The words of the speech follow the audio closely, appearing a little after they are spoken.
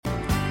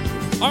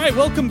All right,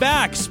 welcome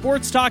back.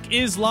 Sports Talk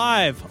is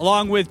live.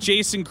 Along with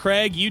Jason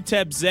Craig,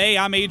 UTEP Zay,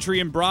 I'm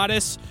Adrian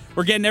Broadus.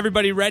 We're getting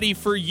everybody ready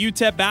for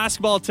UTEP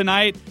basketball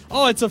tonight.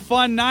 Oh, it's a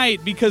fun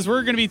night because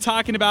we're going to be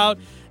talking about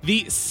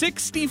the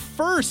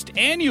 61st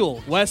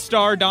annual West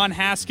Star Don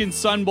Haskins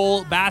Sun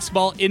Bowl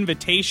Basketball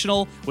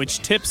Invitational, which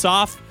tips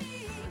off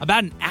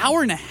about an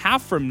hour and a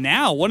half from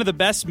now. One of the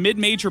best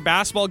mid-major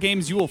basketball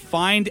games you will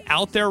find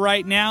out there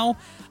right now.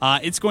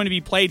 It's going to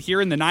be played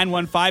here in the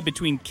 915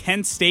 between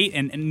Kent State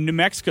and New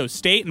Mexico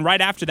State. And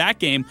right after that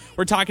game,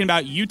 we're talking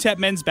about UTEP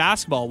men's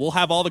basketball. We'll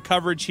have all the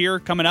coverage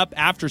here coming up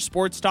after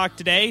Sports Talk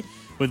today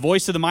with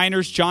voice of the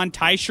Miners, John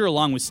Teicher,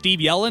 along with Steve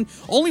Yellen.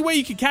 Only way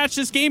you can catch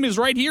this game is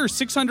right here,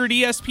 600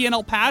 ESPN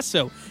El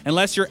Paso,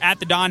 unless you're at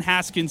the Don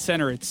Haskins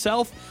Center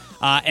itself.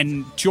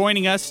 And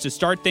joining us to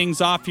start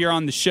things off here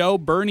on the show,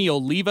 Bernie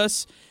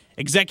Olivas,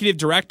 Executive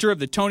Director of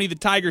the Tony the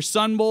Tiger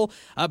Sun Bowl.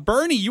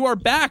 Bernie, you are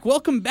back.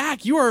 Welcome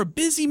back. You are a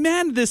busy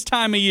man this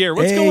time of year.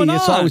 What's going on?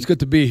 It's always good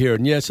to be here.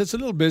 And yes, it's a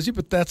little busy,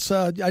 but that's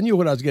I knew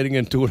what I was getting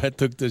into when I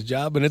took this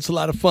job, and it's a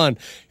lot of fun.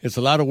 It's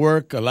a lot of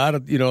work, a lot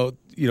of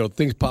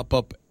things pop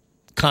up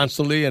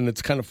constantly, and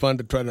it's kind of fun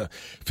to try to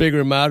figure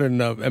them out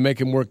and make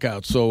them work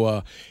out.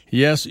 So,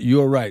 yes,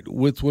 you're right.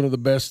 With one of the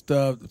best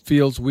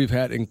fields we've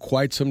had in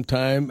quite some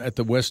time at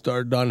the West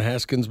Star Don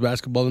Haskins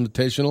Basketball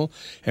Invitational,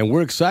 and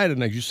we're excited.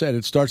 Like you said,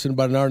 it starts in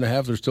about an hour and a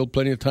half. There's still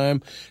plenty of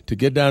time to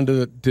get down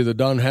to the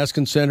Don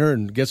Haskins Center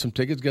and get some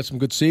tickets, get some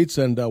good seats,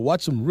 and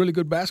watch some really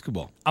good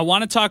basketball. I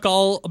want to talk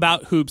all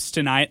about hoops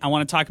tonight. I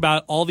want to talk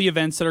about all the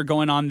events that are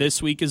going on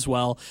this week as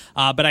well.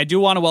 But I do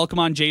want to welcome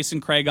on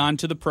Jason Craig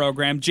onto the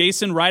program.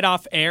 Jason, right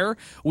off air,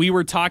 we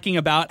were talking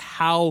about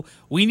how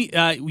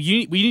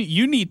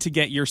you need to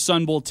get your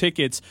Sun Bowl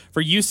tickets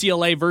for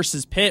UCLA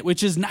versus Pitt,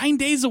 which is 9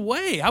 days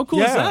away. How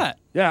cool is that?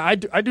 Yeah, I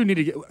do need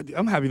to get.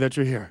 I'm happy that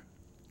you're here.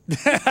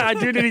 I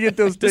do need to get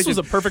those tickets. This was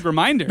a perfect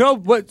reminder. No,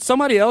 but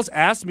somebody else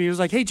asked me. It was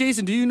like, hey,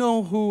 Jason, do you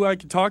know who I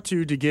could talk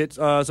to get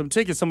some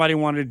tickets? Somebody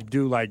wanted to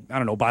do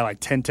buy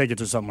 10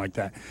 tickets or something like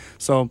that.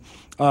 So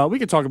we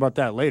could talk about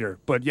that later.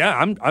 But yeah,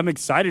 I'm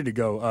excited to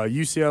go.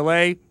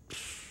 UCLA.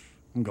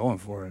 I'm going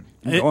for it.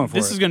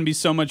 This is going to be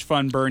so much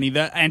fun, Bernie.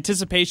 The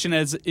anticipation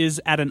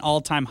is at an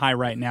all-time high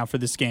right now for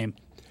this game.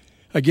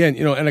 Again,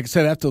 and like I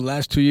said, after the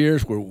last 2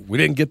 years where we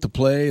didn't get to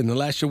play, and the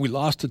last year we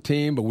lost a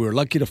team, but we were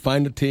lucky to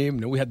find a team,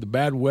 and then we had the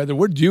bad weather.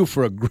 We're due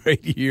for a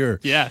great year.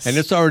 Yes. And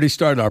it's already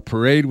started. Our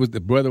parade with the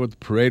weather with the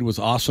parade was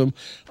awesome.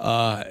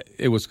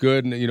 It was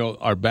good, and,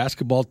 our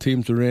basketball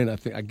teams are in. I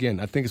think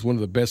it's one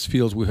of the best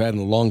fields we've had in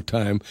a long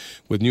time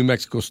with New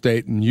Mexico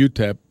State and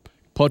UTEP.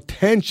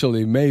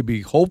 Potentially,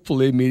 maybe,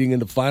 hopefully, meeting in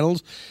the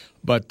finals,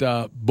 but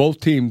both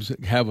teams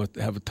have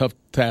a tough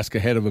task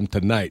ahead of them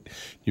tonight.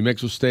 New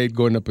Mexico State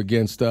going up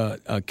against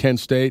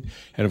Kent State,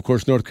 and of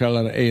course North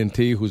Carolina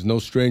A&T, who's no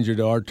stranger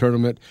to our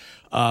tournament.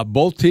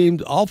 Both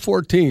teams, all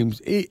four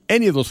teams,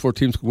 any of those four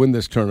teams could win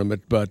this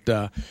tournament, but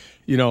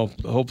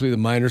hopefully the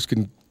Miners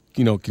can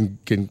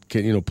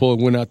pull a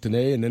win out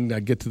today and then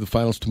get to the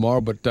finals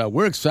tomorrow. But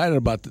we're excited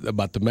about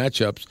the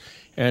matchups,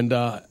 and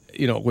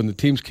when the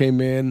teams came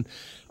in.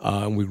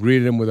 We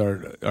greeted them with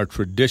our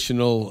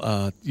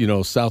traditional,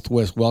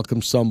 Southwest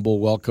welcome, Sun Bowl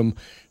welcome.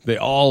 They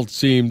all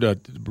seemed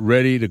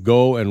ready to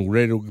go and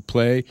ready to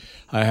play.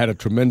 I had a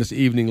tremendous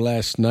evening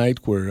last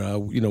night where,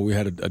 we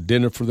had a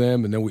dinner for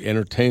them, and then we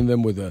entertained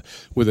them with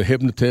a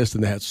hypnotist,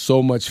 and they had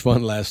so much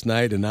fun last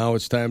night. And now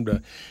it's time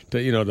to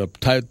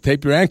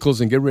tape your ankles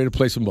and get ready to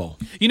play some ball.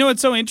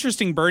 It's so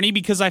interesting, Bernie,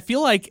 because I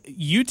feel like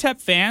UTEP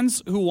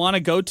fans who want to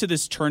go to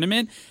this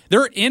tournament,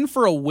 they're in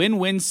for a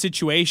win-win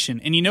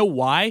situation. And you know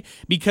why?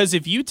 Because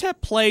if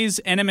UTEP plays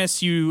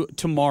NMSU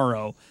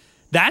tomorrow,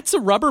 that's a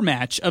rubber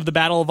match of the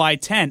Battle of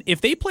I-10.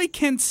 If they play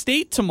Kent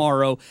State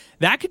tomorrow,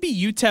 that could be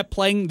UTEP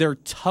playing their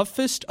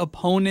toughest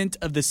opponent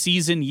of the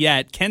season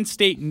yet. Kent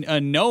State,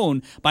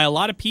 known by a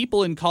lot of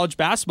people in college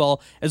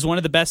basketball as one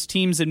of the best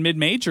teams in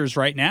mid-majors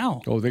right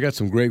now. Oh, they got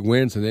some great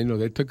wins, and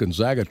they took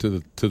Gonzaga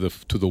to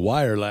the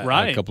wire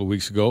a couple of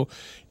weeks ago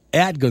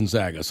at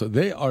Gonzaga. So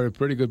they are a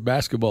pretty good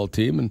basketball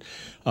team, and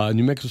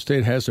New Mexico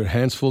State has their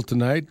hands full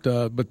tonight,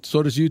 but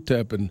so does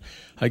UTEP. And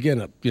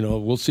again,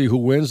 we'll see who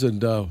wins,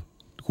 and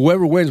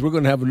whoever wins, we're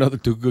going to have another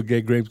two good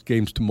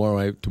games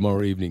tomorrow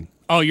evening.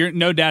 Oh, you're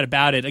no doubt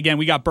about it. Again,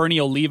 we got Bernie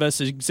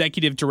Olivas,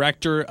 Executive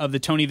Director of the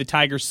Tony the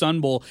Tiger Sun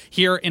Bowl,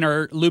 here in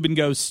our Lubin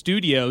Go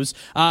studios.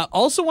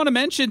 Also want to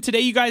mention, today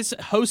you guys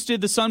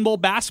hosted the Sun Bowl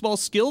Basketball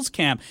Skills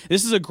Camp.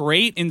 This is a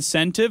great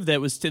incentive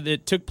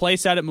that took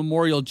place out at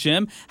Memorial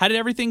Gym. How did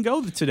everything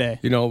go today?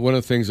 One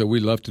of the things that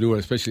we love to do,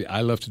 especially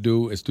I love to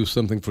do, is do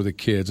something for the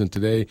kids. And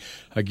today,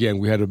 again,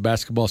 we had a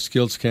basketball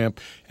skills camp.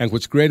 And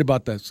what's great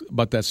about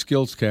that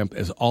skills camp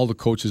is all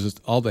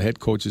the head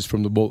coaches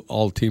from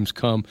all teams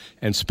come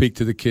and speak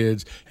to the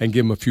kids and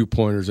give them a few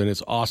pointers. And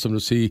it's awesome to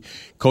see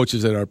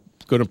coaches that are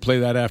going to play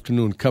that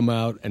afternoon come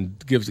out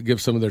and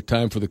give some of their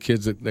time for the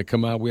kids that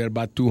come out. We had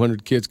about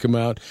 200 kids come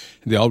out.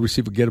 And they all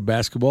get a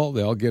basketball.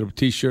 They all get a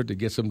T-shirt. They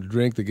get something to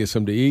drink. They get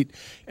something to eat.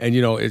 And,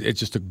 it's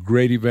just a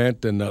great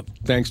event. And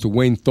thanks to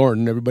Wayne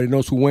Thornton. Everybody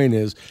knows who Wayne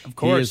is. Of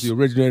course. He is the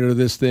originator of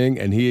this thing,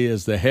 and he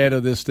is the head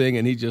of this thing,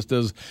 and he just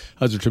does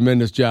a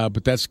tremendous job.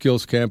 But that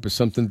skills camp is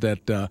something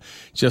that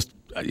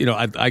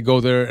I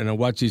go there and I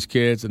watch these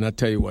kids, and I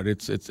tell you what,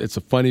 it's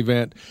a fun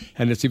event,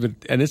 and it's even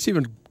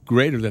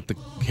greater that the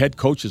head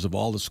coaches of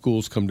all the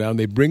schools come down.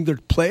 They bring their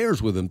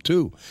players with them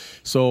too.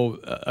 So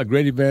a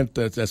great event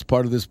that's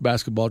part of this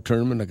basketball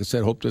tournament. Like I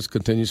said, hope this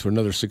continues for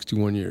another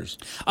 61 years.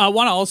 I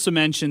want to also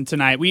mention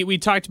tonight, we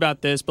talked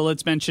about this, but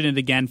let's mention it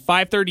again.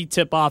 5:30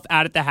 tip-off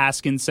out at the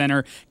Haskins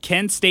Center.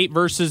 Kent State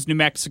versus New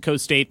Mexico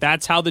State.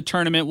 That's how the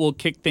tournament will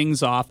kick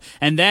things off.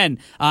 And then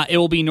it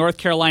will be North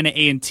Carolina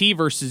A&T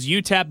versus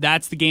UTEP.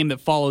 That's the game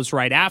that follows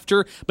right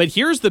after. But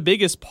here's the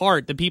biggest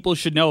part that people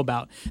should know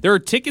about. There are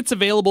tickets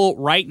available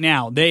right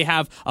now. They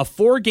have a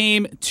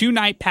 4-game,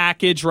 2-night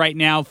package right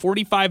now,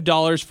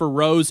 $45 for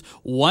rows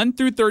 1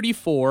 through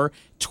 34,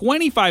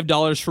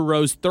 $25 for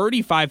rows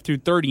 35 through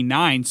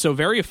 39, so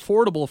very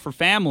affordable for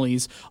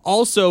families.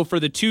 Also for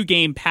the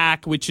 2-game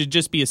pack, which should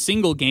just be a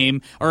single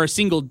game, or a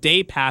single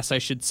day pass, I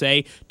should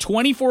say,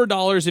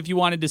 $24 if you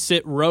wanted to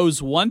sit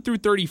rows 1 through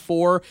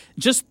 34,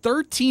 just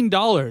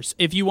 $13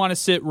 if you want to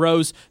sit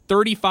rows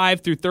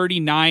 35 through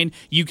 39.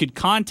 You could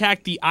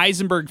contact the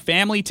Eisenberg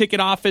Family Ticket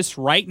Office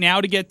right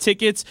now to get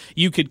tickets.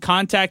 You could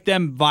contact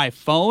them by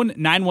phone,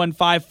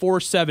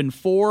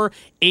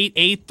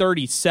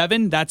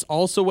 915-474-8837. That's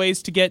also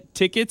ways to get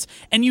tickets.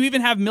 And you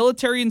even have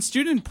military and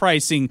student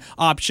pricing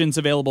options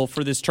available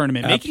for this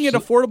tournament, making it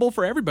affordable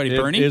for everybody,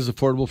 Bernie. It is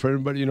affordable for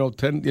everybody.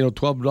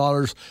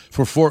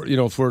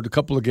 $12 for a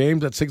couple of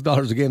games. That's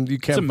 $6 a game. You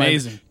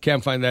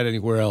can't find that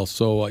anywhere else.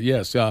 So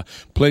yes,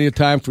 plenty of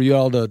time for you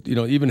all to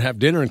even have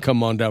dinner and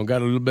come on down.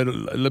 Got a little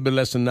bit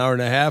less than an hour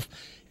and a half.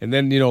 And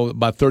then,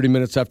 about 30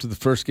 minutes after the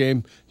first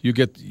game, you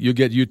get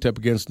UTEP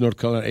against North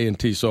Carolina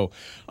A&T. So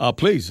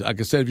please, like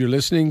I said, if you're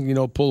listening,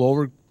 pull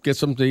over, get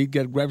something to eat,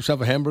 grab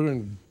yourself a hamburger,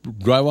 and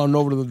drive on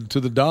over to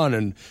the Don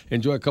and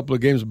enjoy a couple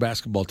of games of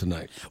basketball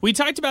tonight. We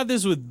talked about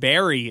this with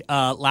Barry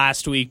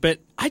last week,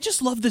 but I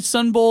just love the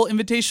Sun Bowl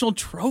Invitational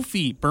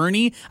Trophy,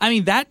 Bernie. I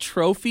mean, that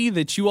trophy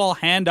that you all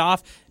hand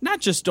off,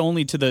 not just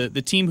only to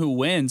the team who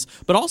wins,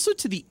 but also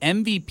to the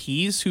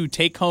MVPs who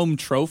take home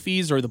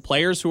trophies or the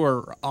players who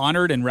are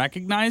honored and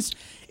recognized.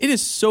 It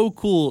is so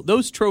cool.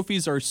 Those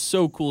trophies are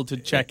so cool to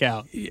check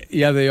out.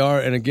 Yeah, they are.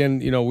 And again,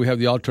 we have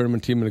the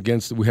all-tournament team, and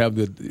against we have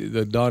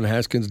the Don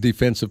Haskins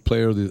Defensive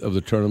Player of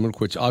the tournament,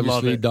 which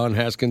obviously Don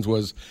Haskins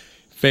was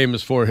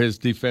famous for his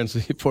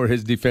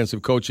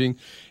defensive coaching,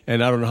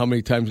 and I don't know how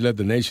many times he led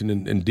the nation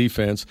in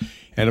defense.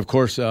 And of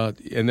course,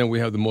 and then we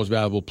have the most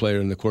valuable player,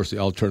 and of course the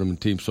all-tournament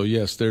team. So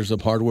yes, there's some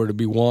hardware to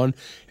be won,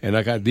 and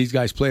these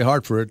guys play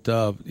hard for it,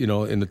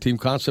 in the team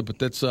concept.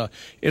 But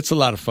it's a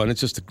lot of fun.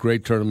 It's just a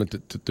great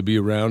tournament to be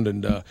around,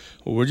 and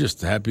we're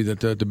just happy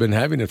that they've been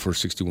having it for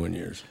 61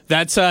 years.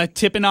 That's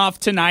tipping off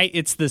tonight.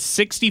 It's the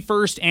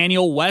 61st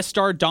annual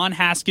Westar Don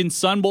Haskins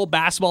Sun Bowl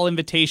Basketball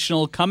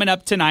Invitational coming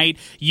up tonight.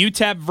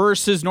 UTEP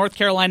versus North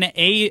Carolina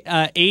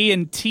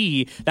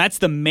A&T. That's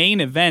the main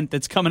event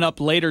that's coming up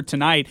later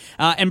tonight.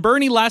 And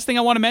Bernie, last thing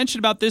I want to mention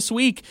about this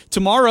week,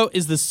 tomorrow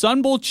is the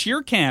Sun Bowl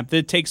Cheer Camp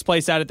that takes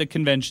place out at the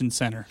Convention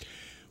Center.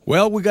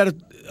 Well, we got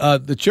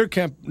the cheer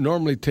camp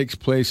normally takes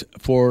place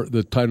for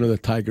the Time of the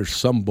Tigers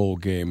Sun Bowl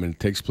game, and it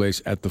takes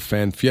place at the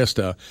Fan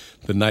Fiesta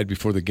the night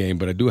before the game.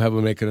 But I do have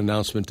to make an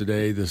announcement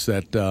today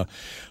that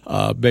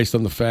based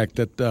on the fact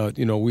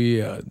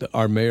that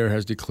our mayor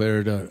has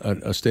declared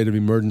a state of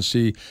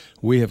emergency,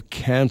 we have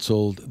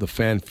canceled the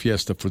Fan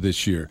Fiesta for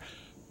this year.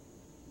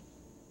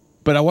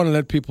 But I want to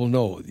let people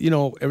know,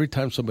 every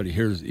time somebody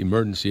hears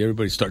emergency,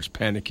 everybody starts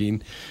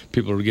panicking.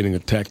 People are getting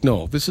attacked.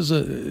 No, this is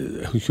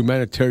a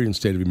humanitarian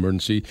state of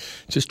emergency,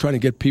 just trying to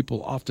get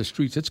people off the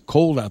streets. It's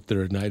cold out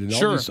there at night, and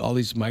all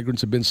these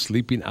migrants have been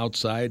sleeping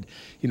outside,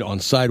 on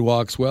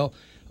sidewalks. Well,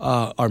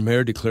 our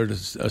mayor declared a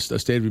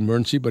state of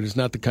emergency, but it's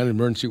not the kind of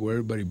emergency where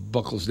everybody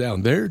buckles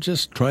down. They're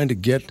just trying to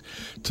get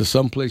to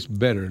someplace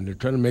better, and they're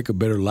trying to make a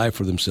better life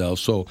for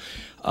themselves. So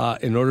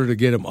in order to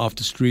get them off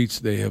the streets,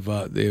 they have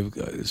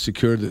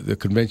secured the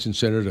convention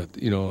center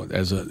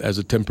as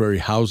a temporary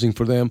housing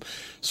for them.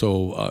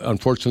 So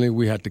unfortunately,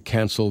 we had to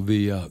cancel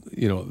the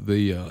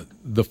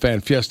Fan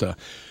Fiesta.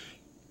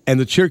 And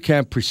the cheer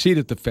camp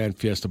preceded the Fan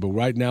Fiesta, but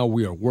right now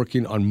we are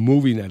working on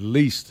moving at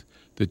least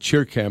the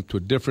cheer camp to a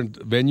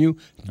different venue,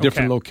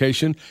 different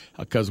location,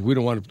 because we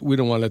don't want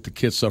to let the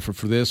kids suffer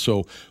for this.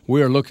 So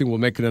we are looking. We'll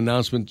make an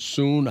announcement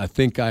soon. I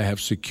think I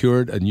have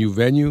secured a new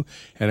venue,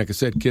 and like I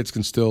said, kids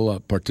can still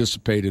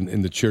participate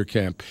in the cheer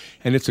camp.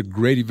 And it's a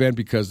great event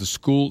because the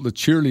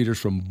cheerleaders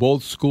from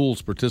both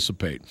schools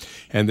participate,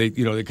 and they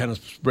kind of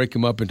break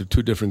them up into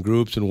two different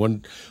groups,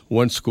 and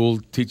one school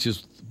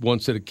teaches one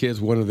set of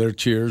kids one of their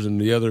cheers,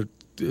 and the other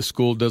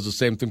school does the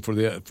same thing for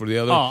the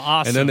other. Oh,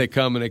 awesome. And then they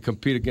come and they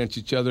compete against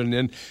each other. And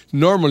then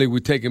normally we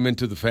take them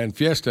into the Fan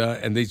Fiesta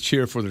and they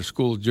cheer for their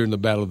school during the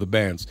Battle of the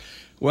Bands.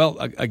 Well,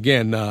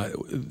 again,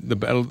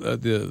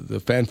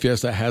 the Fan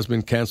Fiesta has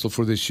been canceled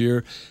for this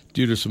year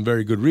due to some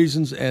very good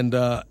reasons,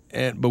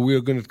 but we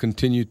are going to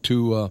continue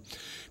to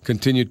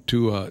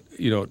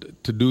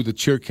do the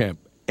cheer camp.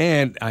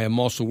 And I am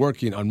also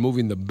working on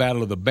moving the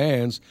Battle of the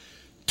Bands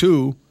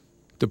to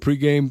the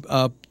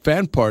pregame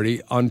fan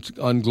party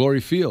on Glory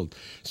Field.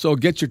 So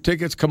get your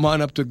tickets, come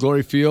on up to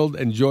Glory Field,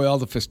 enjoy all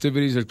the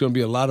festivities. There's going to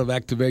be a lot of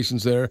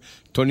activations there.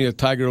 Tony the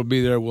Tiger will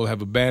be there. We'll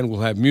have a band,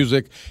 we'll have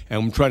music,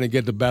 and I'm trying to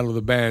get the Battle of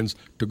the Bands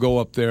to go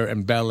up there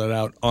and battle it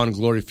out on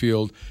Glory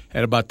Field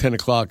at about 10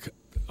 o'clock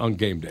on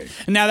game day.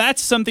 Now,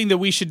 that's something that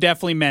we should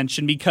definitely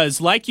mention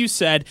because, like you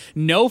said,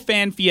 no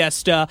Fan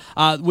Fiesta,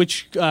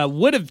 which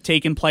would have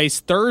taken place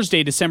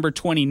Thursday, December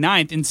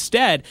 29th.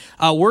 Instead,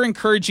 we're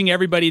encouraging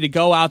everybody to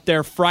go out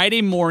there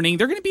Friday morning.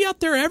 They're going to be out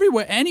there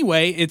everywhere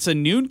anyway. It's a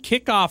noon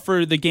kickoff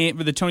for the game,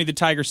 for the Tony the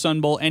Tiger Sun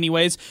Bowl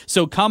anyways.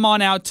 So come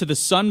on out to the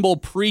Sun Bowl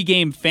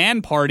pregame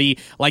fan party.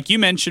 Like you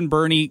mentioned,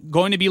 Bernie,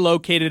 going to be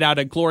located out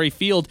at Glory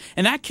Field,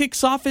 and that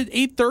kicks off at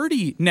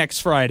 8:30 next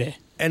Friday.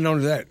 And not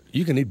only that,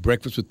 you can eat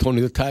breakfast with Tony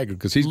the Tiger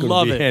because he's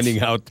going to be handing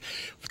out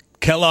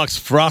Kellogg's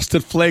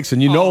Frosted Flakes,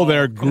 and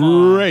they're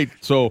great.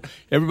 So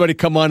everybody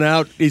come on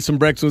out, eat some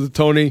breakfast with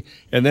Tony,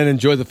 and then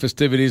enjoy the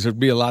festivities. There'll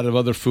be a lot of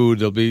other food.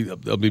 There'll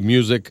be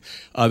music.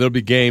 There'll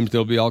be games.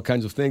 There'll be all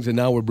kinds of things. And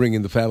now we're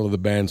bringing the Battle of the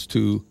Bands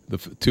to the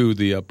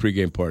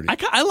pregame party.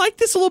 I like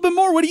this a little bit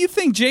more. What do you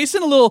think,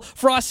 Jason? A little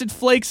Frosted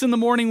Flakes in the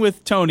morning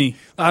with Tony.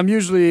 I'm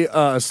usually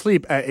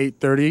asleep at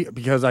 8:30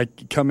 because I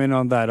come in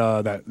on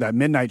that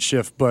midnight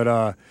shift, but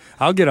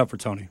I'll get up for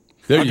Tony.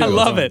 I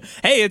love it.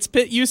 Hey, it's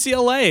Pitt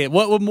UCLA.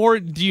 What more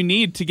do you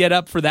need to get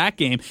up for that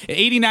game?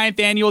 89th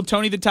annual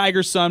Tony the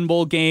Tiger Sun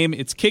Bowl game.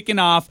 It's kicking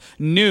off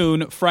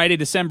noon Friday,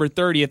 December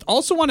 30th.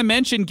 Also want to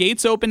mention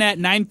gates open at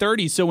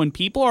 9:30. So when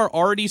people are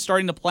already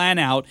starting to plan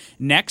out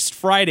next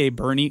Friday,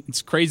 Bernie,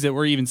 it's crazy that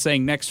we're even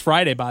saying next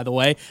Friday, by the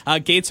way,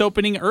 gates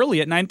opening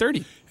early at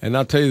 9:30. And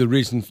I'll tell you the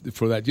reason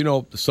for that.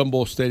 The Sun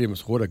Bowl Stadium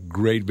is what a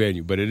great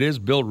venue, but it is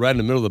built right in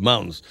the middle of the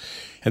mountains.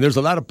 And there's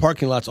a lot of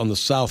parking lots on the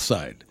south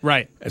side.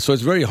 Right. And so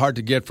it's very hard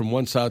to get from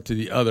one side to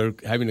the other,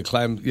 having to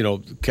climb,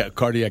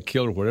 Cardiac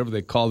Hill or whatever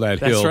they call that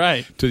hill. That's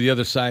right. To the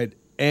other side.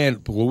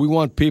 And we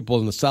want people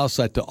on the south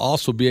side to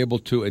also be able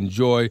to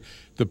enjoy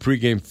the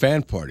pregame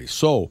fan party.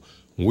 So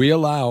we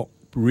allow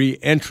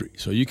re-entry.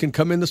 So you can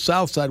come in the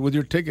south side with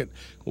your ticket,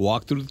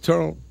 walk through the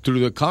tunnel, through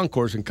the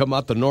concourse, and come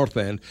out the north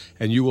end,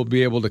 and you will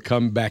be able to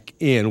come back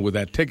in with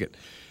that ticket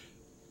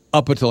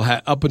up until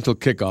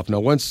kickoff. Now,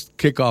 once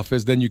kickoff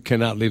is, then you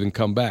cannot leave and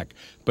come back.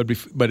 But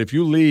if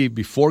you leave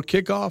before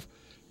kickoff,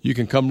 you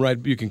can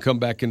come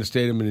back in the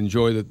stadium and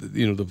enjoy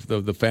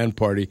the fan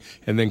party,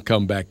 and then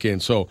come back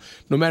in. So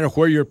no matter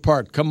where you're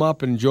parked, come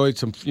up and enjoy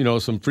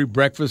some free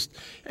breakfast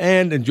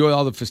and enjoy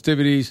all the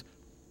festivities,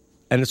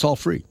 and it's all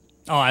free.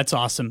 Oh, that's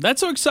awesome. That's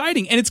so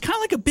exciting. And it's kind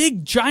of like a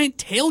big, giant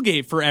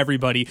tailgate for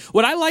everybody.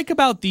 What I like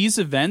about these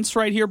events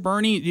right here,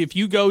 Bernie, if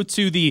you go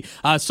to the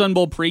Sun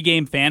Bowl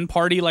pregame fan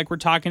party like we're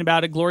talking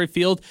about at Glory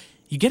Field,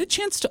 you get a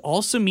chance to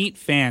also meet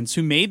fans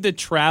who made the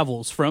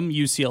travels from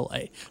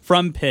UCLA,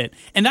 from Pitt.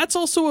 And that's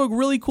also a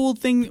really cool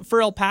thing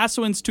for El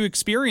Pasoans to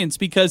experience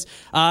because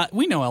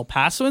we know El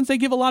Pasoans, they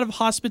give a lot of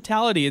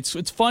hospitality.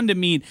 It's fun to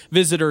meet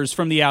visitors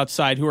from the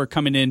outside who are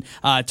coming in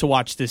to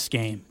watch this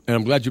game. And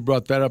I'm glad you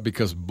brought that up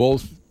because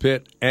both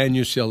Pitt and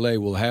UCLA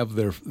will have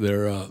their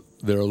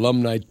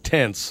alumni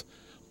tents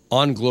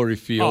on Glory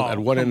Field at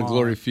one end of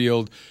Glory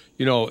Field.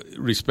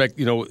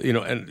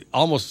 And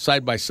almost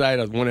side by side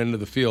at one end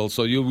of the field.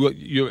 So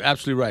you're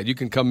absolutely right. You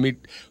can come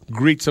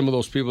greet some of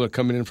those people that are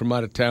coming in from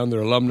out of town, their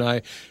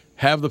alumni,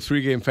 have the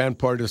pregame fan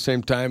party at the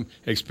same time,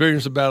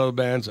 experience the Battle of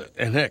the Bands,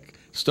 and heck,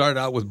 start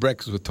out with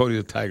breakfast with Tony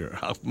the Tiger.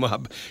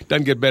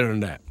 Doesn't get better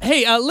than that.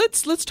 Hey,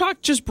 let's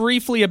talk just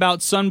briefly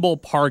about Sun Bowl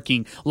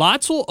parking.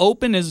 Lots will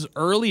open as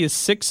early as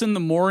 6 in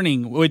the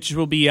morning, which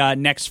will be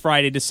next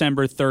Friday,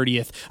 December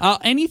 30th.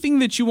 Anything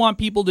that you want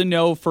people to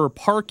know for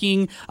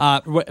parking,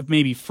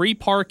 maybe free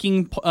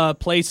parking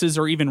places,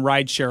 or even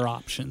rideshare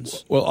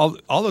options? Well,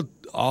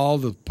 all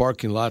the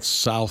parking lots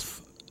south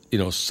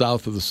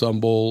of the Sun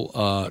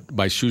Bowl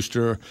by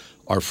Schuster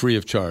are free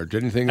of charge.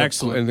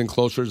 Anything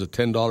closer is a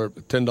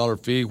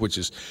 $10 fee, which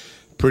is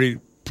pretty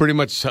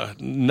much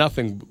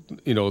nothing,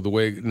 the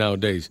way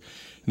nowadays.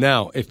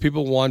 Now, if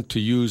people want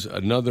to use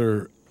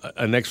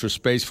an extra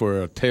space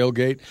for a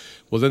tailgate,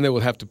 well, then they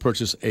will have to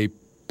purchase a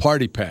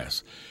party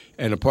pass.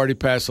 And a party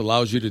pass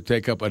allows you to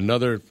take up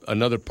another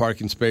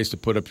parking space to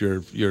put up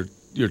your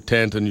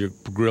tent and your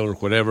grill or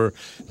whatever.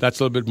 That's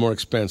a little bit more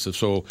expensive.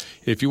 So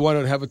if you want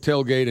to have a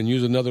tailgate and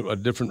use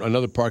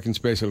another parking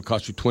space, it'll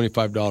cost you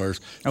 $25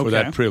 for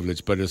that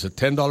privilege. But it's a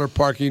 $10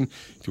 parking.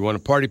 If you want a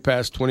party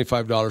pass,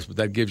 $25, but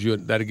that gives you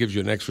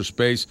an extra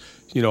space,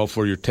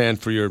 for your tent,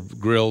 for your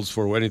grills,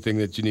 for anything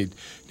that you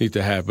need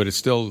to have. But it's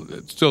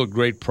still a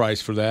great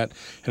price for that.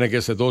 And I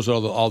guess that those are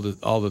all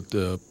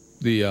the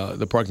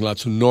the parking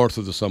lots north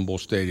of the Sun Bowl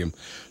Stadium.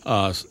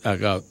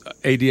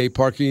 ADA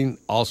parking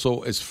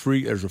also is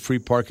free. There's a free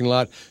parking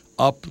lot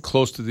up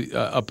close to the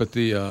up at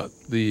the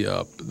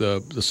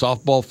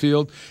softball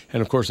field,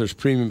 and of course there's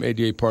premium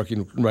ADA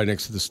parking right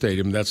next to the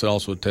stadium. That's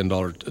also a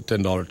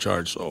 $10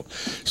 charge.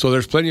 So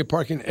there's plenty of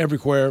parking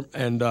everywhere,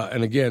 and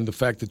again, the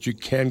fact that you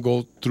can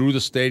go through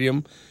the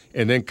stadium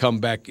and then come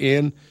back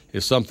in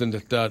is something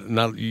that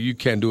not you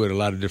can't do at a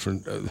lot of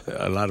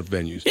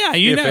venues. Yeah,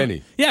 if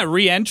any. Yeah,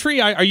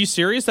 re-entry. Are you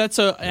serious? That's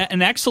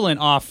an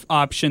excellent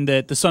option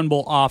that the Sun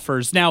Bowl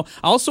offers. Now,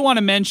 I also want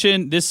to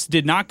mention this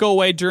did not go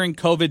away during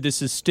COVID.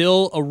 This is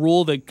still a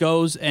rule that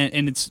goes,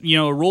 and it's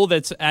a rule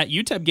that's at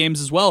UTEP games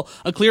as well.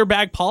 A clear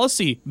bag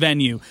policy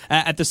venue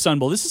at the Sun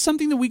Bowl. This is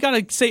something that we got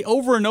to say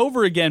over and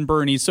over again,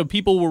 Bernie, so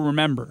people will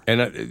remember.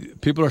 And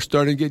people are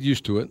starting to get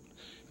used to it.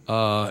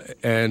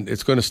 And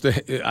it's going to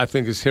stay. I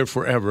think it's here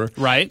forever.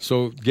 Right.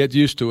 So get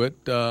used to it.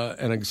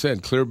 And like I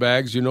said, clear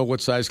bags. You know what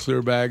size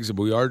clear bags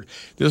we are.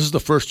 This is the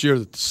first year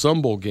that the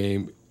Sun Bowl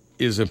game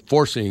is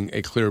enforcing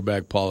a clear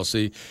bag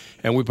policy,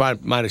 and we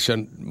probably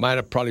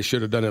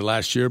should have done it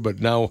last year, but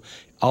now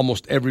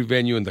almost every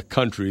venue in the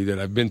country that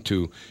I've been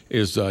to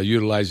is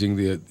utilizing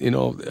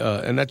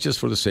and that's just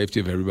for the safety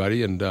of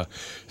everybody. And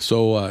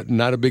so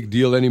not a big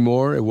deal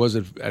anymore. It was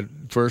at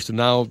first, and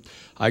now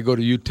I go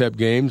to UTEP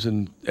games,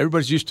 and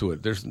everybody's used to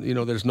it. There's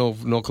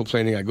no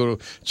complaining. I go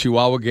to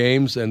Chihuahua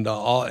games, and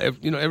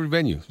every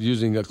venue is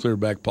using a clear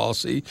bag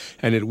policy,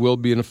 and it will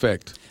be in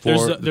effect for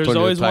the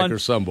Tony the Tiger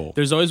Sun Bowl.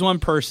 There's always one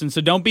person,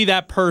 so don't be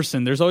that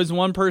person. There's always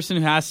one person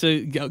who has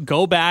to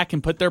go back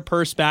and put their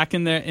purse back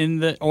in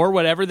the or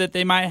whatever that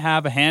they might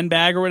have, a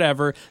handbag or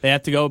whatever. They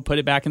have to go put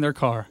it back in their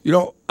car.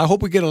 I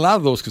hope we get a lot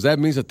of those, because that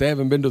means that they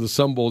haven't been to the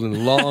Sun Bowl in a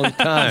long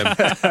time,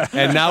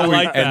 and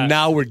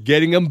now we're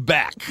getting them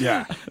back.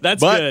 Yeah,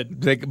 that's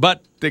good.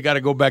 But they got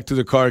to go back to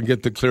the car and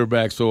get the clear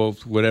bag. So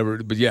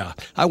whatever. But yeah,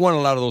 I want a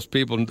lot of those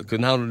people, because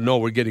now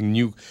we're getting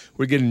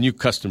new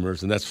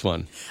customers, and that's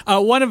fun.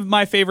 One of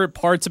my favorite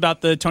parts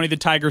about the Tony the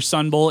Tiger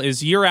Sun Bowl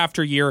is year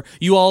after year,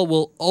 you all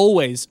will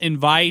always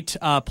invite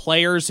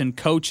players and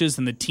coaches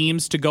and the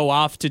teams to go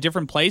off to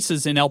different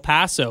places in El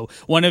Paso.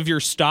 One of your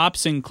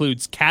stops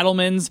includes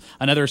Cattleman's.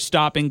 Another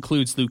stop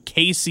includes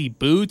Lucchese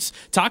Boots.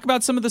 Talk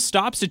about some of the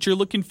stops that you're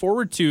looking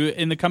forward to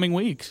in the coming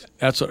weeks.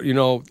 That's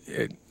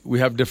we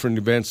have different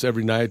events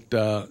every night.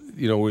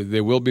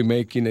 They will be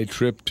making a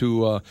trip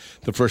to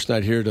the first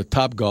night here to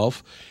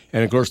Topgolf.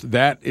 And, of course,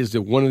 that is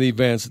one of the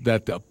events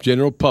that the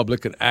general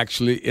public can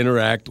actually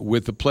interact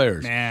with the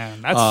players.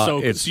 Man, that's so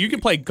good. So you can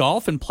play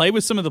golf and play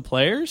with some of the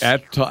players?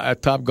 At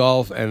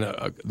Topgolf,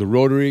 and the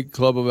Rotary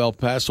Club of El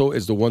Paso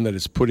is the one that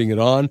is putting it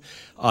on.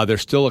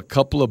 There's still a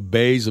couple of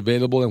bays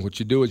available, and what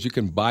you do is you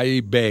can buy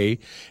a bay,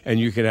 and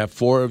you can have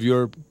 4 of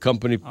your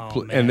company,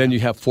 and then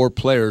you have 4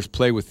 players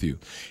play with you.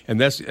 And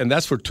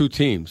that's for 2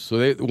 teams.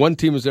 So one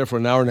team is there for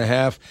an hour and a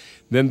half.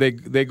 Then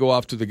they go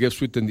off to the gift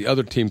suite. Then the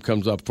other team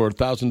comes up for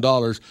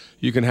 $1,000.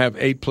 You can have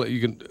 8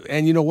 players.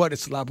 And you know what?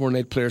 It's a lot more than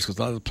 8 players, because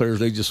a lot of the players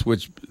they just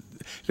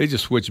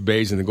switch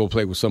bays and then go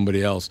play with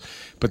somebody else.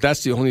 But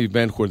that's the only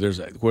event where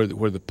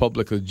the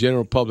public, the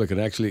general public, can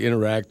actually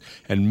interact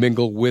and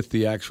mingle with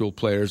the actual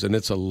players, and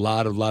it's a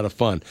lot of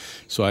fun.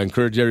 So I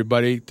encourage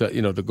everybody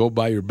to go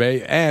buy your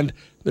bay, and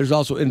there's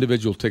also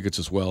individual tickets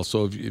as well.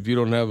 So if you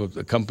don't have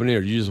a company,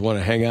 or you just want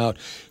to hang out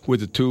with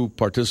the 2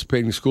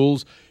 participating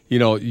schools,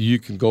 you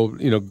can go,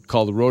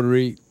 call the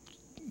Rotary.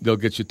 They'll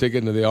get you a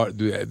ticket, and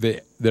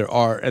there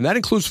are, and that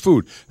includes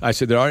food. I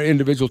said there are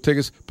individual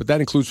tickets, but that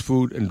includes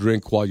food and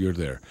drink while you're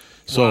there.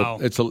 So wow.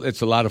 It's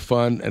a lot of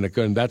fun, and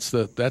again, that's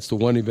the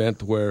one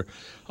event where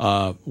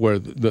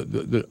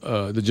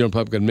the general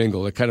public can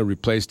mingle. It kind of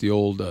replaced the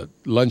old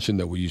luncheon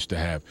that we used to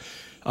have,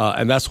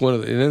 and that's one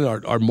of. And then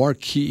our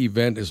marquee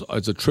event is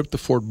a trip to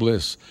Fort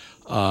Bliss.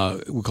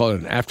 We call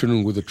it an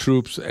afternoon with the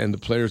troops, and the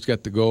players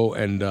get to go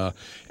and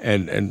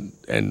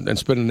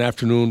spend an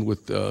afternoon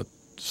with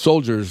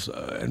soldiers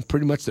and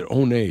pretty much their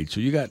own age.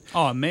 So you got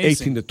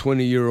 18 to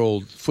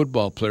 20-year-old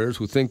football players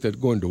who think they're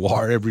going to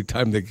war every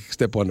time they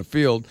step on the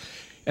field,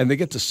 and they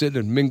get to sit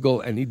and mingle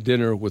and eat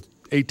dinner with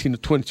 18 to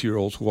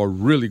 20-year-olds who are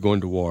really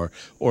going to war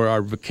or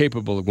are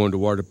capable of going to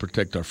war to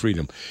protect our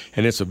freedom.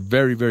 And it's a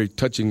very, very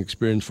touching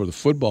experience for the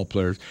football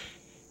players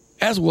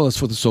as well as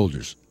for the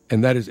soldiers.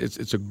 And that is,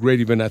 it's a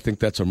great event. I think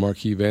that's our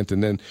marquee event.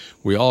 And then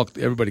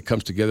everybody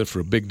comes together for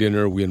a big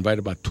dinner. We invite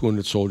about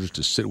 200 soldiers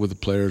to sit with the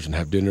players and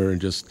have dinner and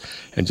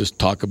just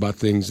talk about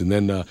things. And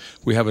then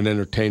we have an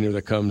entertainer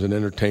that comes and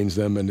entertains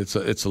them, and it's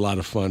a lot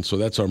of fun. So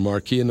that's our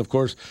marquee. And of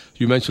course,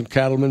 you mentioned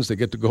Cattleman's. They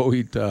get to go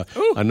eat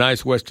a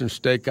nice Western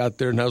steak out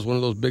there, and has one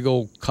of those big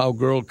old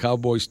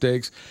cowboy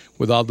steaks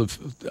with all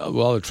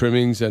the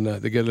trimmings, and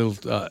they get a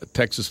little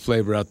Texas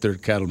flavor out there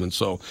at Cattleman's.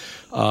 So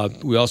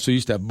we also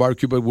used to have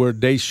barbecue, but we're a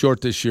day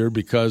short this year. year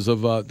because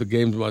of the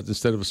games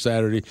instead of a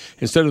Saturday.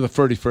 Instead of the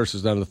 31st,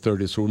 it's down to the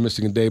 30th, so we're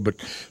missing a day. But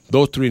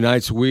those 3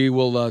 nights,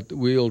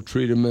 we'll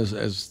treat them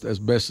as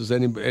best as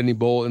any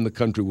bowl in the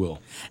country will.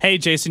 Hey,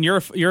 Jason,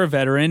 you're a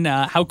veteran.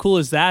 How cool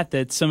is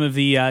that some of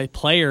the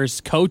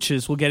players,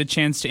 coaches, will get a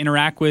chance to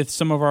interact with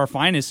some of our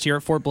finest here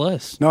at Fort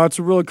Bliss? No, it's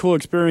a really cool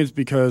experience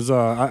because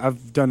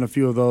I've done a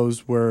few of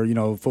those where,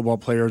 football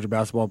players or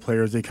basketball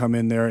players, they come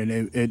in there and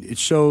it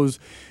shows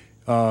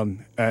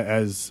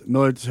as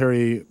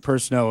military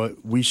personnel,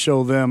 we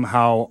show them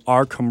how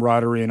our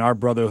camaraderie and our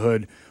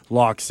brotherhood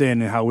locks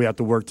in and how we have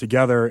to work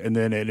together, and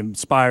then it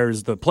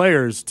inspires the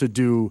players to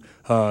do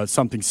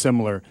something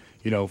similar,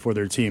 for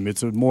their team.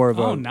 It's more of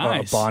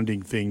a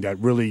bonding thing that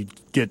really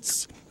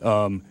gets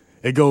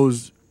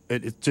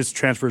it just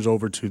transfers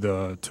over to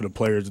the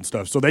players and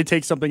stuff. So they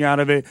take something out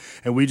of it,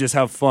 and we just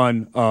have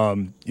fun,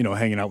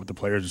 hanging out with the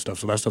players and stuff.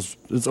 So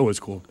it's always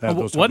cool.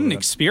 What an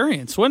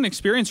experience! What an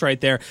experience right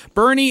there,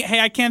 Bernie. Hey,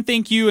 I can't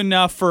thank you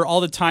enough for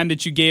all the time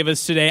that you gave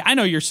us today. I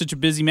know you're such a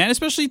busy man,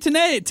 especially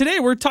today. Today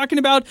we're talking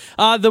about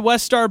the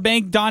West Star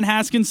Bank Don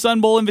Haskins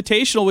Sun Bowl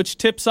Invitational, which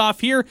tips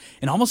off here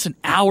in almost an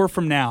hour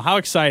from now. How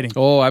exciting!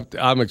 Oh,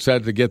 I'm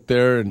excited to get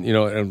there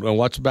and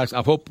watch the backs.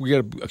 I hope we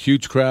get a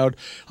huge crowd.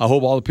 I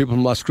hope all the people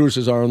from Las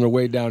Cruces are on their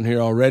way down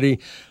here already.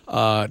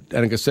 And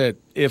like I said,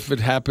 if it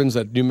happens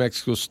that New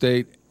Mexico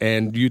State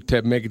and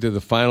UTEP make it to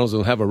the finals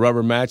and have a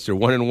rubber match, they're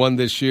 1-1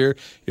 this year,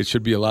 it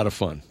should be a lot of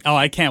fun. Oh,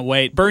 I can't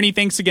wait. Bernie,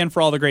 thanks again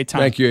for all the great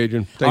time. Thank you,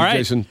 Adrian. Thanks,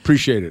 Jason.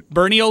 Appreciate it.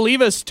 Bernie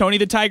Olivas, Tony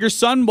the Tiger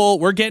Sun Bowl.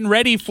 We're getting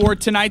ready for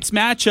tonight's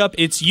matchup.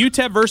 It's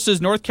UTEP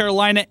versus North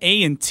Carolina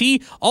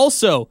A&T.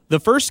 Also, the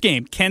first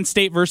game, Kent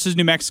State versus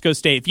New Mexico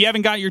State. If you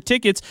haven't got your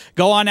tickets,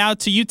 go on out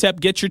to UTEP.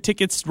 Get your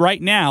tickets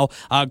right now.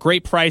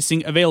 Great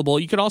pricing available.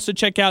 You can also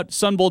check out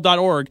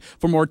sunbowl.org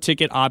for more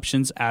ticket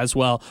options as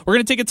well. We're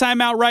going to take a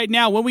timeout right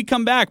now. When we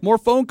come back, more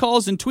phone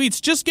calls and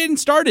tweets just getting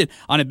started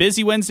on a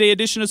busy Wednesday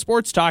edition of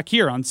Sports Talk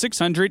here on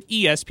 600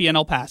 ESPN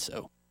El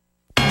Paso.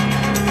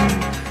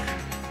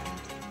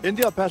 In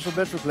the El Paso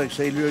Metroplex,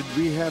 Adrian,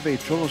 we have a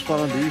trouble spot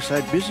on the east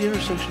side. Busy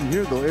intersection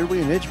here, though.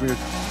 Airway and Edgemere,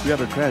 we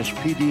have a crash.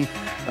 PD,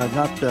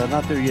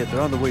 not there yet.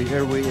 They're on the way.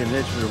 Airway and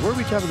Edgemere. Where are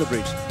we tapping the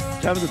brakes?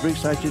 Tapping the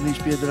brakes, I-10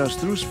 East Piedras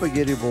through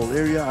Spaghetti Bowl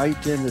area.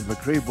 I-10 at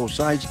McRae, both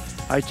sides.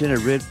 I-10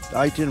 at Red,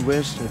 I-10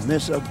 West at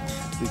Mesa.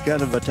 You're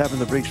kind of tapping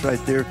the brakes right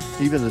there.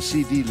 Even the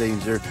CD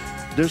lanes there.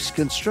 There's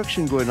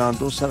construction going on.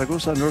 Those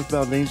Zaragoza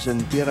northbound lanes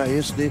and Piedra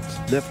Este,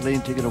 left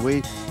lane taken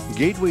away.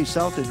 Gateway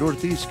South and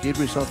Northeast.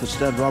 Gateway South at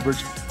Stan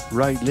Roberts.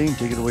 Right lane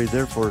taken away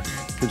there for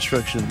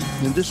construction.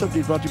 And this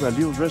update brought to you by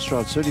Leo's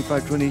Restaurant,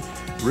 7520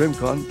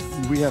 Remcon.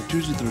 We have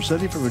Tuesday through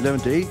Sunday from 11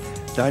 to 8.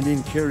 Dine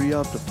in, carry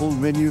out the full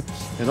menu.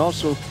 And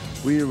also,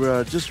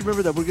 we're just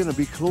remember that we're going to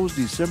be closed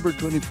December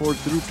 24th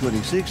through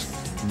 26th.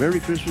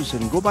 Merry Christmas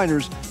and go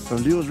Miners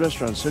from Leo's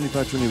Restaurant,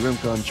 7520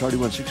 Remcon, Charlie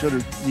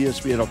 1600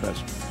 ESPN El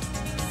Paso.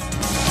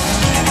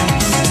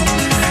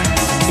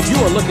 If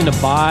you are looking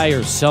to buy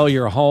or sell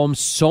your home,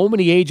 so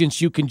many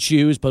agents you can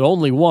choose, but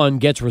only one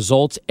gets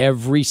results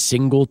every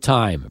single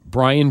time.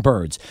 Brian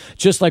Birds.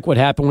 Just like what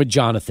happened with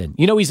Jonathan.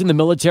 He's in the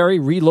military,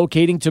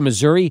 relocating to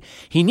Missouri.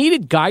 He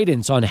needed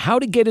guidance on how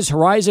to get his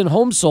Horizon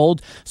home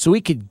sold so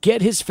he could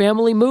get his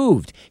family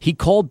moved. He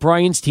called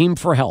Brian's team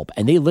for help,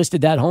 and they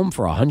listed that home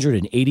for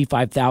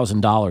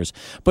 $185,000.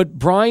 But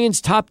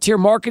Brian's top-tier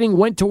marketing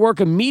went to work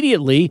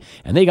immediately,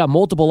 and they got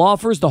multiple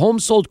offers. The home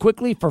sold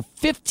quickly for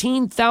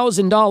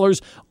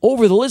 $15,000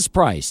 over the list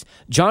price.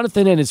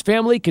 Jonathan and his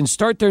family can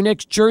start their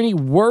next journey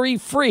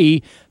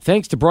worry-free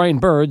thanks to Brian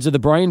Birds of the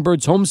Brian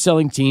Birds Home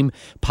Selling Team,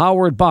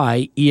 powered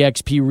by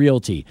eXp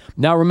Realty.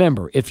 Now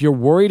remember, if you're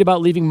worried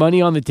about leaving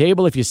money on the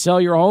table if you sell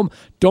your home,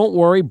 don't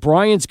worry,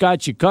 Brian's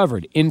got you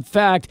covered. In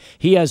fact,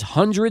 he has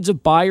hundreds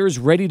of buyers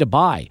ready to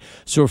buy.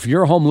 So if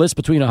your home lists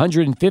between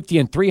 $150,000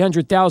 and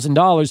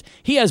 $300,000,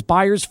 he has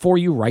buyers for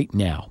you right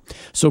now.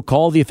 So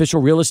call the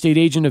official real estate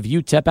agent of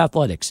UTEP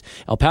Athletics,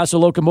 El Paso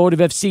Locomotive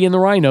FC and the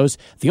Rhinos,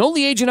 the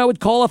only agent I would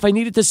call if I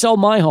needed to sell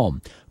my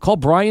home. Call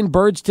Brian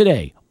Birds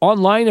today,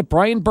 online at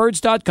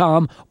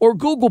brianbirds.com or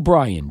Google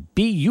Brian,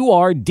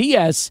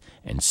 B-U-R-D-S,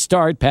 and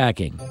start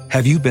packing.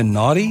 Have you been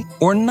naughty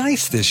or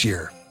nice this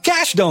year?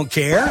 Cash don't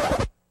care.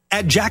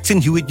 At Jackson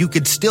Hewitt, you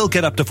could still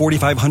get up to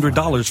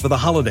 $4,500 for the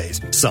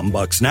holidays. Some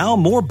bucks now,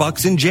 more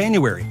bucks in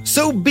January.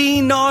 So be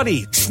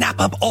naughty. Snap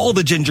up all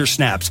the ginger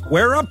snaps.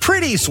 Wear a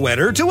pretty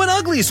sweater to an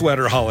ugly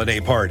sweater holiday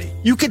party.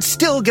 You could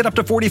still get up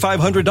to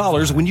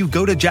 $4,500 when you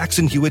go to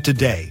Jackson Hewitt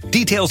today.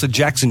 Details at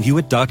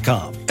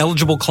jacksonhewitt.com.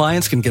 Eligible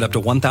clients can get up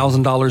to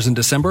 $1,000 in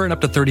December and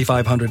up to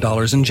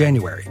 $3,500 in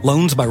January.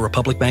 Loans by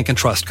Republic Bank and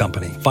Trust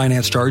Company.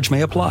 Finance charge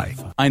may apply.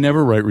 I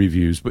never write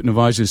reviews, but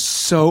Navage is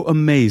so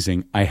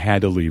amazing, I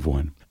had to leave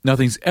one.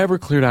 Nothing's ever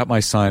cleared out my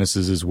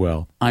sinuses as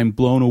well. I'm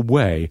blown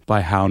away by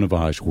how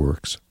Navage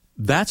works.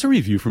 That's a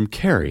review from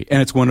Carrie,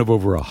 and it's one of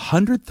over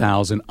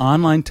 100,000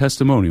 online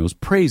testimonials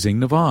praising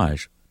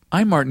Navage.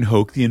 I'm Martin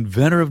Hoke, the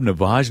inventor of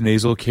Navage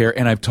Nasal Care,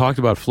 and I've talked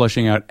about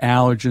flushing out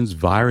allergens,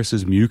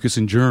 viruses, mucus,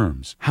 and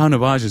germs. How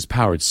Navage's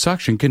powered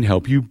suction can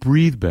help you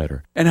breathe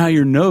better, and how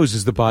your nose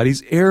is the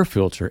body's air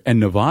filter,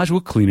 and Navage will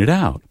clean it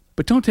out.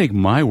 But don't take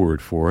my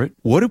word for it.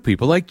 What do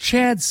people like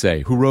Chad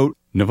say, who wrote,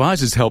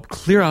 Navage has helped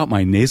clear out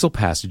my nasal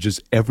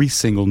passages every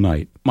single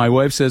night. My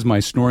wife says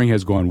my snoring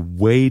has gone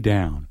way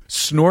down.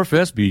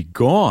 Snorefest be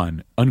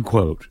gone,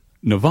 unquote.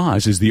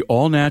 Navage is the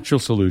all-natural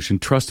solution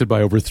trusted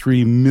by over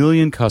 3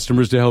 million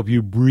customers to help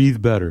you breathe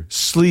better,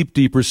 sleep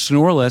deeper,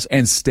 snore less,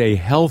 and stay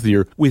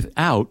healthier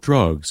without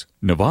drugs.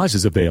 Navage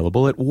is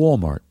available at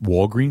Walmart,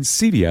 Walgreens,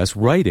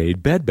 CVS, Rite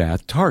Aid, Bed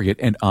Bath, Target,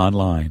 and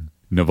online.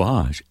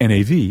 Navage,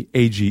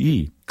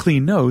 N-A-V-A-G-E.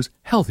 Clean nose,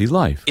 healthy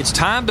life. It's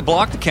time to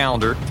block the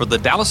calendar for the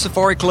Dallas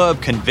Safari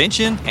Club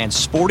Convention and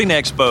Sporting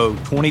Expo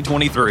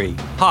 2023.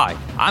 Hi,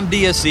 I'm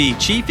DSC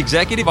Chief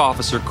Executive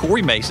Officer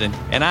Corey Mason,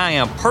 and I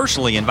am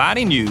personally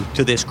inviting you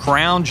to this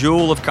crown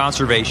jewel of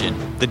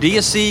conservation. The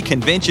DSC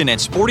Convention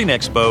and Sporting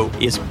Expo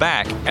is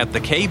back at the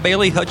Kay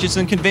Bailey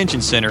Hutchinson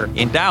Convention Center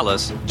in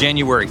Dallas,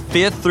 January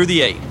 5th through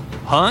the 8th.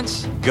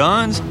 Hunts,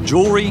 guns,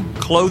 jewelry,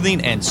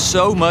 clothing, and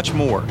so much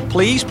more.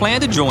 Please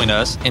plan to join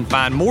us and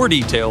find more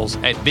details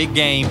at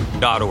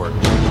biggame.org.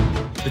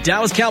 The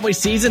Dallas Cowboys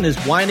season is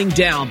winding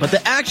down, but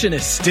the action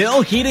is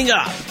still heating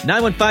up.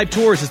 915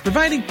 Tours is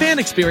providing fan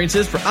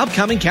experiences for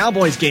upcoming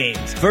Cowboys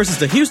games versus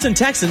the Houston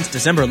Texans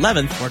December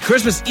 11th or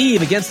Christmas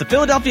Eve against the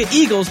Philadelphia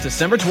Eagles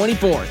December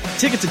 24th.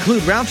 Tickets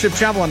include round-trip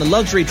travel on a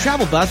luxury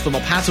travel bus from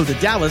El Paso to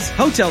Dallas,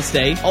 hotel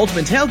stay,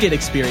 ultimate tailgate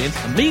experience,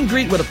 a meet and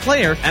greet with a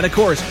player, and of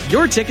course,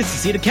 your tickets to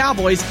see the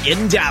Cowboys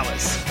in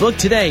Dallas. Book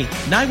today,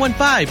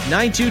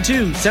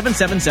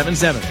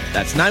 915-922-7777.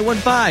 That's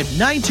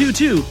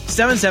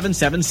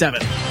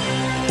 915-922-7777.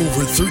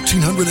 Over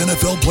 1,300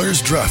 NFL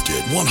players drafted,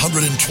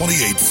 128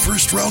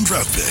 first-round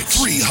draft picks,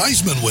 3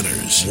 Heisman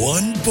winners,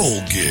 1 bowl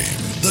game.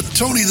 The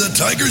Tony the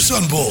Tiger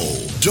Sun Bowl.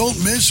 Don't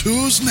miss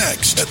who's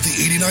next at the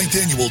 89th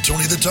Annual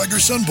Tony the Tiger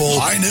Sun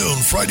Bowl, high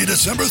noon, Friday,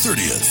 December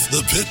 30th.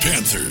 The Pitt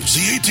Panthers,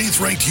 the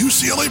 18th-ranked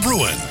UCLA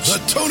Bruins, the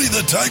Tony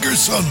the Tiger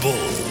Sun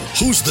Bowl.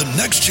 Who's the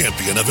next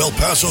champion of El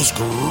Paso's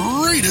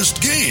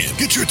greatest game?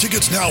 Get your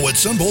tickets now at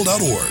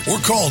sunbowl.org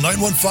or call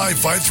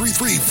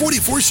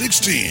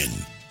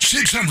 915-533-4416.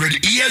 600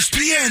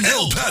 ESPN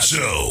El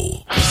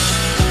Paso.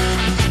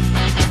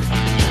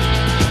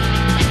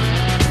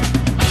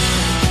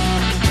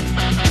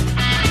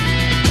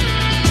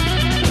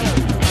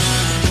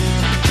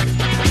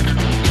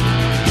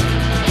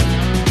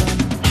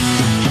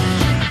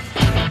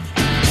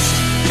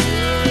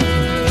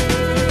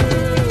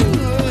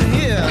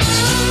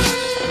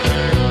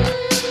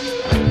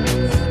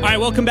 All right,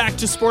 welcome back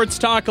to Sports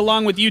Talk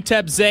along with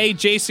UTEP Zay,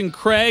 Jason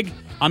Craig.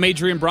 I'm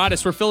Adrian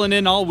Broadus. We're filling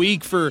in all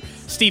week for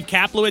Steve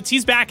Kaplowitz.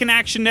 He's back in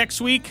action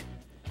next week.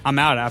 I'm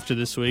out after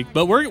this week,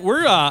 but we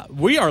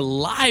are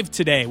live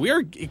today. We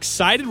are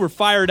excited. We're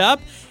fired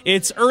up.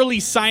 It's early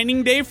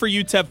signing day for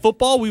UTEP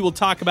football. We will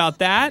talk about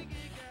that.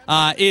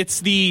 It's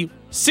the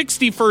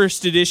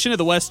 61st edition of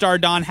the Westar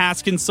Don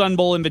Haskins Sun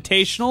Bowl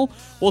Invitational.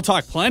 We'll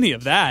talk plenty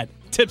of that.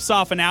 Tips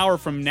off an hour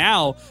from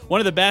now. One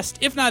of the best,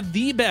 if not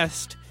the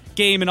best,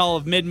 game in all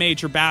of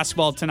mid-major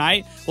basketball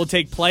tonight will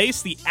take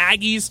place. The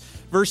Aggies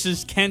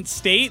versus Kent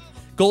State.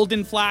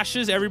 Golden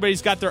Flashes.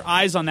 Everybody's got their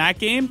eyes on that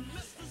game.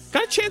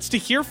 Got a chance to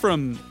hear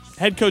from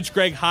head coach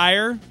Greg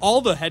Heyer.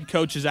 All the head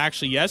coaches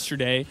actually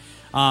yesterday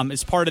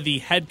as part of the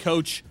head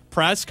coach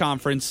press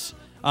conference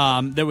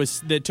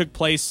that took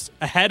place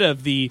ahead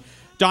of the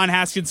Don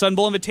Haskins Sun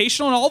Bowl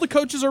Invitational, and all the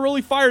coaches are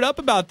really fired up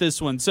about this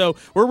one. So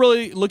we're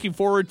really looking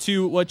forward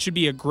to what should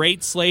be a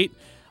great slate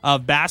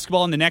of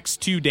basketball in the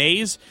next 2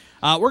 days.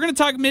 We're going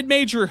to talk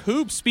mid-major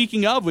hoops,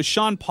 speaking of, with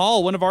Sean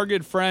Paul, one of our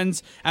good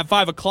friends, at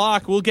 5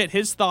 o'clock. We'll get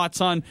his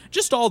thoughts on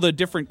just all the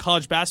different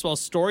college basketball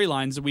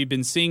storylines that we've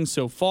been seeing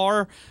so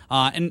far,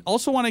 and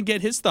also want to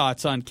get his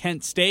thoughts on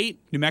Kent State,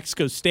 New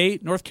Mexico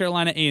State, North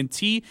Carolina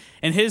A&T,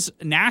 and his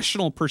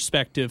national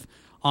perspective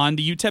on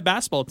the UTEP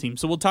basketball team.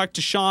 So we'll talk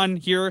to Sean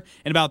here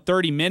in about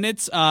 30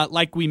 minutes.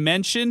 Like we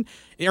mentioned,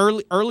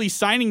 early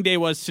signing day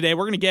was today.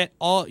 We're going to get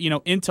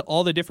into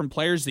all the different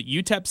players that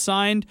UTEP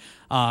signed.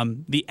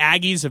 The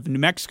Aggies of New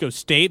Mexico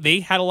State, they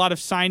had a lot of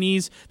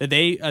signees that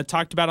they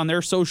talked about on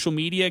their social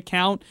media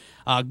account.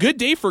 Good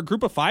day for a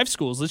group of 5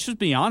 schools. Let's just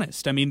be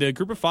honest. I mean, the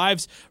group of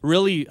 5s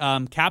really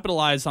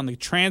capitalized on the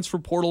transfer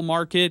portal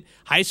market,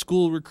 high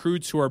school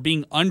recruits who are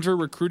being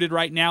under-recruited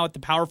right now at the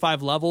Power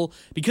 5 level,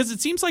 because it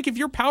seems like if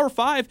you're Power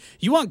 5,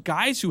 you want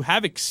guys who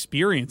have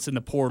experience in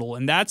the portal,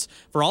 and that's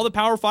for all the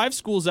Power 5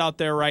 schools out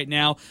there right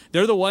now.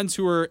 They're the ones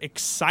who are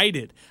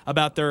excited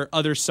about their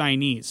other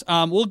signees.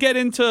 We'll get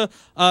into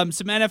some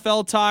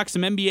NFL talk,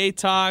 some NBA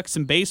talk,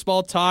 some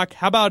baseball talk.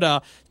 How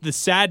about the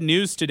sad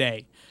news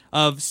today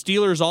of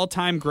Steelers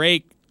all-time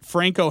great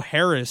Franco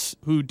Harris,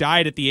 who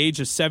died at the age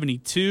of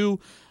 72.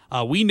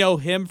 We know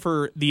him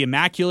for the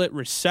Immaculate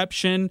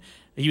Reception,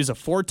 He was a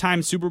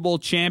 4-time Super Bowl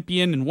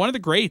champion and one of the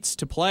greats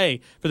to play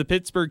for the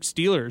Pittsburgh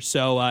Steelers.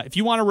 So if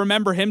you want to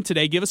remember him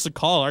today, give us a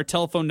call. Our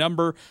telephone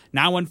number,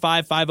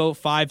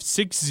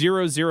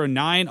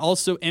 915-505-6009.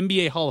 Also,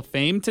 NBA Hall of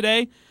Fame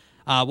today.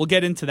 We'll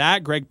get into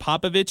that. Greg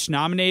Popovich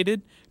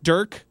nominated.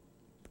 Dirk,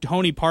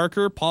 Tony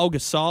Parker, Paul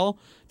Gasol,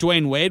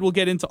 Dwayne Wade. We'll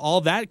get into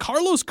all that.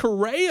 Carlos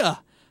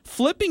Correa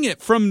flipping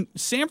it from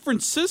San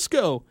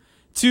Francisco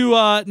to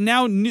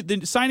now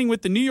signing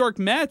with the New York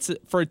Mets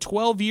for a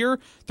 12-year,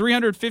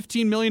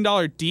 $315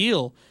 million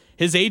deal.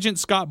 His agent,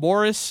 Scott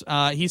Boras,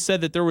 he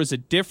said that there was a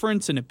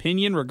difference in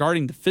opinion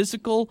regarding the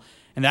physical,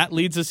 and that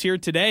leads us here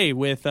today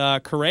with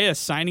Correa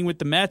signing with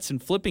the Mets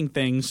and flipping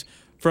things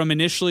from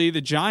initially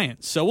the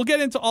Giants. So we'll get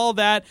into all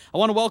that. I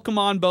want to welcome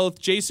on both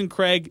Jason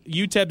Craig,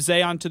 UTEP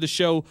Zay onto the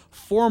show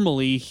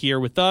formally here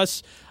with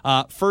us.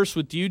 First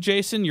with you,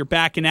 Jason. You're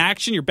back in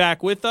action. You're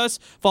back with us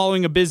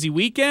following a busy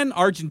weekend.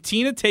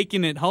 Argentina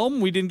taking it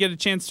home. We didn't get a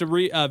chance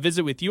to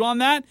visit with you on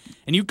that,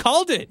 and you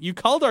called it. You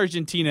called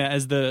Argentina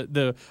as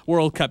the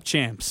World Cup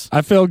champs.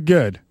 I feel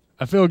good.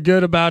 I feel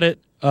good about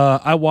it.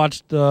 I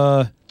watched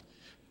the...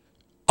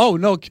 Oh,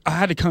 no, I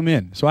had to come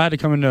in. So I had to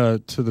come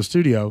into to the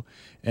studio.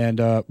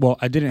 And, I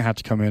didn't have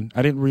to come in.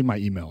 I didn't read my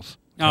emails.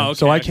 Oh, okay,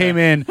 so I came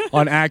in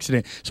on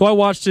accident. So I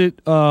watched it.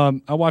 I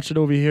watched it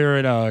over here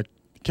at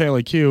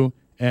KLAQ,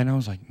 and I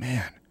was like,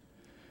 man,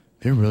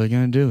 they're really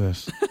going to do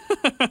this.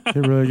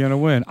 They're really going to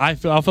win. I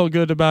felt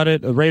good about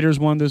it. The Raiders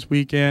won this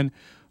weekend.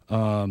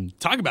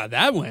 Talk about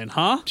that win,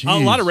 huh? Geez. A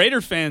lot of Raider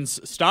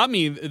fans stopped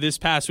me this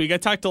past week. I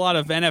talked to a lot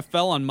of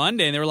NFL on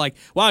Monday, and they were like,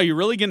 wow, you're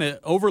really going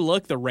to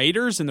overlook the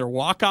Raiders and their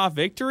walk-off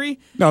victory?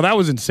 No, that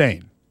was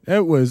insane.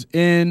 It was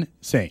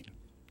insane.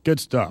 Good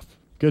stuff.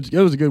 Good. It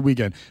was a good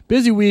weekend.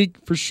 Busy week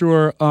for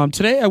sure.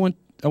 Today I went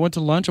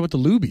to lunch. I went to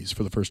Luby's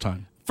for the first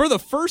time. For the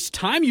first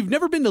time? You've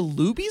never been to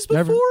Luby's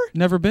before?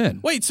 Never been.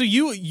 Wait, so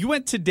you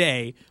went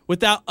today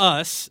without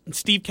us,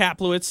 Steve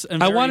Kaplowitz, a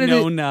very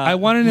known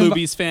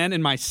Luby's fan,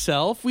 and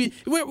myself. We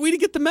didn't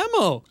get the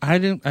memo. I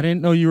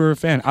didn't know you were a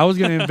fan. I was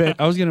gonna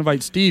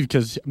invite Steve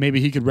because maybe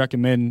he could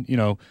recommend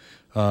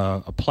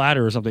a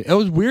platter or something. It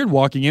was weird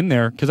walking in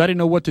there because I didn't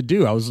know what to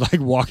do. I was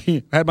like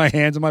walking, I had my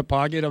hands in my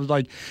pocket. I was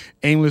like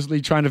aimlessly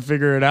trying to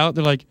figure it out.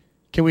 They're like,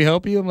 "Can we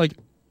help you?" I'm like,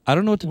 I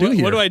don't know what to do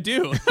here. What do I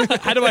do?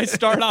 How do I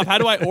start off? How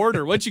do I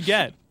order? What'd you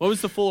get? What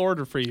was the full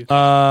order for you?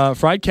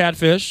 Fried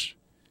catfish,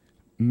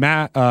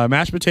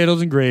 mashed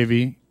potatoes and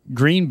gravy,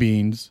 green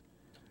beans,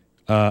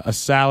 a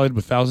salad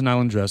with Thousand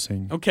Island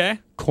dressing. Okay.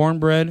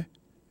 Cornbread,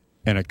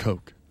 and a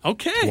Coke.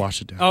 Okay. To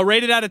wash it down. Oh,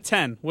 rated out of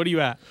 10. What are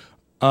you at?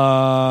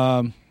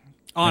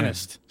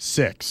 Honest.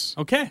 6.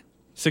 Okay.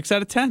 6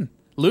 out of 10.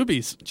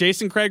 Luby's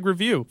Jason Craig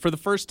review for the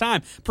first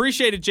time.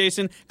 Appreciate it,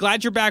 Jason.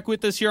 Glad you're back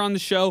with us here on the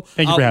show.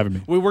 Thank you for having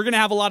me. We're going to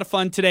have a lot of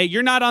fun today.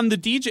 You're not on the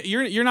DJ.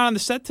 You're not on the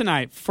set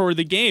tonight for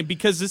the game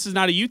because this is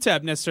not a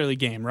UTEP necessarily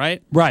game,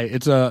 right? Right.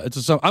 I'm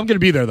going to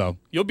be there though.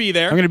 You'll be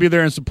there. I'm going to be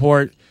there in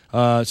support.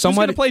 Who's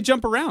going to play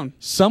Jump Around?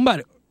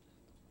 Somebody.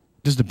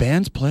 Does the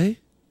bands play?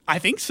 I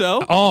think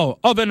so.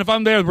 Oh, then if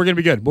I'm there, we're going to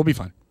be good. We'll be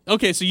fine.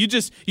 Okay, so you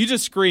just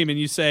scream and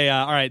you say,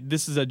 "All right,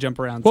 this is a jump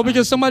around." Well,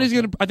 because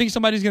I think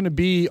somebody's gonna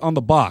be on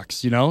the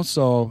box,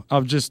 So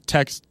I'll just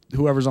text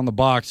whoever's on the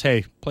box,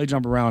 "Hey, play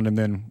jump around," and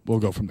then we'll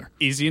go from there.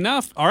 Easy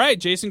enough. All right,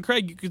 Jason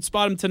Craig, you could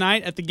spot him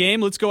tonight at the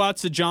game. Let's go out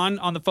to John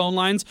on the phone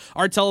lines.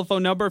 Our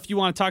telephone number, if you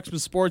want to talk some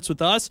sports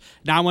with us,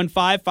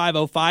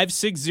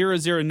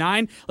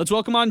 915-505-6009. Let's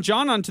welcome on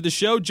John onto the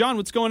show. John,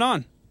 what's going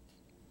on?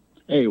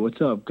 Hey,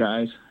 what's up,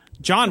 guys?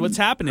 John, what's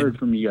happening? Heard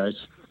from you guys.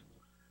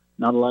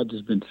 Not a lot,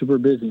 just been super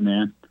busy,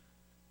 man.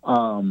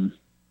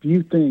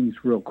 Few things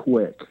real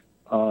quick.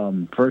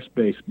 First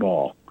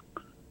baseball.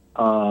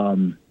 I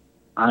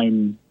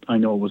know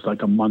it was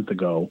like a month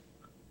ago,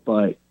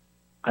 but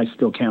I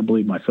still can't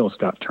believe my Phil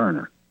Scott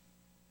Turner.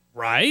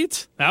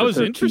 Right? That was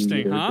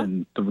interesting, huh?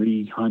 And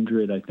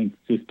 300, I think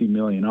 50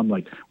 million. I'm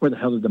like, where the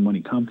hell did the money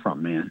come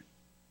from, man?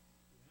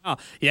 Oh,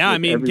 yeah, I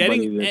mean,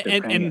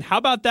 and how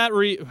about that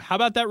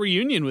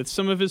reunion with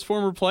some of his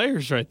former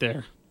players right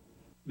there?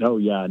 Oh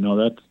yeah,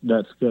 no,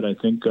 that's good. I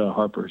think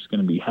Harper's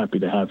going to be happy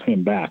to have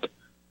him back.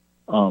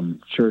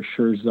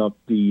 Shores up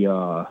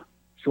the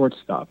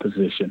shortstop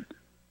position.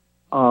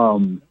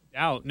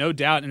 No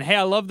doubt. And hey,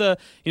 I love the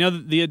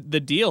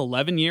deal.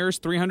 11 years,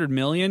 $300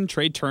 million.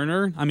 Trey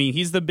Turner. I mean,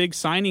 he's the big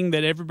signing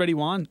that everybody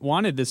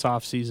wanted this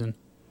offseason.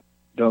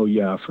 Oh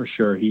yeah, for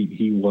sure.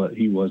 He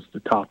was the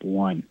top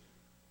one.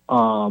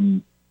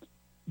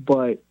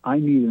 But I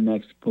need an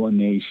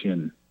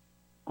explanation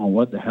on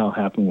what the hell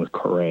happened with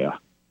Correa.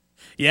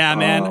 Yeah,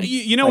 man.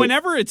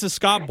 Whenever it's a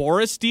Scott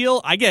Boras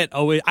deal, I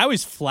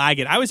always flag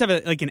it. I always have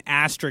an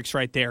asterisk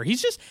right there. He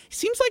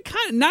seems like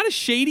kind of not a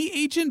shady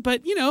agent,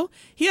 but he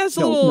has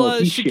a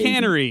little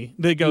chicanery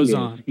that goes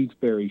on. He's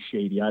very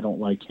shady. I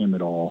don't like him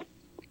at all.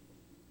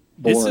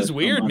 This is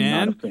weird, I'm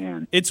man. not a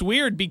fan. It's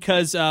weird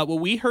because what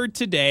we heard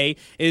today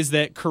is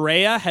that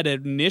Correa had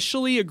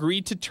initially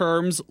agreed to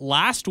terms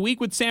last week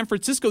with San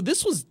Francisco.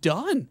 This was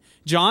done,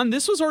 John.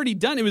 This was already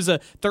done. It was a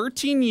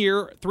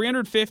 13-year,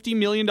 $350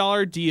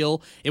 million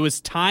deal. It was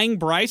tying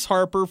Bryce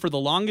Harper for the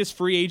longest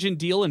free agent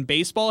deal in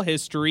baseball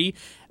history.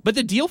 But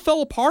the deal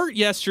fell apart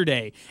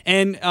yesterday,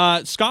 and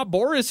Scott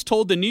Boras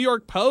told the New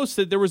York Post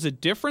that there was a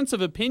difference of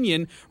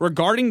opinion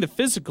regarding the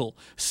physical.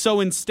 So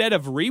instead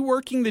of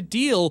reworking the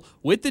deal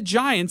with the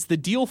Giants, the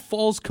deal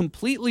falls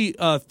completely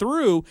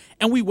through,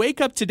 and we wake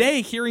up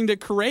today hearing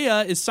that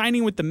Correa is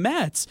signing with the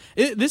Mets.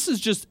 This is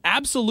just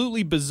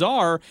absolutely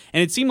bizarre,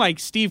 and it seemed like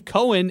Steve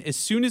Cohen, as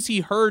soon as he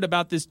heard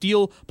about this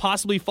deal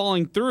possibly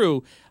falling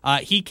through,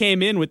 he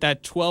came in with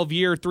that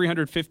 12-year,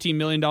 $315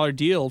 million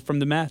deal from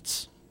the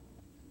Mets.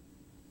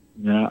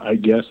 Yeah, I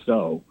guess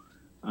so.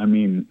 I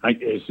mean,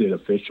 is it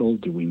official?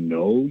 Do we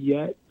know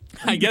yet?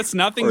 I guess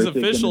nothing's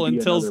official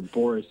until another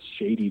Boris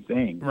shady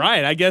thing.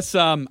 Right. I guess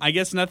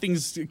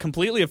nothing's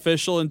completely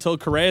official until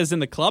Correa's in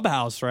the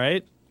clubhouse,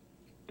 right?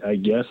 I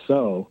guess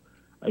so.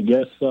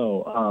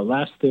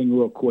 Last thing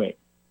real quick,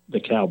 the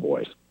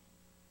Cowboys.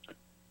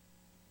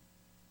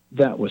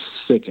 That was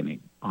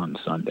sickening on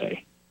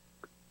Sunday.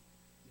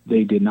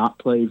 They did not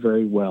play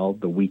very well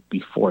the week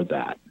before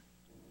that.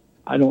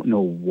 I don't know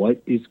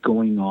what is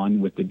going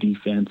on with the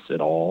defense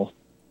at all,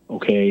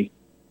 okay?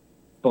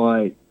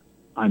 But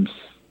I'm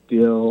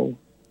still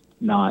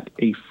not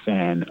a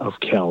fan of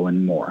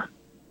Kellen Moore.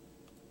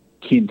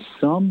 Can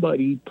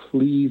somebody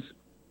please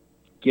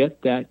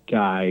get that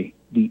guy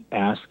the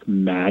Ask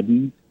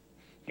Madden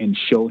and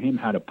show him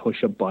how to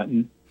push a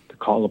button to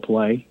call a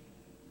play?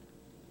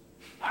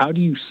 How do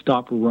you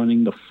stop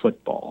running the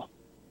football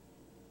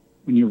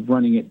when you're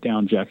running it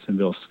down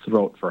Jacksonville's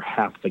throat for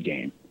half the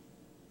game?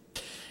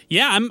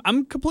 Yeah,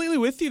 I'm completely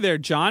with you there,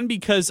 John,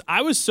 because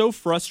I was so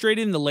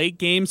frustrated in the late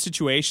game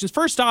situations.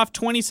 First off,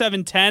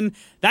 27-10,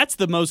 that's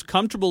the most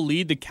comfortable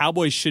lead the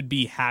Cowboys should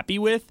be happy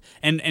with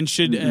and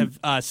should have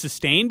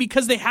sustained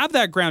because they have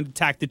that ground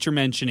attack that you're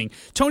mentioning.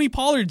 Tony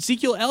Pollard,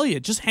 Ezekiel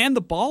Elliott, just hand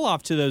the ball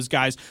off to those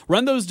guys,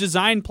 run those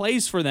design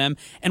plays for them,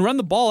 and run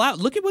the ball out.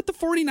 Look at what the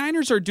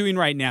 49ers are doing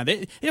right now.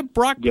 They have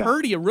Brock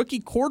Purdy, a rookie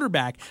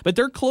quarterback, but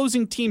they're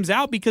closing teams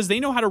out because they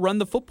know how to run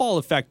the football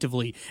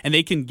effectively, and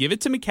they can give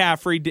it to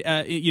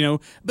McCaffrey,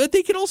 but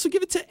they can also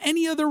give it to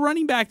any other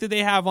running back that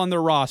they have on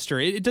their roster.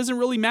 It doesn't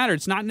really matter.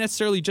 It's not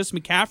necessarily just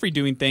McCaffrey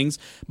doing things,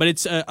 but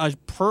it's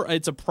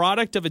a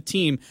product of a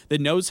team that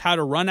knows how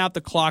to run out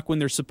the clock when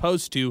they're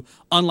supposed to,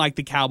 unlike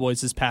the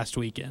Cowboys this past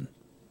weekend.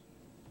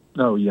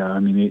 Oh, yeah. I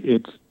mean,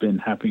 it's been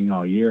happening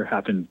all year.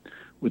 Happened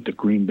with the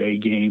Green Bay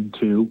game,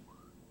 too.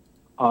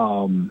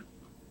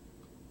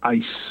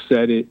 I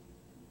said it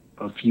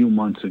a few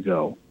months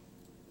ago.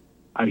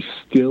 I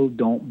still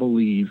don't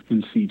believe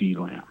in CeeDee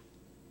Lamb.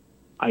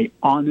 I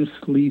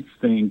honestly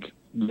think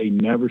they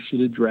never should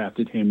have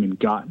drafted him and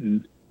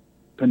gotten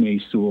Penei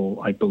Sewell,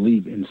 I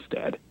believe,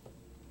 instead.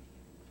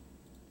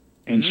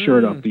 And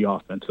shored up the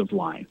offensive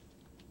line.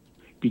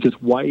 Because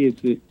why is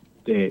it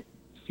that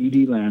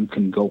CeeDee Lamb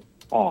can go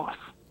off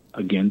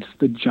against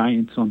the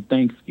Giants on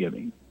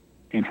Thanksgiving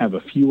and have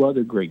a few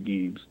other great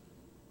games,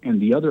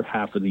 and the other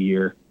half of the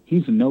year,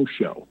 he's a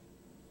no-show?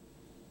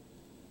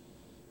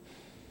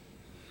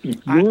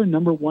 If you're a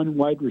number one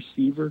wide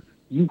receiver,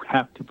 you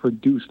have to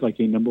produce like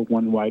a number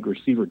one wide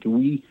receiver. Do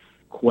we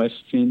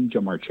question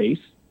Jamar Chase?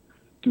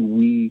 Do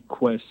we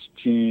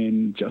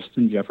question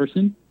Justin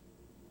Jefferson?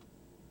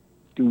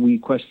 Do we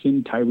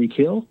question Tyreek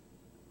Hill?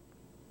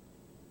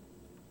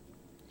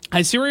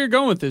 I see where you're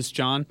going with this,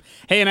 John.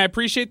 Hey, and I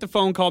appreciate the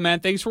phone call,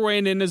 man. Thanks for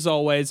weighing in as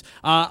always.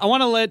 I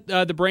want to let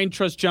the Brain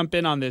Trust jump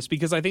in on this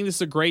because I think this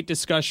is a great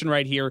discussion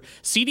right here.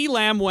 CeeDee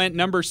Lamb went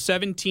number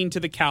 17 to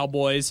the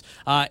Cowboys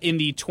in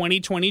the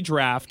 2020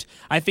 draft.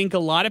 I think a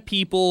lot of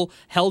people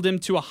held him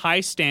to a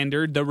high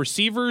standard. The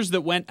receivers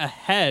that went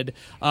ahead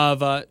of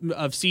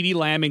CeeDee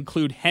Lamb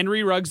include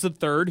Henry Ruggs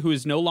III, who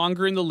is no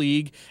longer in the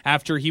league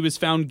after he was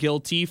found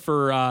guilty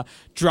for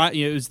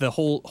it was the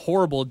whole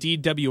horrible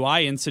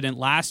DWI incident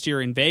last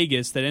year in Vegas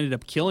that ended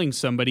up killing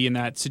somebody in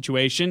that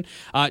situation.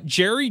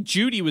 Jerry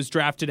Jeudy was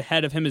drafted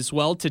ahead of him as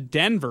well to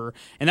Denver,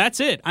 and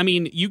that's it. I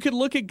mean, you could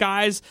look at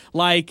guys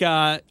like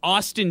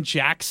Austin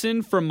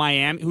Jackson from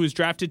Miami, who was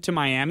drafted to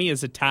Miami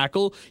as a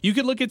tackle. You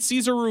could look at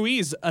Cesar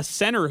Ruiz, a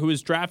center who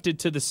was drafted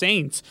to the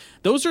Saints.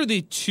 Those are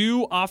the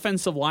two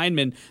offensive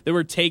linemen that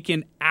were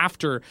taken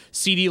after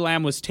CeeDee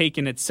Lamb was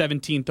taken at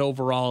 17th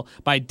overall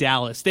by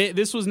Dallas.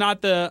 This was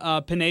not the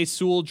Penei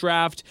Sewell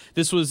draft.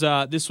 This was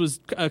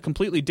a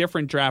completely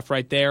different draft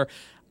right there.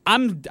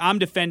 I'm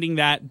defending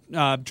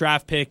that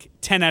draft pick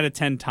 10 out of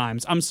 10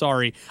 times. I'm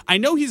sorry. I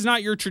know he's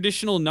not your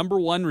traditional number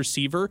one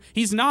receiver.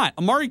 He's not.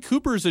 Amari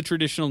Cooper is a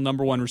traditional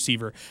number one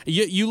receiver.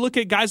 You look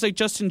at guys like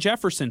Justin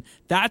Jefferson.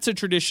 That's a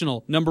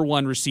traditional number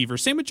one receiver.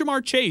 Same with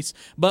Jamar Chase.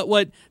 But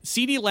what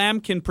CeeDee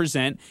Lamb can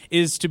present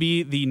is to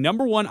be the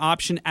number one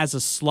option as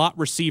a slot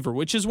receiver,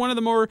 which is one of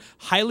the more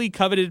highly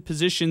coveted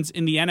positions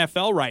in the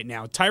NFL right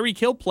now. Tyreek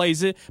Hill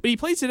plays it, but he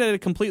plays it at a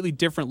completely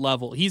different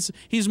level. He's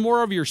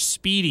more of your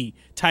speedy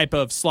type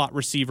of slot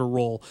receiver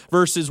role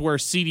versus where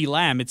CeeDee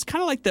Lamb, it's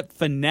kind of like that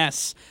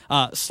finesse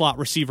slot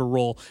receiver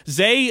role.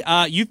 Zay,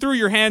 you threw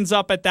your hands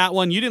up at that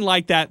one. You didn't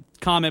like that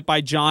comment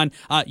by John.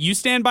 You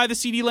stand by the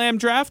CeeDee Lamb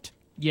draft?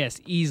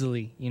 Yes,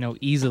 easily.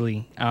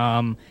 Easily.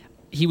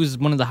 He was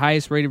one of the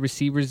highest rated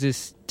receivers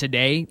this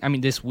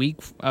week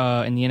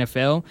in the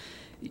NFL.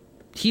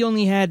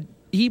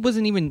 He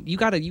wasn't even. You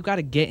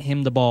gotta get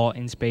him the ball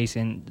in space,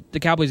 and the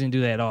Cowboys didn't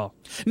do that at all.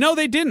 No,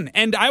 they didn't.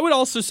 And I would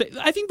also say,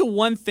 I think the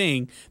one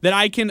thing that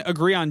I can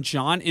agree on,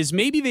 John, is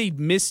maybe they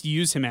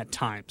misuse him at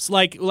times.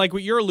 Like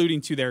what you're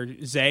alluding to there,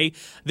 Zay.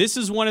 This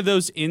is one of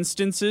those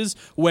instances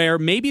where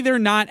maybe they're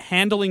not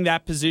handling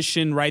that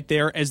position right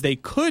there as they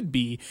could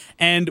be.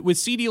 And with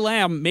CeeDee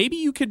Lamb, maybe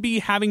you could be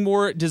having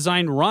more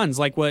designed runs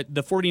like what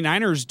the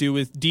 49ers do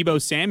with Deebo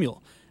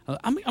Samuel.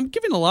 I'm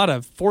giving a lot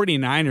of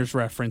 49ers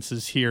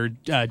references here,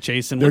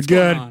 Jason. What's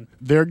going on?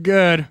 They're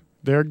good.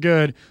 They're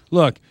good.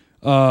 Look,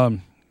 I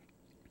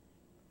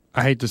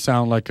hate to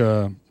sound like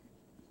a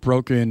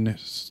broken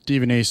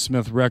Stephen A.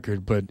 Smith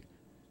record, but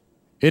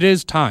it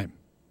is time.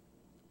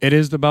 It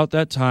is about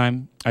that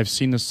time. I've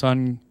seen the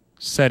sun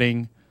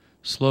setting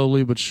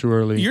slowly but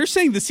surely. You're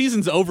saying the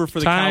season's over for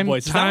the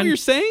Cowboys. Is that what you're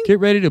saying? Get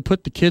ready to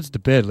put the kids to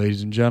bed,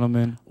 ladies and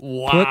gentlemen.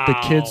 Wow. Put the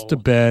kids to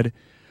bed.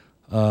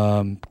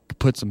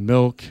 Put some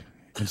milk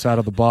inside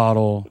of the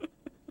bottle.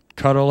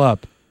 Cuddle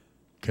up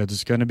because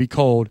it's going to be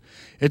cold.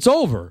 It's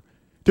over.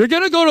 They're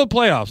going to go to the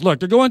playoffs. Look,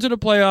 they're going to the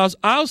playoffs.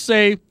 I'll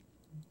say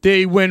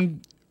they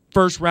win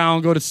first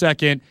round, go to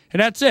second, and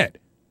that's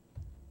it.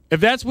 If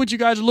that's what you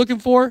guys are looking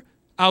for,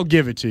 I'll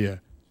give it to you.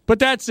 But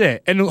that's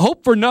it. And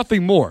hope for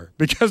nothing more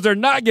because they're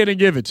not going to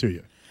give it to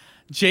you.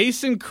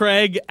 Jason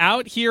Craig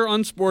out here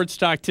on Sports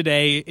Talk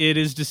today. It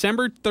is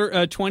December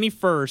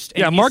 21st.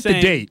 And mark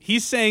the date.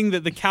 He's saying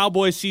that the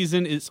Cowboys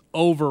season is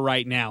over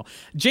right now.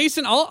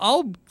 Jason,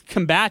 I'll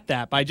combat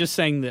that by just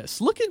saying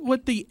this. Look at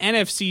what the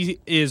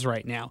NFC is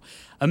right now.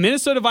 A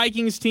Minnesota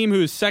Vikings team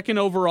who is second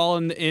overall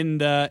in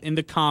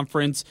the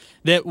conference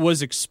that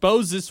was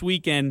exposed this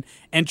weekend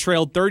and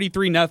trailed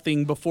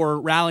 33-0 before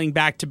rallying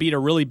back to beat a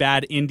really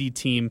bad Indy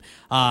team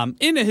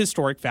in a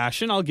historic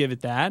fashion. I'll give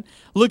it that.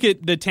 Look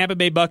at the Tampa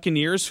Bay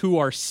Buccaneers who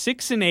are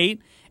 6-8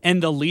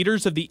 and the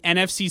leaders of the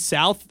NFC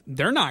South.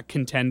 They're not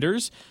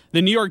contenders.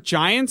 The New York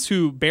Giants,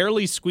 who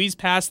barely squeezed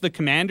past the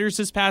Commanders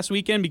this past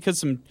weekend because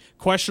some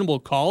questionable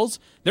calls,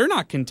 they're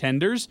not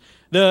contenders.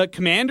 The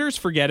Commanders,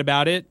 forget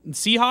about it.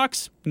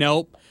 Seahawks,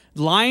 nope.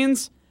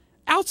 Lions,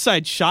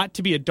 outside shot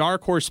to be a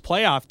dark horse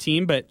playoff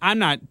team, but I'm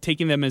not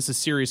taking them as a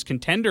serious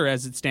contender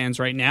as it stands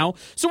right now.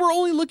 So we're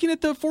only looking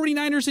at the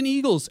 49ers and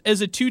Eagles as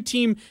a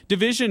two-team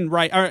division,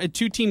 or a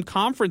two-team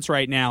conference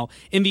right now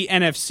in the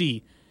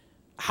NFC.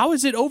 How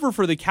is it over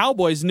for the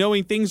Cowboys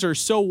knowing things are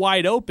so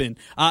wide open?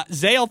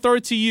 Zay, I'll throw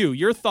it to you.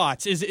 Your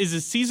thoughts. Is the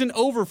season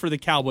over for the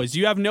Cowboys?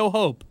 You have no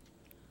hope.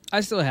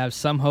 I still have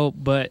some hope,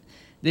 but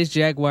this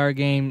Jaguar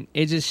game,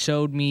 it just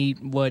showed me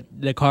what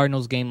the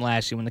Cardinals game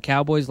last year. When the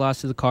Cowboys lost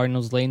to the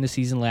Cardinals late in the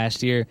season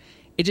last year,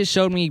 it just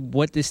showed me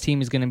what this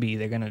team is going to be.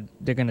 They're gonna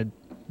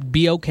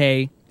be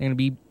okay. They're going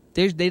to be.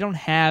 They don't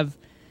have.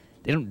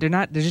 They're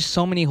not. There's just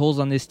so many holes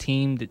on this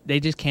team that they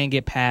just can't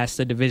get past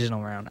the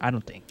divisional round. I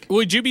don't think.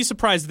 Would you be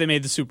surprised if they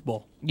made the Super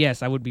Bowl?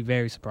 Yes, I would be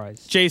very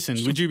surprised. Jason,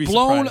 would you be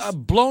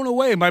surprised? Blown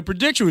away. My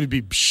prediction would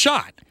be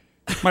shot.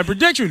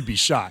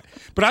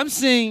 But I'm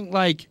saying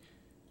like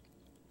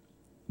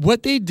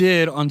what they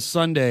did on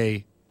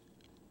Sunday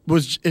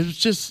was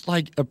just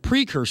like a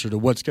precursor to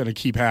what's going to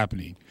keep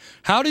happening.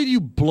 How did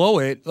you blow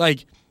it?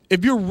 Like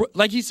if you're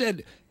like he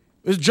said,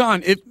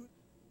 John, if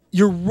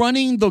you're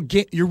running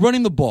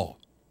the ball.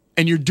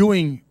 And you're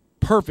doing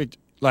perfect,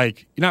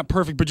 like, you're not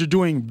perfect, but you're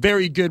doing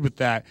very good with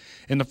that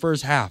in the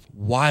first half.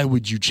 Why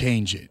would you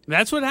change it?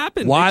 That's what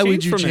happened. Why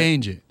would you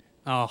change it?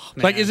 Oh,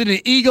 man. Like, is it an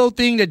ego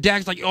thing that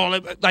Dak's like,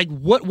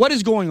 what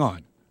is going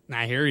on?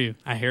 I hear you.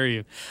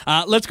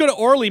 Let's go to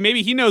Orly.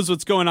 Maybe he knows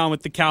what's going on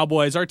with the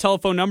Cowboys. Our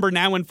telephone number,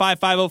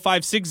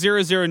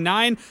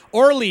 915-505-6009.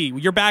 Orly,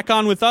 you're back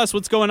on with us.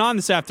 What's going on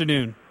this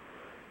afternoon?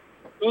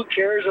 Who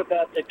cares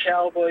about the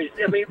Cowboys?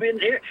 I mean,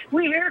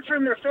 we hear it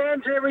from their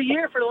fans every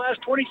year for the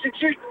last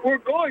 26 years. We're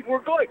going.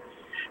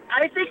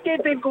 I think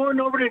they've been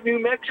going over to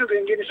New Mexico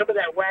and getting some of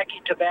that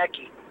wacky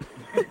tobacco.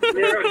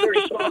 They're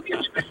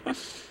smoking.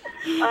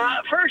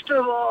 First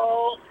of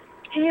all,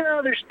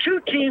 there's two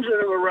teams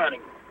that are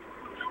running.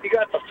 You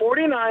got the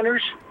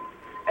 49ers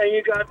and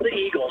you got the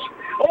Eagles.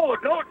 Oh,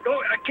 no,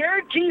 I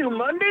guarantee you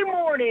Monday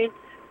morning,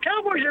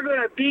 Cowboys are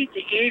going to beat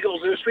the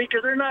Eagles this week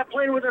because they're not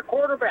playing with their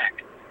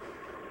quarterback.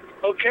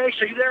 Okay,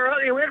 so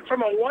they went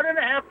from a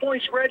 1.5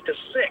 point spread to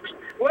 6.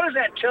 What does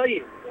that tell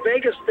you?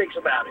 Vegas thinks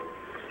about it.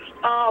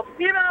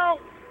 You know,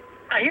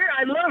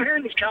 I love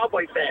hearing these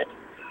Cowboy fans.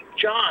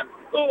 John,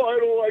 I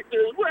don't like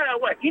this. Well,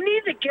 you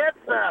need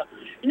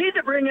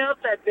to bring out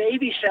that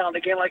baby sound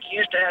again like you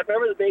used to have.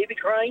 Remember the baby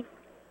crying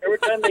every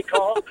time they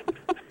call?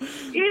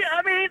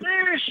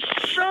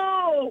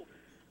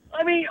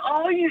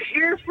 All you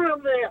hear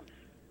from them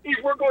is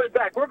we're going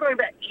back.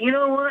 You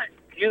know what?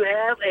 You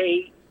have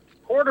a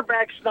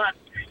quarterback's not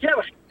in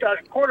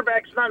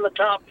the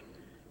top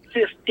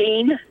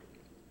 15.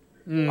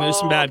 There's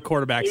some bad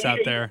quarterbacks out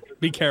there.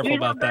 Be careful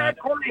about that.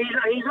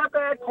 He's a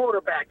bad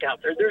quarterback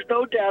out there. There's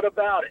no doubt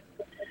about it.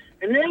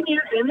 And then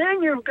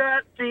you've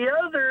got the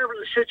other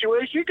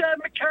situation. You got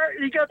the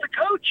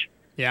coach.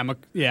 Yeah, Mike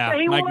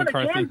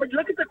McCarthy. Again, but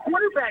look at the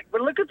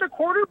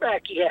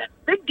quarterback he had.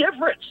 Big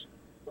difference.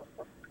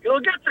 You'll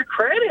get the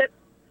credit.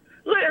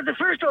 Look at the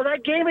first one,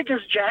 that game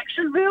against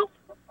Jacksonville.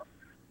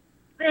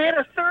 They had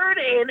a 3rd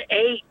and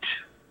 8,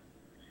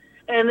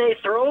 and they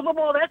throw the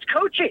ball. That's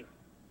coaching.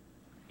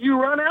 You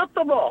run out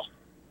the ball.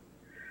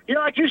 You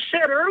know, like you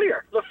said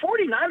earlier, the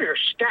 49ers are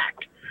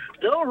stacked.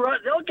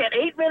 They'll get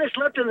 8 minutes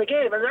left in the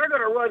game, and they're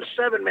going to run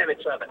 7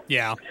 minutes of it.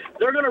 Yeah.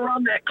 They're going to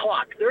run that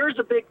clock. There's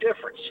a big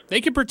difference.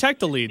 They can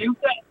protect the lead.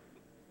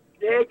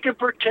 They can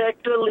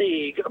protect the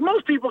league.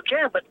 Most people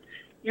can, but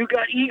you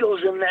got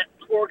egos in that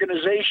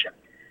organization.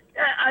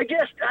 I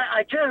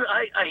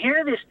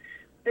hear this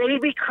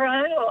baby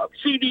crying, "Oh,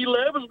 CD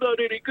Lamb's not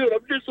any good.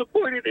 I'm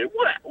disappointed in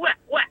what?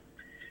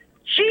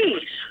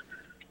 Jeez.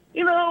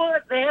 You know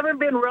what? They haven't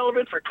been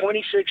relevant for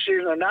 26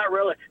 years. They're not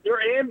relevant.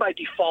 They're in by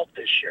default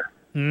this year.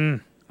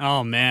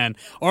 Oh, man.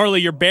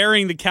 Orly, you're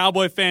burying the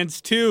Cowboy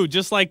fans, too,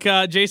 just like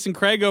Jason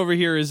Craig over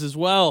here is as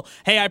well.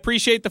 Hey, I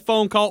appreciate the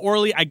phone call,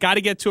 Orly. I got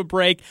to get to a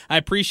break. I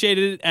appreciate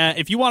it.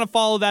 If you want to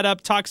follow that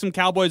up, talk some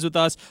Cowboys with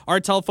us. Our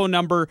telephone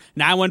number,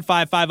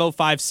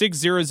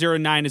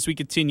 915-505-6009 as we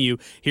continue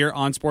here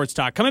on Sports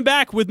Talk. Coming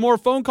back with more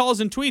phone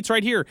calls and tweets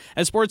right here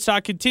as Sports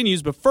Talk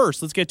continues. But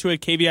first, let's get to a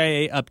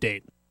KVIA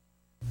update.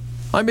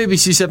 I'm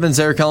ABC7's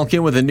Eric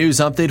Elkin with a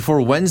news update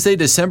for Wednesday,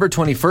 December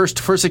 21st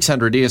for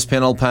 600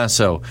 ESPN El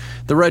Paso.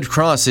 The Red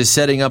Cross is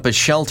setting up a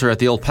shelter at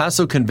the El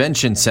Paso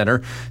Convention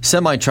Center.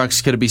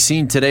 Semi-trucks could be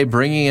seen today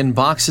bringing in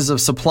boxes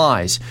of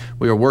supplies.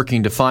 We are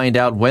working to find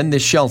out when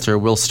this shelter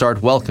will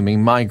start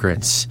welcoming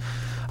migrants.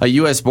 A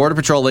U.S. Border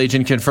Patrol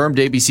agent confirmed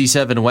to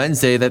ABC7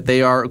 Wednesday that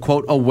they are,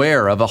 quote,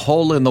 aware of a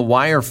hole in the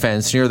wire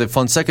fence near the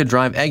Fonseca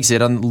Drive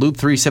exit on Loop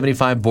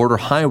 375 Border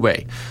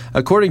Highway.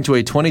 According to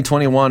a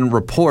 2021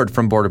 report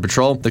from Border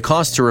Patrol, the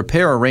cost to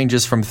repair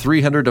ranges from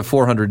 $300 to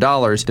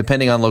 $400,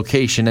 depending on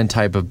location and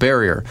type of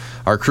barrier.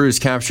 Our crews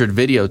captured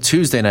video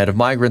Tuesday night of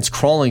migrants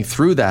crawling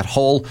through that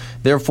hole,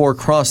 therefore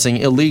crossing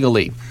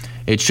illegally.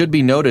 It should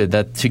be noted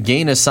that to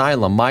gain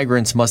asylum,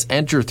 migrants must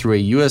enter through a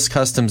U.S.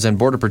 Customs and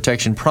Border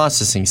Protection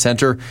Processing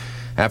Center.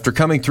 After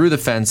coming through the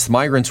fence,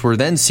 migrants were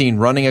then seen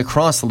running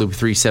across the Loop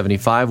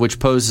 375, which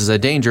poses a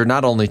danger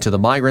not only to the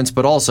migrants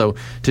but also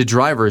to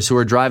drivers who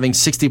are driving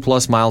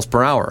 60-plus miles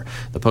per hour.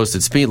 The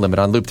posted speed limit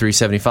on Loop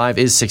 375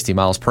 is 60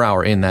 miles per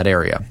hour in that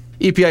area.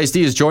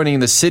 EPISD is joining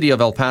the city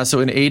of El Paso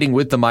in aiding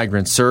with the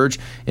migrant surge.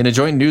 In a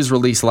joint news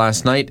release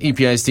last night,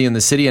 EPISD and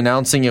the city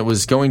announcing it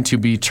was going to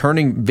be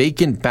turning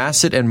vacant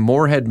Bassett and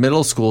Moorhead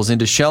middle schools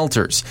into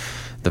shelters.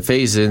 The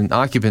phase in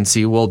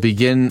occupancy will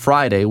begin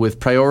Friday with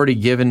priority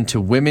given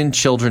to women,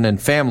 children,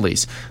 and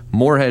families.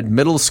 Moorhead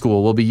Middle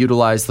School will be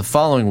utilized the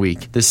following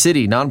week. The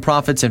city,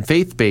 nonprofits, and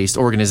faith-based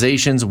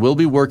organizations will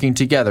be working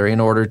together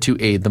in order to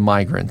aid the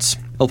migrants.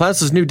 El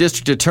Paso's new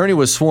district attorney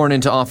was sworn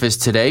into office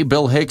today.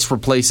 Bill Hicks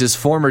replaces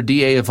former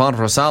DA Yvonne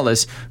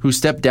Rosales, who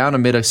stepped down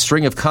amid a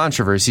string of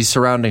controversies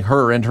surrounding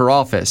her and her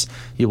office.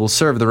 He will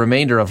serve the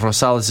remainder of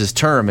Rosales'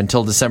 term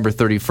until December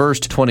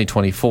 31st,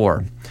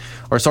 2024.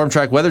 Our Storm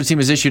Track weather team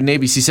has issued an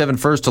ABC7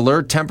 first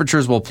alert.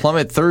 Temperatures will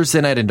plummet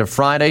Thursday night into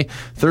Friday.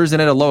 Thursday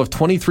night a low of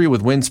 23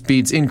 with wind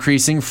speeds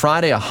increasing.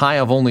 Friday a high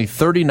of only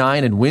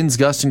 39 and winds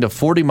gusting to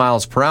 40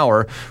 miles per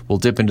hour. We'll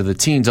dip into the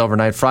teens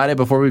overnight Friday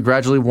before we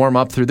gradually warm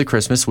up through the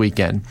Christmas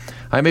weekend.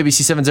 I'm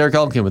ABC7's Eric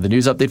Elkin with the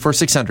news update for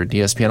 600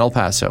 ESPN El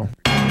Paso.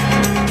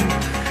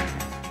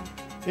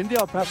 In the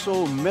El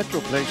Paso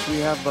Metroplex, we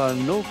have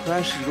no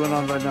crashes going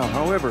on right now.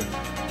 However,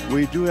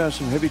 we do have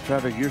some heavy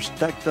traffic. You're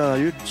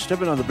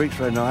stepping on the brakes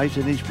right now.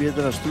 I-10 East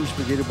Piedras through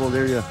Spaghetti Bowl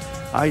area.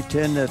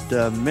 I-10 at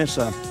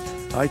Mesa.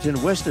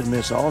 I-10 West at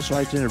Mesa. Also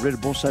I-10 at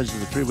Red, both sides of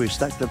the freeway.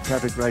 Stacked up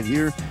traffic right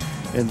here.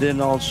 And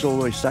then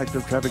also a stacked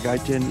up traffic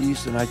I-10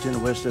 East and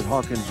I-10 West at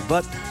Hawkins.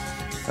 But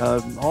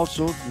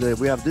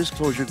we have this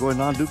closure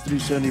going on. Loop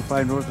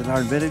 375 North and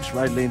Iron Medics.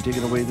 Right lane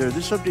taken away there.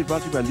 This update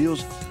brought to you by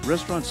Leo's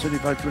Restaurant,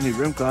 7520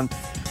 Rimcon.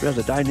 We have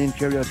the dine-in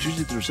carry-out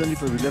Tuesday through Sunday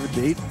from 11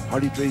 to 8.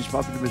 Hardy Trays,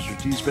 popular Mr.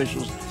 T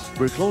specials.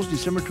 We're closed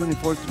December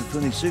 24th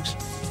through 26th.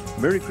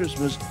 Merry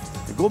Christmas.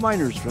 And go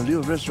Miners from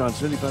Leo's Restaurant,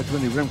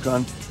 7520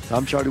 Rimcon.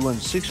 I'm Charlie 1,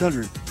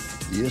 600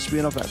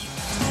 ESPN El Paso.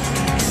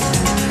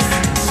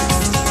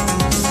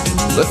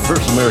 Let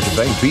First American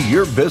Bank be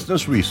your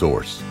business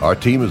resource. Our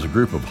team is a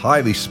group of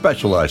highly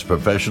specialized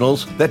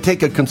professionals that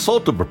take a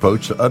consultative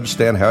approach to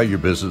understand how your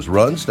business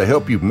runs to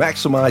help you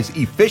maximize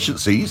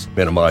efficiencies,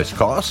 minimize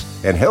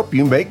costs, and help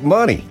you make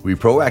money. We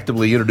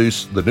proactively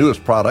introduce the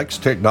newest products,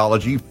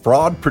 technology,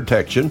 fraud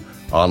protection,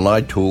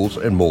 online tools,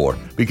 and more.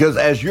 Because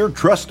as your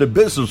trusted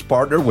business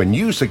partner, when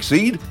you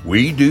succeed,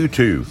 we do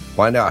too.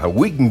 Find out how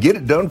we can get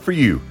it done for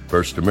you.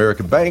 First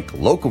American Bank,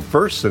 local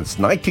first since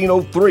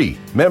 1903.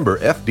 Member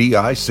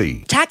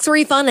FDIC. Tax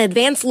refund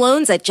advance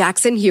loans at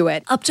Jackson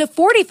Hewitt. Up to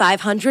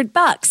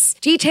 $4,500.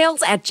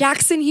 Details at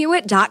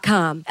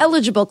jacksonhewitt.com.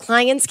 Eligible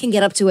clients can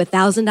get up to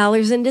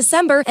 $1,000 in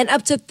December and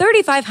up to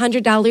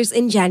 $3,500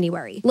 in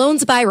January.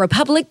 Loans by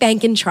Republic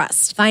Bank and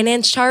Trust.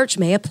 Finance charge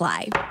may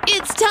apply.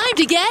 It's time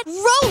to get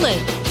rolling.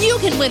 You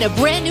can win a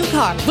brand new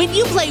car when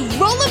you play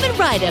Roll 'em and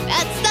Ride 'em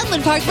at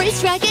Sunland Park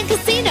Racetrack and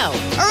Casino.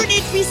 Earn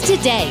entries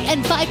today,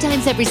 and 5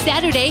 times every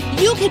Saturday,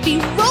 you could be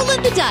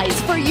rolling the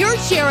dice for your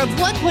share of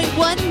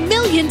 $1.1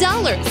 million,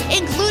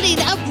 including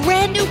a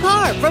brand new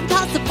car from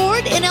Casa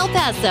Ford in El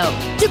Paso.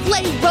 To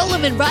play Roll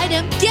 'em and Ride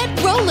 'em, get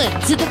rolling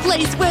to the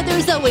place where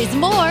there's always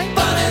more. Fun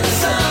in the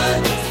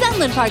sun.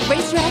 Sunland Park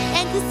Racetrack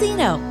and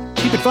Casino.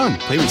 Keep it fun.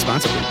 Play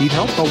responsibly. Need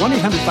help? Call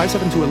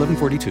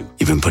 1-800-572-1142.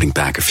 You've been putting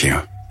back a few,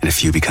 and a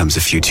few becomes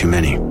a few too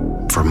many.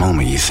 For a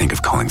moment, you think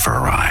of calling for a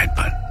ride,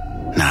 but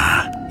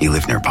nah, you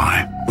live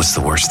nearby. What's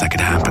the worst that could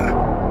happen?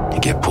 You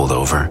get pulled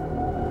over,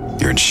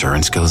 your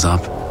insurance goes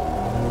up,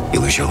 you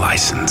lose your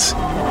license,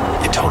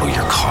 you total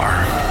your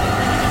car,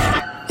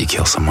 you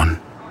kill someone.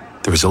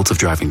 The results of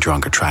driving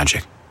drunk are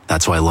tragic.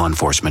 That's why law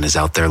enforcement is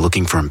out there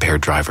looking for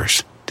impaired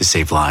drivers to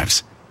save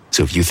lives.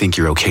 So if you think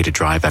you're okay to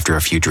drive after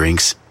a few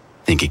drinks,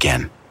 think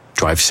again.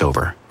 Drive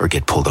sober or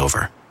get pulled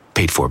over.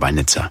 Paid for by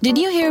NHTSA. Did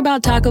you hear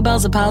about Taco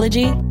Bell's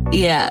apology?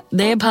 Yeah,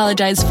 they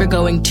apologized for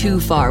going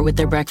too far with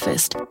their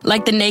breakfast.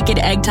 Like the naked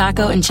egg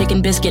taco and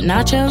chicken biscuit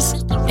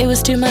nachos? It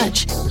was too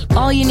much.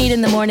 All you need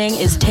in the morning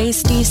is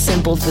tasty,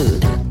 simple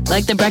food.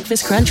 Like the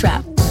breakfast crunch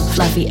wrap.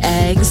 Fluffy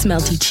eggs,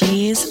 melty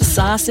cheese,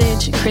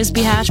 sausage,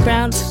 crispy hash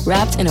browns,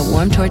 wrapped in a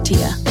warm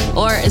tortilla.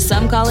 Or, as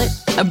some call it,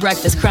 a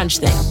breakfast crunch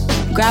thing.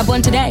 Grab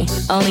one today,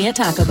 only at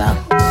Taco Bell.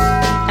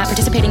 At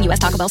participating U.S.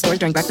 Taco Bell stores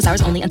during breakfast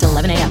hours only until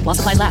 11 a.m. while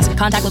supplies last.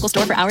 Contact local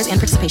store for hours and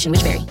participation,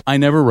 which vary. I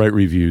never write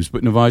reviews,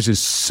 but Navage is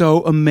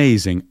so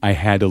amazing, I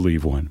had to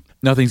leave one.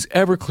 Nothing's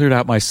ever cleared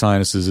out my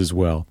sinuses as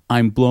well.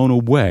 I'm blown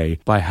away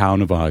by how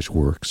Navage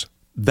works.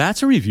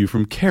 That's a review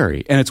from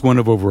Carrie, and it's one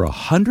of over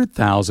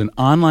 100,000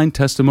 online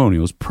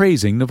testimonials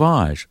praising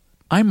Navage.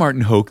 I'm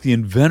Martin Hoke, the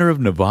inventor of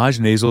Navage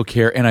Nasal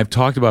Care, and I've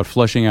talked about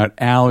flushing out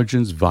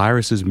allergens,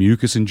 viruses,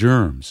 mucus, and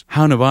germs.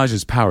 How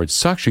Navage's powered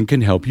suction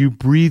can help you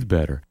breathe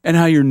better, and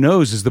how your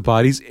nose is the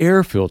body's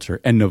air filter,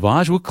 and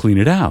Navage will clean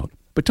it out.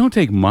 But don't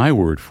take my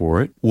word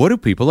for it. What do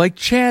people like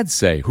Chad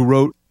say, who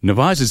wrote,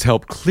 Navage has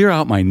helped clear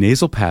out my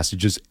nasal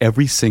passages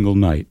every single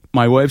night.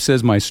 My wife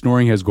says my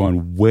snoring has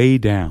gone way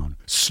down.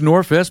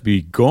 Snorefest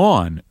be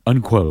gone,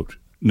 unquote.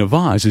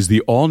 Navage is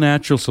the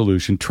all-natural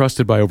solution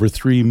trusted by over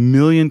 3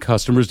 million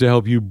customers to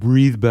help you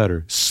breathe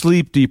better,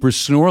 sleep deeper,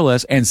 snore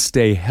less, and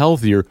stay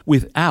healthier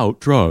without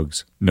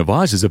drugs.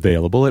 Navage is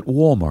available at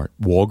Walmart,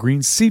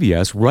 Walgreens,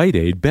 CVS, Rite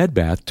Aid, Bed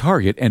Bath,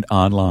 Target, and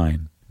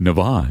online.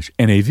 Navage,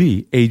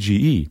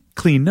 N-A-V-A-G-E.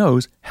 Clean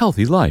nose,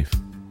 healthy life.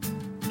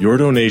 Your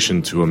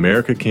donation to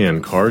America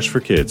Can Cars for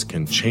Kids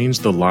can change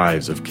the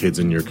lives of kids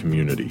in your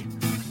community.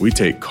 We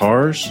take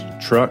cars,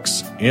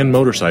 trucks, and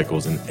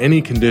motorcycles in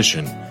any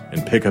condition,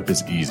 and pickup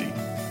is easy.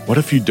 What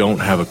if you don't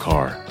have a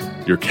car?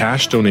 Your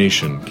cash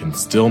donation can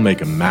still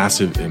make a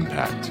massive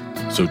impact.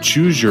 So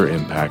choose your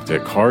impact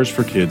at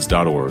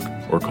carsforkids.org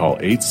or call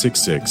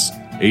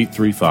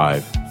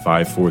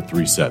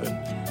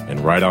 866-835-5437 and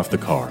write off the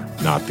car,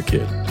 not the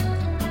kid.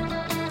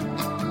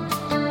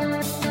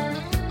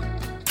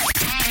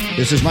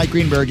 This is Mike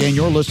Greenberg, and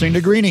you're listening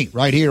to Greeny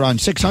right here on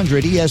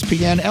 600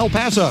 ESPN El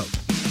Paso.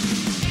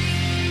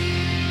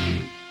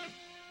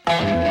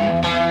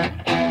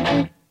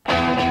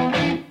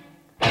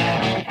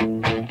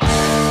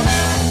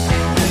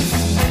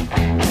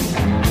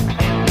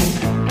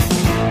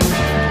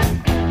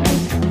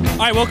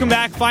 All right, welcome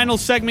back. Final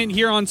segment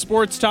here on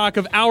Sports Talk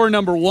of hour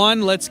number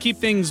 1. Let's keep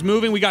things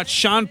moving. We got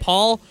Sean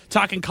Paul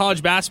talking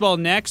college basketball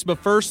next, but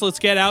first let's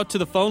get out to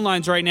the phone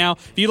lines right now.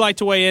 If you'd like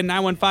to weigh in,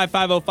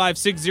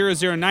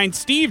 915-505-6009.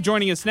 Steve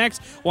joining us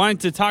next, wanting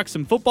to talk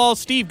some football.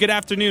 Steve, good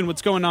afternoon.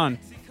 What's going on?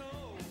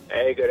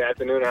 Hey, good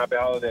afternoon. Happy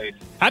holidays.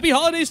 Happy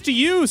holidays to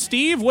you,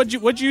 Steve.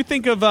 What'd you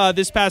think of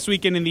this past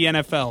weekend in the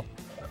NFL?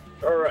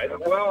 All right.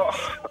 Well,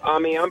 I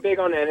mean, I'm big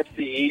on the NFC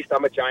East.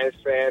 I'm a Giants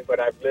fan, but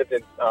I've lived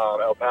in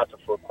El Paso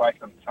for quite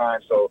some time,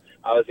 so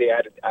obviously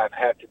I've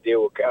had to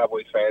deal with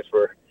Cowboys fans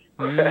for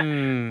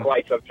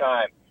quite some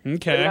time.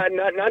 Okay.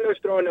 Not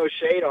throwing no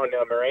shade on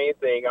them or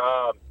anything.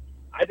 I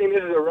think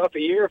this is a rough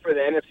year for the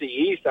NFC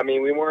East. I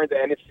mean, we weren't the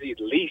NFC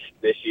least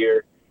this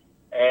year,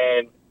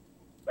 and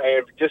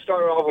just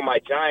starting off with my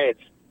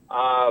Giants,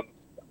 I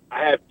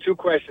have two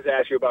questions to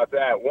ask you about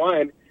that.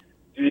 One,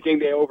 do you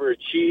think they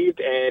overachieved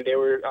and they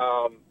were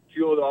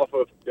fueled off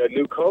of the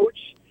new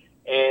coach?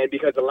 and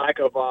because of lack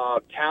of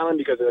talent,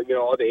 because of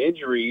all the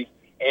injuries,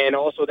 and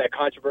also that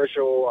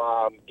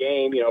controversial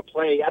game,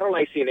 play. I don't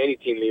like seeing any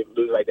team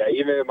lose like that.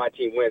 Even if my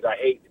team wins, I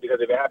hate,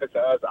 because if it happens to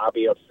us, I'll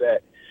be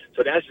upset.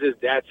 So that's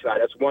just that side.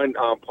 That's one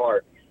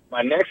part.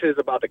 My next is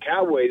about the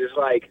Cowboys. It's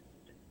like,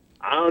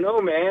 I don't know,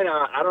 man.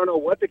 I don't know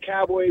what the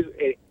Cowboys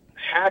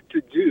have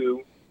to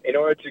do in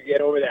order to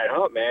get over that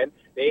hump, man.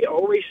 They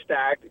always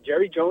stacked.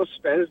 Jerry Jones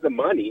spends the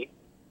money.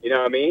 You know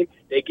what I mean?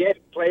 They get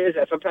players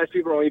that sometimes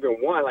people don't even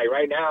want. Like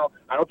right now,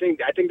 I think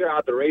they're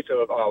out the race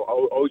of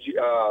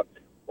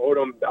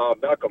Odom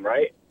Beckham,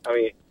 right? I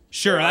mean,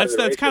 sure.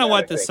 That's kind of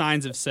what the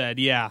signs have said.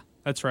 Yeah,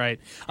 that's right.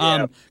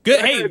 Good.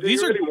 Hey,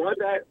 these are. Want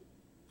that?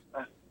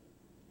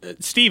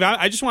 Steve,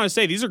 I just want to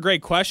say these are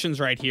great questions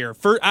right here.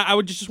 I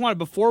would just want to,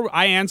 before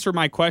I answer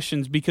my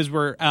questions, because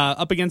we're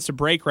up against a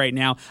break right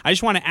now, I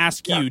just want to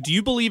ask you, do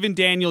you believe in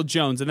Daniel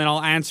Jones? And then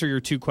I'll answer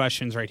your two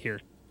questions right here.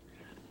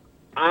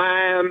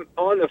 I'm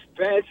on the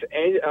fence,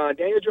 and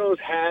Daniel Jones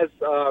has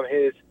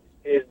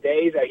his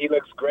days that he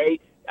looks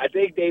great. I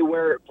think they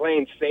were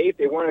playing safe.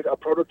 They wanted a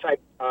prototype,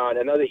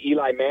 another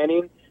Eli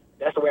Manning.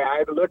 That's the way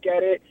I look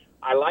at it.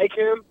 I like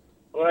him,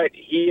 but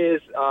he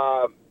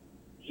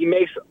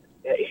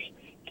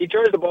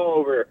turns the ball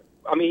over.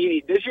 I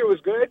mean, this year was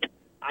good.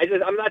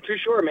 I'm not too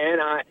sure, man.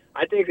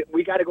 I think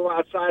we got to go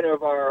outside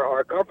of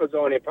our comfort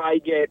zone and probably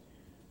get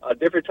a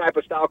different type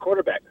of style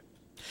quarterback.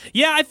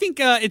 Yeah, I think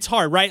it's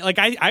hard, right? Like,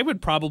 I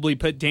would probably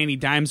put Danny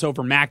Dimes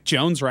over Mac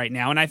Jones right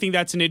now, and I think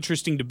that's an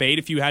interesting debate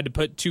if you had to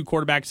put two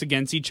quarterbacks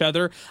against each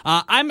other.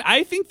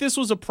 I think this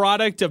was a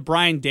product of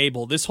Brian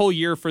Daboll this whole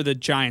year for the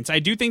Giants. I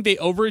do think they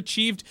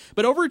overachieved,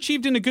 but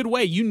overachieved in a good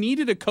way. You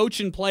needed a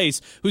coach in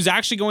place who's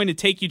actually going to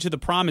take you to the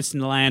promised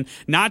land,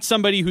 not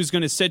somebody who's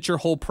going to set your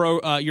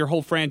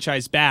whole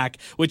franchise back,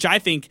 which I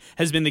think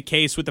has been the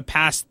case with the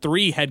past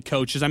three head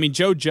coaches. I mean,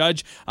 Joe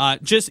Judge,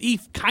 he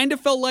kind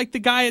of felt like the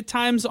guy at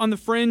times on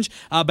the fringe,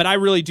 but I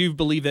really do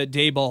believe that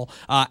Daboll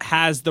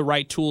has the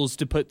right tools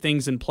to put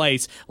things in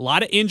place. A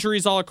lot of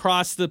injuries all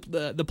across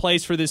the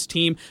place for this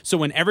team, so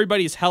when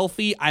everybody's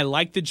healthy, I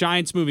like the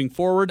Giants moving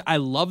forward. I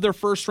love their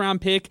first-round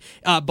pick,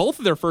 both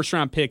of their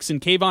first-round picks, and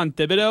Kayvon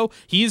Thibodeau.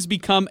 He has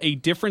become a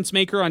difference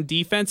maker on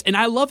defense, and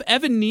I love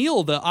Evan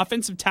Neal, the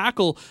offensive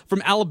tackle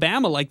from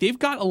Alabama. Like, they've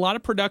got a lot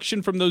of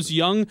production from those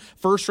young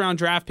first-round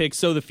draft picks,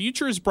 so the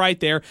future is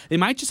bright there. They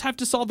might just have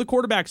to solve the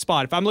quarterback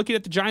spot. If I'm looking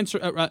at the Giants,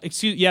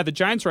 the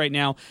Giants right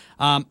now,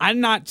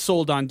 I'm not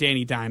sold on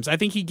Danny Dimes. I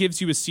think he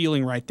gives you a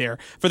ceiling right there.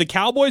 For the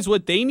Cowboys,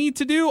 what they need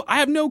to do, I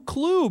have no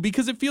clue,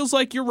 because it feels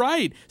like you're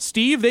right,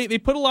 Steve. They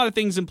put a lot of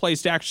things in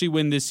place to actually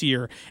win this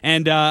year,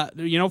 and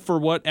for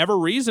whatever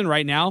reason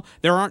right now,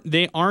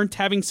 they aren't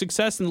having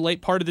success in the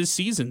late part of this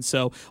season.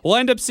 So we'll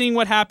end up seeing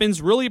what happens.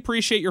 Really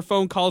appreciate your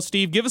phone call,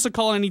 Steve. Give us a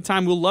call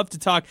anytime. We'll love to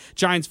talk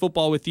Giants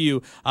football with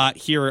you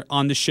here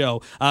on the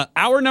show.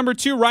 Hour number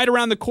 2 right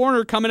around the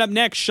corner. Coming up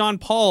next, Sean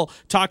Paul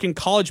talking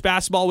college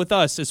basketball with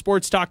us as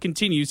Sports Talk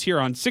continues here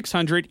on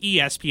 600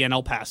 ESPN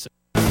El Paso.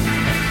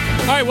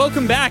 All right,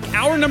 welcome back.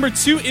 Hour number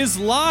 2 is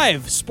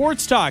live.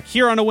 Sports Talk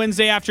here on a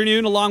Wednesday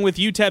afternoon, along with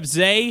UTEP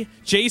Zay,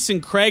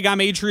 Jason Craig.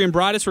 I'm Adrian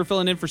Broadus. We're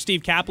filling in for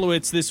Steve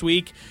Kaplowitz this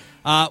week.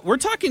 We're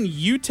talking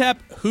UTEP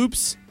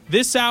hoops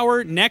this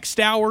hour, next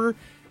hour,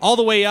 all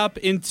the way up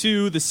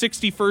into the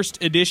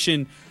 61st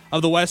edition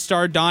of the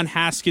Westar Don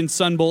Haskins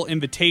Sun Bowl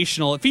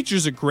Invitational. It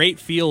features a great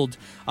field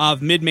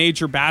of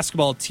mid-major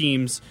basketball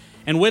teams.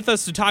 And with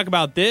us to talk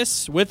about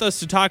this, with us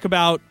to talk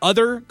about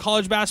other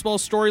college basketball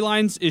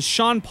storylines, is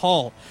Sean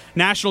Paul,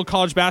 national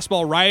college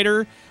basketball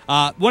writer,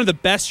 one of the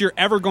best you're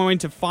ever going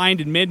to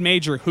find in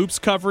mid-major hoops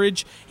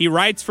coverage. He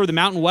writes for the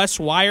Mountain West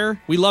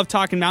Wire. We love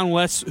talking Mountain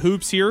West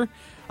hoops here.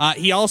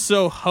 He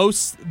also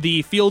hosts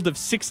the Field of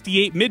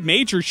 68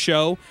 mid-major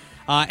show.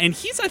 And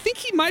I think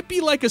he might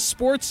be like a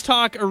Sports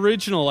Talk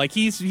original. Like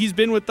he's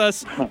been with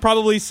us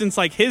probably since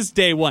like his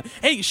day one.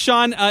 Hey,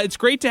 Sean, it's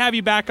great to have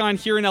you back on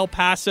here in El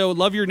Paso.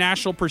 Love your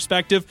national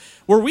perspective.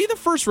 Were we the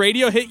first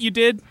radio hit you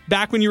did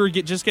back when you were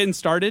just getting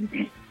started?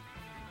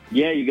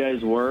 Yeah, you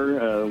guys were.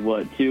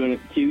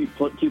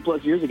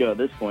 2+ years ago at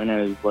this point.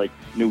 I was like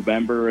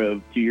November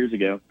of 2 years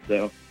ago.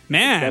 So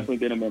man, it's definitely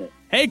been a minute.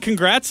 Hey,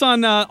 congrats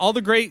on all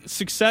the great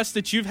success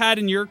that you've had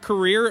in your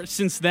career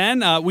since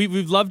then.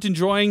 We've loved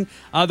enjoying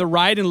the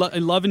ride and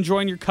love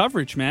enjoying your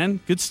coverage, man.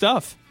 Good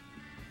stuff.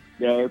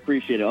 Yeah, I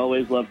appreciate it.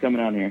 Always love coming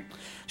on here.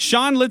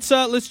 Sean, let's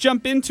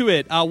jump into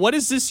it. What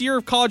has this year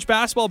of college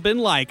basketball been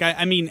like?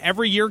 I mean,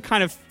 every year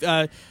kind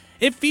of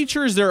it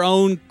features their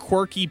own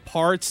quirky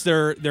parts,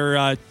 their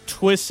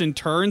twists and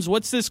turns.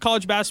 What's this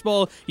college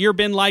basketball year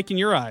been like in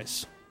your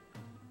eyes?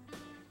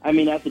 I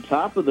mean, at the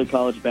top of the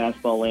college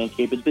basketball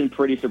landscape, it's been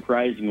pretty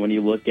surprising when you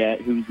look at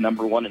who's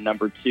number 1 and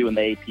number 2 in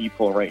the AP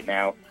poll right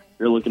now.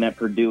 You're looking at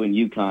Purdue and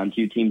UConn,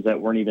 two teams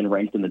that weren't even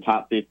ranked in the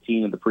top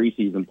 15 of the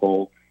preseason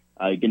poll.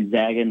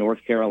 Gonzaga, North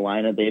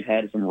Carolina, they've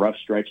had some rough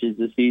stretches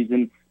this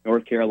season.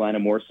 North Carolina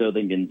more so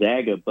than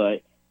Gonzaga,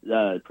 but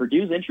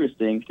Purdue's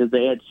interesting because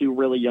they had two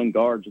really young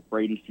guards with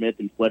Braden Smith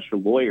and Fletcher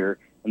Lawyer,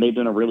 and they've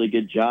done a really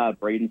good job.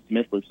 Braden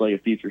Smith looks like a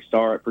future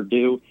star at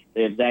Purdue.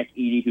 They have Zach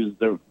Edey, who's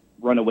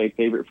runaway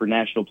favorite for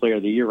National Player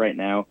of the Year right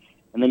now.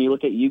 And then you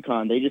look at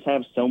UConn, they just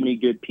have so many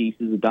good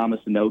pieces. Adama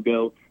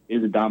Sanogo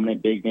is a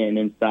dominant big man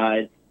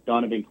inside.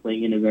 Donovan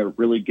Clingan is a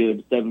really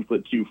good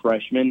 7'2"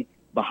 freshman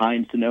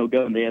behind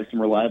Sanogo, and they have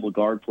some reliable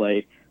guard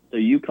play. So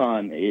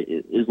UConn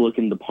is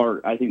looking the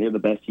part. I think they're the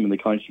best team in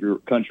the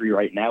country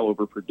right now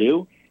over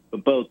Purdue,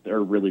 but both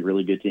are really,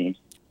 really good teams.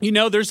 You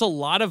know, there's a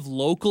lot of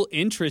local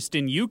interest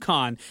in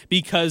UConn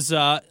because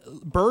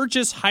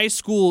Burgess High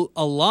School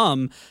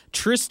alum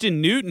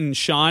Tristan Newton,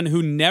 Sean,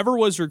 who never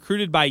was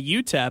recruited by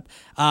UTEP,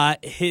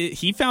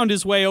 he found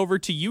his way over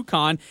to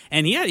UConn,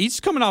 and he's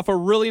coming off a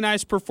really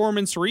nice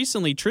performance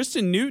recently.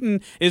 Tristan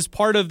Newton is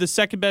part of the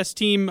second-best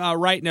team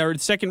right now, or the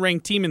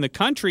second-ranked team in the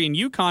country in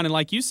UConn, and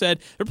like you said,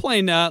 they're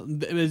playing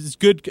as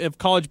good of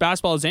college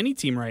basketball as any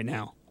team right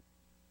now.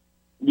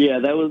 Yeah,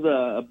 that was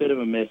a bit of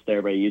a miss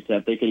there by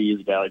UTEP. They could have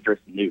used a guy like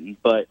Tristan Newton,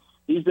 but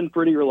he's been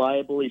pretty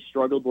reliable. He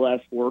struggled the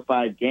last 4 or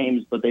 5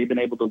 games, but they've been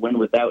able to win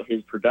without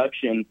his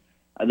production.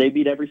 They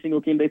beat every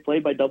single team they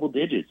played by double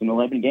digits in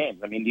 11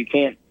 games. I mean, you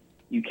can't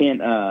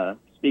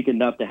speak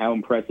enough to how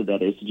impressive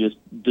that is to just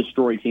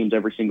destroy teams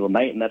every single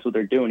night, and that's what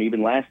they're doing.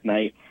 Even last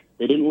night,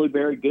 they didn't look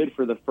very good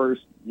for the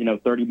first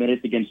 30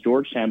 minutes against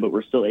Georgetown, but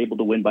were still able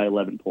to win by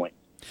 11 points.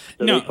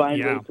 So they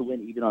find ways to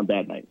win even on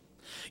bad nights.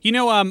 You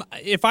know,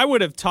 if I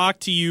would have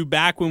talked to you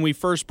back when we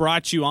first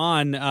brought you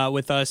on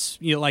with us,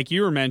 like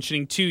you were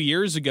mentioning 2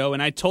 years ago,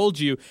 and I told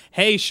you,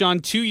 hey, Sean,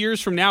 2 years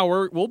from now,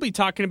 we'll be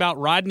talking about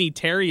Rodney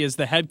Terry as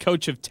the head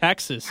coach of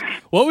Texas.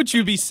 What would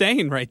you be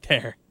saying right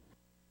there?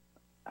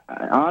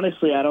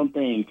 Honestly, I don't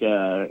think.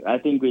 I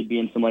think we'd be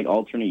in some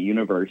alternate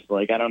universe.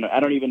 I don't know. I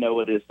don't even know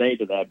what to say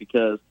to that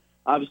because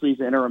obviously he's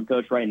the interim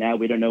coach right now.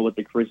 We don't know what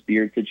the Chris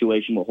Beard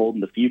situation will hold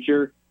in the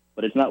future,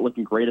 but it's not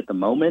looking great at the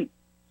moment.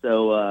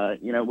 So,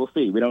 we'll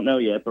see. We don't know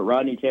yet. But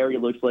Rodney Terry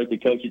looks like the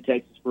coach of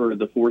Texas for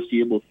the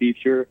foreseeable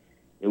future,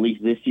 at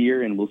least this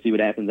year, and we'll see what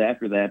happens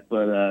after that.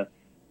 But,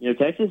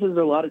 Texas has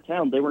a lot of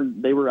talent.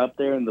 They were up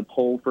there in the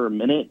poll for a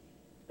minute.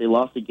 They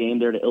lost a game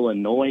there to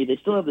Illinois. They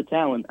still have the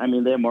talent. I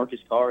mean, they have Marcus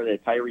Carr. They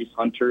have Tyrese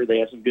Hunter. They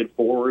have some good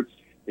forwards.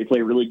 They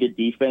play really good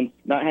defense.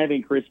 Not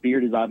having Chris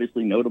Beard is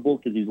obviously notable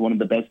because he's one of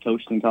the best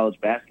coaches in college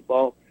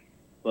basketball.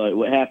 But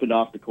what happened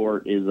off the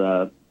court is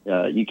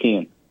you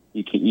can't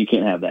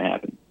have that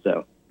happen.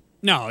 So.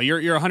 No, you're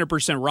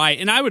 100% right.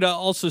 And I would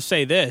also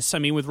say this. I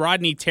mean, with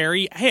Rodney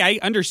Terry, hey, I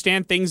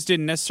understand things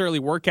didn't necessarily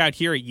work out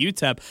here at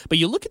UTEP, but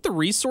you look at the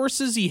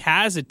resources he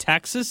has at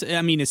Texas,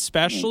 I mean,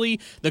 especially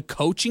the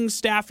coaching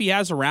staff he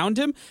has around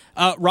him.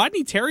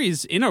 Rodney Terry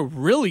is in a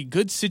really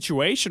good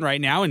situation right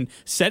now and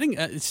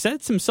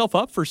sets himself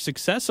up for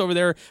success over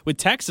there with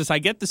Texas. I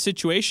get the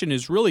situation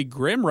is really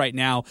grim right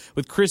now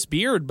with Chris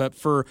Beard, but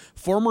for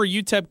former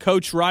UTEP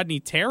coach Rodney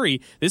Terry,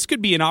 this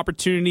could be an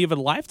opportunity of a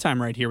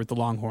lifetime right here with the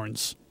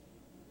Longhorns.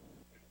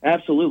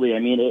 Absolutely. I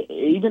mean,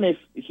 even if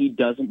he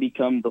doesn't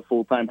become the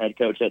full-time head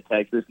coach at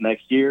Texas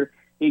next year,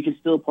 he can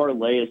still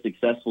parlay a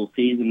successful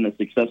season and a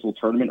successful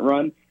tournament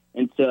run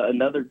into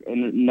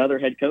another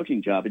head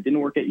coaching job. It didn't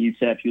work at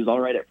UTEP. He was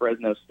all right at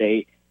Fresno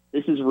State.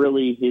 This is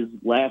really his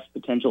last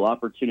potential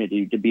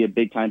opportunity to be a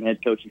big-time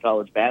head coach in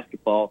college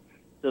basketball.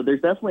 So there's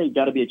definitely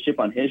got to be a chip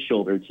on his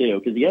shoulder, too,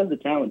 because he has the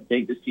talent to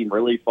take this team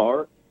really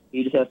far.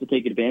 He just has to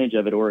take advantage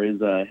of it, or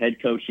his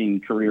head coaching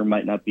career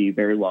might not be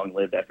very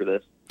long-lived after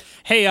this.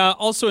 Hey,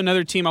 also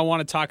another team I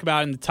want to talk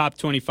about in the top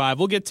 25.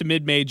 We'll get to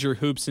mid-major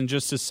hoops in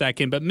just a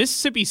second, but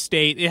Mississippi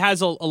State, it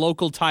has a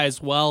local tie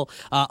as well.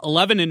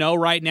 11-0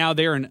 right now.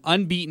 They're an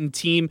unbeaten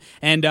team,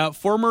 and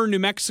former New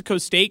Mexico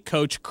State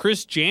coach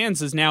Chris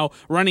Jans is now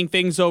running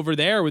things over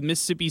there with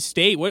Mississippi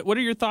State. What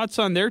are your thoughts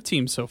on their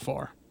team so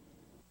far?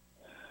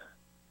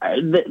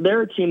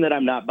 They're a team that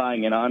I'm not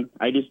buying in on.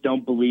 I just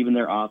don't believe in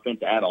their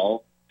offense at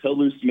all.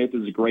 Tolu Smith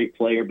is a great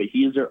player, but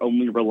he is their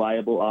only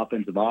reliable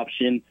offensive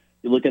option.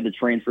 You look at the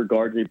transfer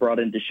guards, they brought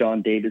in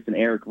Deshaun Davis and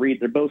Eric Reed.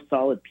 They're both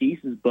solid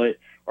pieces, but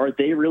are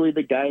they really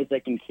the guys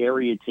that can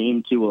carry a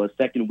team to a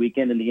second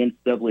weekend in the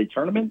NCAA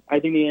tournament? I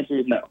think the answer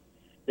is no.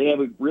 They have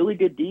a really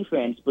good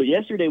defense, but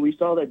yesterday we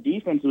saw that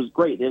defense was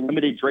great. They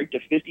limited Drake to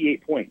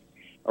 58 points,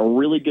 a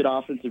really good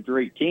offensive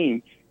Drake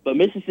team, but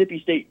Mississippi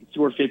State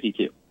scored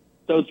 52.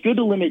 So it's good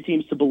to limit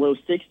teams to below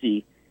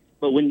 60,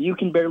 but when you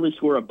can barely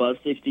score above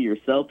 60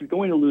 yourself, you're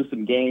going to lose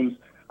some games.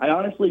 I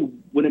honestly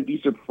wouldn't be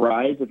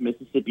surprised if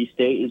Mississippi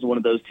State is one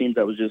of those teams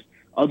that was just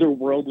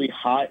otherworldly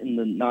hot in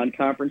the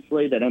non-conference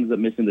play that ends up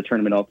missing the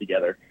tournament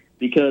altogether,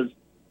 because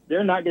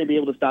they're not going to be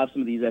able to stop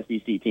some of these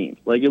SEC teams.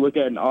 Like you look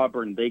at an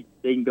Auburn, they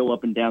can go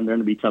up and down. They're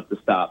going to be tough to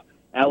stop.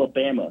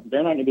 Alabama,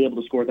 they're not going to be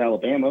able to score with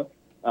Alabama.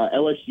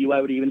 LSU,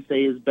 I would even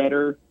say, is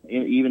better.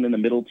 Even in the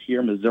middle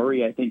tier,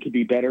 Missouri, I think, could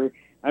be better.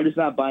 I'm just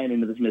not buying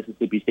into this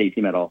Mississippi State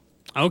team at all.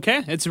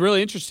 Okay, it's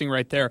really interesting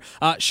right there.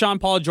 Sean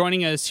Paul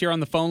joining us here on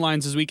the phone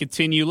lines as we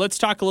continue. Let's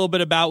talk a little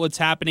bit about what's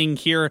happening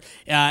here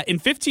in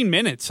 15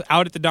 minutes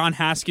out at the Don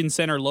Haskins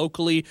Center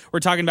locally. We're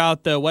talking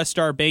about the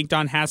Westar Bank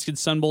Don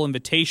Haskins Sun Bowl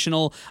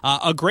Invitational,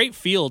 a great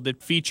field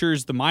that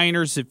features the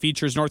Miners, it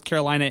features North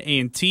Carolina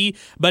A&T,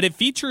 but it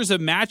features a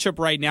matchup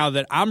right now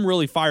that I'm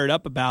really fired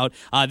up about.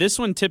 This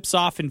one tips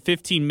off in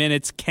 15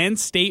 minutes, Kent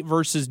State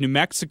versus New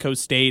Mexico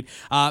State.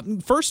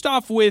 First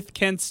off with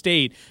Kent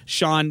State,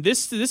 Sean,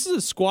 this is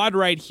a squad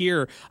right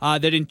here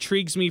that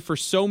intrigues me for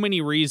so many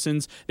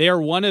reasons. They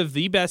are one of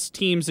the best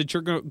teams that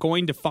you're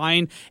going to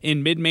find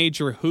in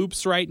mid-major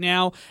hoops right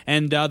now,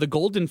 and the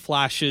Golden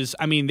Flashes,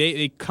 I mean,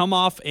 they come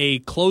off a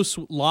close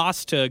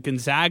loss to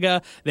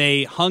Gonzaga.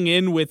 They hung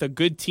in with a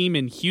good team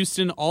in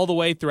Houston all the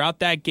way throughout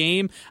that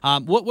game.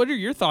 What are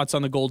your thoughts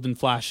on the Golden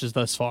Flashes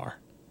thus far?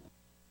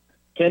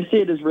 Kent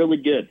State is really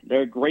good.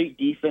 They're a great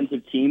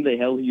defensive team. They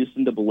held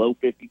Houston to below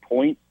 50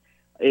 points.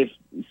 If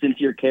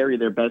Sincere Carey,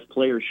 their best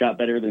player, shot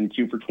better than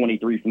 2 for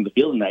 23 from the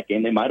field in that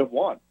game, they might have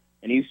won.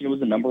 And Houston was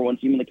the number one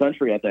team in the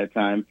country at that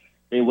time.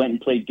 They went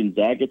and played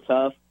Gonzaga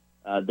tough.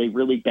 They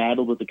really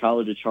battled with the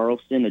College of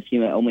Charleston, a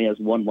team that only has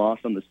one loss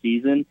on the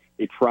season.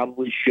 They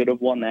probably should have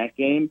won that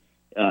game.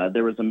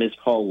 There was a missed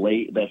call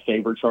late that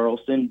favored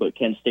Charleston, but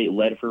Kent State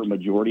led for a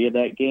majority of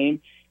that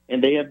game.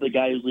 And they have the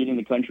guy who's leading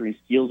the country in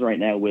steals right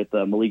now with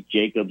Malik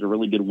Jacobs, a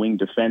really good wing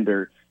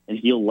defender, and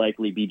he'll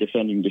likely be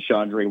defending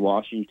DeShondre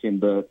Washington,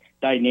 the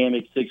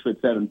dynamic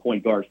 6'7"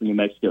 point guard from New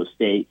Mexico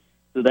State.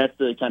 So that's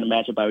the kind of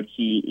matchup I would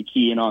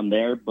key in on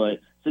there. But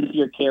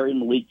Sincere Carey and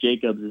Malik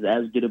Jacobs is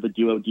as good of a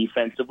duo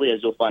defensively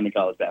as you'll find in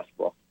college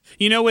basketball.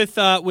 You know, with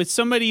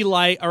somebody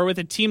like, or with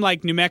a team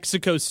like New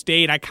Mexico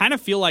State, I kind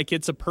of feel like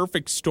it's a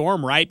perfect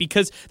storm, right?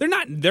 Because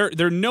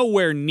they're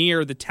nowhere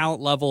near the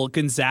talent level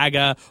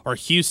Gonzaga or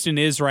Houston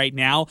is right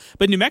now.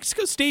 But New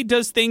Mexico State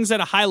does things at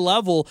a high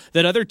level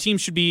that other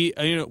teams should be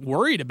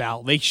worried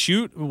about. They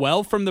shoot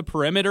well from the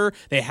perimeter.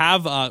 They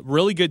have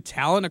really good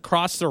talent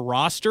across their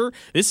roster.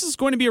 This is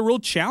going to be a real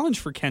challenge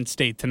for Kent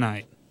State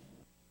tonight.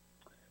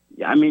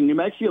 Yeah, I mean, New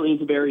Mexico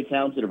is a very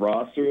talented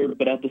roster,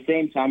 but at the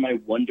same time, I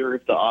wonder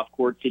if the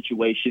off-court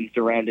situation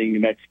surrounding New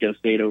Mexico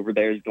State over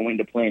there is going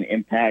to play an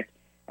impact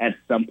at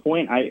some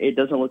point. It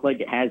doesn't look like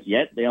it has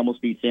yet. They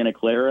almost beat Santa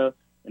Clara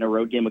in a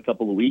road game a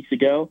couple of weeks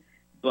ago,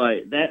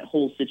 but that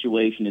whole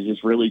situation is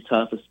just really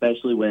tough,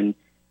 especially when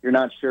you're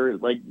not sure,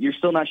 like you're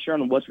still not sure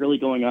on what's really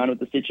going on with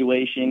the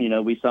situation. You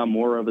know, we saw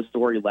more of a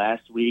story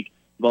last week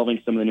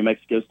involving some of the New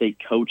Mexico State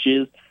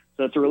coaches.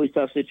 So it's a really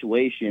tough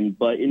situation.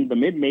 But in the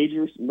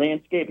mid-majors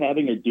landscape,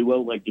 having a duo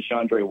like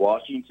DeShondre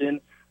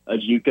Washington, a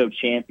JUCO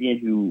champion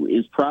who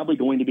is probably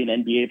going to be an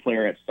NBA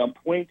player at some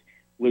point,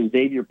 with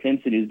Xavier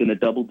Pinson, who's been a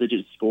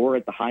double-digit scorer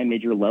at the high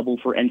major level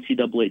for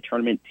NCAA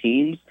tournament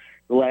teams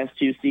the last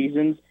 2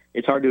 seasons,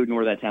 it's hard to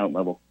ignore that talent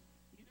level.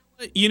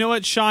 You know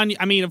what, Sean?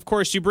 I mean, of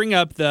course, you bring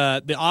up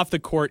the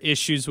off-the-court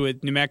issues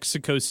with New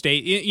Mexico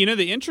State. You know,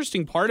 the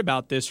interesting part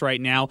about this right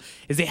now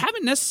is they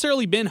haven't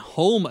necessarily been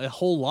home a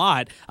whole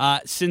lot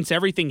since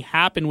everything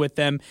happened with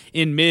them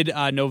in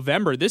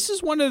mid-November. This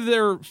is one of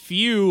their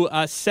few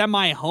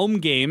semi-home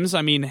games.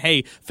 I mean,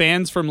 hey,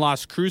 fans from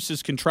Las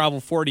Cruces can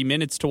travel 40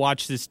 minutes to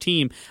watch this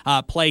team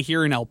play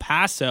here in El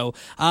Paso.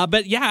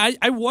 But, yeah,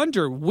 I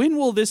wonder, when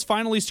will this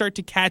finally start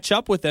to catch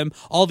up with them,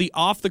 all the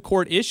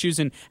off-the-court issues,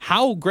 and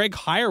how Greg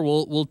Heier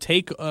will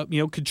take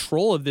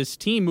control of this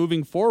team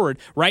moving forward.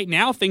 Right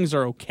now, things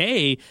are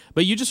okay,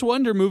 but you just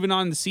wonder moving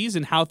on in the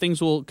season how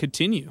things will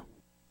continue.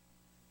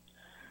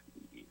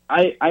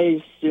 I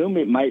assume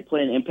it might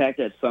play an impact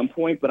at some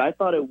point, but I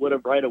thought it would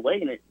have right away,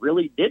 and it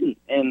really didn't.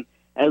 And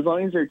as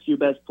long as their 2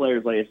 best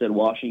players, like I said,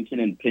 Washington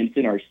and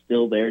Pinson, are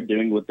still there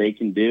doing what they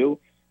can do,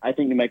 I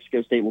think New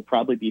Mexico State will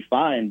probably be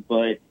fine.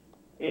 But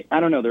I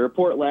don't know. The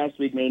report last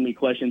week made me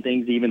question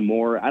things even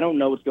more. I don't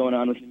know what's going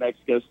on with New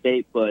Mexico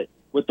State, but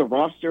with the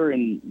roster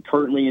and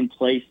currently in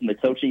place and the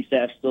coaching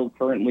staff still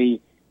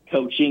currently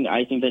coaching,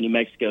 I think that New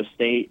Mexico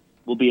State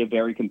will be a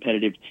very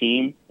competitive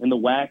team in the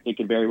WAC. They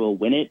could very well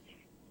win it.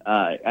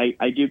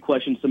 I do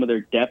question some of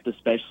their depth,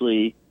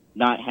 especially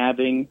not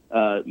having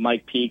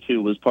Mike Peake,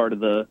 who was part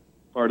of the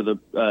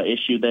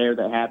issue there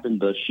that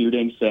happened, the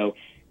shooting. So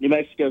New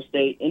Mexico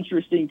State,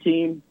 interesting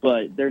team,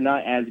 but they're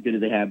not as good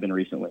as they have been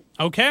recently.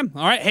 Okay. All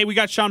right. Hey, we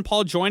got Sean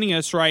Paul joining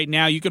us right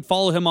now. You could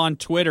follow him on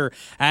Twitter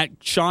at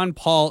Sean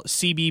Paul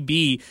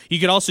CBB. You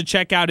could also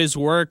check out his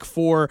work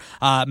for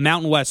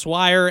Mountain West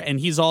Wire, and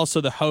he's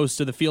also the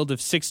host of the Field of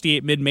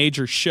 68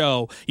 Mid-Major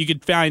show. You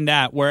could find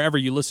that wherever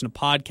you listen to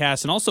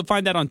podcasts, and also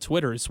find that on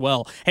Twitter as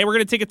well. Hey, we're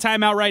going to take a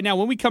timeout right now.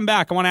 When we come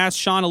back, I want to ask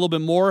Sean a little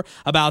bit more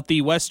about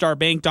the Westar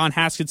Bank Don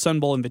Haskins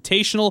Sun Bowl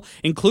Invitational,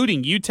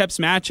 including UTEP's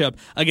matchup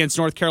against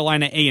North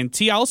Carolina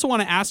A&T. I also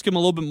want to ask him a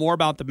little bit more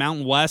about the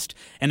Mountain West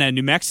and a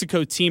New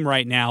Mexico team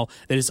right now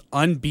that is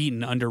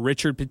unbeaten under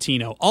Richard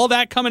Pitino. All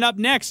that coming up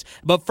next.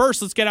 But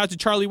first, let's get out to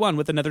Charlie One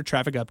with another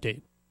traffic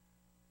update.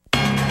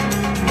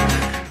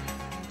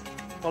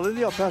 Well, in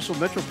the El Paso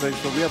Metroplex,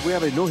 so we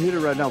have a no-hitter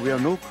right now. We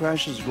have no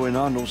crashes going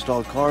on, no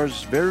stalled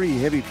cars, very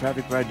heavy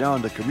traffic right now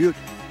on the commute.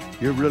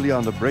 You're really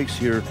on the brakes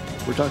here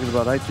We're talking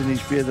about I-10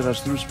 East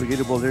Piedras through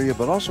Spaghetti Bowl area,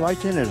 but also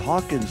I-10 at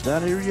Hawkins,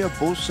 that area,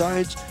 both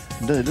sides.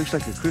 It looks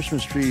like a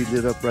Christmas tree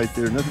lit up right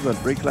there. Nothing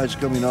but brake lights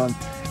coming on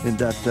in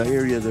that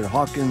area there.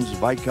 Hawkins,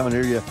 Viscount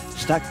area,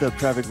 stacked up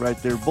traffic right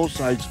there, both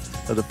sides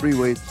of the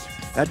freeway.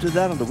 Add to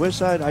that on the west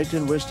side,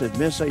 I-10 west at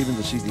Mesa, even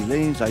the CD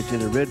lanes,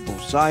 I-10 at Red,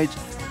 both sides.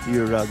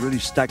 You're really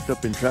stacked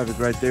up in traffic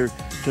right there.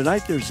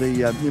 Tonight there's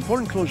a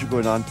important closure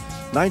going on.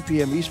 9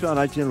 p.m. eastbound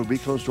I-10 will be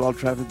closed to all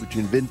traffic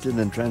between Vinton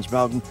and Trans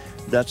Mountain.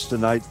 That's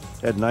tonight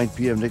at 9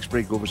 p.m. Next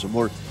break, go over some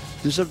more.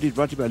 This update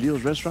brought to you by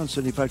Leo's Restaurant,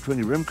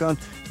 7520 Rimcon.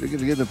 They're going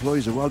to give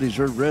employees a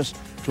well-deserved rest.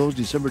 Closed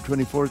December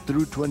 24th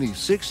through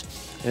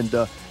 26th. And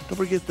don't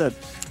forget that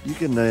you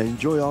can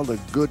enjoy all the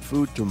good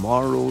food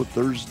tomorrow,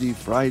 Thursday,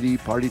 Friday,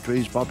 party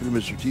trays, popular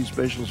Mr. T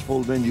specials,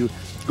 full menu.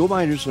 Go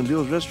Miners on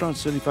Leo's Restaurant,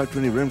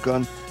 7520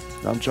 Rimcon.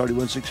 I'm Charlie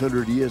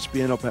 1600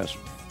 ESPN El Paso.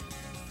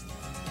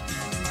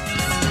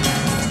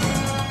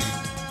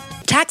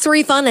 Tax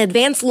refund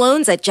advance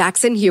loans at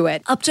Jackson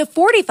Hewitt. Up to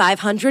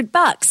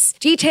 $4,500.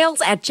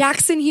 Details at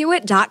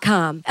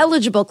jacksonhewitt.com.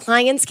 Eligible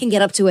clients can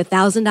get up to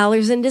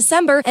 $1,000 in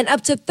December and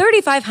up to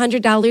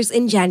 $3,500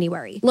 in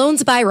January.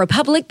 Loans by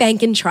Republic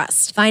Bank and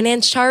Trust.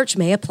 Finance charge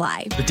may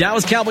apply. The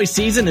Dallas Cowboys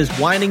season is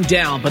winding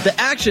down, but the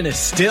action is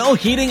still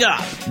heating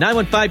up.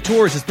 915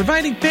 Tours is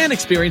providing fan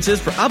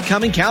experiences for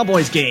upcoming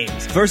Cowboys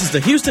games. Versus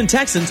the Houston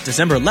Texans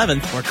December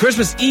 11th or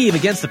Christmas Eve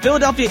against the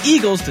Philadelphia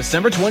Eagles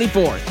December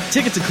 24th.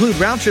 Tickets include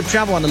round-trip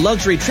travel on a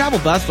luxury travel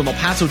bus from El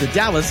Paso to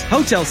Dallas,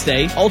 hotel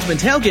stay, ultimate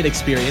tailgate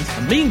experience,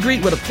 a meet and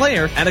greet with a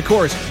player, and of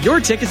course, your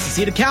tickets to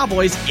see the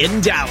Cowboys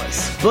in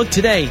Dallas. Book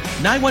today,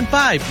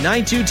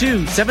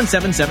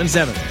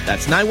 915-922-7777.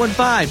 That's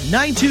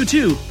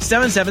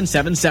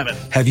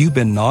 915-922-7777. Have you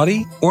been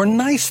naughty or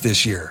nice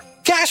this year?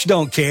 Cash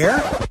don't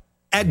care.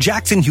 At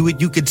Jackson Hewitt,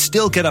 you could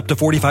still get up to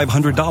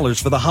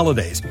 $4,500 for the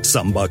holidays.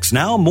 Some bucks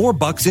now, more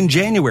bucks in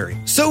January.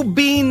 So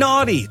be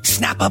naughty.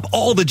 Snap up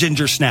all the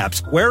ginger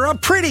snaps. Wear a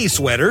pretty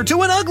sweater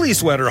to an ugly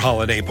sweater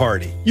holiday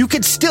party. You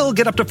could still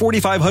get up to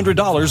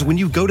 $4,500 when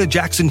you go to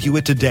Jackson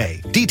Hewitt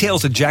today.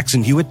 Details at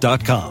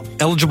jacksonhewitt.com.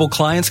 Eligible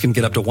clients can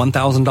get up to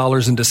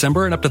 $1,000 in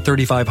December and up to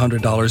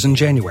 $3,500 in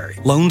January.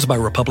 Loans by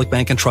Republic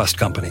Bank and Trust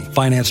Company.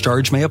 Finance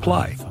charge may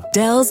apply.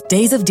 Dell's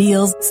Days of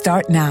Deals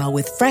start now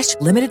with fresh,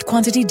 limited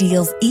quantity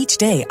deals each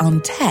day on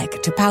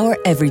tech to power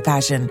every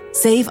passion.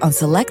 Save on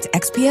select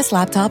XPS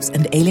laptops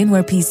and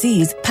Alienware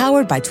PCs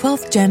powered by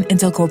 12th Gen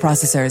Intel Core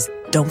processors.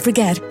 Don't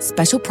forget,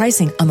 special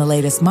pricing on the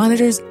latest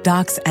monitors,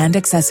 docks, and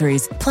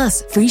accessories,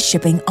 plus free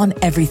shipping on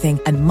everything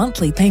and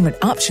monthly payment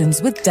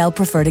options with Dell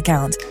Preferred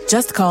Account.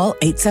 Just call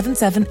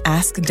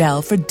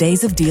 877-ASK-DELL for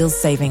Days of Deals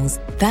savings.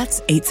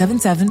 That's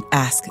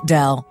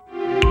 877-ASK-DELL.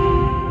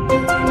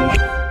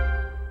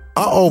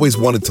 I always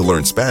wanted to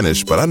learn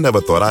Spanish, but I never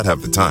thought I'd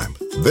have the time.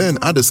 Then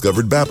I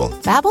discovered Babbel.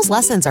 Babbel's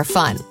lessons are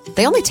fun.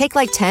 They only take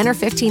like 10 or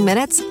 15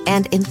 minutes,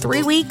 and in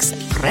 3 weeks,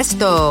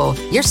 presto,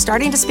 you're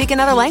starting to speak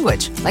another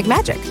language, like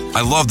magic.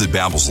 I love that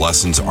Babbel's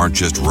lessons aren't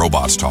just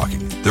robots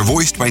talking. They're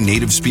voiced by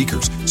native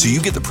speakers, so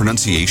you get the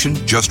pronunciation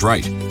just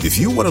right. If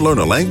you want to learn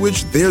a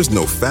language, there's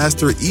no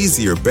faster,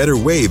 easier, better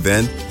way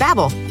than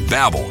Babbel.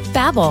 Babbel.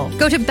 Babbel.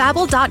 Go to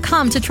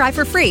Babbel.com to try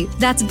for free.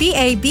 That's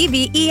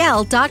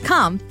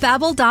BABBEL.com.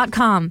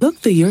 Babbel.com. Look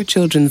through your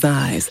children's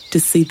eyes to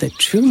see the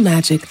true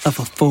magic of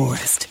a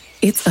forest.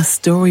 It's a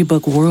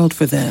storybook world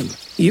for them.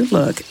 You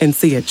look and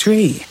see a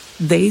tree.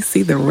 They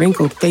see the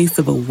wrinkled face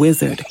of a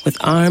wizard with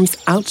arms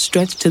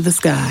outstretched to the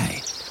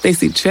sky. They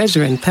see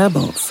treasure in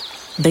pebbles.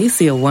 They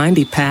see a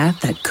windy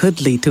path that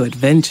could lead to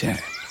adventure.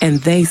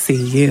 And they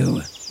see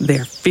you,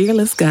 their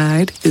fearless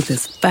guide through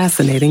this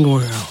fascinating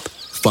world.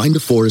 Find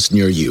a forest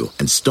near you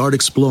and start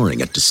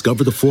exploring at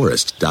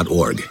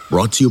discovertheforest.org.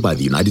 Brought to you by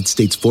the United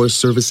States Forest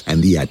Service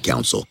and the Ad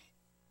Council.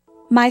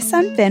 My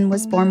son Finn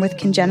was born with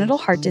congenital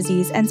heart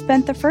disease and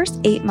spent the first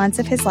 8 months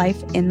of his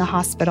life in the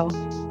hospital.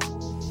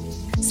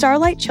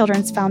 Starlight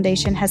Children's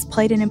Foundation has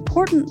played an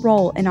important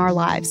role in our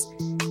lives.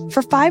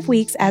 For 5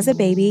 weeks as a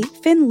baby,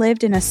 Finn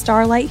lived in a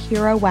Starlight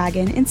Hero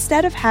wagon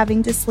instead of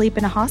having to sleep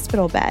in a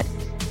hospital bed.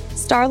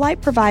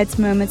 Starlight provides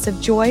moments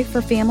of joy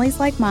for families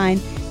like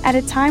mine at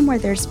a time where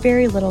there's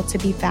very little to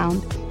be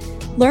found.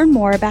 Learn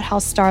more about how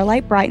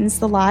Starlight brightens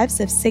the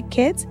lives of sick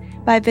kids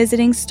by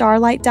visiting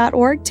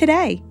starlight.org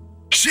today.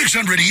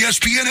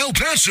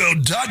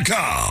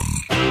 600ESPNElPaso.com.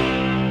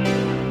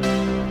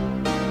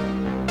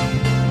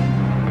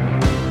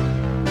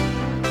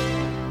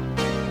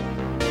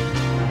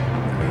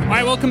 All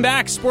right, welcome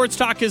back. Sports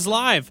Talk is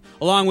live.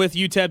 Along with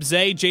UTEP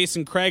Zay,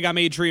 Jason Craig, I'm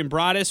Adrian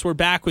Broadus. We're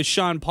back with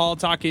Sean Paul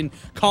talking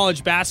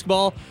college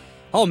basketball.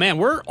 Oh, man,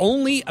 we're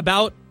only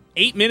about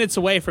 8 minutes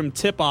away from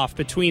tip-off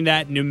between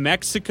that New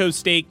Mexico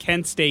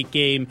State-Kent State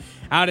game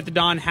out at the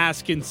Don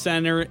Haskins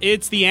Center.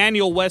 It's the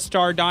annual West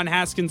Star Don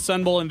Haskins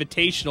Sun Bowl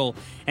Invitational,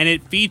 and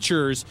it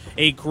features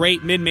a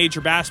great mid-major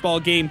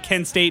basketball game,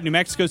 Kent State, New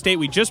Mexico State.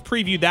 We just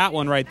previewed that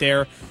one right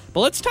there. But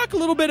let's talk a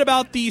little bit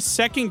about the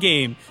second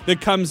game that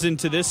comes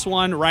into this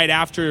one right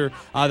after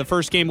the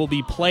first game will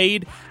be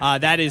played.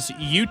 That is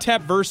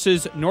UTEP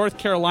versus North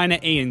Carolina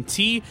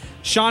A&T.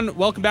 Sean,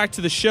 welcome back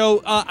to the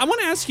show. I want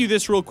to ask you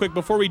this real quick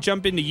before we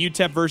jump into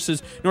UTEP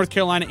versus North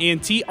Carolina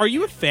A&T. Are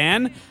you a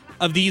fan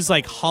of these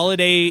like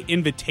holiday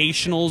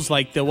invitationals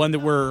like the one that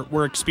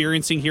we're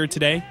experiencing here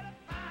today?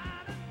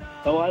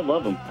 Oh, I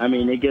love them. I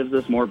mean, it gives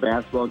us more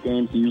basketball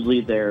games. Usually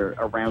they're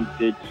around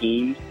good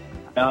teams.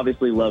 I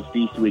obviously love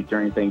Feast Week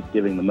during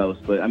Thanksgiving the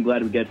most, but I'm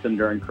glad we get them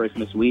during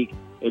Christmas week.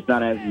 It's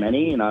not as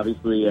many, and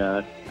obviously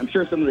I'm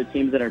sure some of the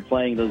teams that are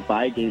playing those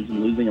bye games and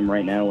losing them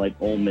right now, like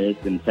Ole Miss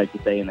and Texas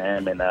A&M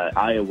and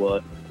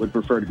Iowa, would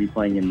prefer to be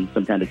playing in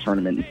some kind of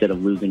tournament instead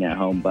of losing at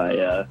home by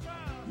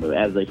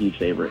as a huge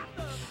favorite.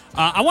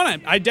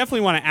 I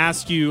definitely want to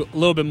ask you a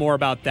little bit more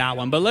about that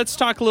one, but let's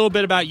talk a little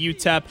bit about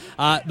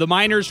UTEP. The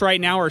Miners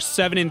right now are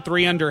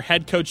 7-3 under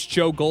head coach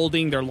Joe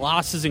Golding. Their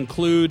losses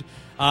include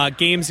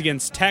games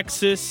against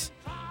Texas,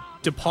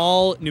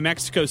 DePaul, New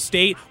Mexico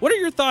State. What are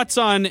your thoughts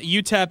on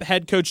UTEP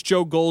head coach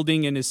Joe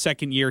Golding in his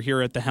second year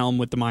here at the helm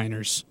with the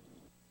Miners?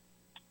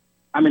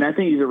 I mean, I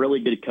think he's a really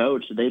good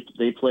coach.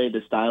 They play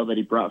the style that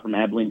he brought from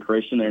Abilene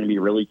Christian. They're going to be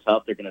really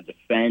tough. They're going to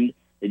defend.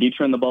 They do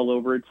turn the ball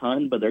over a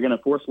ton, but they're going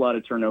to force a lot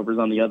of turnovers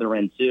on the other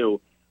end,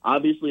 too.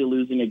 Obviously,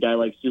 losing a guy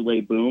like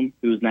Sule Boom,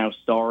 who's now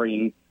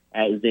starring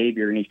at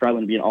Xavier, and he's probably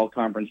going to be an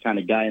all-conference kind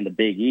of guy in the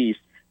Big East,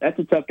 that's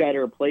a tough guy to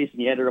replace,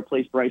 and he had to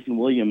replace Bryson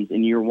Williams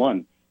in year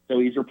one. So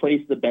he's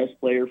replaced the best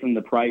player from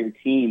the prior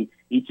team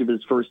each of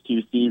his first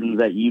two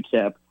seasons at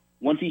UTEP.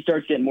 Once he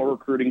starts getting more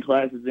recruiting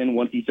classes in,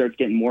 once he starts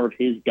getting more of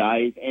his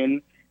guys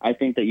in, I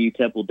think that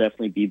UTEP will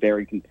definitely be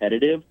very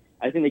competitive.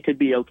 I think they could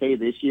be okay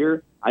this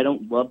year. I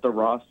don't love the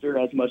roster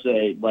as much as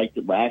I liked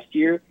it last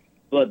year,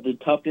 but the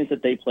toughness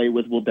that they play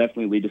with will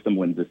definitely lead to some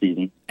wins this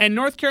season. And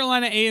North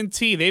Carolina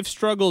A&T, they've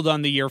struggled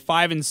on the year,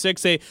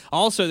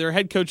 5-6. Their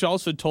head coach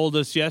also told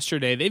us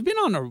yesterday they've been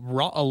on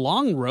a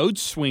long road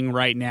swing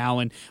right now.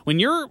 And when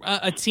you're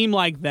a team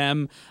like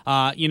them,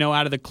 out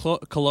of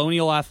the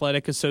Colonial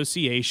Athletic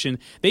Association,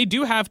 they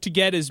do have to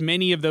get as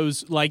many of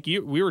those, like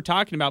we were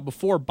talking about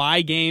before,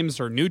 bye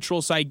games or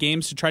neutral site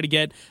games to try to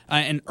get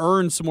and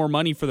earn some more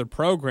money for the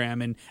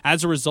program. And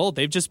as a result,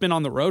 they've just been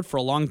on the road for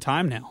a long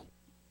time now.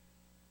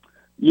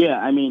 Yeah,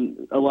 I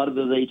mean, a lot of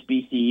those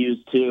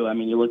HBCUs, too. I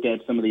mean, you look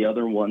at some of the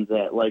other ones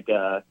that, like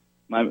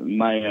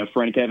my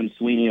friend Kevin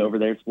Sweeney over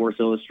there at Sports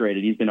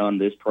Illustrated, he's been on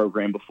this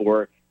program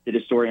before, did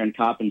a story on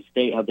Coppin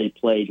State, how they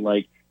played,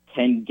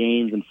 10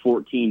 games in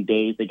 14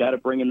 days. They got to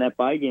bring in that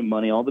bye game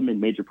money. All the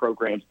mid-major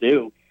programs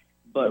do.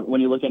 But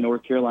when you look at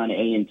North Carolina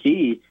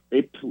A&T,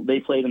 they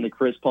played in the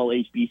Chris Paul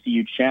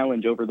HBCU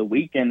Challenge over the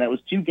weekend. That was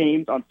 2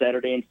 games on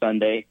Saturday and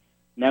Sunday.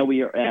 Now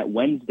we are at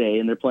Wednesday,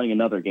 and they're playing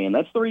another game.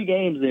 That's 3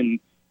 games in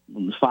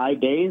 5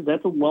 days.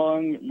 That's a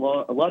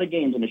lot of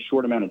games in a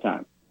short amount of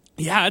time.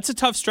 Yeah, it's a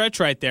tough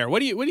stretch right there. What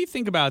do you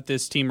think about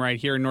this team right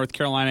here in North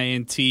Carolina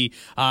A&T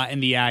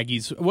and the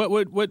Aggies?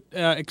 What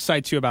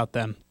excites you about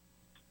them?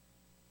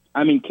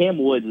 I mean, Cam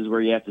Woods is where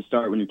you have to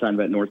start when you're talking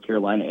about North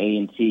Carolina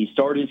A&T.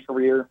 Started his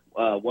career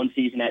one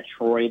season at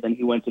Troy, then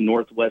he went to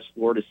Northwest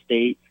Florida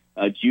State,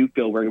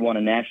 JUCO, where he won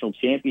a national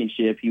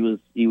championship. He was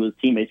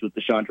teammates with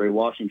DeShondre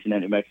Washington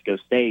at New Mexico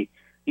State.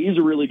 He's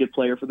a really good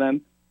player for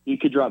them. He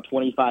could drop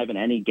 25 in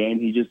any game.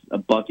 He's just a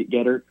bucket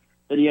getter.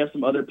 Then you have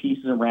some other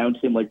pieces around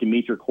him, like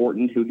Demetri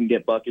Horton, who can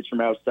get buckets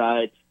from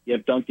outside. You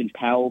have Duncan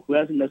Powell, who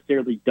hasn't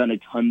necessarily done a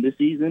ton this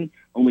season,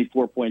 only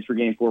 4 points per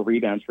game, 4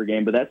 rebounds per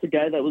game. But that's a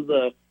guy that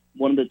was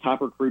one of the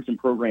top recruits in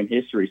program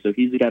history. So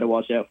he's a guy to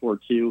watch out for,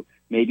 too.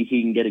 Maybe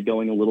he can get it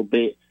going a little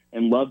bit.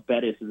 And Love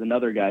Bettis is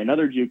another guy,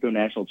 another JUCO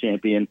national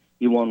champion.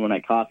 He won one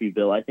at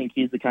Coffeyville. I think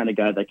he's the kind of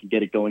guy that could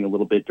get it going a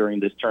little bit during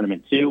this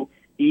tournament, too.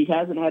 He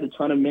hasn't had a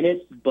ton of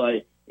minutes,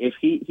 but if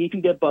he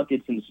can get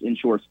buckets in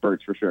short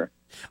spurts for sure.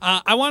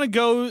 I want to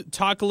go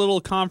talk a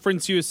little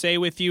Conference USA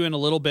with you in a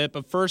little bit,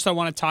 but first I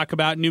want to talk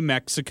about New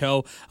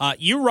Mexico.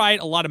 You write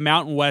a lot of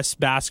Mountain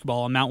West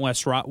basketball on Mountain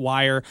West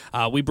Wire.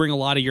 We bring a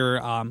lot of your,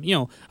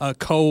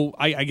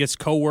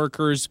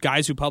 co-workers,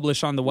 guys who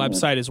publish on the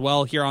website as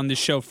well here on this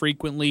show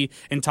frequently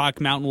and talk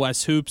Mountain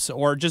West hoops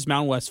or just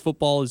Mountain West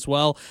football as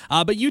well.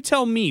 But you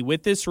tell me,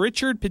 with this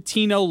Richard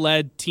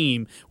Pitino-led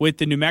team with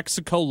the New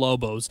Mexico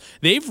Lobos,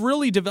 they've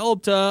really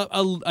developed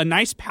a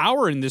nice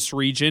power in this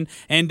region,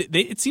 and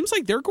it seems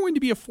like they're going to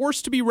be a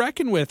force to be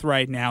reckoned with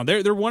right now.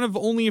 They're one of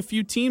only a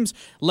few teams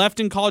left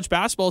in college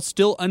basketball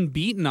still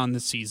unbeaten on the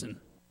season.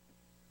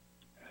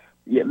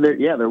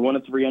 They're one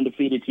of 3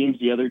 undefeated teams.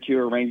 The other 2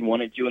 are ranked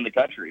 1 and 2 in the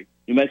country.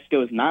 New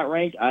Mexico is not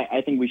ranked.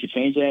 I think we should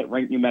change that.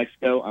 Rank New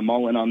Mexico. I'm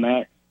all in on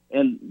that.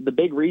 And the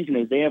big reason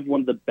is they have one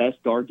of the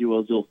best guard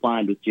duos you'll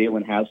find with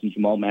Jalen House and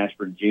Jamal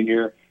Mashburn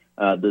Jr.,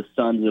 the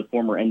sons of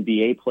former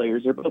NBA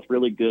players. They're both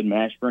really good.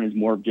 Mashburn is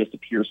more of just a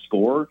pure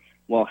scorer,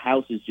 while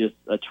House is just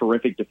a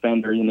terrific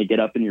defender, and they get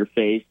up in your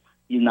face.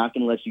 He's not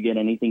going to let you get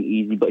anything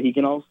easy, but he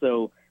can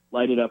also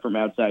light it up from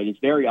outside. It's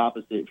very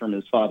opposite from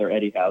his father,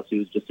 Eddie House,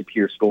 who's just a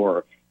pure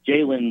scorer.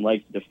 Jalen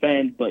likes to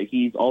defend, but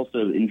he's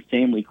also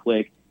insanely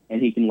quick,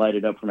 and he can light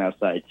it up from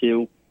outside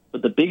too.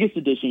 But the biggest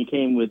addition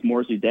came with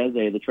Morris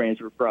Udeze, the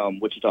transfer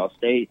from Wichita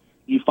State.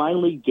 You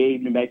finally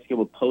gave New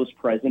Mexico a post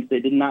presence. They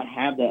did not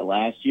have that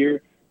last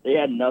year. They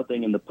had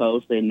nothing in the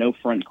post. They had no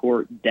front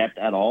court depth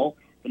at all.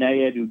 But now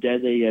you have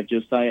Udeze, you have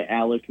Josiah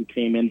Alec, who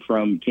came in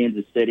from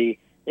Kansas City.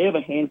 They have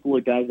a handful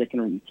of guys that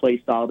can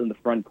play solid in the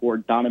front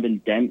court.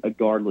 Donovan Dent, a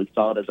guard, looked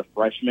solid as a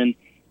freshman.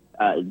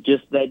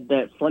 Just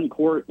that front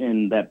court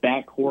and that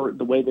back court,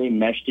 the way they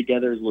mesh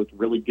together has looked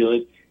really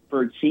good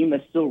for a team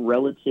that's still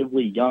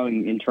relatively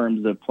young in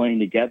terms of playing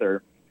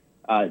together.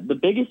 The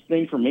biggest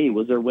thing for me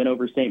was their win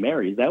over St.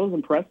 Mary's. That was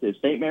impressive.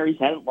 St. Mary's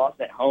hadn't lost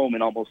at home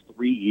in almost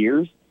 3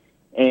 years,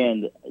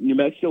 and New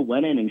Mexico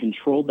went in and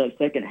controlled that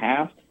second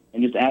half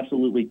and just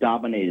absolutely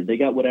dominated. They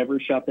got whatever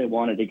shot they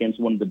wanted against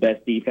one of the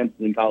best defenses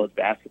in college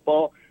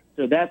basketball.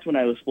 So that's when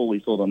I was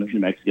fully sold on the New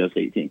Mexico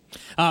State team.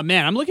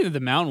 Man, I'm looking at the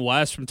Mountain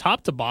West from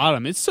top to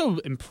bottom. It's so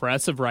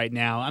impressive right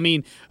now. I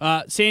mean,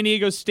 San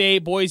Diego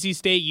State, Boise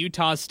State,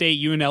 Utah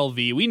State,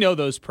 UNLV. We know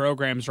those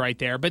programs right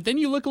there. But then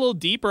you look a little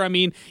deeper. I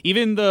mean,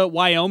 even the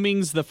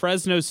Wyomings, the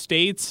Fresno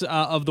States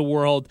of the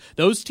world,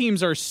 those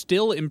teams are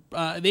still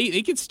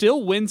they could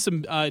still win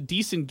some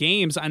decent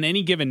games on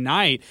any given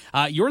night.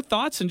 Your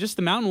thoughts on just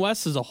the Mountain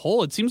West as a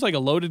whole? It seems like a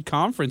loaded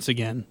conference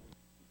again.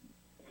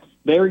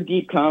 Very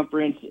deep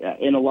conference,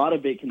 and a lot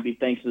of it can be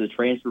thanks to the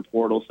transfer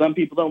portal. Some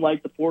people don't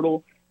like the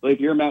portal, but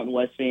if you're a Mountain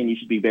West fan, you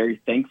should be very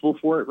thankful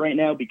for it right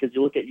now, because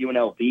you look at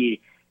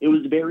UNLV, it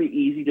was very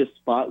easy to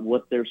spot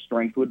what their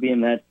strength would be,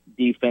 and that's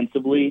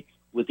defensively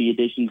with the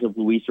additions of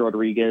Luis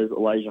Rodriguez,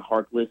 Elijah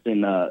Harkless,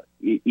 and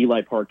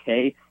Eli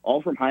Parquet,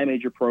 all from high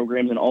major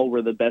programs, and all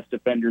were the best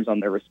defenders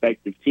on their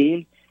respective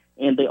teams.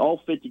 And they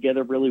all fit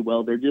together really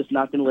well. They're just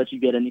not going to let you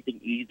get anything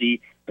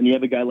easy. And you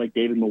have a guy like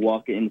David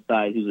Milwaukee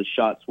inside who's a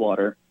shot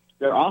swatter.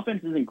 Their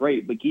offense isn't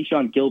great, but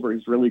Keyshawn Gilbert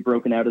has really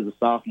broken out as a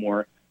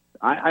sophomore.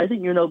 I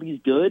think UNLV is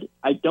good.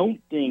 I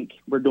don't think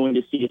we're going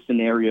to see a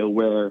scenario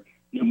where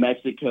New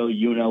Mexico,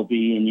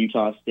 UNLV, and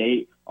Utah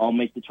State all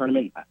make the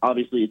tournament.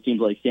 Obviously, it seems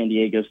like San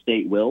Diego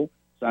State will,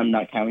 so I'm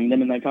not counting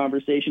them in that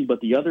conversation. But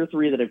the other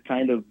three that have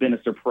kind of been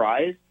a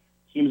surprise,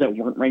 teams that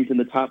weren't ranked in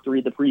the top three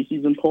of the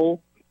preseason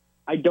poll,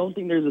 I don't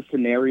think there's a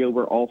scenario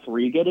where all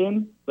three get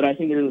in, but I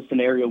think there's a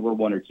scenario where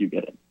one or two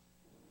get in.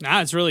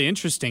 It's really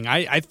interesting.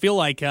 I feel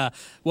like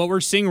what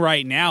we're seeing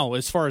right now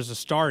as far as the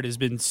start has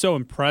been so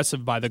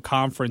impressive by the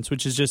conference,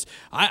 which is just,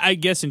 I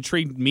guess,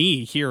 intrigued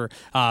me here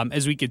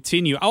as we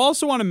continue. I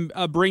also want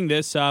to bring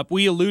this up.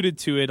 We alluded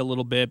to it a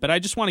little bit, but I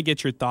just want to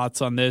get your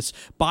thoughts on this.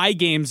 Bye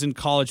games in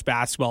college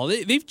basketball.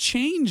 They've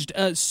changed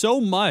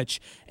so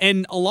much,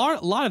 and a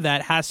lot of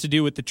that has to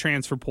do with the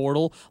transfer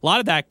portal. A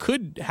lot of that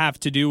could have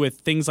to do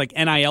with things like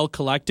NIL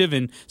Collective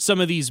and some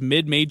of these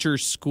mid-major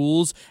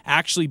schools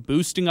actually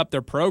boosting up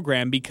their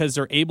program because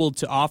they're able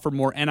to offer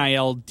more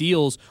NIL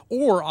deals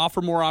or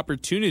offer more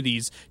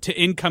opportunities to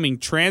incoming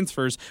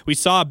transfers. We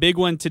saw a big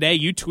one today.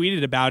 You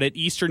tweeted about it.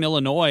 Eastern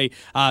Illinois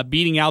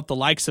beating out the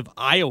likes of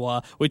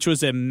Iowa, which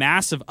was a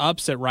massive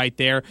upset right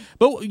there.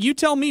 But you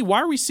tell me,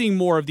 why are we seeing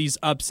more of these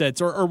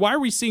upsets, or why are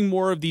we seeing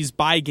more of these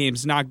bye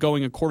games not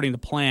going according to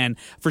plan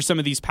for some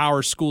of these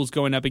power schools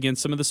going up against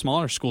some of the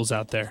smaller schools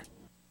out there?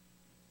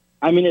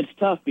 I mean, it's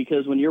tough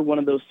because when you're one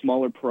of those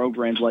smaller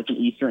programs like in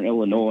Eastern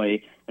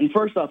Illinois, and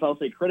first off, I'll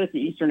say credit to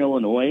Eastern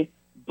Illinois,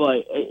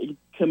 but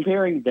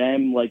comparing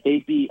them, like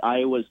they beat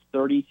Iowa's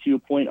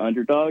 32-point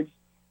underdogs,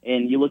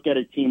 and you look at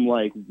a team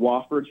like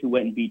Wofford, who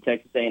went and beat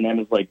Texas A&M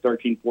as like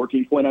 13,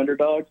 14-point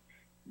underdogs.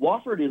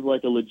 Wofford is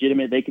like a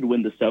legitimate, they could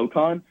win the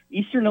SoCon.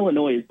 Eastern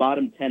Illinois is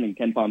bottom 10 in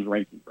KenPom's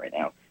rankings right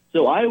now.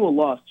 So Iowa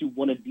lost to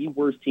one of the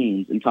worst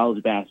teams in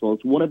college basketball.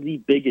 It's one of the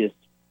biggest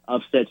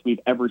upsets we've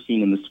ever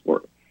seen in the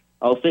sport.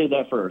 I'll say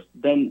that first.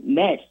 Then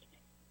next,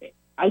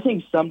 I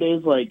think some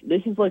days, like,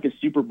 this is like a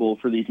Super Bowl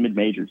for these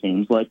mid-major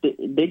teams. Like,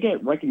 they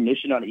get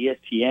recognition on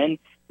ESPN.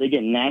 They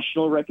get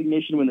national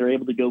recognition when they're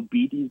able to go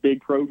beat these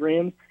big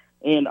programs.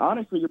 And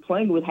honestly, you're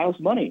playing with house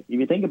money, if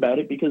you think about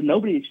it, because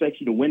nobody expects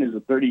you to win as a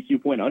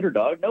 32-point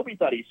underdog. Nobody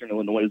thought Eastern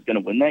Illinois was going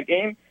to win that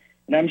game.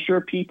 And I'm sure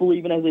people,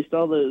 even as they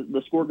saw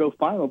the score go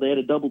final, they had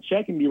to double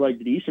check and be like,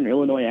 did Eastern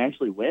Illinois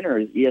actually win, or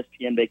is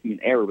ESPN making an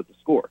error with the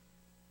score?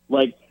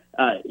 Like,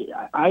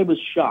 I was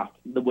shocked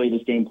the way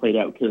this game played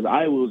out because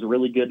Iowa was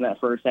really good in that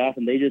first half,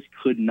 and they just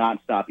could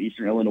not stop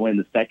Eastern Illinois in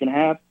the second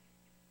half.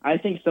 I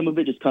think some of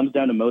it just comes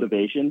down to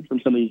motivation from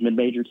some of these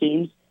mid-major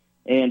teams,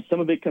 and some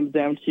of it comes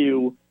down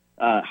to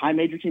high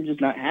major teams just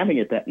not having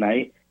it that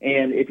night.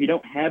 And if you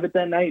don't have it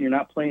that night and you're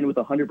not playing with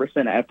 100%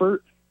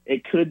 effort,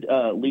 it could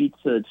lead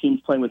to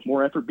teams playing with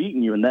more effort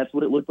beating you, and that's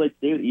what it looked like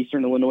today with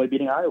Eastern Illinois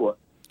beating Iowa.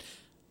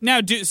 Now,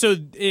 so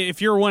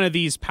if you're one of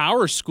these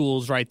power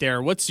schools right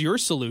there, what's your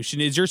solution?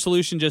 Is your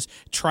solution just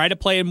try to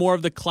play in more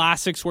of the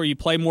classics where you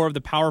play more of the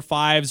Power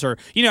Fives, or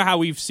how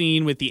we've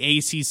seen with the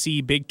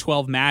ACC Big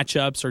 12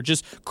 matchups, or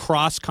just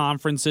cross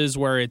conferences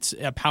where it's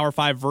a Power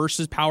 5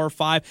 versus Power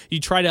 5? You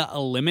try to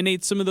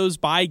eliminate some of those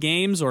bye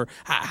games, or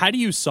how do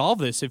you solve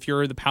this if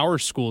you're the power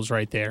schools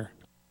right there?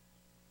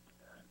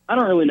 I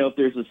don't really know if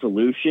there's a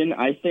solution.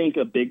 I think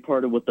a big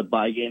part of what the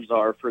bye games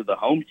are for the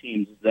home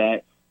teams is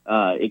that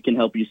it can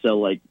help you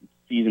sell like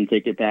season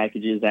ticket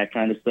packages, that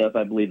kind of stuff.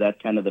 I believe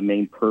that's kind of the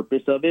main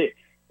purpose of it,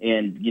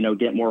 and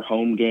get more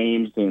home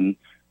games. And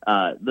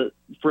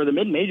for the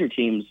mid-major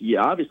teams, you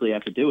obviously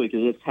have to do it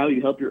because it's how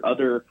you help your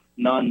other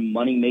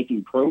non-money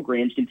making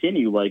programs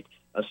continue, like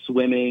a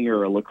swimming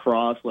or a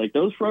lacrosse. Like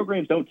those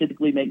programs don't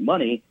typically make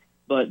money,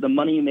 but the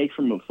money you make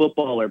from a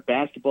football or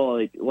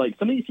basketball, like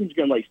some of these teams are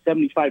getting like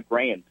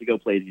 $75,000 to go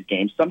play these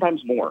games,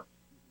 sometimes more.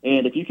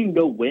 And if you can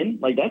go win,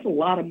 like that's a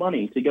lot of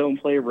money to go and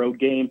play a road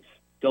game,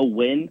 go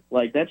win.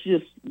 Like that's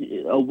just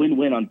a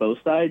win-win on both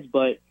sides.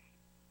 But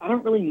I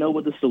don't really know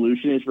what the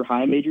solution is for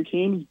high major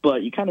teams,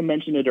 but you kind of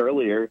mentioned it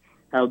earlier,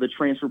 how the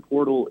transfer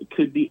portal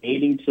could be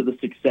aiding to the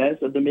success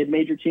of the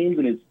mid-major teams,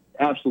 and it's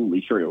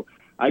absolutely true.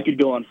 I could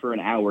go on for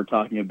an hour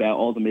talking about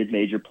all the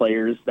mid-major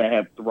players that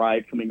have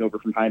thrived coming over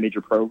from high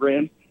major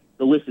programs.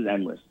 The list is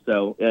endless.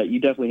 So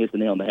you definitely hit the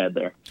nail on the head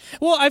there.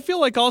 Well, I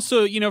feel like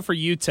also, for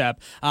UTEP,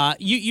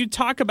 you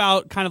talk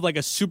about kind of like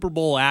a Super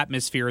Bowl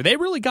atmosphere. They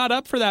really got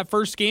up for that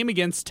first game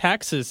against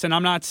Texas, and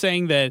I'm not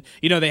saying that,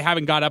 they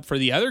haven't got up for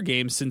the other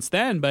games since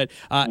then, but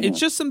it's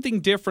just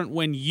something different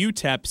when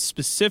UTEP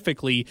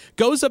specifically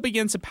goes up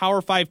against a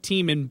Power 5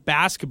 team in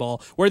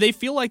basketball where they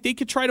feel like they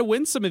could try to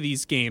win some of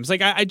these games.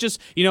 Like I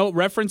just,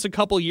 reference a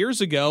couple years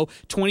ago,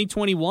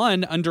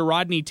 2021 under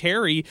Rodney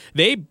Terry,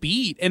 they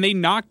beat and they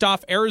knocked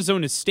off Arizona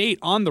State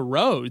on the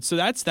road. So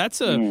that's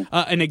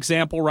an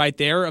example right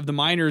there of the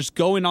Miners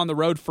going on the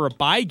road for a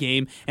bye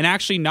game and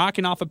actually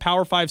knocking off a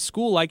Power 5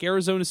 school like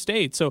Arizona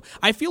State. So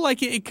I feel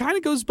like it kind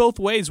of goes both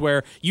ways,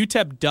 where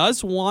UTEP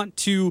does want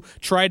to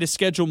try to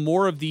schedule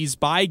more of these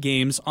bye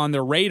games on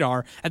their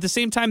radar. At the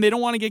same time, they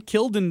don't want to get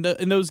killed in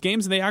those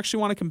games, and they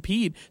actually want to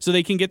compete so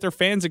they can get their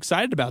fans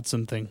excited about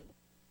something.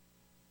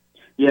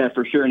 Yeah,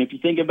 for sure. And if you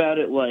think about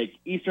it, like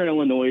Eastern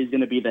Illinois is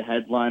going to be the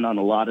headline on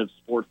a lot of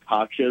sports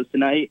talk shows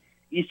tonight.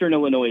 Eastern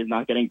Illinois is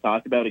not getting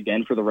talked about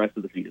again for the rest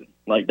of the season.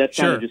 Like, that's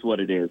kind of just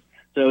what it is.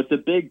 So it's a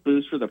big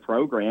boost for the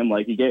program.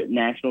 Like, you get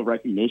national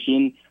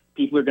recognition.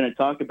 People are going to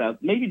talk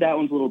about, maybe that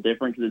one's a little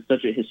different because it's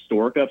such a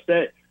historic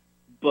upset.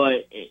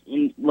 But,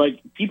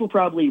 people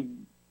probably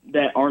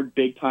that aren't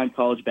big-time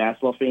college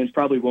basketball fans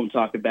probably won't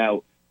talk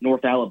about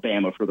North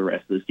Alabama for the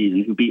rest of the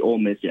season, who beat Ole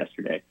Miss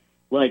yesterday.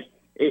 Like,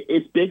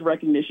 it's big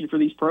recognition for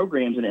these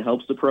programs, and it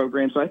helps the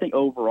program. So I think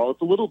overall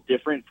it's a little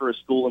different for a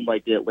school in,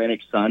 like, the Atlantic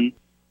Sun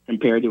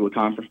compared to a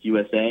Conference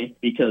USA,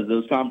 because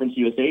those Conference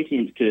USA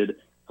teams could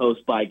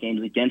host bye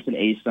games against an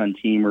A-Sun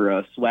team or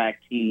a SWAC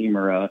team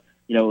or a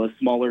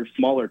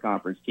smaller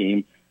conference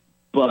team.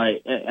 But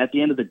at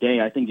the end of the day,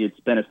 I think it's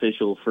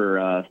beneficial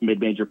for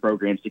mid-major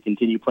programs to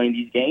continue playing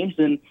these games,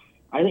 and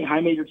I think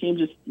high major teams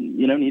just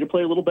need to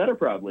play a little better.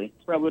 Probably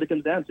that's probably what it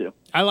comes down to.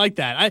 I like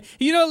that.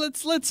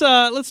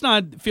 Let's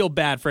not feel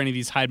bad for any of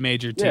these high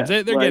major teams.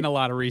 They're getting a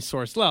lot of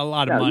resources, a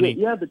lot of money.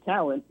 You have the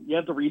talent, you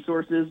have the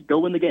resources. Go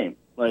win the game.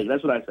 Like,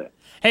 that's what I say.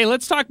 Hey,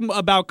 let's talk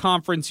about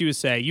Conference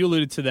USA. You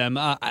alluded to them.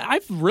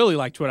 I've really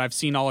liked what I've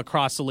seen all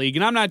across the league,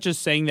 and I'm not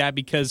just saying that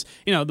because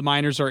the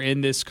Miners are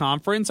in this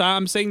conference.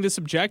 I'm saying this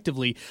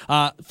objectively.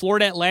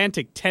 Florida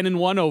Atlantic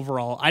 10-1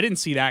 overall. I didn't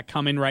see that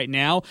coming right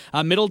now.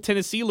 Middle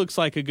Tennessee looks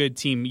like a good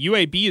team.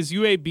 UAB is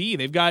UAB.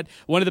 They've got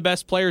one of the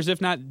best players,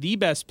 if not the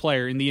best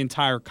player in the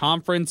entire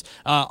conference.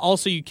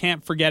 Also, you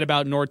can't forget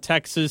about North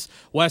Texas,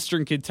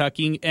 Western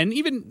Kentucky, and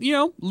even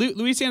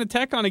Louisiana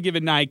Tech on a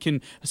given night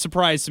can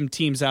surprise some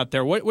teams out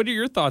there. What are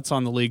your thoughts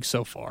on the league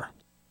so far?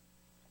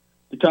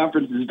 The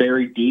conference is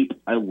very deep.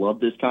 I love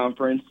this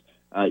conference.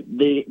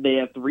 They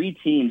have three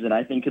teams that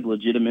I think could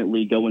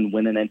legitimately go and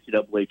win an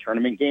NCAA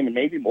tournament game, and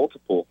maybe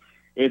multiple.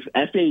 If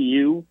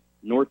FAU,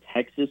 North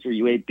Texas, or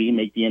UAB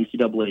make the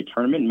NCAA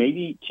tournament,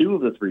 maybe two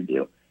of the three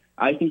do.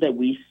 I think that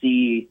we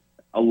see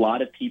a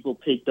lot of people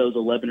pick those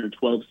 11 or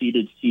 12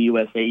 seeded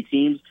CUSA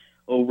teams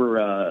over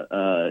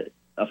a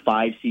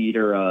 5 seed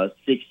or a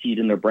 6 seed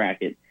in their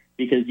bracket,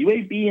 because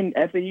UAB and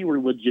FAU are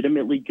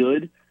legitimately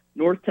good.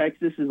 North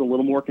Texas is a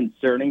little more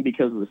concerning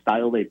because of the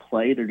style they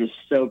play. They're just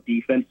so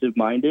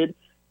defensive-minded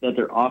that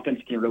their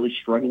offense can really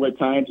struggle at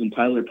times, and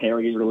Tyler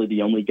Perry is really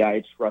the only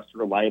guy for us to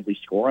reliably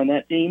score on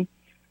that team.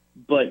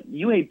 But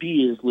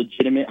UAB is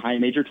legitimate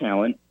high-major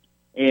talent,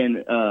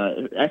 and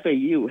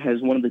FAU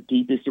has one of the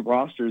deepest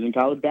rosters in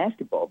college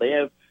basketball. They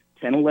have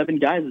 10, 11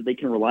 guys that they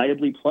can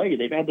reliably play.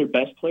 They've had their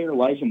best player,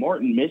 Elijah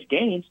Martin, miss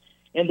games,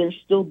 and they're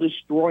still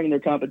destroying their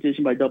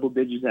competition by double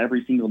digits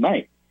every single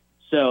night.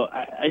 So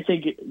I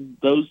think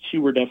those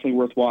two are definitely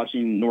worth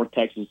watching. North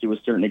Texas to a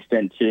certain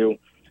extent too.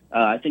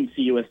 I think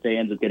CUSA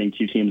ends up getting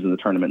 2 teams in the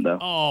tournament, though.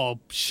 Oh,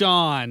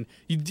 Sean,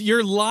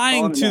 you're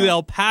lying to the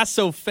El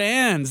Paso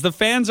fans. The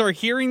fans are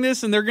hearing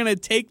this, and they're going to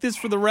take this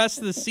for the rest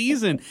of the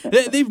season.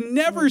 They've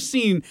never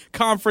seen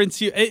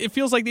Conference. It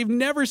feels like they've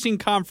never seen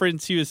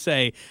Conference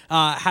USA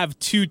have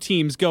 2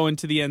 teams go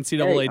into the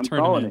NCAA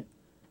tournament.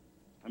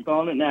 I'm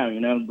calling it now.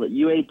 But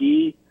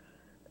UAB,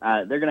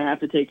 they're going to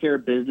have to take care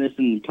of business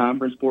in the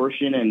conference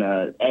portion, and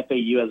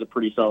FAU has a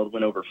pretty solid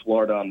win over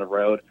Florida on the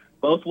road.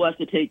 Both will have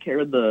to take care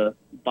of the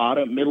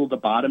middle to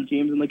bottom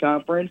teams in the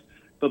conference,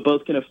 but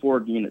both can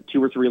afford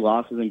 2 or 3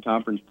 losses in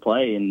conference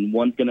play, and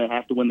one's going to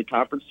have to win the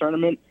conference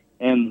tournament,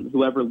 and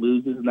whoever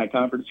loses in that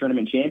conference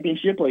tournament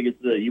championship, like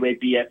it's the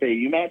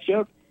UAB-FAU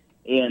matchup,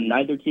 and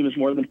neither team has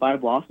more than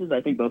 5 losses,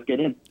 I think both get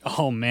in.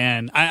 Oh,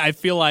 man. I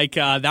feel like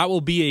that will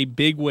be a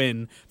big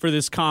win for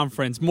this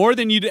conference. More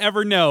than you'd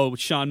ever know,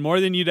 Sean, more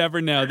than you'd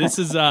ever know. This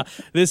is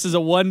a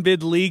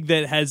one-bid league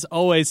that has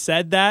always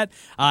said that,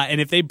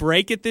 and if they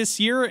break it this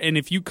year, and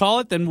if you call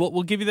it, then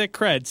we'll give you that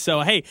cred.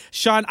 So, hey,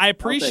 Sean, I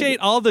appreciate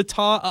all the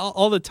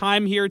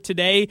time here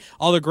today,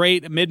 all the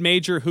great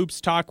mid-major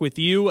hoops talk with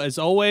you, as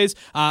always.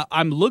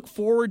 I'm look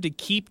forward to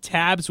keep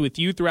tabs with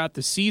you throughout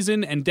the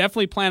season, and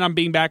definitely plan on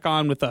being back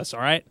on with us. All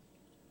right?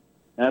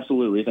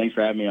 Absolutely. Thanks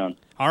for having me on.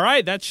 All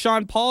right, that's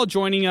Sean Paul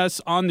joining us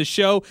on the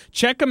show.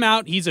 Check him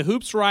out. He's a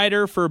hoops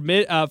writer for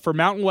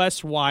Mountain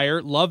West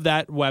Wire. Love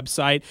that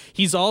website.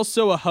 He's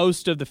also a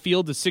host of the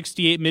Field of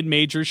 68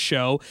 Mid-Majors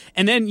show.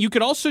 And then you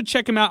could also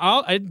check him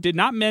out. I did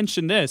not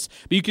mention this,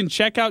 but you can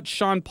check out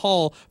Sean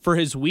Paul for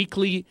his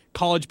weekly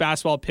college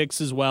basketball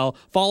picks as well.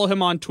 Follow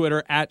him on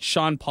Twitter at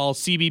Sean Paul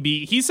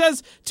CBB. He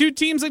says 2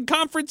 teams in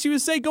Conference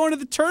USA going to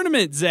the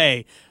tournament,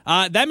 Zay.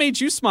 That made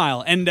you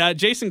smile. And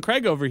Jason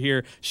Craig over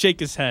here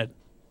shake his head.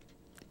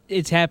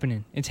 It's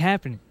happening. It's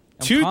happening.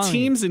 2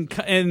 teams in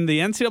the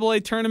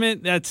NCAA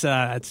tournament.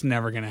 That's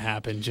never going to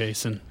happen,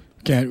 Jason.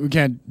 We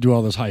can't do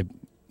all this hype.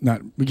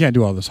 We can't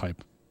do all this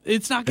hype.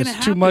 It's not going to happen.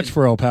 It's too much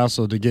for El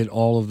Paso to get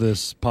all of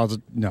this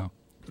positive. No.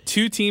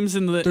 2 teams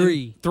in the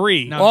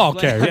 3. No,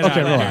 okay,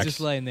 relax. Just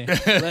laying there.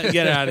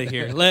 Get out of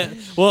here.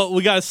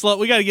 We got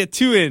to get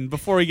 2 in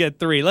before we get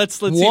 3. Let's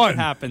see what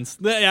happens.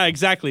 Yeah,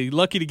 exactly.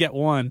 Lucky to get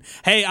 1.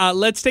 Hey,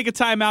 let's take a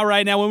time out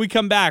right now. When we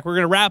come back, we're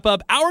going to wrap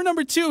up hour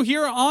number 2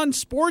 here on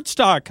Sports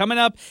Talk. Coming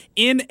up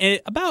in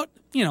about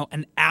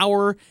an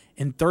hour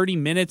and 30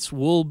 minutes,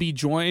 we'll be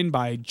joined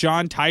by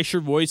John Teicher,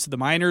 voice of the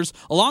Miners,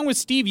 along with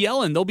Steve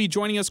Yellen. They'll be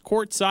joining us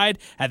courtside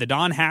at the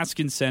Don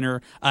Haskins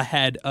Center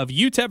ahead of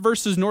UTEP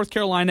versus North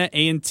Carolina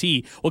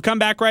A&T. We'll come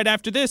back right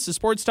after this. The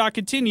Sports Talk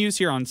continues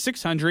here on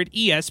 600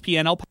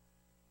 ESPN El Paso.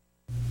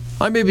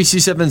 I'm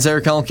ABC7's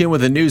Eric Elkin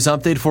with a news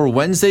update for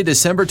Wednesday,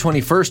 December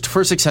 21st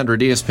for 600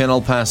 ESPN El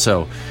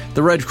Paso.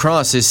 The Red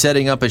Cross is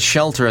setting up a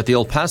shelter at the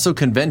El Paso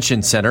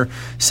Convention Center.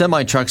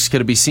 Semi-trucks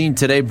could be seen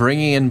today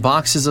bringing in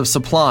boxes of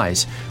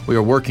supplies. We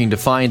are working to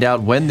find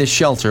out when this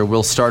shelter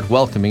will start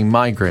welcoming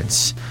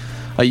migrants.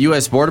 A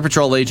U.S. Border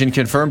Patrol agent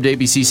confirmed to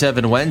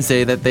ABC7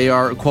 Wednesday that they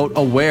are, quote,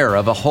 aware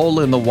of a hole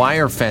in the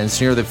wire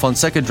fence near the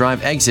Fonseca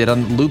Drive exit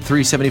on Loop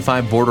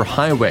 375 Border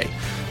Highway.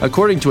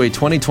 According to a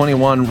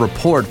 2021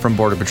 report from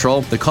Border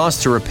Patrol, the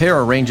cost to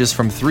repair ranges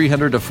from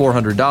 $300 to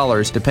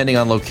 $400 depending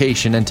on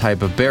location and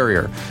type of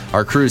barrier.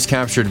 Our crews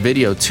captured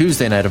video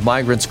Tuesday night of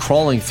migrants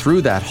crawling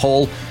through that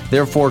hole,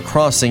 therefore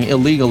crossing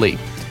illegally.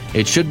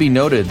 It should be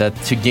noted that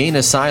to gain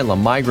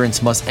asylum,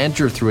 migrants must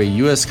enter through a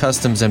U.S.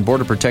 Customs and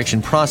Border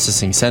Protection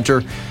Processing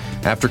Center.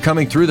 After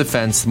coming through the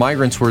fence,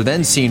 migrants were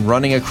then seen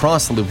running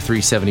across the Loop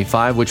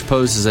 375, which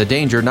poses a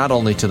danger not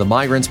only to the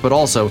migrants but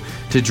also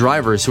to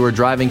drivers who are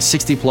driving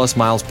 60-plus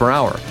miles per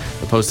hour.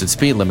 The posted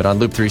speed limit on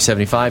Loop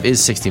 375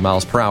 is 60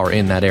 miles per hour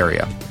in that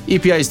area.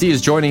 EPISD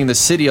is joining the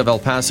city of El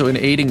Paso in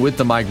aiding with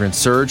the migrant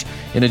surge.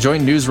 In a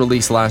joint news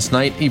release last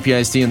night,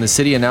 EPISD and the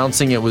city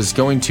announcing it was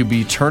going to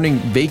be turning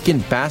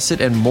vacant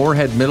Bassett and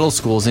Moorhead middle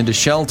schools into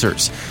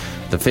shelters.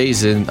 The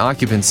phase in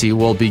occupancy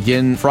will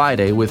begin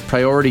Friday with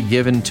priority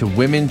given to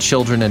women,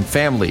 children, and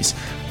families.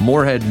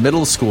 Moorhead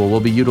Middle School will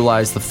be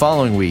utilized the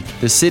following week.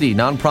 The city,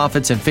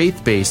 nonprofits, and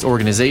faith-based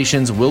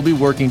organizations will be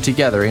working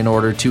together in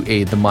order to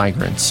aid the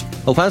migrants.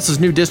 El Paso's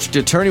new district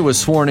attorney was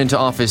sworn into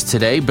office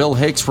today. Bill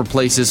Hicks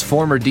replaces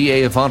former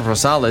DA Yvonne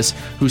Rosales,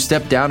 who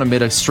stepped down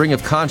amid a string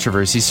of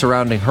controversies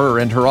surrounding her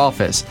and her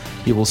office.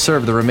 He will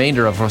serve the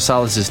remainder of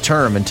Rosales'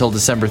 term until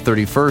December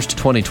 31st,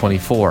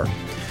 2024.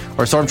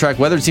 Our Storm Track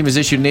weather team has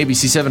issued an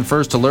ABC7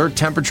 first alert.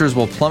 Temperatures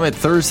will plummet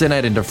Thursday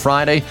night into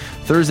Friday.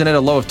 Thursday night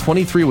a low of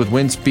 23 with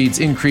wind speeds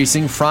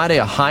increasing. Friday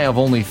a high of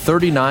only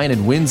 39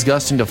 and winds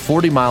gusting to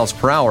 40 miles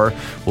per hour.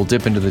 We'll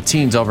dip into the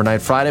teens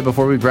overnight Friday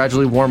before we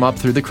gradually warm up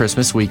through the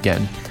Christmas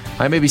weekend.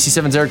 I'm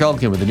ABC7's Eric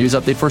Elkin with the news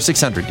update for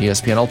 600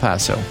 ESPN El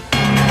Paso.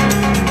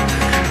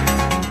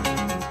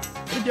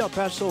 In the El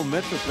Paso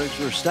Metroplex,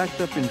 we're stacked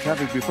up in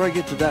traffic. Before I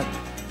get to that,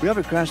 we have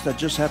a crash that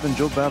just happened.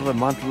 Joe Battle in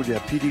Montwood. Yeah,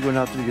 PD going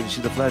out there. You can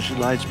see the flashing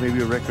lights, maybe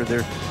a record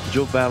there.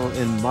 Joe Battle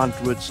in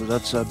Montwood. So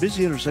that's a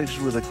busy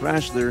intersection with a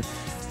crash there.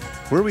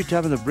 Where are we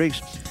tapping the brakes?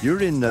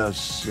 You're in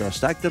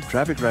stacked up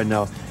traffic right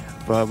now.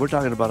 We're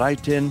talking about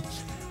I-10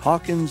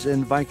 Hawkins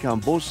and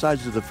Viscount, both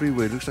sides of the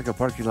freeway. Looks like a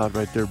parking lot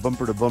right there,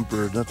 bumper to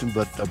bumper, nothing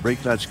but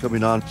brake lights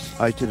coming on.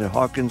 I-10 at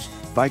Hawkins,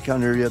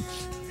 Viscount area,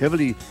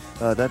 heavily,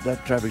 that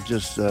traffic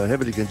just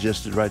heavily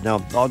congested right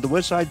now. On the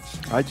west side,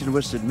 I-10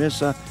 west at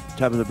Mesa,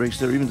 tapping the brakes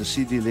there. Even the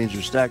CD lanes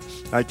are stacked.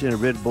 I-10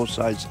 and red, both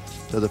sides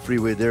of the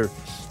freeway there.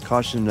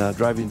 Caution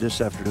driving this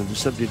afternoon.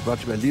 This update brought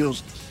to you by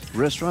Leo's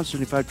Restaurant,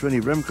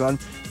 7520 Remcon,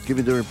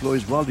 giving their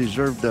employees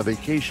well-deserved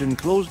vacation.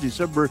 Closed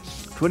December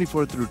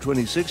 24th through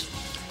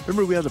 26th.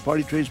 Remember, we have the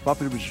party trays,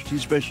 popular Mr. T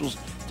specials.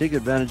 Take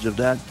advantage of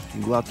that. You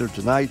can go out there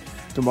tonight,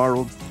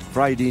 tomorrow,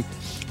 Friday,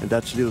 and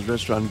that's Leo's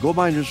Restaurant. Go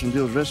Miners from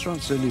Leo's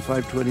Restaurant,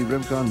 7520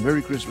 Remcon.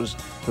 Merry Christmas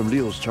from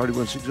Leo's, Charlie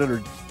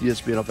 1600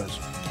 ESPN El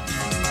Paso.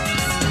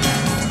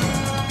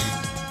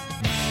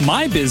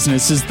 My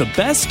business is the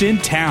best in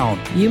town.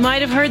 You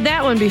might have heard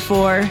that one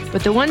before,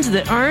 but the ones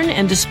that earn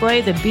and display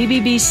the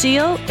BBB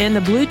seal and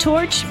the Blue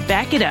Torch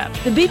back it up.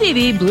 The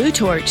BBB Blue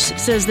Torch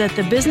says that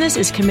the business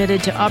is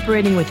committed to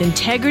operating with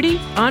integrity,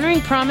 honoring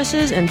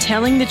promises, and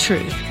telling the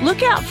truth.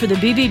 Look out for the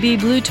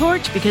BBB Blue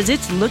Torch because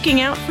it's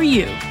looking out for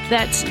you.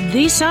 That's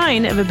the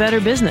sign of a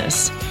better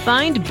business.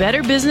 Find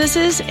better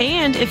businesses,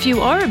 and if you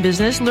are a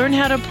business, learn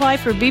how to apply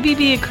for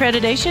BBB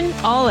accreditation,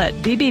 all at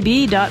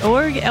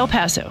bbb.org El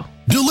Paso.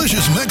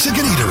 Delicious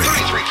Mexican Eatery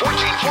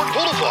 3314 Fort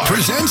Boulevard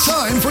presents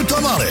time for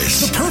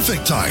tamales. The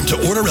perfect time to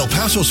order El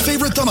Paso's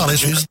favorite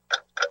tamales is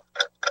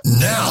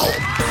now.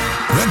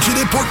 Red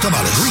chili pork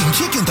tamales, green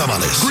chicken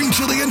tamales, green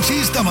chili and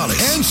cheese tamales,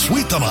 and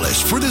sweet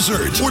tamales for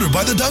dessert. Order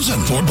by the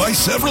dozen or by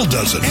several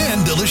dozen.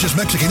 And delicious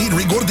Mexican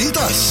Eatery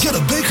gorditas. Get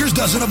a baker's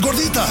dozen of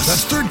gorditas.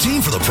 That's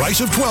 13 for the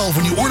price of 12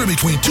 when you order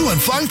between 2 and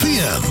 5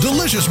 p.m.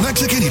 Delicious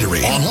Mexican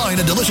Eatery. Online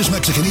at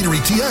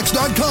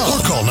deliciousmexicaneaterytx.com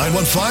or call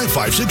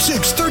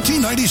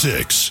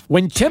 915-566-1396.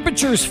 When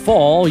temperatures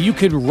fall, you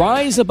can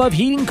rise above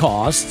heating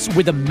costs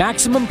with the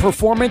maximum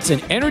performance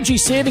and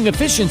energy-saving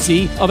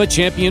efficiency of a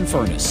Champion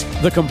furnace.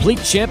 The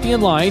complete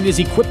Champion line is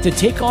equipped to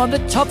take on the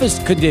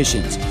toughest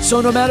conditions.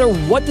 So no matter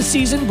what the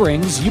season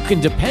brings, you can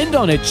depend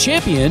on a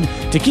Champion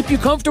to keep you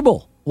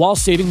comfortable while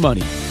saving money.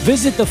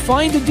 Visit the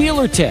Find a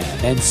Dealer tab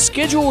and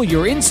schedule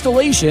your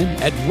installation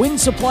at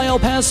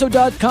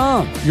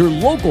WinSupplyElPaso.com, your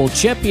local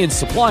Champion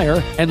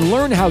supplier, and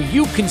learn how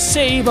you can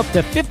save up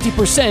to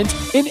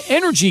 50% in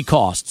energy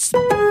costs.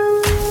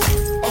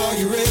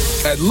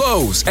 At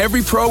Lowe's,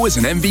 every pro is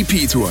an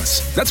MVP to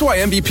us. That's why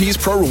MVP's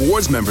Pro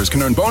Rewards members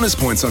can earn bonus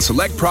points on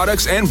select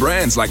products and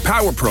brands like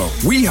Power Pro,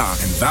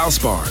 Weehaw, and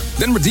Valspar.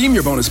 Then redeem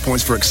your bonus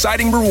points for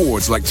exciting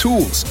rewards like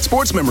tools,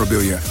 sports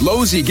memorabilia,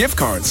 Lowe's e-gift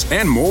cards,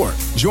 and more.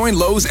 Join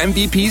Lowe's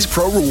MVP's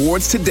Pro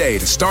Rewards today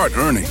to start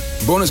earning.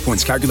 Bonus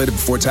points calculated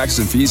before taxes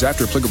and fees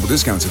after applicable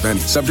discounts, if any.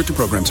 Subject to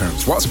program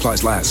terms. While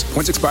supplies last.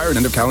 Points expire at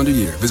end of calendar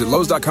year. Visit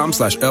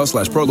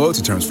Lowe's.com/L/Pro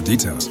Loyalty terms for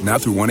details. Now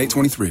through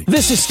 1/8/23.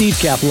 This is Steve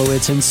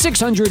Kaplowitz, and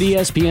 600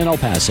 ESPN El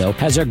Paso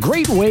has a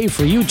great way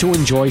for you to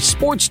enjoy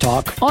sports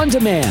talk on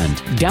demand.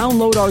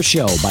 Download our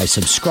show by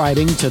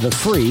subscribing to the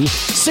free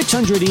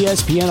 600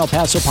 ESPN El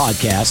Paso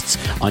podcasts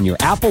on your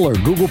Apple or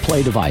Google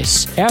Play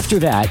device. After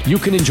that, you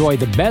can enjoy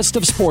the best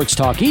of sports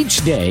talk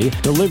each day,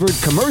 delivered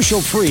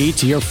commercial-free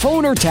to your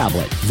phone or tablet.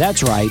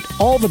 That's right,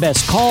 all the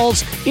best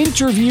calls,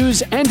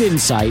 interviews, and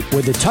insight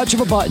with the touch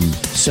of a button,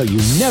 so you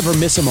never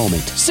miss a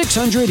moment.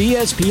 600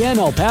 ESPN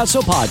El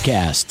Paso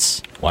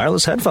podcasts.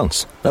 Wireless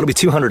headphones. That'll be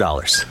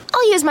 $200.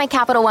 I'll use my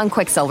Capital One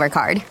Quicksilver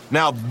card.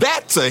 Now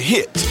that's a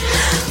hit.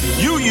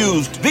 You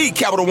used the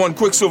Capital One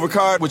Quicksilver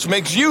card, which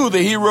makes you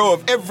the hero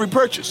of every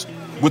purchase.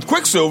 With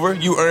Quicksilver,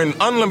 you earn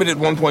unlimited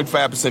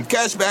 1.5%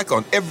 cash back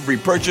on every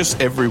purchase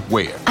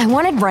everywhere. I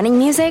wanted running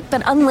music,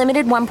 but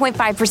unlimited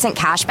 1.5%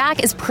 cash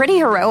back is pretty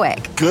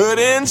heroic. Good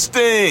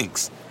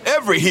instincts.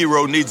 Every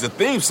hero needs a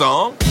theme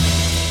song.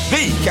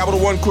 The Capital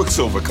One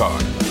Quicksilver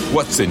card.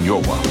 What's in your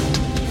wallet?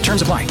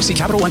 Terms apply. See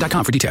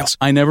CapitalOne.com for details.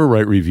 I never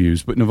write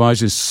reviews, but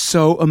Navage is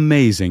so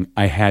amazing,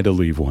 I had to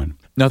leave one.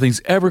 Nothing's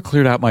ever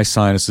cleared out my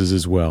sinuses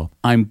as well.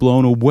 I'm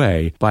blown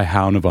away by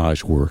how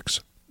Navage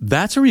works.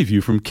 That's a review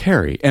from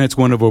Carrie, and it's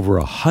one of over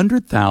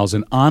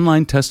 100,000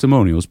 online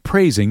testimonials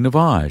praising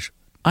Navage.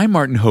 I'm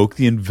Martin Hoke,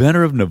 the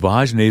inventor of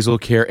Navage Nasal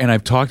Care, and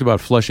I've talked about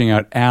flushing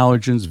out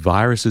allergens,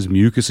 viruses,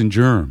 mucus, and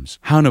germs.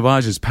 How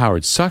Navage's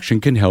powered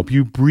suction can help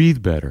you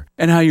breathe better,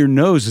 and how your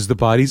nose is the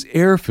body's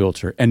air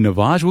filter, and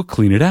Navage will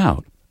clean it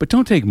out. But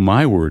don't take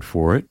my word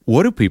for it.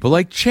 What do people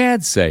like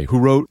Chad say, who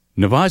wrote,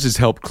 Navage has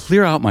helped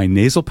clear out my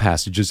nasal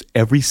passages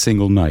every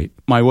single night.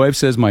 My wife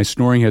says my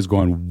snoring has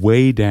gone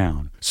way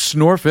down.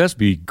 Snorefest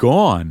be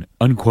gone,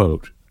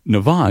 unquote.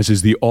 Navage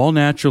is the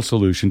all-natural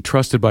solution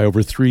trusted by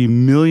over 3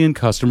 million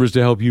customers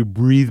to help you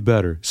breathe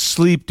better,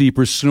 sleep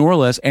deeper, snore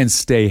less, and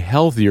stay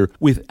healthier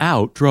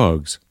without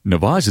drugs.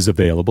 Navage is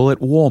available at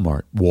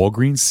Walmart,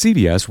 Walgreens,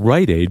 CVS,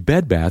 Rite Aid,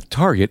 Bed Bath,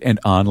 Target,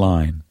 and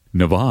online.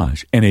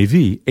 Navage,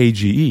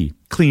 Navage,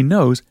 clean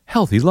nose,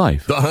 healthy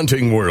life. The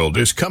hunting world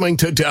is coming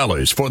to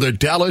Dallas for the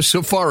Dallas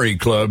Safari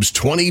Club's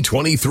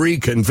 2023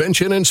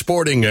 Convention and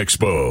Sporting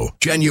Expo,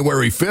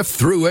 January 5th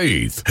through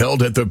 8th,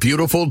 held at the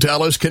beautiful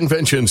Dallas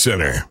Convention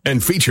Center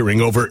and featuring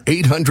over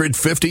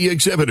 850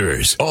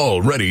 exhibitors,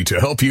 all ready to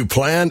help you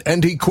plan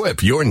and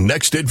equip your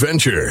next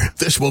adventure.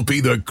 This will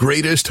be the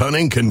greatest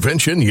hunting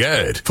convention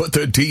yet. Put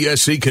the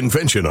DSC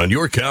Convention on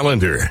your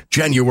calendar,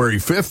 January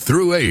 5th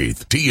through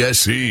 8th.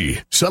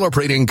 DSC,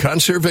 celebrating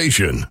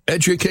conservation,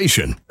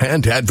 education,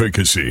 and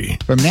advocacy.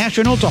 From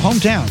national to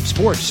hometown,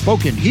 sports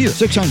spoken here.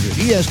 600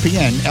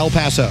 ESPN El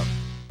Paso.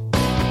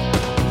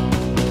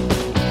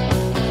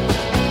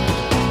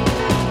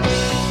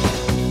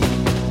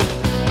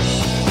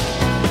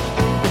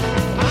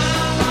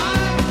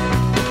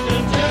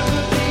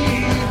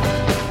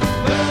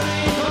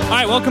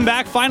 Welcome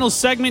back. Final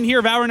segment here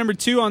of hour number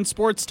 2 on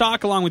Sports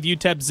Talk, along with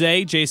UTEP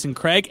Zay, Jason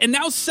Craig, and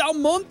now Sal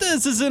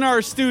Montes is in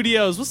our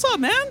studios. What's up,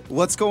 man?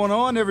 What's going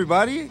on,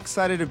 everybody?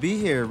 Excited to be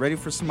here. Ready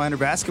for some minor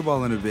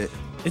basketball in a bit.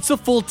 It's a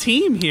full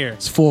team here.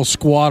 It's a full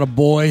squad of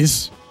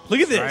boys. Look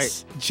at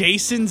this. Right.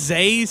 Jason,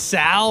 Zay,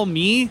 Sal,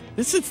 me.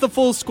 It's the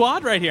full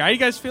squad right here. How you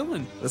guys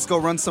feeling? Let's go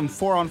run some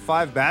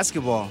 4-on-5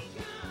 basketball.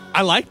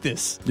 I like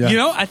this. Yeah. You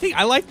know, I think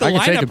I like the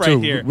lineup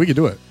right here. We can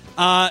do it.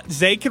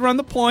 Zay can run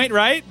the point,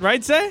 right?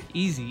 Right, Zay?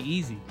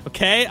 Easy.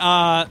 Okay.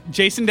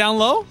 Jason down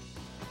low?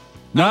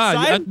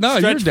 No,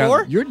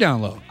 you're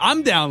down low.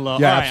 I'm down low.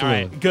 Yeah, all right,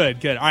 absolutely. All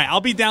right. Good. All right, I'll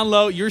be down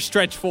low. You're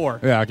stretch 4.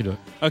 Yeah, I can do it.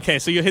 Okay,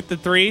 so you'll hit the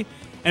 3.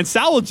 And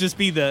Sal will just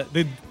be the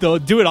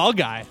do-it-all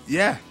guy.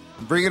 Yeah,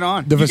 bring it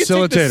on. The you facilitator.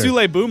 Can take the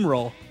Sule Boom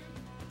role.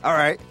 All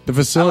right. The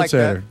facilitator. Like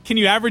that. Can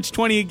you average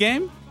 20 a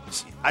game?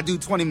 I do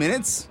 20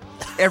 minutes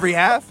every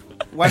half.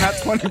 Why not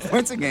 20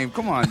 points a game?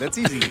 Come on, that's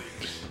easy.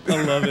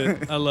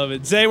 I love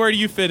it. Zay, where do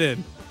you fit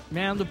in?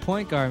 Man, I'm the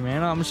point guard,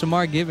 man. I'm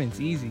Shamar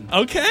Gibbons. Easy.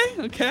 Okay.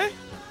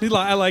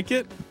 I like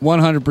it.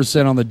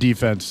 100% on the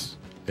defense.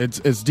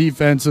 It's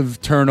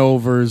defensive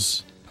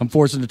turnovers. I'm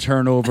forcing the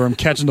turnover. I'm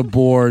catching the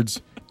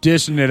boards,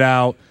 dishing it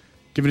out,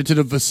 giving it to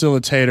the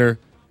facilitator.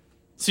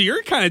 So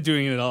you're kind of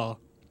doing it all.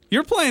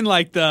 You're playing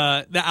like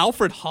the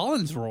Alfred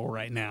Hollins role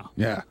right now.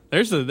 Yeah.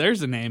 There's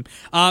a name.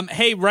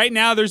 Hey, right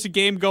now there's a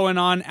game going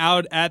on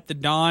out at the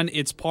Don.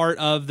 It's part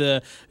of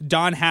the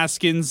Don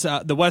Haskins,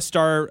 the West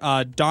Star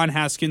Don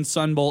Haskins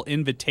Sun Bowl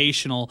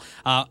Invitational.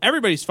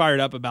 Everybody's fired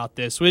up about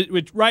this,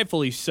 which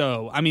rightfully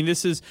so. I mean,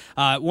 this is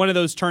one of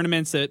those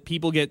tournaments that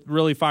people get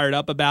really fired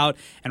up about.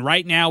 And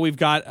right now we've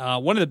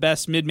got one of the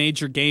best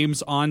mid-major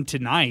games on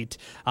tonight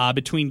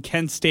between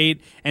Kent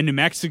State and New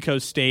Mexico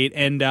State.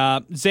 And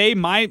Zay,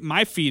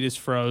 my feed is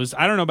froze.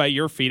 I don't know about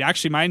your feed.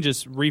 Actually, mine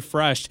just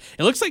refreshed.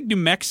 It looks like New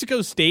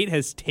Mexico State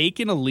has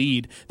taken a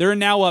lead. They're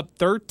now up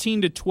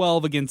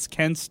 13-12 against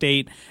Kent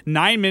State.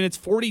 9 minutes,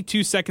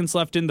 42 seconds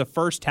left in the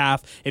first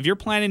half. If you're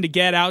planning to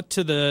get out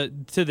to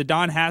the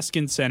Don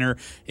Haskins Center,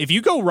 if you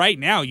go right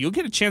now, you'll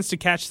get a chance to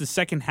catch the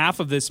second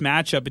half of this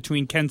matchup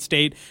between Kent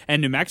State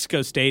and New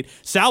Mexico State.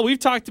 Sal, we've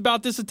talked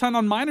about this a ton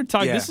on Minor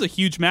Talk. Yeah. This is a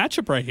huge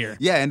matchup right here.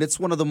 Yeah, and it's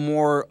one of the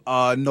more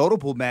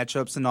notable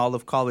matchups in all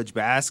of college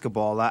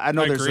basketball. I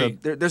know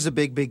there's a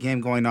big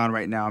game going on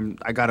right now.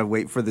 I gotta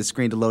wait for the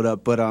screen to load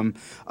up, but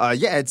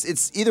yeah,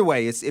 it's either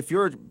way. If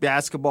you're a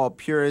basketball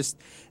purist,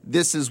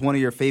 this is one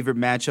of your favorite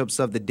matchups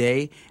of the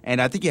day.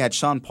 And I think you had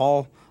Sean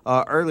Paul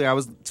earlier. I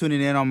was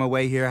tuning in on my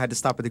way here. I had to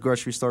stop at the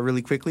grocery store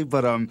really quickly,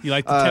 but you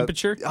like the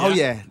temperature? Oh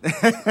yeah,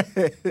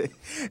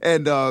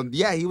 and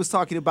yeah, he was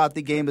talking about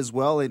the game as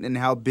well and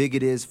how big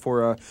it is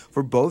for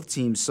both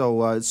teams.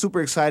 So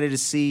super excited to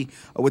see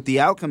what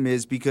the outcome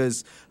is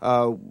because.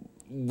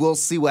 We'll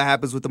see what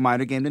happens with the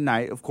minor game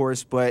tonight, of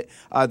course, but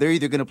they're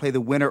either going to play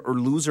the winner or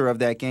loser of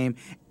that game.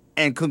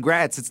 And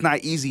congrats, it's not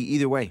easy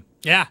either way.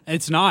 Yeah,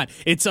 it's not.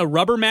 It's a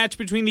rubber match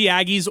between the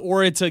Aggies,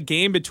 or it's a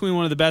game between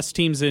one of the best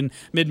teams in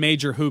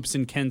mid-major hoops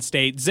in Kent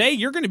State. Zay,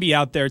 you're going to be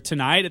out there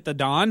tonight at the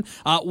Don.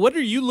 What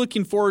are you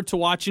looking forward to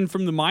watching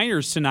from the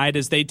Miners tonight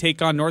as they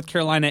take on North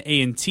Carolina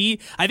A&T?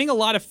 I think a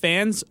lot of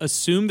fans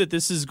assume that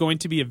this is going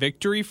to be a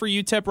victory for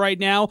UTEP right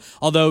now,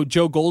 although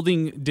Joe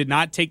Golding did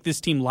not take this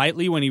team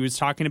lightly when he was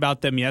talking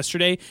about them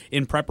yesterday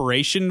in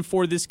preparation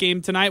for this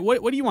game tonight.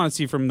 What do you want to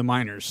see from the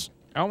Miners?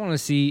 I want to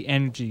see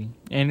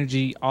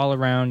energy all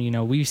around. You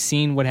know, we've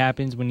seen what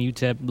happens when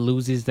UTEP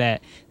loses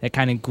that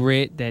kind of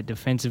grit, that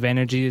defensive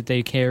energy that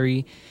they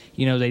carry.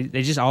 You know,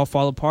 they just all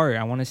fall apart.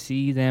 I want to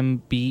see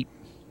them be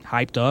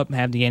hyped up,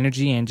 have the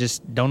energy, and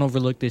just don't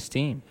overlook this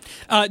team.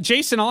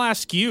 Jason, I'll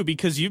ask you,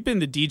 because you've been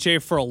the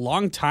DJ for a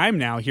long time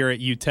now here at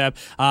UTEP.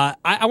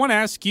 I want to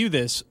ask you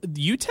this.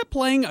 UTEP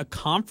playing a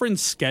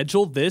conference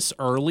schedule this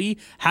early,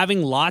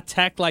 having La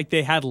Tech like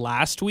they had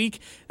last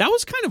week, that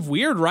was kind of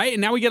weird, right?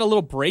 And now we get a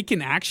little break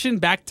in action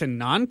back to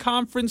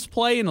non-conference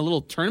play in a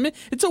little tournament.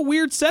 It's a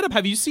weird setup.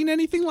 Have you seen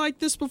anything like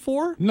this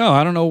before? No,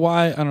 I don't know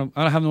why.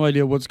 I have no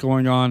idea what's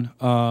going on.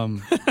 I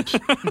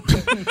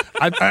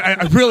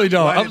really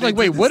don't. I was like,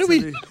 wait, what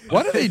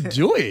what are they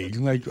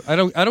doing? Like, I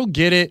don't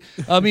get it.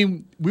 I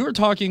mean, we were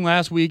talking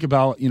last week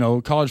about,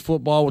 college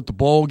football with the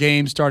bowl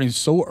game starting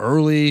so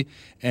early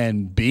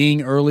and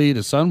being early,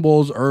 the Sun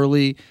Bowl's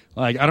early.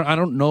 Like, I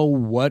don't know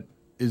what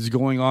is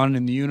going on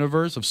in the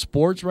universe of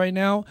sports right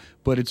now,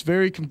 but it's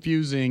very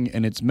confusing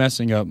and it's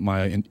messing up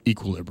my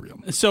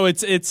equilibrium. So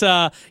it's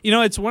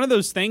one of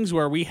those things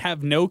where we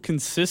have no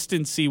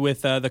consistency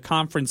with the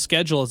conference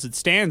schedule as it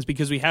stands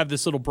because we have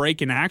this little break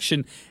in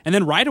action and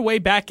then right away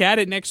back at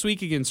it next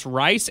week against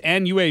Rice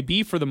and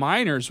UAB for the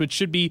Miners, which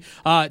should be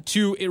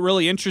two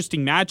really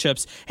interesting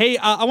matchups. Hey,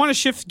 I want to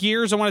shift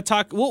gears. I want to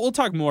talk. We'll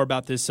talk more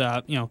about this.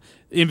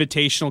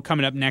 Invitational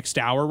coming up next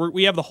hour.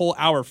 We have the whole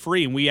hour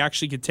free, and we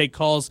actually could take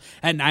calls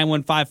at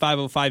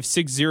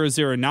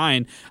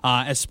 915-505-6009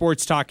 as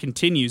Sports Talk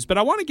continues. But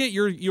I want to get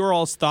your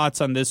all's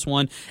thoughts on this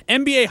one.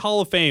 NBA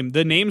Hall of Fame,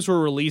 the names were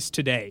released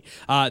today.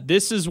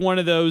 This is one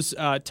of those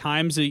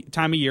time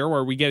of year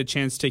where we get a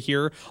chance to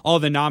hear all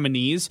the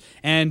nominees,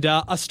 and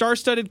a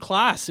star-studded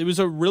class. It was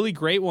a really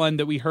great one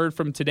that we heard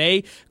from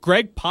today.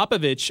 Greg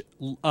Popovich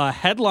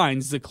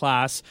headlines the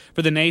class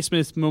for the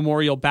Naismith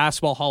Memorial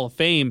Basketball Hall of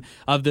Fame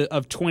of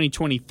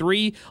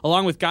 2023,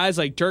 along with guys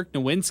like Dirk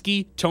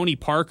Nowitzki, Tony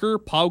Parker,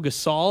 Pau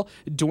Gasol,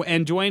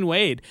 and Dwayne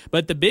Wade.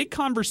 But the big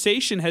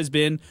conversation has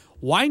been,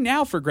 why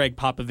now for Greg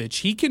Popovich?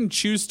 He can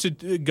choose to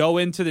go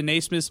into the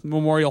Naismith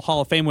Memorial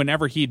Hall of Fame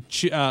whenever he'd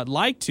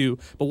like to,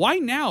 but why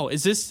now?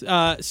 Is this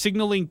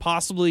signaling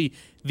possibly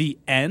the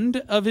end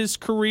of his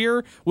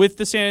career with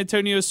the San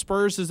Antonio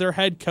Spurs as their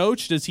head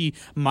coach? Does he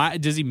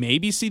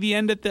maybe see the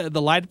end at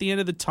the light at the end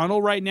of the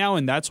tunnel right now,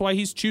 and that's why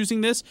he's choosing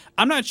this?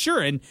 I'm not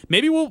sure, and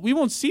maybe we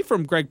won't see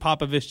from Greg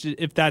Popovich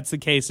if that's the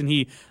case, and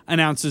he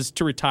announces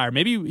to retire.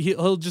 Maybe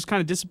he'll just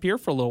kind of disappear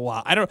for a little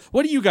while. I don't.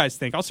 What do you guys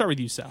think? I'll start with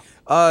you, Sal.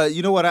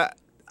 You know what?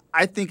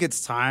 I think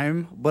it's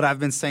time, but I've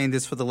been saying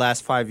this for the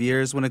last 5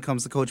 years when it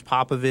comes to Coach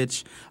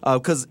Popovich,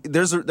 because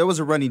there was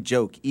a running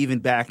joke even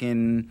back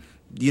in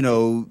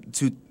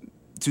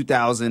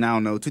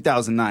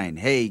 2009.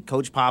 Hey,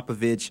 Coach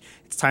Popovich,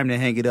 it's time to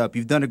hang it up.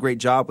 You've done a great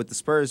job with the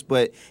Spurs,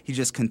 but he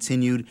just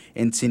continued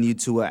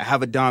to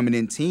have a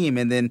dominant team.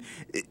 And then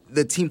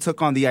the team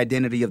took on the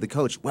identity of the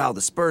coach. Wow,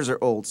 the Spurs are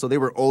old. So they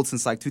were old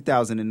since like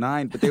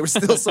 2009, but they were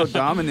still so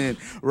dominant,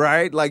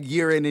 right? Like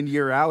year in and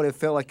year out. It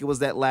felt like it was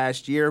that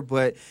last year.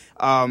 But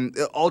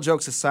all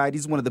jokes aside,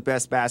 he's one of the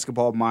best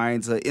basketball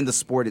minds in the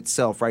sport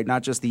itself, right?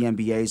 Not just the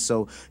NBA.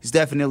 So he's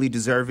definitely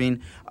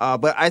deserving.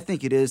 But I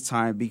think it is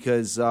time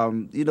because,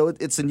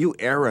 it's a new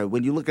era.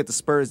 When you look at the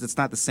Spurs, it's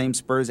not the same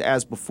Spurs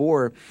as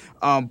before.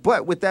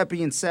 But with that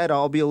being said,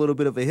 I'll be a little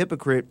bit of a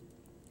hypocrite.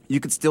 You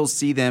could still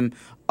see them,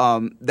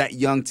 that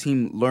young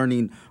team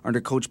learning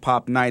under Coach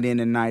Pop night in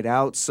and night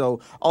out.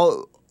 So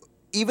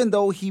even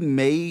though he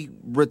may,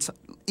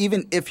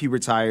 even if he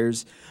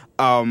retires,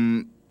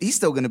 he's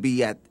still going to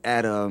be at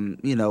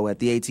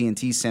the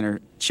AT&T Center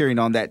cheering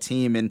on that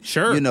team and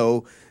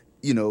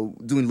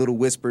doing little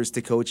whispers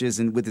to coaches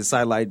and with the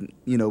sideline,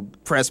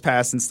 press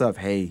pass and stuff.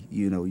 Hey,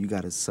 you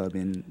got to sub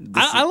in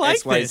this I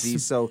like XYZ.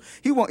 this. So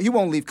he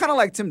won't leave. Kind of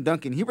like Tim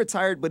Duncan. He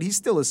retired, but he's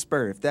still a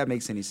Spur, if that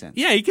makes any sense.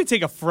 Yeah, he could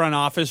take a front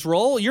office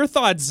role. Your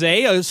thoughts,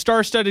 Zay? A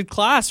star-studded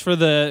class for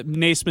the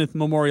Naismith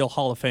Memorial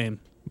Hall of Fame.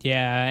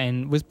 Yeah,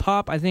 and with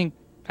Pop, I think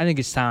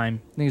it's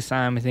time.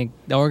 I think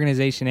the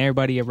organization,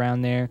 everybody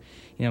around there,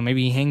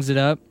 maybe he hangs it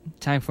up.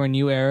 Time for a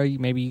new era.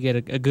 Maybe you get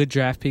a good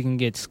draft pick and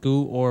get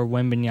Scoot or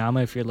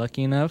Wembanyama if you're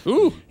lucky enough.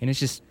 Ooh. And it's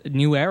just a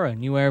new era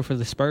for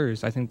the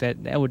Spurs. I think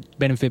that would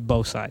benefit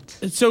both sides.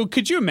 So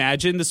could you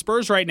imagine the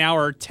Spurs right now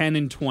are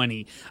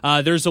 10-20.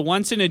 There's a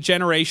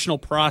once-in-a-generational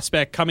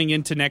prospect coming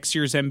into next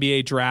year's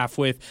NBA draft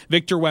with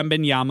Victor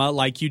Wembanyama,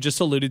 like you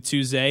just alluded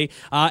to, Zay.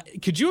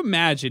 Could you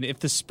imagine if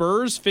the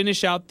Spurs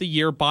finish out the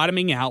year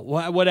bottoming out,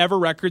 whatever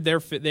record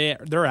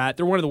they're at?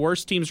 They're one of the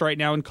worst teams right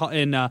now in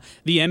the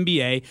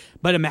NBA.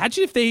 But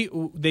imagine if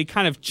they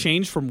kind of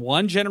change from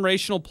one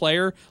generational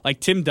player like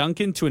Tim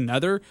Duncan to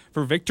another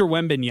for Victor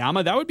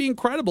Wembanyama. That would be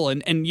incredible.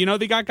 And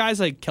they got guys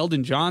like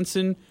Keldon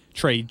Johnson,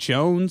 Trey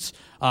Jones.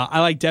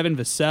 I like Devin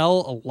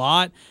Vassell a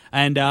lot.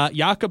 And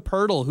Jakob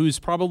Poeltl, who's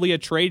probably a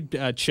trade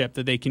chip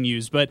that they can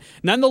use. But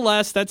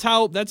nonetheless, that's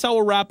how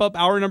we'll wrap up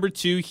hour number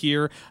 2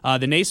 here.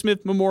 The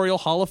Naismith Memorial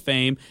Hall of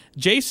Fame.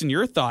 Jason,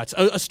 your thoughts?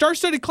 A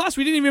star-studded class.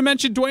 We didn't even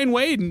mention Dwayne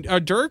Wade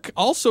and Dirk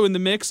also in the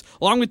mix,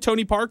 along with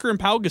Tony Parker and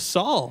Pau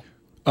Gasol.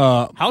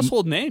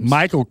 Household names.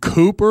 Michael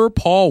Cooper,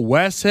 Paul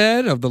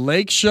Westhead of the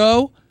Lake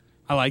Show.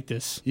 I like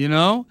this.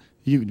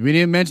 We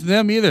didn't mention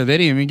them either. They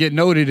didn't even get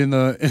noted in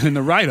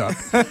the write-up.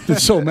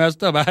 It's so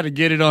messed up. I had to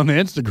get it on the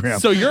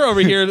Instagram. So you're over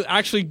here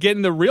actually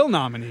getting the real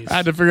nominees. I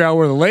had to figure out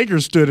where the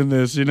Lakers stood in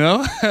this,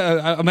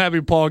 I'm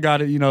happy Paul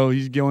got it.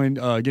 He's getting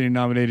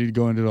nominated to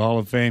go into the Hall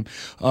of Fame.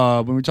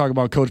 When we talk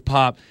about Coach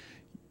Pop,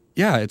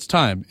 yeah, it's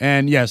time.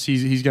 And, yes,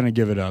 he's going to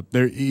give it up.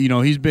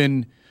 He's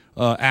been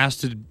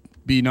asked to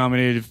be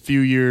nominated a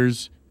few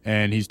years,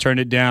 and he's turned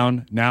it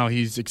down. Now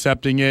he's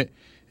accepting it.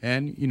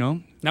 And,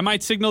 That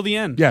might signal the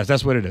end. Yes,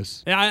 that's what it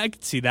is. Yeah, I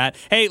can see that.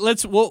 Hey,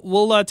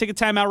 we'll take a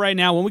time out right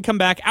now. When we come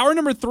back, hour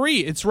number 3,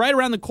 it's right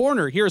around the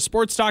corner. Here,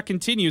 Sports Talk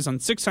continues on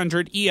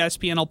 600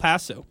 ESPN El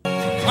Paso. All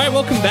right,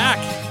 welcome back.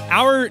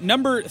 Hour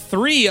number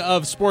 3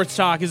 of Sports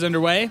Talk is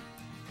underway.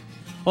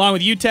 Along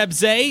with UTEP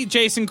Zay,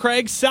 Jason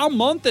Craig, Sal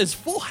Montes,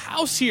 full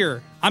house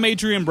here. I'm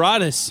Adrian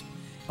Broadus,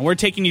 and we're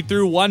taking you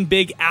through one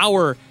big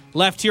hour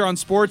left here on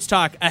Sports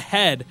Talk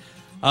ahead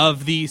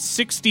of the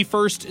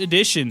 61st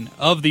edition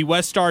of the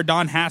Westar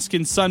Don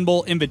Haskins Sun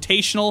Bowl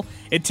Invitational.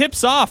 It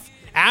tips off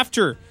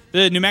after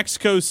the New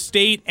Mexico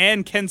State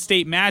and Kent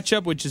State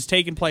matchup, which is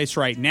taking place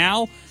right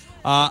now.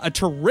 A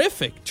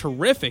terrific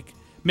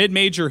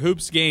mid-major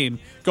hoops game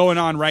going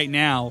on right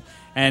now,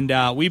 and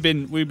we've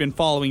been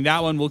following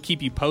that one. We'll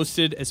keep you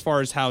posted as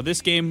far as how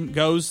this game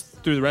goes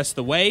through the rest of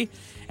the way.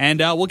 And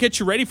we'll get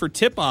you ready for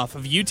tip-off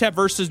of UTEP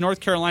versus North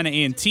Carolina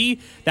A&T.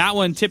 That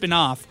one tipping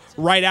off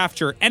right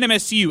after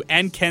NMSU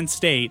and Kent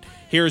State.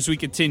 Here as we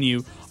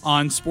continue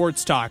on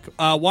Sports Talk.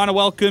 Want to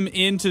welcome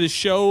into the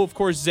show, of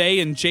course, Zay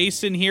and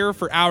Jason here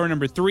for hour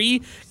number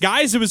 3.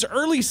 Guys, it was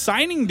early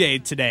signing day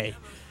today.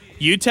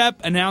 UTEP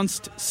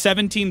announced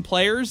 17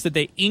 players that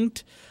they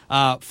inked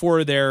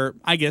for their,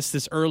 I guess,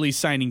 this early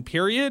signing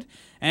period.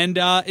 And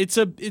it's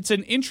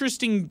an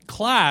interesting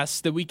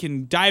class that we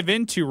can dive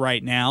into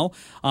right now.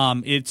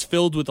 It's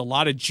filled with a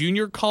lot of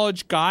junior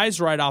college guys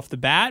right off the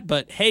bat.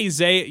 But hey,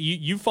 Zay,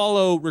 you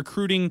follow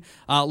recruiting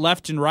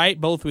left and right,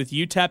 both with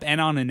UTEP and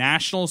on a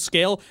national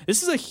scale.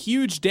 This is a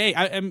huge day.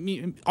 I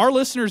mean, our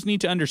listeners need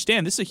to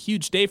understand this is a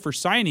huge day for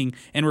signing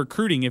and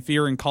recruiting if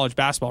you're in college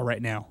basketball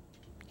right now.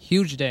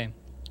 Huge day.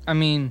 I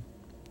mean,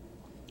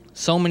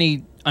 so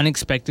many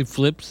unexpected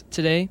flips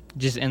today,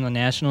 just in the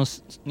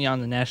on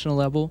the national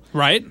level.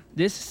 Right.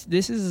 This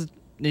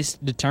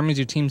determines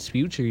your team's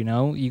future.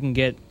 You can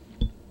get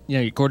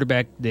your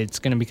quarterback that's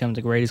going to become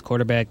the greatest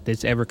quarterback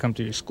that's ever come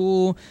to your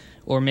school,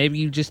 or maybe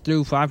you just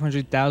threw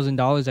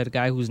 $500,000 at a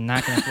guy who's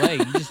not going to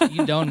play.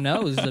 You don't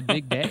know. This is a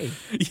big day.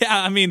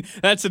 Yeah, I mean,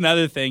 that's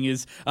another thing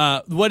is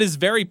what is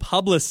very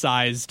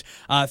publicized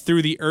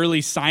through the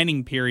early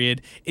signing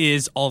period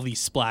is all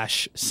these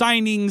splash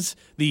signings,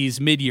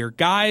 these mid-year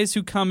guys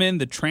who come in,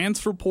 the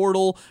transfer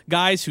portal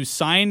guys who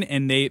sign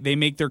and they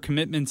make their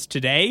commitments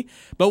today.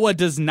 But what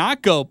does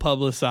not go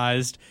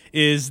publicized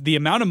is the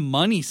amount of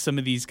money some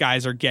of these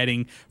guys are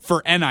getting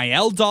for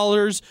NIL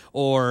dollars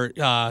or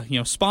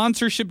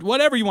sponsorship,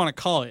 whatever you want to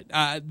call it.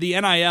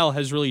 The NIL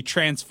has really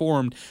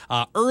transformed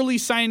early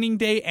signing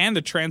day and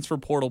the transfer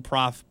portal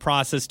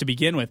process to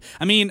begin with.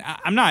 I mean,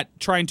 I'm not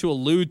trying to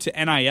allude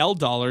to NIL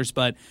dollars,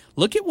 but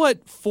look at what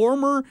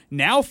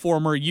now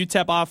former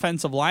UTEP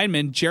offensive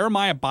lineman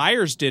Jeremiah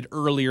Byers did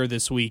earlier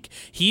this week.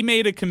 He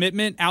made a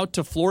commitment out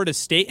to Florida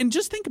State. And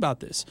just think about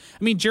this.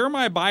 I mean,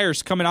 Jeremiah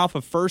Byers coming off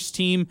a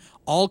first-team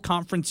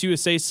All-Conference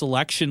USA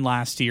selection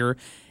last year.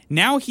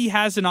 Now he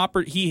has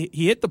he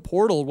hit the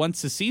portal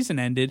once the season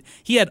ended.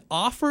 He had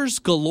offers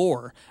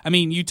galore. I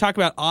mean, you talk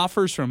about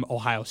offers from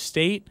Ohio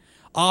State,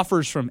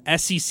 offers from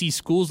SEC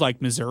schools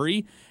like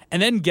Missouri,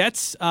 and then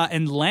gets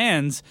and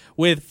lands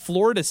with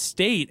Florida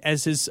State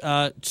as his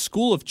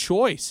school of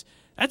choice.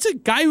 That's a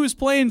guy who was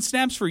playing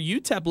snaps for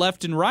UTEP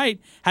left and right,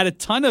 had a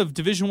ton of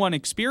Division I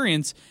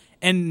experience,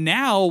 and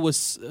now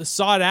was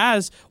sought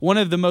as one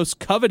of the most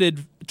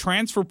coveted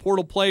transfer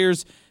portal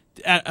players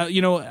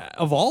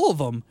of all of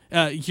them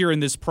here in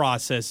this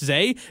process.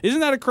 Zay, isn't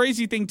that a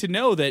crazy thing to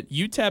know that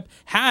UTEP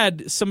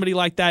had somebody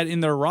like that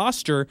in their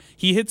roster?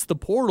 He hits the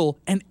portal,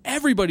 and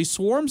everybody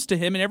swarms to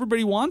him, and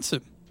everybody wants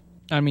him.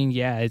 I mean,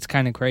 yeah, it's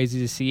kind of crazy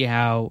to see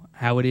how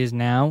it is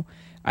now.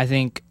 I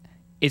think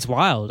it's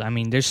wild. I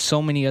mean, there's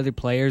so many other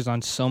players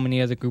on so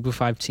many other Group of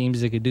 5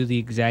 teams that could do the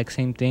exact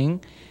same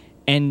thing.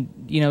 And,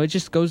 it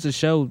just goes to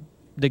show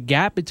the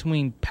gap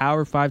between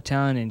Power 5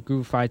 talent and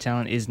Group of 5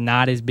 talent is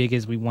not as big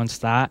as we once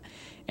thought.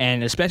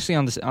 And especially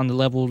on the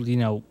level,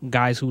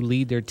 guys who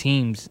lead their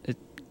teams,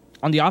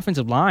 on the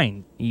offensive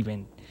line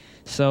even.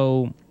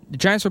 So the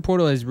transfer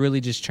portal has really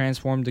just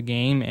transformed the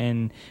game,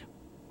 and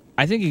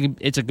I think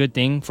it's a good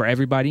thing for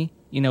everybody,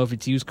 if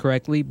it's used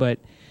correctly, but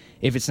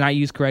if it's not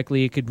used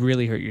correctly, it could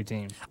really hurt your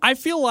team. I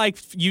feel like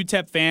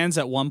UTEP fans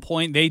at one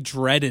point, they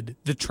dreaded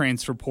the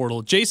transfer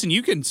portal. Jason,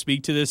 you can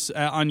speak to this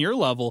on your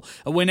level.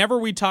 Whenever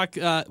we talk,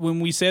 when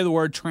we say the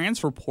word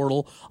transfer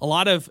portal, a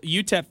lot of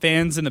UTEP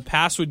fans in the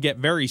past would get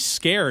very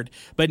scared.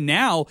 But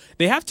now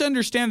they have to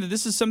understand that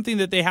this is something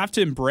that they have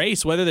to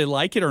embrace, whether they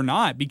like it or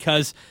not,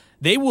 because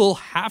they will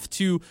have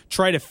to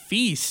try to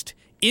feast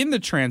in the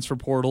transfer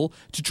portal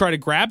to try to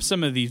grab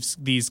some of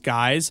these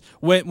guys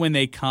when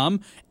they come,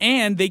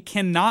 and they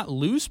cannot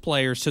lose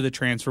players to the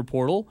transfer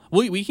portal.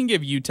 We can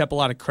give UTEP a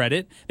lot of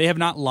credit. They have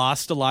not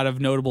lost a lot of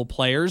notable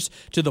players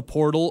to the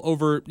portal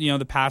over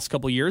the past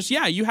couple years.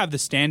 Yeah, you have the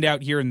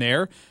standout here and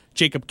there.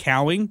 Jacob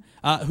Cowing,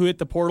 who hit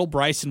the portal.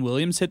 Bryson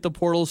Williams hit the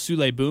portal.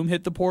 Sule Boom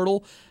hit the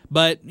portal.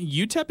 But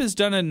UTEP has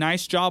done a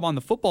nice job on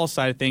the football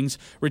side of things,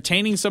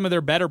 retaining some of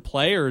their better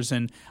players.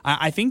 And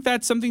I think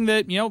that's something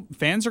that,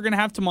 fans are going to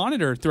have to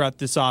monitor throughout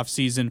this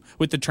offseason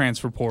with the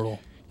transfer portal.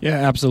 Yeah,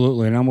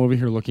 absolutely. And I'm over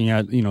here looking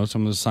at,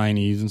 some of the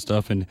signees and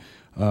stuff, and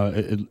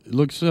it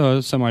looks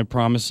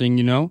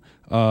semi-promising,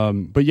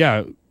 But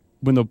yeah,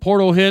 when the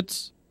portal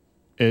hits,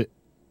 it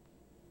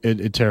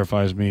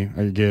terrifies me.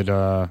 I get,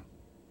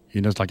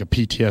 it's like a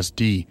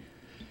PTSD,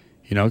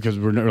 because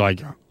we're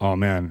like, oh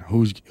man,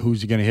 who's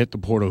going to hit the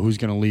portal? Who's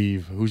going to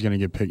leave? Who's going to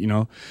get picked?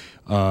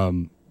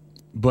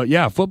 But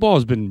yeah, football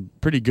has been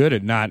pretty good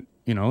at not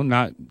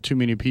too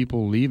many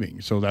people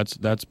leaving. So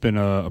that's been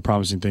a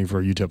promising thing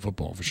for UTEP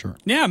football for sure.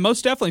 Yeah,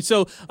 most definitely.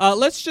 So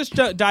let's just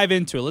dive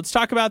into it. Let's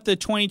talk about the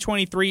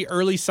 2023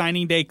 early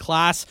signing day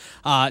class.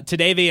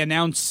 Today they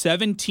announced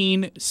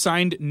 17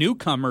 signed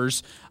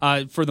newcomers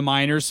for the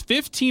Miners.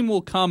 15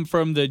 will come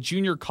from the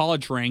junior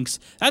college ranks.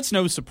 That's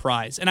no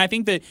surprise. And I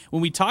think that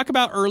when we talk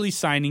about early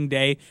signing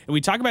day and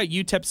we talk about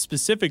UTEP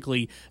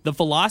specifically, the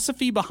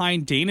philosophy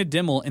behind Dana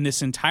Dimel and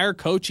this entire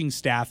coaching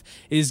staff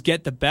is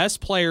get the best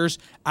players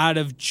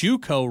out of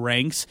JUCO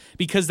ranks,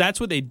 because that's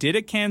what they did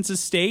at Kansas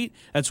State.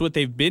 That's what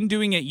they've been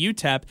doing at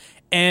UTEP.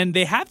 And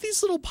they have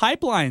these little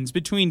pipelines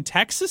between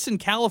Texas and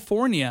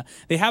California.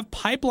 They have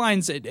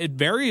pipelines at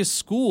various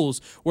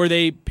schools where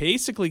they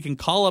basically can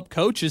call up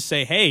coaches,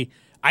 say, hey,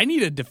 I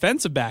need a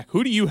defensive back.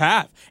 Who do you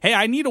have? Hey,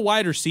 I need a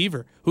wide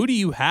receiver. Who do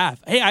you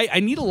have? Hey, I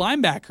need a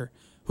linebacker.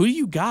 Who do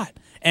you got?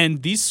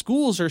 And these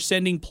schools are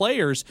sending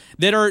players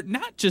that are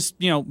not just,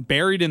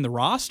 buried in the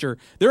roster.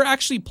 They're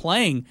actually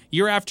playing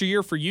year after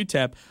year for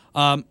UTEP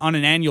on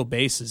an annual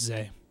basis,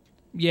 Zay.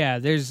 Yeah,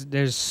 there's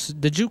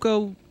the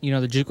JUCO,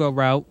 the JUCO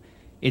route.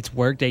 It's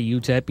worked at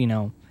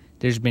UTEP.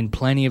 There's been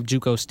plenty of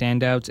JUCO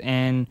standouts,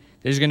 and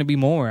there's going to be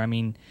more. I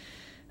mean,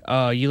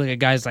 you look at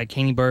guys like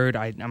Kenny Bird.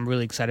 I'm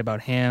really excited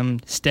about him.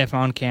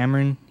 Stephon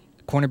Cameron,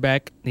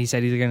 cornerback. He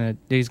said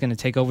he's gonna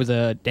take over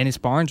the Dennis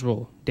Barnes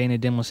role. Dana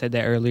Dimel said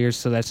that earlier,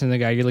 so that's another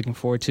guy you're looking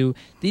forward to.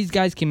 These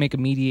guys can make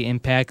immediate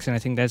impacts, and I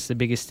think that's the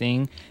biggest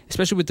thing,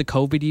 especially with the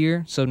COVID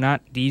year. So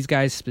not these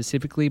guys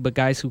specifically, but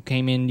guys who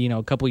came in,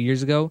 a couple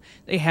years ago,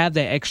 they have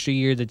that extra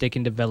year that they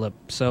can develop.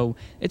 So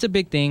it's a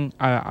big thing.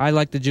 I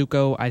like the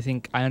JUCO. I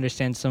think I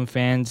understand some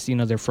fans,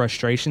 their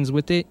frustrations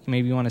with it.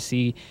 Maybe you want to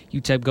see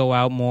UTEP go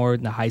out more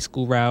in the high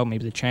school route,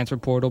 maybe the transfer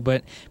portal,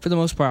 but for the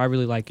most part, I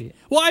really like it.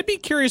 Well, I'd be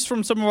curious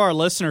from some of our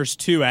listeners,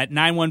 too, at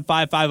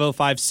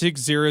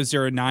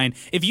 915-505-6009.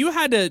 If you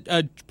had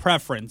a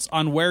preference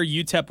on where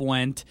UTEP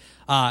went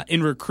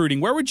in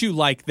recruiting, where would you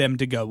like them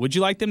to go? Would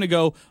you like them to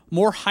go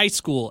more high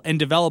school and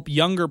develop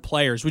younger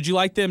players? Would you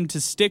like them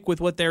to stick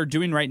with what they're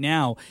doing right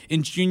now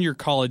in junior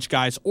college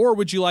guys? Or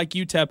would you like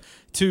UTEP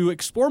to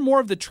explore more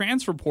of the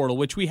transfer portal,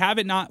 which we have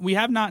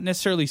not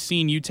necessarily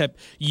seen UTEP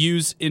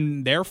use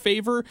in their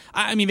favor?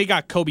 I mean, they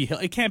got Kobe Hill.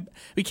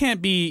 We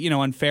can't be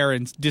unfair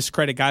and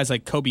discredit guys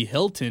like Kobe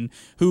Hilton,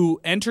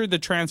 who entered the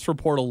transfer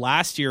portal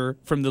last year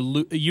from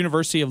the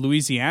University of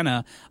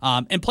Louisiana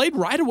and played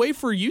right away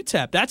for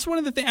UTEP. That's one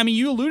of the things. I mean,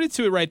 you alluded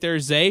to it right there,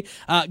 Zay.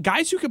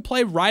 Guys who could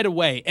play right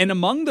away. And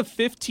among the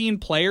 15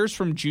 players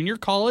from junior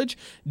college,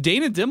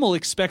 Dana Dimel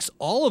expects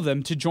all of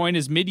them to join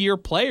as mid-year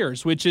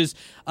players, which is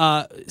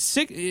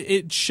sick.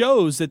 It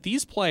shows that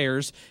these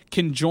players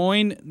can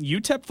join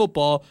UTEP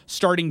football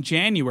starting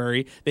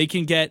January. They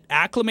can get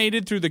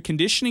acclimated through the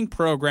conditioning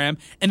program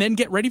and then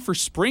get ready for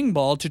spring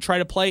ball to try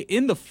to play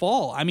in the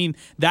fall. I mean,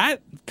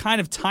 that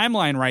kind of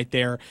timeline right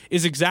there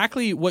is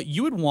exactly what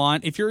you would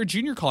want if you're a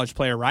junior college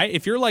player, right?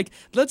 If you're like,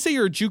 let's say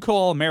you're a JUCO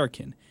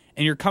All-American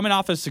and you're coming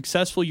off a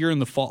successful year in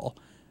the fall.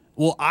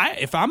 Well,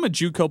 if I'm a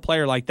JUCO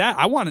player like that,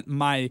 I want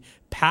my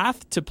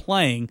path to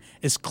playing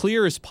as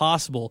clear as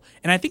possible.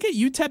 And I think at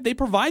UTEP, they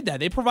provide that.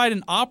 They provide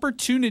an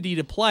opportunity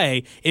to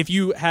play if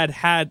you had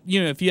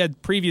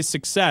previous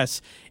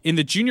success in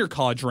the junior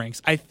college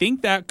ranks. I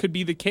think that could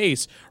be the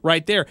case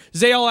right there.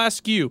 Zay, I'll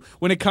ask you,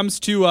 when it comes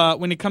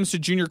to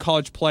junior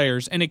college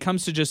players and it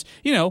comes to just,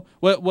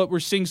 what we're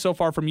seeing so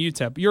far from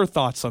UTEP, your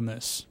thoughts on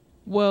this?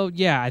 Well,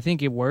 yeah, I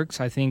think it works.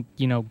 I think,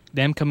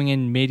 them coming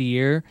in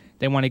mid-year,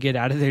 they want to get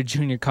out of their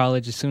junior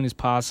college as soon as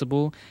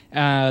possible.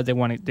 They're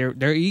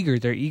eager.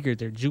 They're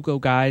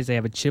JUCO guys. They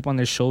have a chip on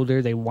their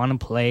shoulder. They want to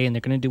play, and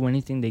they're going to do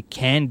anything they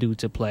can do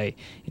to play.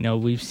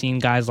 We've seen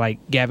guys like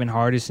Gavin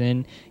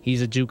Hardison.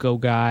 He's a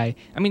JUCO guy.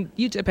 I mean,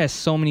 UTEP has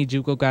so many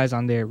JUCO guys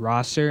on their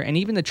roster, and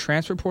even the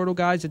transfer portal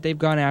guys that they've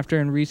gone after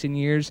in recent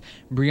years,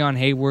 Breon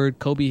Hayward,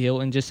 Kobe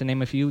Hilton, just to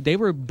name a few, they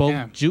were both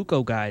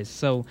JUCO guys.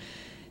 So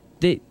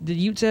the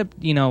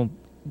UTEP,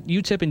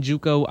 UTEP and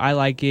JUCO, I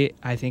like it.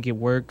 I think it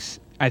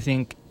works. I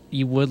think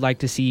you would like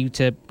to see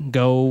UTEP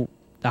go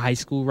the high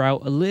school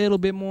route a little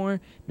bit more,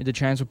 the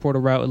transfer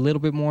portal route a little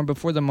bit more, but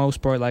for the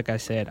most part, like I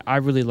said, I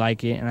really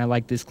like it, and I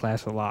like this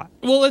class a lot.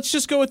 Well, let's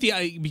just go with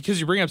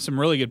because you bring up some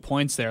really good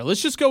points there,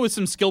 let's just go with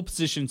some skill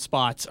position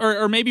spots,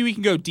 or maybe we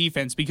can go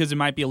defense because it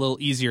might be a little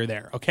easier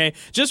there, okay?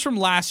 Just from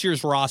last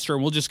year's roster,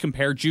 and we'll just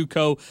compare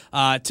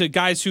JUCO to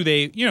guys who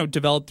they,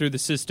 developed through the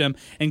system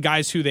and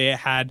guys who they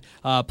had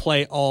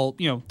play all,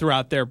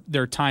 throughout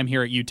their time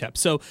here at UTEP.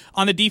 So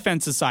on the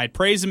defensive side,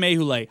 Praise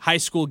Mehule, high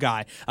school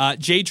guy,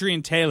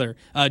 Jadrian Taylor,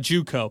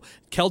 JUCO,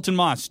 Kelton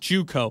Moss,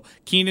 JUCO.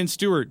 Keenan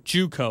Stewart,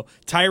 JUCO.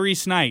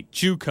 Tyrese Knight,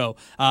 JUCO.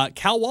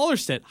 Cal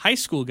Wallerstedt, high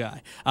school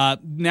guy.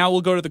 Now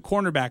we'll go to the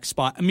cornerback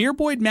spot. Amir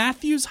Boyd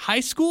Matthews, high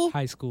school?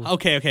 High school.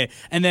 Okay.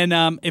 And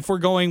then if we're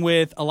going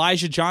with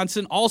Elijah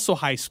Johnson, also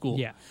high school.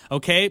 Yeah.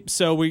 Okay,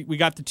 so we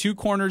got the two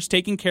corners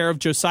taken care of.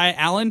 Josiah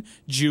Allen,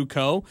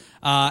 JUCO.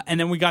 And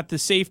then we got the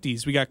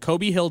safeties. We got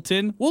Kobe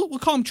Hilton. We'll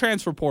call him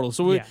transfer portal,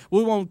 so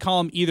we won't call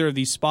him either of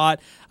these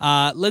spot.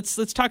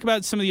 Let's talk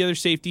about some of the other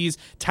safeties.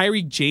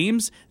 Tyreek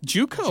James,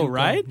 JUCO,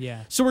 right?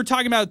 Yeah. So we're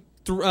talking about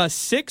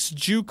 6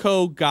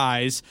 JUCO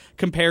guys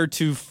compared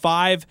to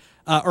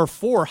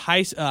 4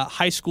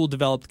 high school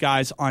developed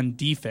guys on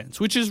defense,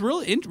 which is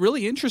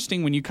really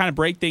interesting when you kind of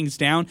break things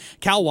down.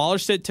 Cal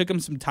Wallerstedt took him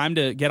some time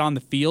to get on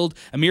the field.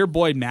 Amir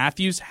Boyd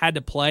Matthews had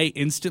to play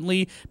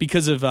instantly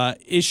because of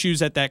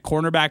issues at that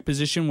cornerback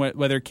position,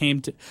 whether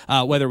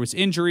it was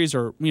injuries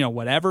or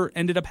whatever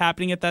ended up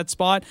happening at that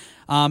spot.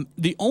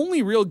 The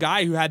only real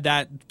guy who had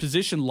that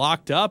position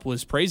locked up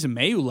was Praise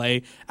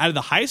Meule out of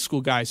the high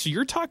school guys. So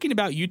you're talking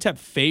about UTEP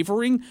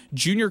favoring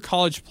junior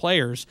college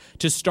players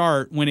to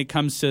start when it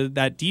comes to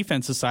that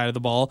defensive side of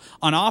the ball.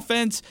 On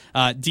offense,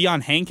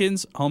 Deion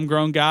Hankins,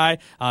 homegrown guy,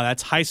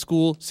 that's high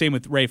school. Same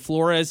with Ray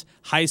Flores,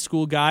 high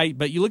school guy.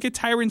 But you look at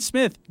Tyron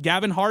Smith,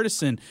 Gavin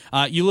Hardison.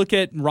 You look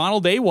at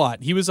Ronald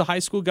Awatt. He was a high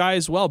school guy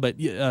as well. But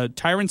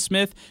Tyron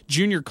Smith,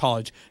 junior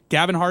college.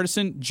 Gavin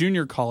Hardison,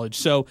 junior college.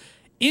 So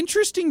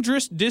interesting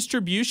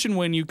distribution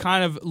when you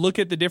kind of look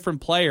at the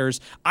different players.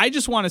 I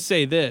just want to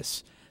say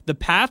this. The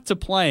path to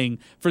playing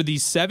for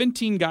these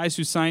 17 guys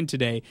who signed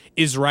today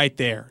is right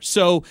there.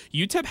 So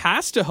UTEP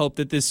has to hope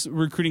that this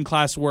recruiting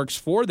class works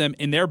for them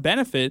in their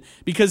benefit,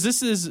 because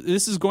this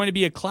is going to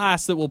be a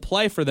class that will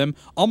play for them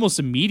almost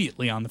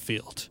immediately on the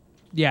field.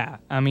 Yeah,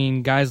 I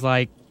mean, guys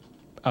like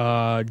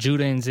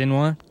Judah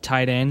Nzinwa,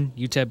 tight end.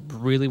 UTEP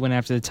really went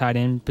after the tight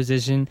end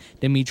position.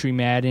 Dimitri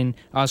Madden,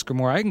 Oscar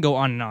Moore. I can go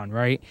on and on,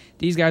 right?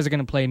 These guys are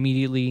going to play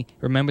immediately.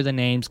 Remember the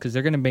names because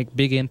they're going to make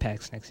big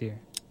impacts next year.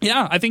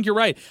 Yeah, I think you're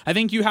right. I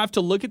think you have to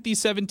look at these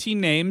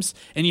 17 names,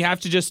 and you have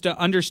to just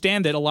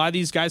understand that a lot of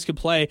these guys could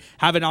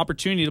have an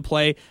opportunity to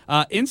play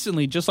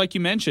instantly, just like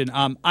you mentioned.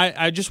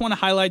 I just want to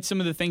highlight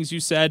some of the things you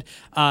said.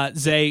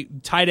 Zay,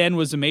 tight end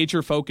was a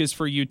major focus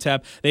for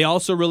UTEP. They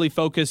also really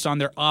focused on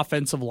their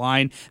offensive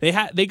line. They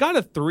got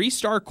a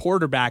 3-star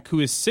quarterback who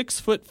is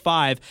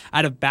 6'5"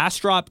 out of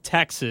Bastrop,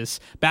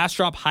 Texas,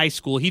 Bastrop High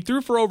School. He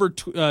threw for over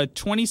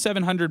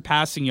 2,700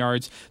 passing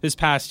yards this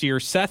past year.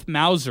 Seth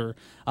Mauser.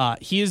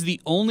 He is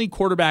the only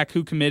quarterback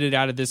who committed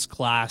out of this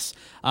class.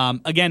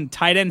 Again,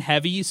 tight end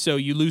heavy, so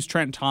you lose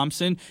Trent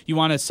Thompson. You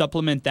want to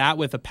supplement that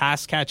with a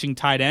pass-catching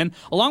tight end,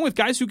 along with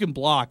guys who can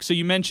block. So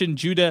you mentioned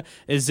Judah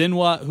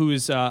Nzinwa, who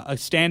is a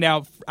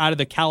standout out of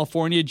the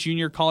California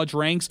junior college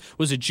ranks,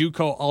 was a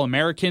JUCO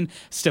All-American.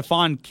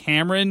 Stephon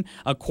Cameron,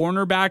 a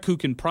cornerback who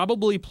can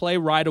probably play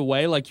right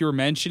away, like you were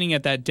mentioning,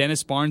 at that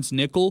Dennis Barnes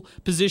nickel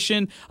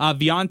position.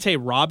 Viante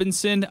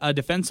Robinson, a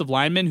defensive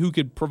lineman who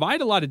could provide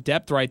a lot of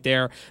depth right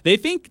there. They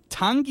think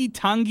Tangi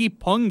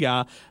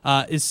Ponga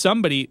is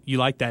somebody, you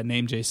like that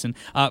name, Jason,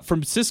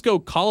 from Cisco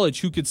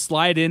College, who could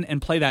slide in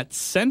and play that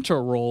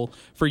center role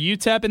for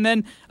UTEP. And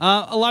then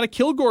a lot of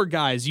Kilgore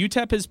guys.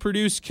 UTEP has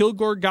produced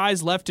Kilgore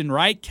guys left and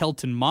right.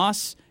 Kelton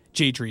Moss,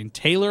 Jadrian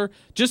Taylor,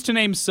 just to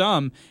name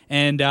some.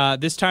 And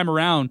this time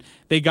around,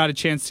 they got a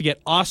chance to get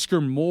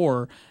Oscar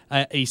Moore,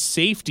 a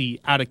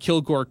safety out of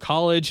Kilgore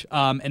College.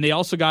 And they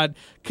also got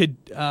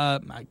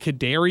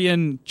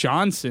Kadarian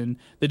Johnson,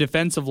 the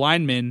defensive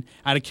lineman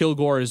out of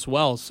Kilgore as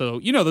well. So,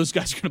 those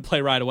guys are going to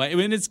play right away.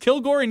 When it's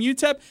Kilgore and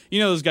UTEP,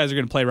 those guys are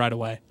going to play right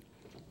away.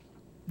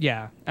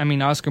 Yeah, I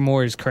mean, Oscar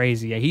Moore is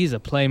crazy. Yeah, he's a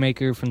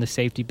playmaker from the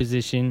safety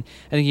position.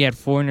 I think he had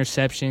 4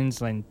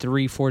 interceptions and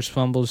 3 forced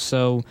fumbles.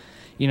 So,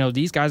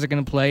 these guys are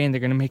going to play and they're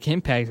going to make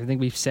impact. I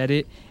think we've said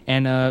it.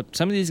 And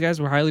some of these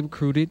guys were highly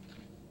recruited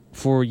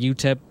for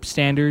UTEP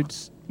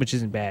standards, which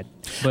isn't bad.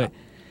 But,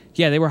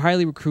 yeah, they were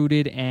highly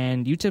recruited,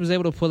 and UTEP was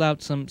able to pull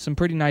out some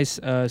pretty nice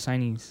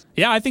signings.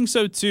 Yeah, I think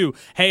so, too.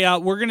 Hey,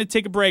 we're going to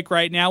take a break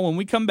right now. When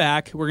we come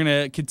back, we're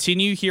going to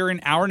continue here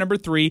in hour number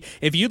 3.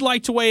 If you'd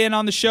like to weigh in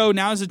on the show,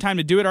 now is the time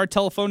to do it. Our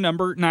telephone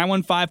number,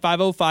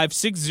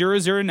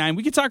 915-505-6009.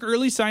 We could talk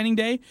early signing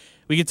day.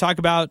 We could talk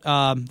about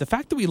the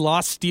fact that we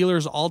lost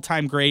Steelers'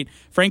 all-time great,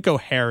 Franco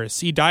Harris.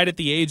 He died at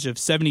the age of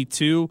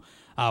 72.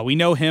 We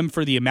know him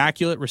for the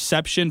Immaculate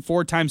Reception,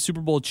 4-time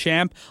Super Bowl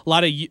champ. A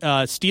lot of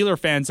Steeler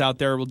fans out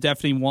there will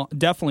definitely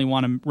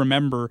want to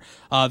remember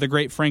the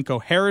great Franco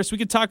Harris. We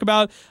could talk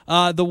about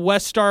the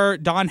West Star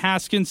Don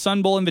Haskins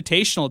Sun Bowl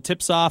Invitational.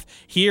 Tips off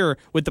here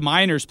with the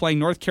Miners playing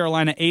North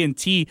Carolina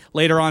A&T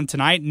later on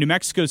tonight. New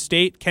Mexico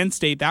State, Kent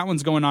State, that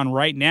one's going on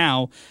right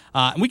now.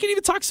 And we can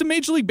even talk some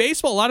Major League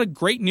Baseball. A lot of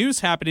great news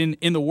happening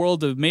in the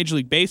world of Major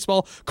League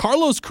Baseball.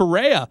 Carlos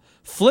Correa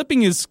flipping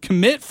his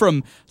commit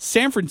from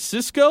San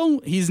Francisco.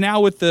 He's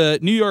now with the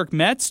New York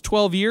Mets,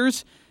 12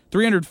 years,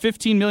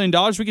 $315 million.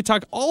 We could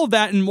talk all of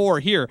that and more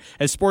here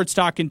as Sports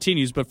Talk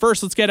continues. But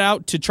first, let's get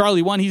out to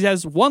Charlie 1. He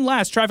has one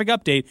last traffic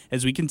update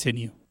as we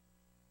continue.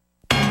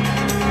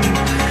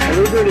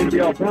 We're good in the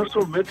El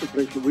Paso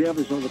Metroplex. What we have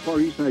is on the far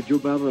east side, Joe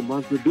Battle and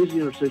Montwood. Busy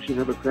intersection,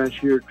 have a crash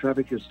here.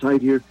 Traffic is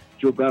tight here.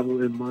 Joe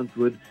Battle and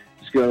Montwood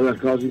is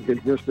causing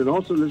congestion.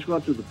 Also, let's go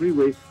out to the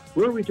freeway.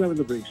 Where are we tapping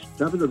the brakes?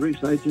 Tapping the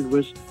brakes, I-10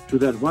 West to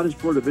that Juarez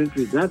Port of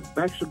Entry. That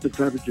backs up the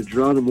traffic to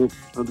Geronimo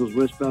on those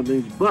westbound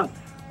lanes. But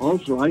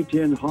also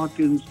I-10,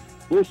 Hawkins,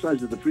 both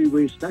sides of the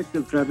freeway, stacked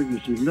up traffic. You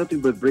see nothing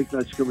but brake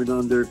lights coming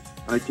on there.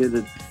 I-10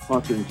 and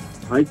Hawkins.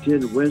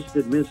 I-10 West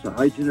at Mesa.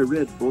 I-10 at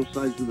Red, both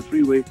sides of the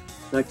freeway.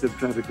 Stacked up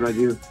traffic right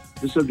here.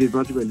 This update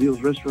brought to you by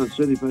Leo's Restaurant,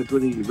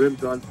 7520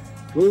 Remcon.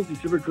 Closed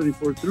December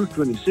 24th through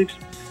 26th.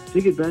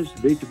 Take advantage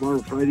today, tomorrow,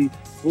 Friday.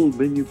 Full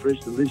menu, fresh,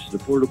 delicious,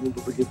 affordable.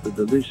 Don't forget the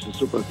delicious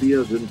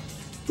sopapillas. And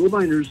go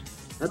Miners.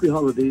 Happy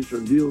holidays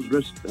from Leo's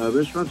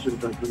Restaurant,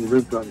 7520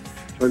 Remcon.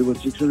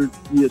 21600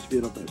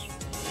 ESPN El Paso.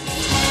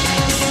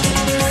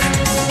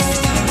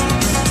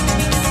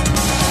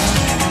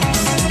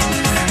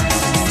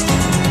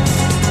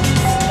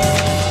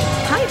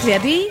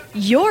 Debbie,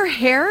 your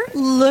hair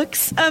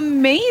looks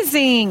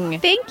amazing.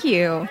 Thank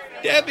you.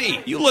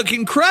 Debbie, you look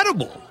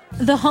incredible.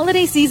 The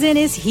holiday season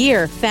is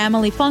here.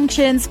 Family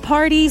functions,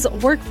 parties,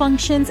 work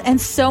functions,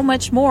 and so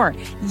much more.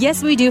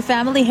 Yes, we do.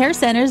 Family Hair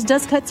Centers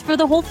does cuts for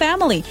the whole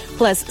family.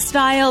 Plus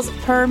styles,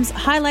 perms,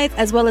 highlights,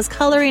 as well as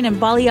coloring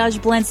and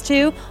balayage blends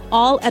too,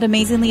 all at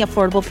amazingly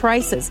affordable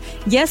prices.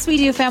 Yes, we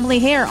do Family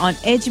Hair on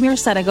Edgemere,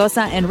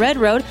 Zaragoza, and Red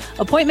Road.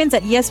 Appointments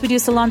at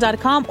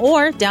yeswedosalon.com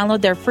or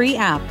download their free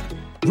app.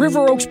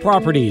 River Oaks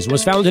Properties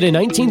was founded in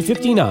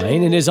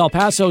 1959 and is El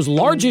Paso's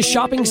largest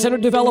shopping center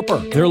developer.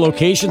 Their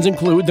locations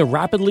include the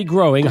rapidly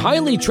growing,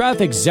 highly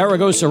trafficked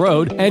Zaragoza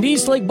Road and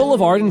East Lake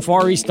Boulevard in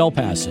Far East El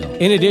Paso.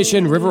 In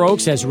addition, River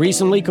Oaks has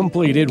recently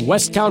completed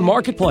Westtown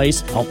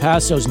Marketplace, El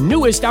Paso's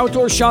newest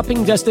outdoor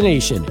shopping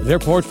destination. Their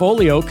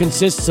portfolio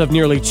consists of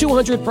nearly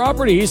 200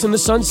 properties in the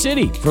Sun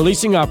City. For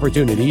leasing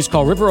opportunities,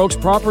 call River Oaks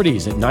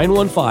Properties at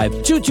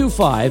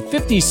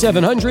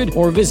 915-225-5700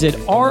 or visit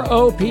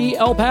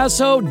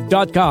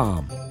roplpaso.com.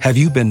 Have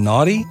you been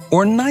naughty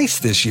or nice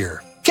this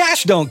year?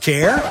 Cash don't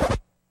care.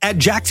 At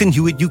Jackson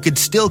Hewitt, you could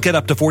still get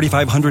up to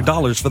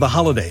 $4,500 for the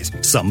holidays.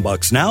 Some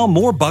bucks now,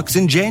 more bucks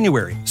in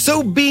January.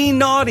 So be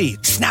naughty.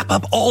 Snap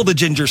up all the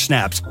ginger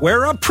snaps.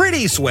 Wear a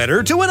pretty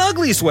sweater to an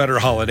ugly sweater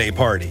holiday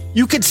party.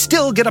 You could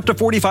still get up to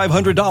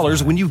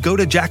 $4,500 when you go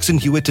to Jackson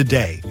Hewitt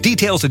today.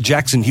 Details at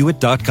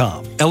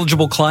jacksonhewitt.com.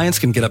 Eligible clients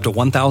can get up to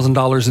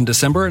 $1,000 in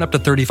December and up to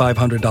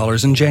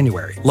 $3,500 in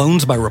January.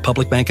 Loans by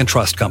Republic Bank and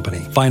Trust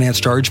Company.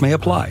 Finance charge may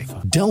apply.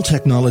 Dell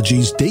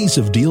Technologies' Days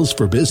of Deals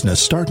for Business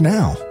start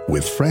now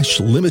with fresh,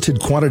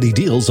 limited quantity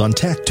deals on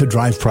tech to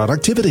drive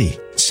productivity.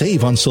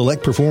 Save on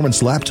select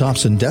performance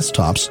laptops and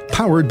desktops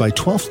powered by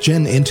 12th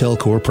Gen Intel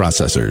Core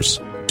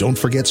processors. Don't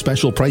forget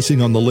special pricing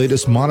on the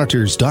latest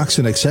monitors, docks,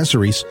 and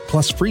accessories,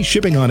 plus free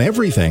shipping on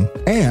everything,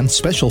 and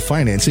special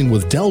financing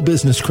with Dell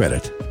Business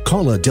Credit.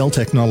 Call a Dell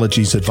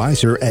Technologies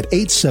advisor at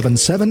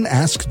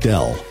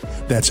 877-ASK-DELL.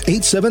 That's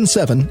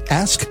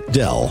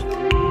 877-ASK-DELL.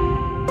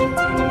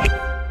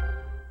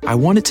 I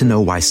wanted to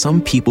know why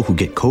some people who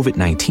get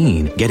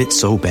COVID-19 get it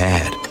so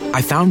bad.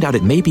 I found out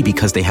it may be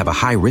because they have a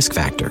high risk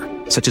factor,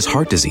 such as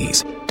heart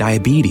disease,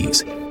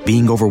 diabetes,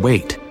 being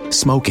overweight,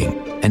 smoking,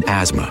 and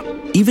asthma.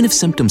 Even if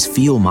symptoms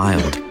feel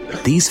mild,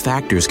 these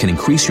factors can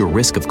increase your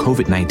risk of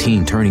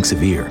COVID-19 turning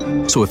severe.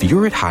 So if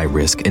you're at high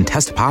risk and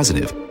test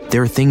positive,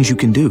 there are things you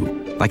can do,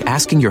 like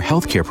asking your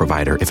healthcare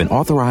provider if an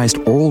authorized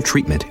oral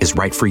treatment is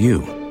right for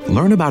you.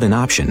 Learn about an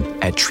option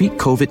at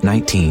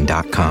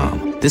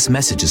treatcovid19.com. This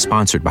message is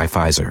sponsored by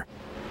Pfizer.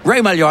 Ray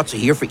Magliozzi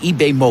here for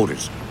eBay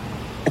Motors.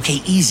 Okay,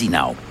 easy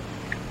now.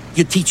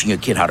 You're teaching your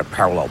kid how to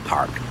parallel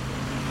park.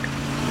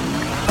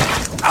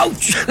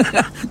 Ouch!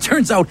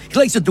 Turns out he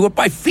likes to do it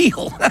by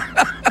feel.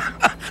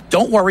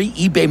 Don't worry,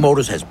 eBay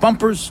Motors has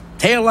bumpers,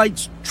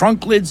 taillights,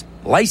 trunk lids,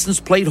 license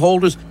plate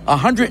holders,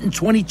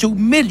 122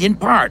 million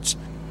parts.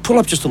 Pull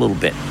up just a little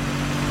bit.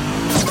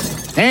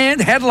 And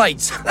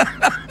headlights.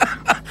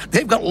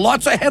 They've got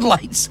lots of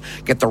headlights.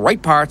 Get the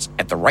right parts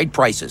at the right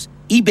prices.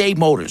 eBay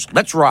Motors.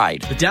 Let's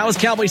ride. The Dallas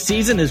Cowboys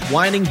season is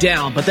winding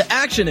down, but the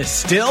action is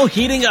still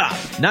heating up.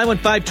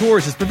 915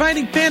 Tours is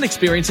providing fan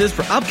experiences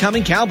for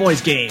upcoming Cowboys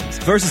games.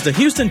 Versus the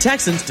Houston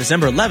Texans,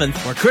 December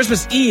 11th, or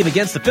Christmas Eve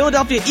against the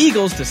Philadelphia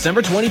Eagles,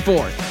 December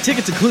 24th.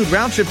 Tickets include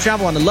round-trip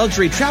travel on a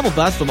luxury travel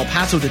bus from El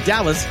Paso to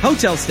Dallas,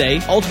 hotel stay,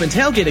 ultimate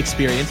tailgate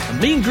experience, a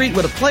meet and greet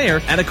with a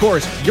player, and of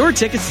course, your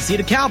tickets to see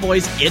the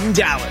Cowboys in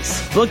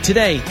Dallas. Book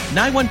today,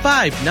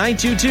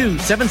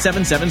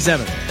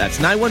 915-922-7777. That's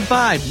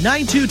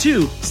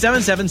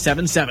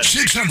 915-922-7777.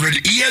 600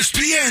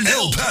 ESPN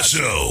El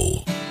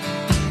Paso.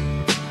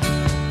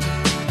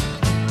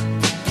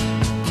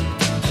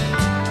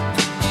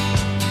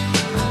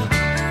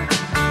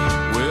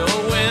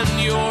 Well, when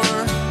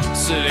you're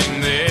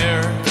sitting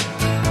there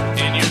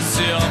in your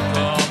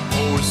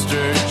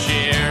silk-upholstered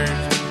chair.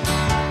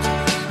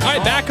 All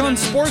right, back on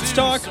Sports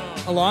Talk,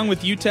 along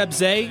with UTEP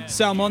Zay,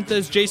 Sal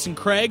Montes, Jason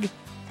Craig.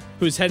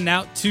 who's heading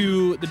out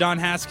to the Don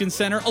Haskins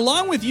Center,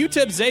 along with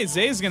UTEP Zay.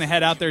 Zay is going to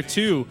head out there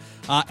too.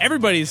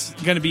 Everybody's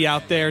going to be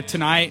out there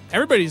tonight.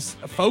 Everybody's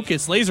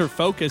laser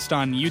focused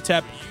on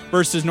UTEP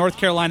versus North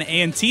Carolina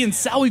A&T. And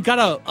Sal, we've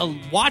got a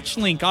watch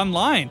link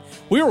online.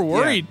 We were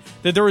worried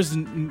that there was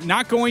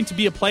not going to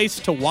be a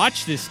place to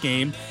watch this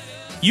game.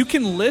 You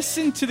can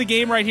listen to the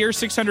game right here,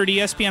 600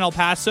 ESPN El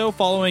Paso,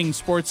 following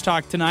Sports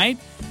Talk tonight.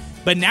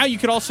 But now you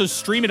could also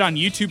stream it on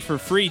YouTube for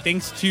free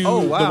thanks to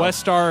the West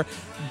Star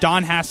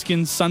Don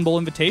Haskins Sun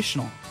Bowl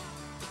Invitational.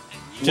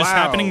 Just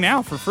happening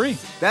now for free.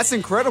 That's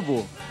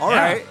incredible. All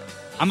right.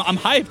 I'm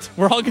hyped.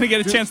 We're all going to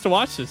get a chance to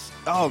watch this.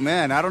 Oh,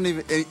 man. I don't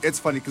even... It's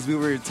funny because we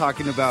were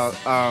talking about,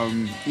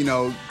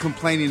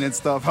 complaining and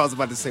stuff. I was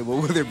about to say,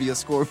 well, will there be a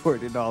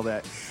scoreboard and all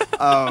that?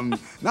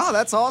 No,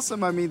 that's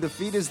awesome. I mean, the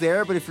feed is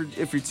there, but if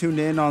you're tuned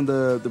in on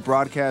the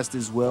broadcast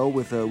as well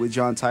with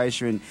John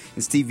Teicher and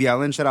Steve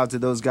Yellen, shout out to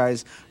those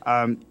guys.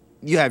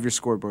 You have your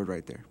scoreboard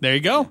right there. There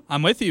you go.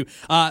 I'm with you.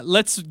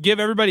 Let's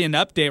give everybody an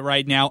update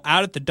right now.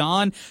 Out at the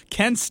Don,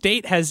 Kent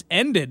State has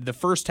ended the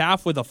first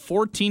half with a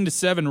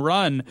 14-7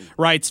 run,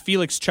 writes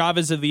Felix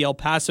Chavez of the El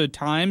Paso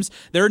Times.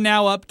 They're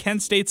now up.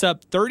 Kent State's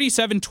up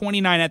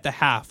 37-29 at the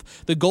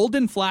half. The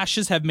Golden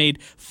Flashes have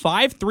made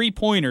 5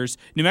 3-pointers.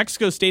 New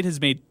Mexico State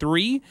has made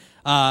 3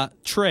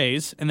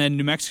 trays, and then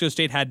New Mexico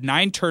State had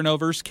 9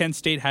 turnovers. Kent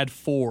State had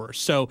 4.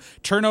 So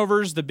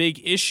turnovers, the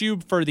big issue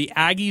for the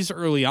Aggies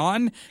early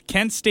on.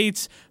 Kent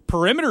State's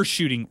perimeter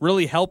shooting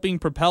really helping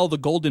propel the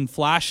Golden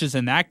Flashes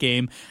in that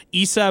game.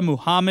 Isa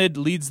Muhammad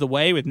leads the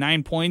way with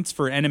 9 points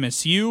for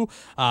NMSU.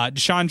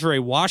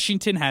 DeShondre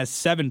Washington has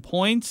 7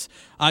 points.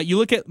 You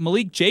look at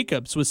Malik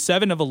Jacobs with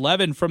 7 of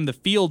 11 from the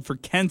field for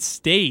Kent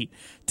State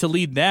to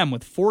lead them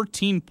with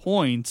 14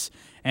 points.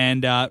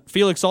 And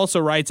Felix also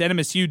writes,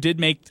 NMSU did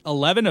make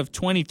 11 of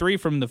 23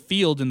 from the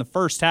field in the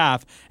first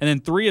half, and then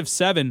 3 of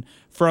 7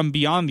 from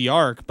beyond the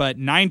arc, but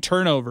 9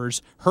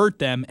 turnovers hurt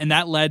them, and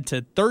that led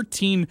to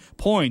 13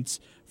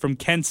 points from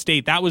Kent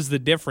State. That was the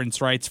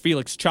difference, writes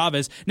Felix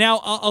Chavez. Now,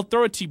 I'll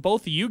throw it to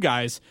both of you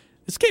guys.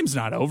 This game's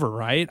not over,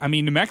 right? I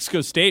mean, New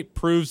Mexico State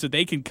proves that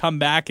they can come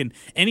back in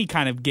any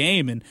kind of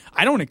game, and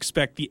I don't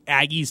expect the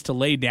Aggies to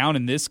lay down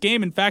in this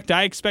game. In fact,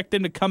 I expect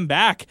them to come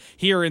back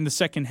here in the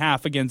second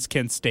half against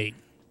Kent State.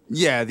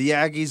 Yeah, the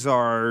Aggies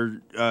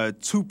are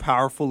too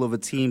powerful of a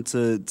team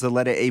to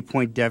let an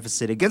 8-point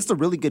deficit against a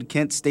really good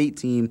Kent State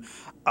team.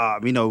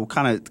 Kind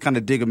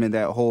of dig them in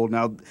that hole.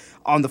 Now,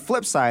 on the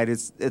flip side,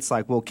 it's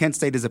like, well, Kent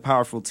State is a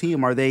powerful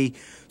team. Are they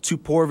too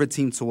poor of a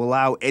team to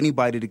allow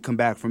anybody to come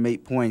back from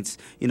 8 points,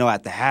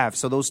 at the half?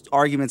 So those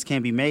arguments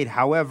can be made.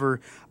 However,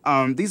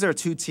 these are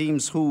two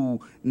teams who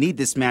need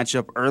this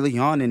matchup early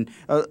on. And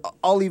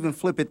I'll even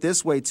flip it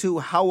this way, too.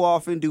 How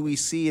often do we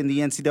see in the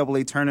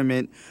NCAA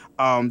tournament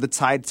the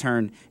tide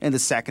turn in the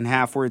second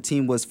half where a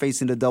team was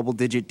facing a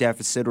double-digit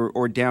deficit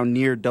or down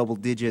near double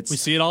digits? We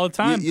see it all the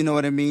time. You know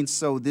what I mean?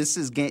 So this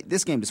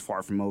game is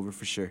far from over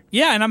for sure.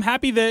 Yeah, and I'm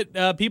happy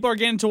that people are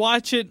getting to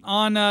watch it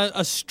on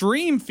a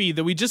stream feed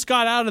that we just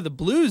got out of the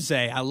Blues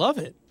Day. I love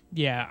it.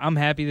 Yeah, I'm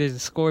happy there's a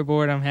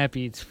scoreboard. I'm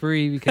happy it's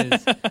free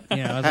because, I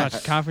was watching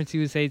Conference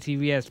USA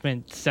TV. I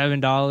spent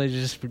 $7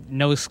 just for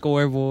no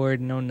scoreboard,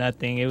 no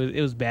nothing.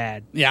 It was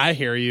bad. Yeah, I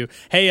hear you.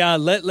 Hey,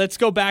 let's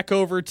go back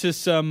over to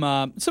some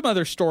other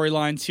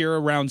storylines here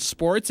around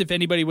sports. If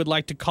anybody would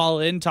like to call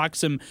in, talk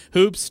some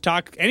hoops,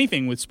 talk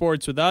anything with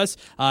sports with us,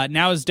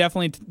 now is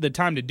definitely the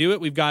time to do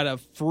it. We've got a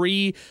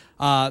free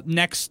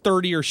next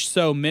 30 or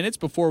so minutes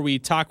before we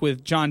talk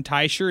with John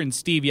Teicher and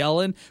Steve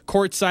Yellen,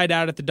 courtside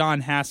out at the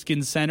Don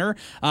Haskins Center.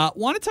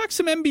 Want to talk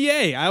some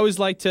NBA. I always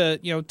like to,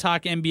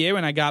 talk NBA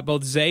when I got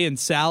both Zay and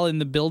Sal in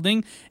the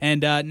building,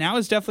 and now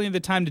is definitely the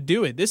time to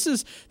do it. This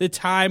is the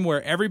time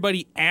where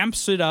everybody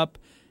amps it up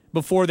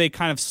before they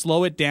kind of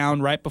slow it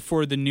down right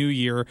before the new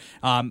year.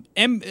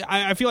 And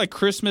I feel like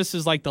Christmas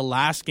is like the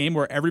last game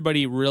where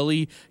everybody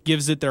really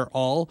gives it their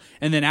all.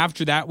 And then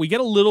after that, we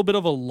get a little bit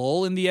of a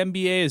lull in the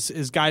NBA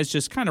as guys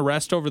just kind of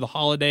rest over the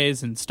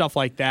holidays and stuff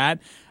like that.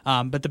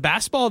 But the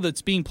basketball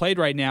that's being played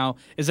right now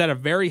is at a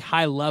very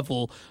high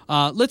level.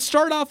 Let's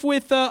start off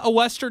with a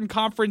Western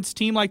Conference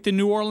team like the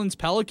New Orleans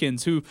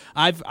Pelicans, who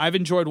I've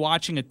enjoyed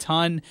watching a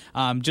ton.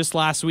 Just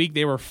last week,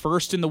 they were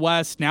first in the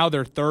West. Now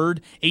they're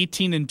third,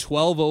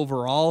 18-12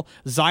 overall.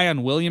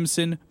 Zion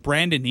Williamson,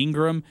 Brandon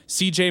Ingram,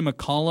 CJ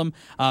McCollum.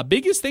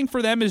 Biggest thing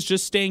for them is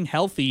just staying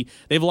healthy.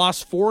 They've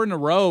lost 4 in a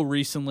row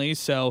recently,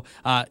 so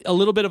a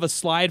little bit of a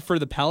slide for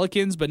the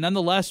Pelicans, but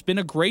nonetheless, been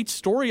a great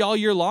story all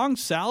year long,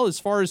 Sal, as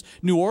far as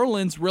New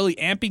Orleans really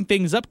amping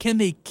things up. Can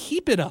they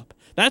keep it up?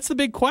 That's the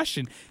big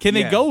question. Can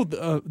they go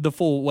the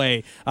full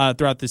way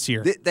throughout this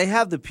year? They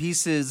have the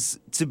pieces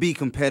to be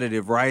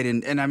competitive, right?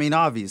 And I mean,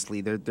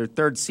 obviously, they're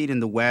third seed in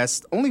the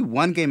West. Only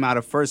one game out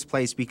of first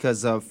place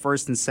because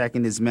first and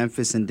second is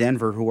Memphis and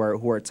Denver, who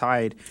are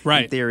tied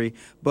in theory.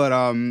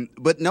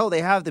 But no,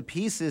 they have the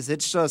pieces.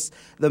 It's just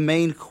the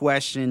main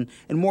question,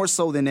 and more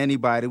so than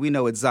anybody, we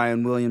know it's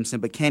Zion Williamson,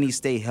 but can he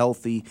stay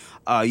healthy,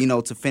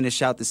 to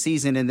finish out the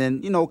season? And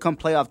then, come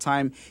playoff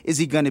time, is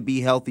he going to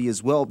be healthy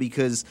as well?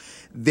 Because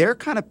they're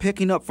kind of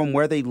picking up from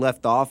where they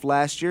left off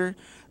last year.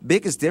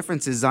 Biggest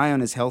difference is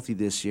Zion is healthy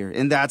this year,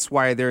 and that's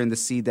why they're in the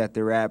seed that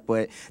they're at.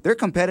 But they're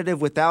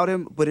competitive without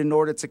him, but in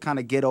order to kind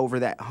of get over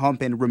that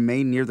hump and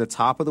remain near the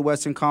top of the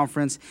Western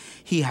Conference,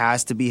 he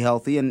has to be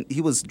healthy, and he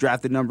was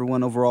drafted number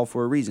 1 overall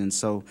for a reason.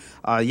 So,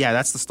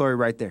 that's the story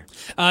right there.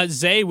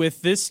 Zay,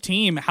 with this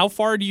team, how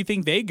far do you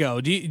think they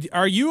go?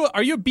 Are you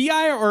a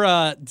BI or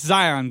a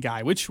Zion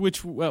guy? Which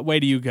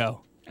way do you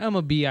go? I'm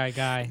a BI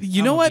guy.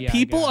 You know what?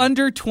 People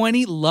under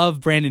 20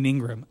 love Brandon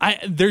Ingram.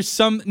 There's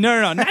some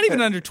no, not even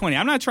under 20.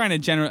 I'm not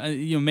trying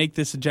to make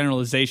this a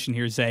generalization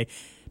here, Zay.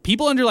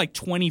 People under like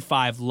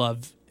 25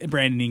 love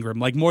Brandon Ingram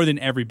like more than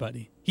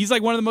everybody. He's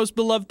like one of the most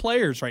beloved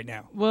players right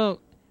now. Well,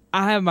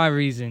 I have my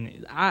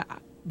reason.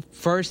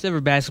 First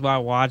ever basketball I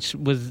watched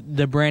was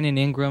the Brandon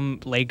Ingram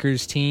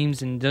Lakers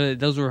teams, and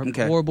those were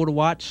horrible to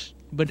watch.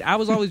 But I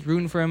was always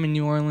rooting for him in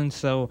New Orleans,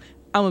 so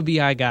I'm a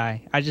BI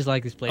guy. I just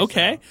like his play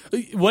style.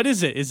 What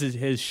is it? Is it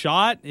his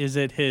shot? Is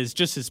it his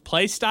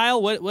play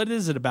style? What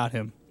is it about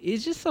him?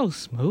 It's just so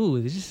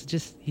smooth. It's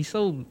just he's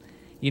so,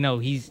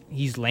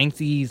 he's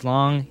lengthy, he's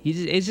long.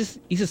 He's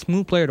a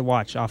smooth player to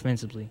watch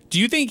offensively. Do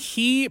you think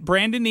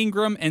Brandon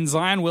Ingram, and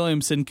Zion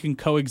Williamson can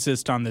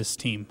coexist on this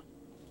team?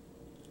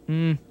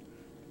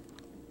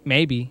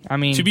 Maybe. I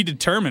mean, to be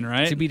determined,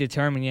 right? To be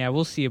determined. Yeah,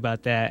 we'll see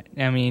about that.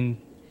 I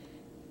mean,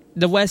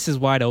 the West is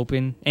wide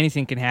open.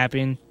 Anything can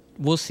happen.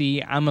 We'll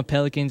see. I'm a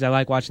Pelicans. I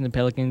like watching the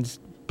Pelicans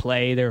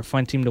play. They're a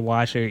fun team to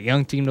watch. They're a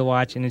young team to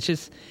watch, and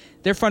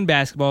they're fun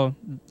basketball.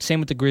 Same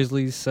with the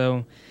Grizzlies.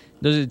 So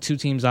those are the two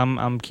teams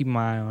I'm keeping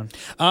my eye on.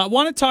 I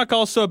want to talk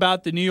also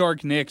about the New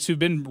York Knicks, who've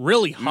been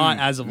really hot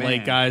as of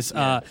late, guys.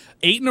 Yeah.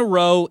 8 in a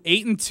row,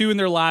 8-2 in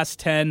their last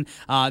 10.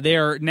 They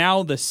are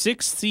now the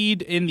 6th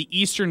seed in the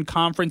Eastern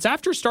Conference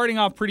after starting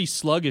off pretty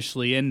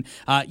sluggishly. And,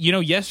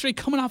 yesterday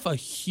coming off a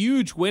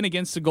huge win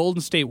against the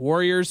Golden State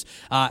Warriors,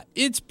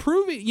 it's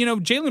proving,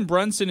 Jalen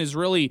Brunson is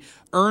really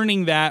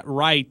earning that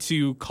right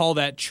to call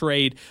that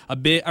trade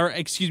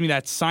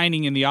that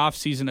signing in the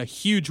offseason a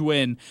huge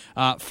win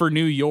for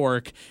New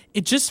York.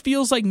 It just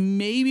feels like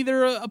maybe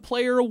they're a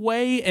player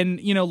away.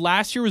 And,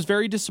 last year was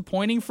very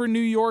disappointing for New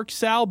York,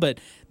 Sal, but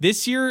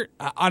this year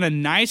on a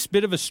nice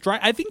bit of a stride.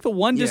 I think the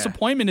one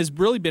disappointment has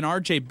really been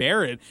R.J.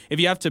 Barrett, if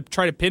you have to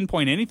try to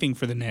pinpoint anything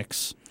for the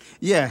Knicks.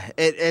 Yeah,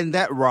 and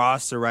that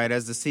roster, right,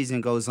 as the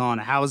season goes on,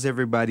 how is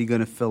everybody going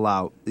to fill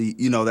out,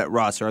 that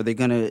roster? Are they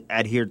going to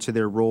adhere to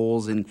their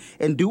roles and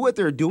do what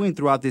they're doing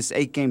throughout this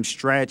 8-game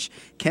stretch?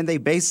 Can they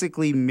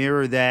basically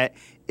mirror that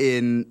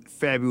in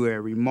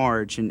February,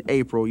 March, and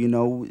April?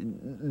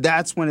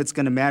 That's when it's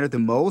going to matter the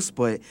most,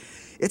 but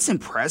it's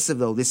impressive,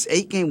 though. This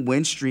 8-game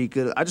win streak,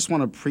 I just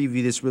want to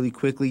preview this really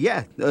quickly.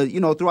 Yeah,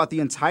 throughout the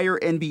entire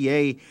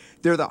NBA,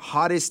 they're the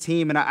hottest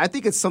team. And I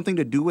think it's something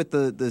to do with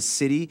the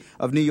city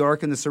of New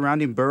York and the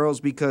surrounding boroughs,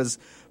 because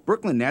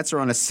Brooklyn Nets are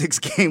on a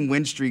 6-game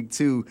win streak,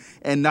 too,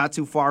 and not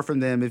too far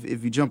from them.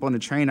 If you jump on the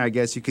train, I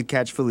guess you could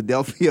catch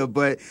Philadelphia.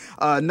 But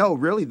no,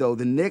 really, though,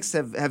 the Knicks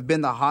have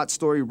been the hot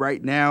story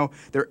right now.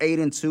 They're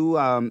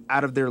 8-2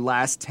 out of their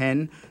last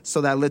 10,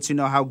 so that lets you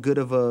know how good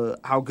of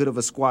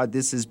a squad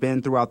this has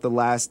been throughout the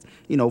last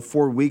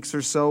 4 weeks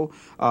or so.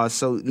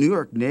 So New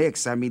York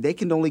Knicks, I mean, they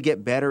can only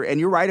get better. And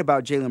you're right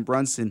about Jalen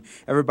Brunson.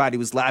 Everybody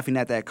was laughing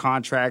at that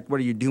contract. What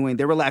are you doing?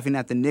 They were laughing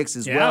at the Knicks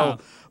as well.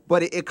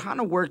 But it kind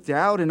of worked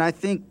out, and I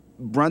think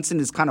Brunson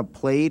has kind of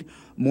played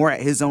more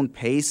at his own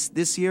pace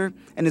this year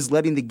and is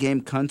letting the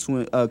game come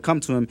to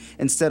him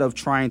instead of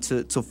trying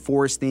to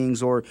force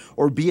things or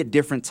be a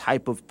different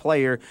type of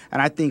player.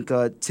 And I think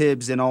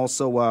Tibbs and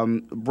also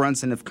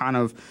Brunson have kind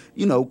of,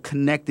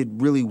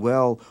 connected really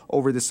well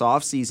over this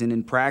offseason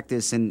in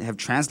practice and have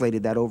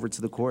translated that over to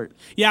the court.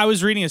 Yeah, I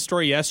was reading a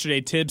story yesterday,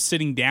 Tibbs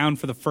sitting down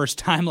for the first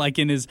time like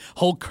in his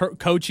whole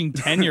coaching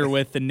tenure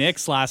with the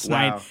Knicks last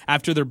night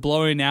after they're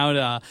blowing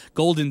out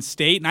Golden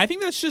State. And I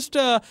think that's just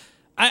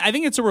I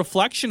think it's a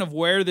reflection of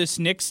where this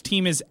Knicks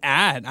team is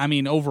at. I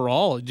mean,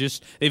 overall,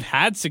 they've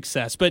had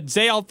success. But,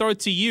 Zay, I'll throw it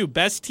to you.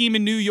 Best team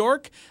in New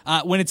York,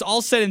 when it's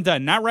all said and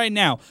done, not right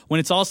now, when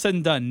it's all said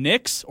and done,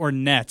 Knicks or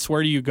Nets?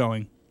 Where are you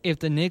going? If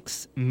the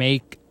Knicks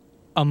make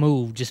a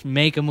move, just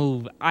make a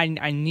move. I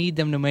need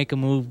them to make a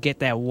move, get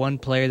that one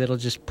player that'll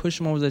just push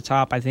them over the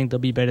top. I think they'll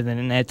be better than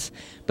the Nets.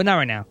 But not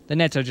right now. The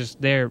Nets are just,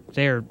 they're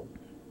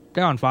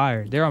on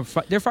fire.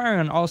 They're firing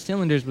on all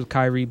cylinders with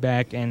Kyrie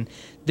back, and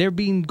they're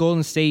beating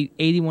Golden State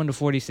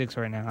 81-46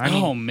 right now. I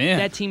mean, man,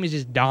 that team is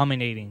just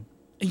dominating.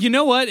 You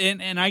know what?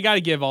 And I got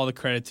to give all the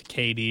credit to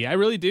KD. I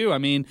really do. I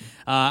mean,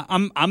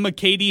 I'm a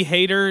KD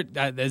hater,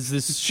 as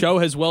this show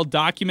has well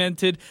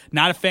documented.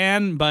 Not a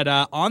fan, but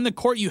on the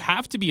court, you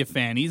have to be a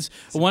fan. He's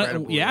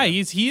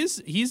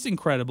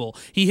incredible.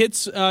 He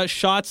hits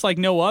shots like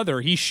no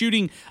other. He's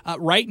shooting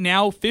right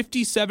now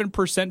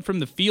 57% from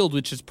the field,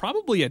 which is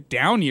probably a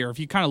down year if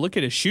you kind of look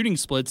at his shooting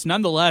splits.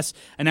 Nonetheless,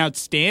 an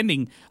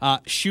outstanding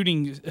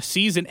shooting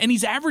season, and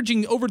he's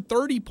averaging over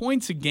 30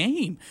 points a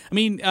game. I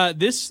mean,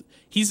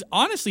 he's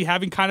honestly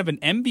having kind of an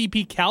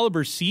MVP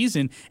caliber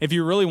season if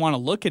you really want to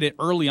look at it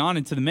early on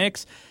into the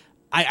mix.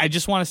 I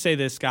just want to say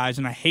this, guys,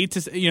 and I hate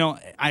to,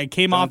 I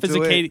came off as a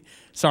KD.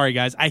 Sorry,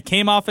 guys, I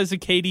came off as a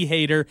KD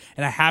hater,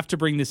 and I have to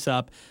bring this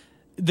up.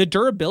 The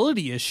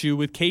durability issue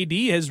with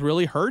KD has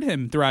really hurt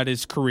him throughout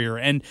his career,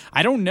 and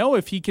I don't know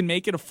if he can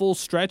make it a full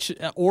stretch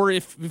or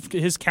if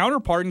his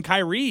counterpart in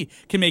Kyrie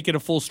can make it a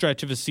full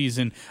stretch of a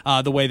season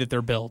the way that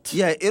they're built.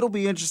 Yeah, it'll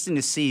be interesting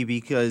to see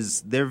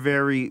because they're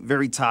very,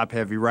 very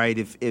top-heavy, right?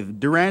 If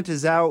Durant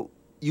is out,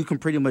 you can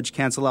pretty much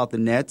cancel out the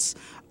Nets.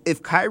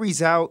 If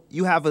Kyrie's out,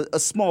 you have a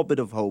small bit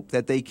of hope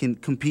that they can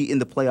compete in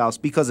the playoffs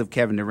because of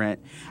Kevin Durant.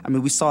 I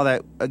mean, we saw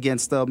that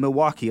against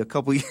Milwaukee a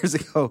couple years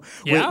ago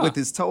with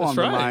his toe on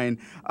the line.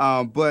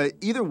 But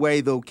either way,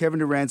 though, Kevin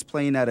Durant's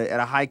playing at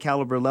a high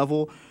caliber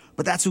level.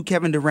 But that's who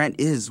Kevin Durant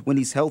is when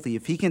he's healthy.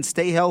 If he can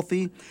stay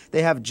healthy,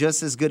 they have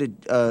just as good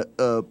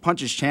a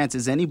puncher's chance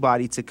as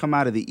anybody to come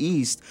out of the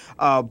East.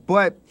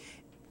 But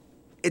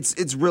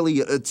it's really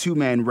a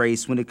two-man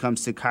race when it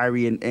comes to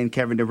Kyrie and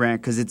Kevin Durant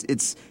because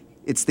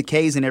it's the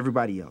K's and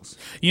everybody else.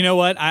 You know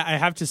what? I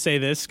have to say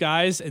this,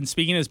 guys, and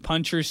speaking as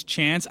puncher's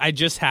chance, I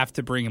just have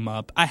to bring him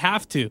up. I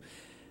have to.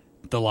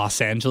 The Los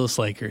Angeles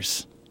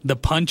Lakers. The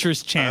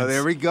puncher's chance.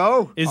 There we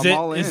go. Is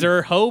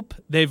there hope?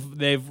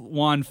 They've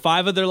won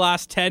 5 of their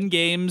last 10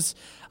 games.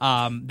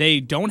 They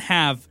don't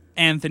have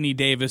Anthony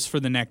Davis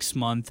for the next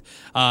month.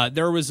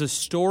 There was a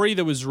story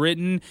that was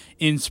written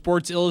in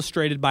Sports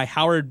Illustrated by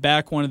Howard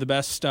Beck, one of the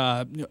best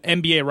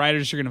NBA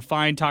writers you're going to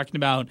find, talking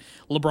about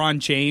LeBron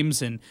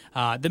James and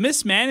the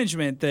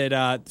mismanagement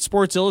that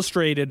Sports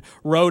Illustrated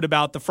wrote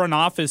about the front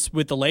office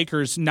with the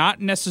Lakers,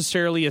 not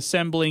necessarily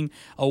assembling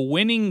a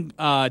winning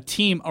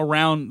team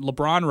around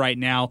LeBron right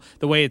now,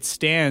 the way it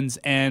stands.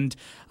 And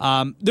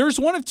there's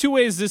one of two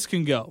ways this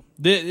can go.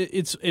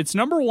 It's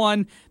number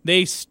one,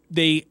 they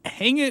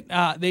hang it.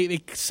 They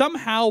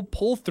somehow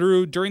pull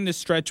through during this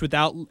stretch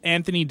without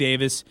Anthony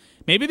Davis.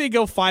 Maybe they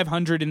go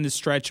 500 in this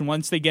stretch, and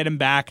once they get him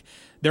back,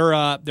 they're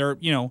a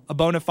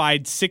bona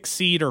fide 6th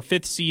seed or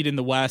 5th seed in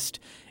the West,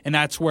 and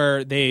that's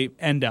where they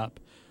end up.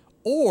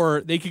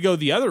 Or they could go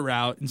the other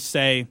route and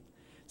say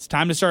it's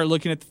time to start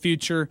looking at the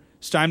future.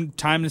 It's time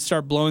to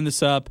start blowing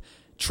this up.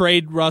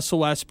 Trade Russell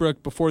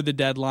Westbrook before the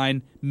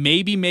deadline.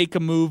 Maybe make a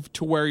move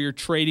to where you're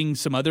trading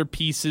some other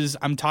pieces.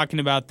 I'm talking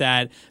about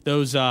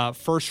those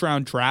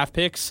first-round draft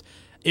picks.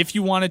 If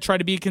you want to try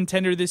to be a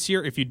contender this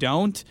year, if you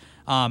don't,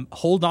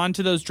 hold on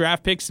to those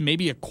draft picks and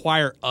maybe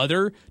acquire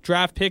other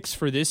draft picks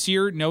for this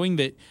year, knowing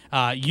that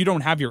you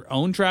don't have your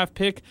own draft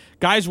pick.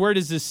 Guys, where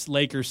does this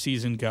Lakers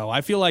season go?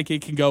 I feel like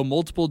it can go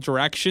multiple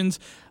directions,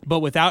 but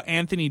without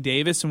Anthony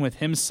Davis and with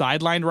him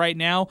sidelined right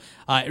now,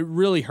 it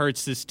really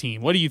hurts this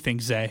team. What do you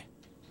think, Zay?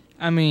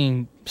 I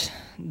mean,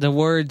 the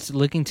words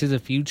looking to the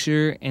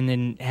future and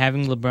then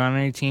having LeBron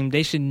on your team,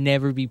 they should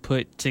never be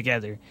put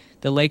together.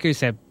 The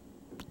Lakers have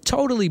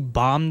totally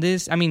bombed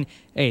this. I mean,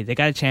 hey, they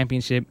got a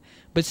championship,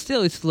 but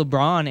still it's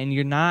LeBron and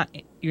you're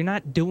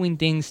not doing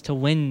things to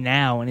win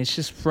now, and it's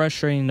just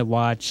frustrating to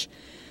watch.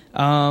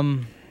 I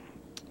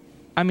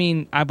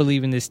mean, I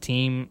believe in this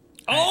team.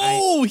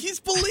 He's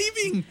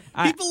believing.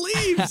 He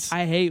believes.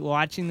 I hate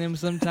watching them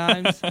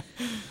sometimes,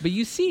 but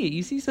you see it.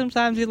 You see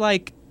sometimes you're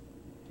like,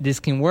 this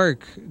can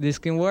work. This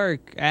can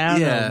work. I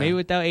don't know. Maybe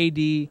without AD,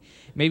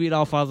 maybe it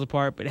all falls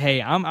apart. But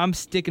hey, I'm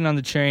sticking on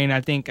the train.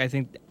 I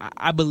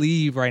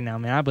believe right now,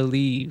 man. I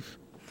believe.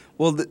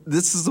 Well,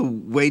 this is a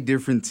way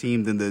different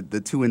team than the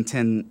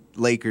 2-10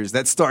 Lakers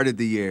that started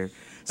the year.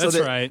 That's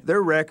right.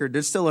 Their record,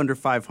 they're still under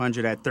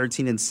 500 at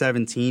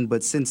 13-17.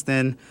 But since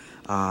then,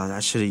 I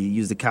should have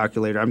used the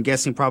calculator. I'm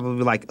guessing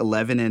probably like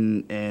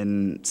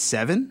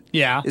 11-7.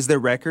 Yeah, is their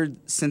record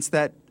since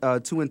that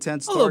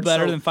 2-10 start. A little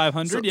better than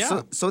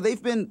 500. So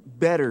they've been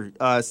better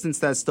since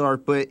that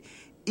start. But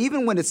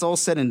even when it's all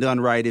said and done,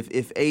 right,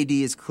 if AD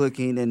is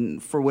clicking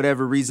and for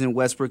whatever reason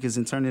Westbrook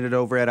isn't turning it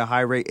over at a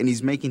high rate and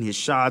he's making his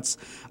shots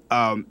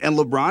and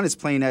LeBron is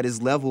playing at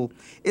his level,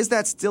 is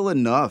that still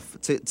enough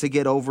to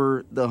get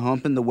over the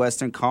hump in the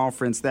Western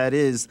Conference? That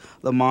is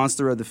the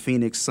monster of the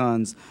Phoenix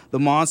Suns, the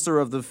monster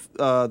of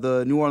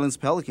the New Orleans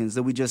Pelicans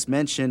that we just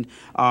mentioned.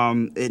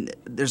 And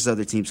there's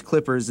other teams,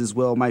 Clippers as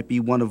well might be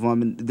one of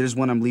them, and there's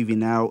one I'm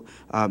leaving out,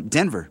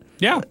 Denver.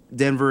 Yeah.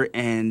 Denver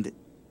and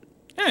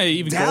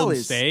even Dallas,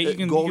 Golden State. You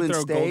can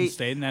throw Golden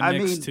State in that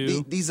mix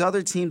too. These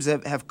other teams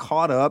have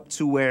caught up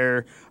to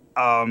where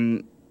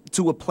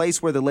to a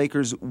place where the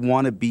Lakers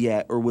want to be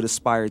at or would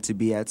aspire to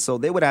be at. So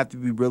they would have to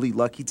be really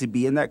lucky to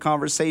be in that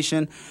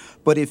conversation.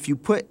 But if you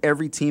put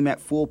every team at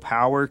full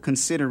power,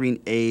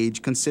 considering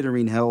age,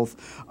 considering health,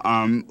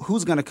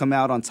 who's going to come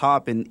out on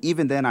top? And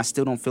even then, I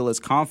still don't feel as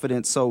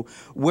confident. So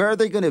where are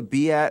they going to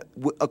be at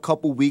a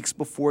couple weeks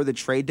before the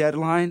trade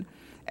deadline?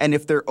 And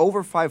if they're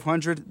over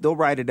 500, they'll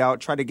ride it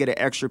out, try to get an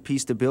extra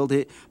piece to build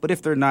it. But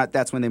if they're not,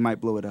 that's when they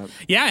might blow it up.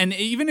 Yeah, and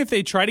even if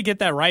they try to get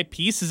that right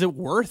piece, is it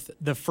worth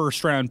the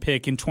first-round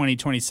pick in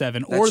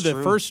 2027 or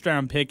the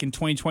first-round pick in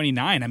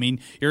 2029? I mean,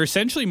 you're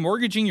essentially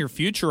mortgaging your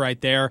future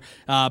right there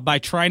by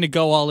trying to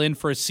go all in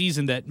for a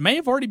season that may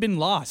have already been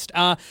lost.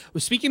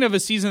 Speaking of a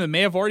season that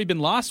may have already been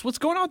lost, what's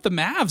going on with the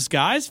Mavs,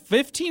 guys?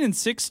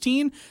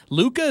 15-16.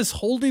 Luka is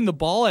holding the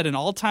ball at an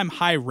all-time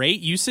high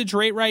usage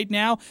rate right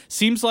now.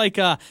 Seems like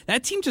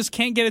that team just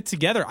can't get it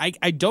together.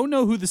 I don't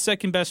know who the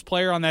second best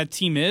player on that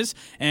team is,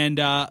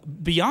 and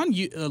beyond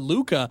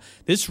Luka,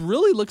 this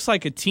really looks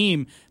like a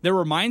team that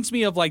reminds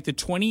me of like the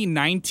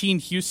 2019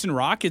 Houston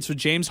Rockets with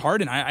James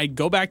Harden. I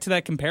go back to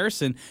that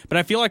comparison, but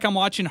I feel like I'm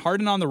watching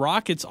Harden on the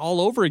Rockets all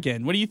over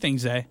again. What do you think,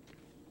 Zay?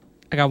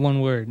 I got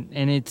one word,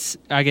 and it's,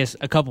 I guess,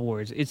 a couple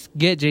words. It's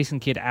get Jason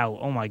Kidd out.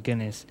 Oh my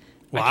goodness.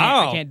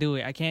 Wow. I can't do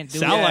it.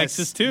 Sal likes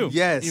this too.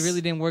 Yes. It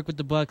really didn't work with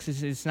the Bucks.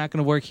 It's not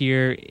going to work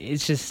here.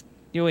 It's just,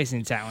 you're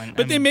wasting talent.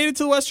 But they made it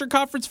to the Western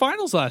Conference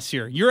Finals last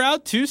year. You're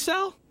out too,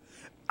 Sal?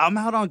 I'm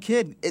out on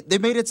Kidd. They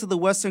made it to the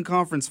Western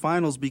Conference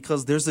Finals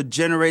because there's a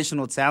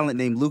generational talent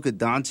named Luka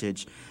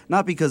Doncic,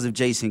 not because of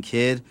Jason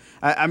Kidd.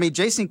 I mean,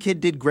 Jason Kidd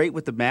did great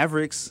with the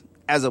Mavericks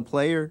as a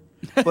player,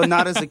 but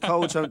not as a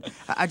coach.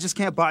 I just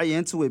can't buy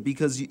into it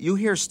because you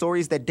hear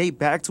stories that date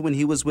back to when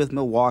he was with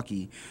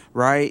Milwaukee,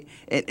 right?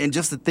 And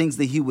just the things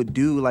that he would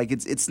do. Like,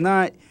 it's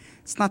not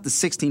the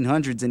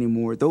 1600s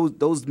anymore.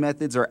 Those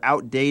methods are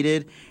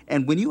outdated.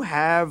 And when you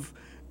have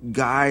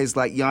guys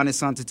like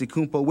Giannis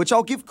Antetokounmpo, which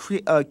I'll give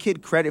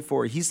Kidd credit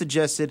for, he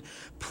suggested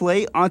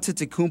play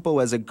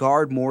Antetokounmpo as a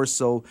guard more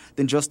so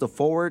than just a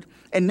forward.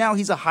 And now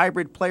he's a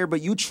hybrid player,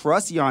 but you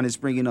trust Giannis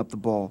bringing up the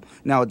ball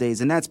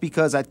nowadays. And that's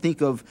because I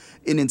think of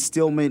an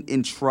instillment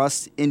in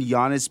trust in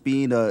Giannis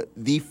being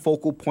the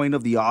focal point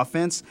of the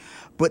offense.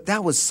 But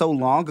that was so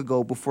long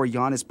ago before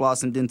Giannis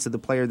blossomed into the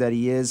player that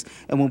he is.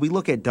 And when we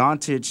look at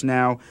Doncic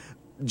now,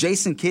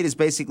 Jason Kidd is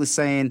basically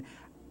saying,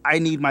 I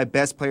need my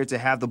best player to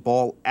have the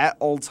ball at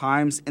all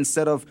times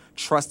instead of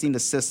trusting the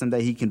system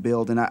that he can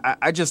build. And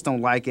I just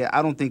don't like it.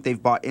 I don't think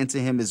they've bought into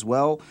him as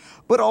well.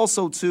 But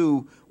also,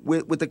 too,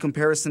 with the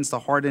comparisons to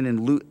Harden and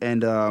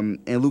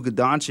Luka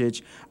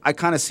Doncic, I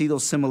kind of see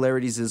those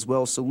similarities as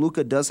well. So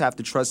Luka does have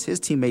to trust his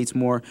teammates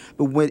more.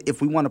 But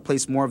if we want to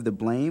place more of the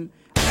blame,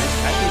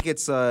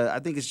 I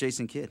think it's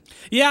Jason Kidd.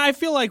 Yeah, I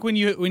feel like when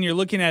you're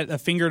looking at a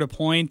finger to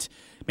point,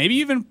 maybe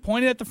even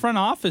point it at the front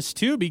office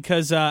too,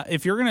 because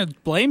if you're going to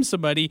blame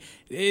somebody,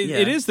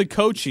 it is the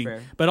coaching,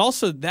 but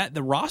also that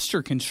the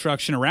roster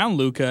construction around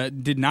Luka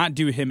did not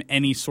do him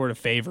any sort of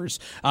favors.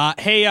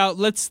 Hey,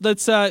 let's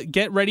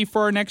get ready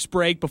for our next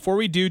break. Before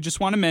we do, just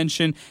want to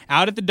mention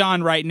out at the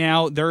Dawn right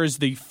now, there is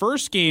the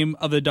first game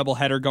of the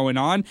doubleheader going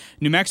on: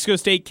 New Mexico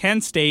State,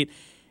 Kent State.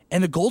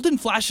 And the Golden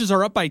Flashes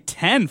are up by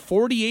 10,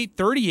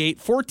 48-38,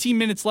 14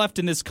 minutes left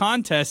in this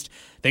contest.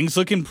 Things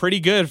looking pretty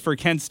good for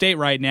Kent State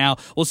right now.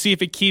 We'll see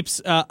if it keeps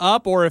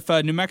up or if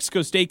New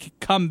Mexico State can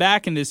come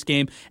back in this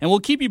game. And we'll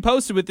keep you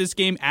posted with this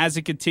game as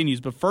it continues.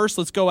 But first,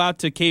 let's go out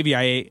to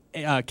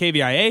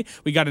KVIA.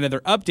 We got another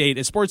update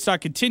as Sports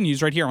Talk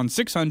continues right here on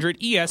 600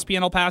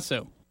 ESPN El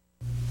Paso.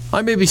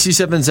 I'm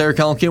ABC7's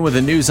Eric Elkin with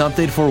a news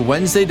update for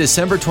Wednesday,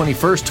 December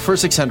 21st for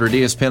 600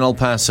 ESPN El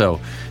Paso.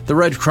 The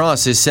Red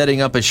Cross is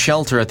setting up a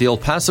shelter at the El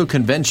Paso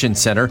Convention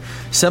Center.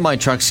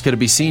 Semi-trucks could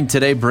be seen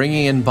today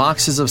bringing in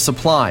boxes of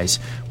supplies.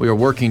 We are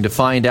working to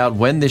find out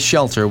when this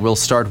shelter will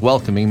start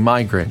welcoming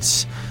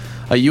migrants.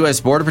 A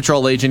U.S. Border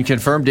Patrol agent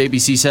confirmed to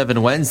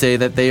ABC7 Wednesday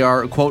that they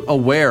are, quote,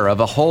 aware of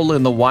a hole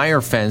in the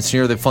wire fence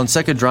near the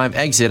Fonseca Drive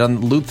exit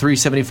on Loop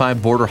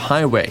 375 Border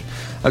Highway.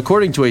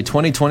 According to a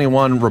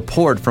 2021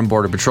 report from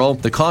Border Patrol,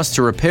 the cost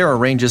to repair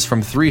ranges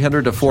from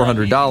 $300 to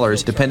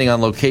 $400 depending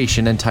on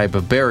location and type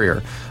of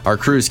barrier. Our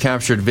crews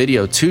captured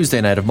video Tuesday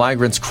night of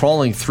migrants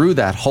crawling through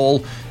that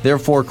hole,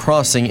 therefore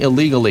crossing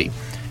illegally.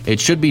 It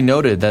should be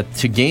noted that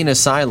to gain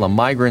asylum,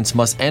 migrants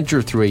must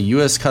enter through a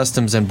U.S.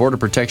 Customs and Border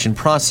Protection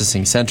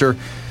Processing Center.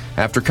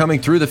 After coming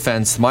through the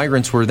fence,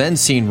 migrants were then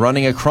seen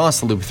running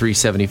across Loop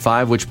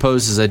 375, which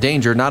poses a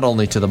danger not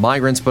only to the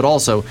migrants but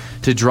also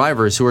to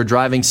drivers who are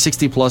driving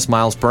 60-plus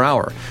miles per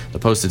hour. The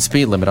posted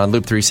speed limit on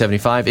Loop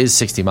 375 is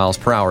 60 miles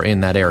per hour in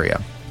that area.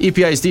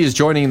 EPISD is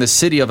joining the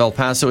city of El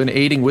Paso in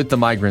aiding with the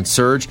migrant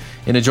surge.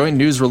 In a joint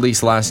news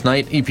release last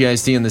night,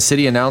 EPISD and the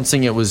city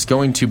announcing it was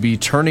going to be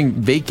turning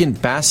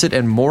vacant Bassett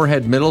and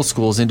Moorhead middle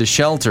schools into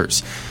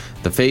shelters.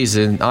 The phase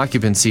in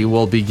occupancy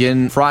will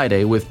begin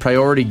Friday with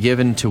priority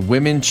given to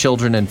women,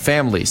 children, and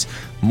families.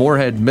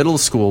 Moorhead Middle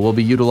School will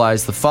be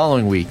utilized the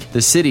following week.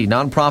 The city,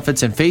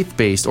 nonprofits, and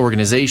faith-based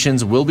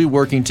organizations will be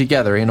working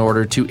together in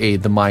order to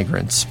aid the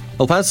migrants.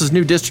 El Paso's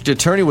new district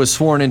attorney was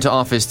sworn into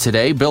office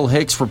today. Bill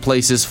Hicks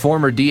replaces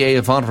former DA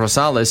Yvonne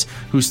Rosales,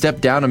 who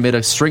stepped down amid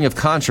a string of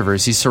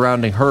controversies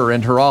surrounding her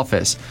and her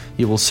office.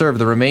 He will serve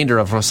the remainder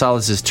of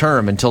Rosales'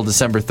 term until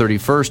December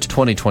 31st,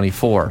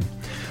 2024.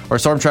 Our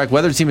Storm Track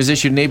weather team has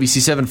issued an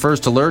ABC7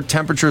 first alert.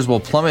 Temperatures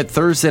will plummet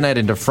Thursday night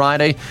into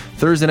Friday.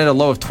 Thursday night a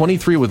low of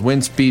 23 with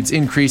wind speeds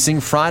increasing.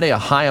 Friday a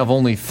high of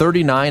only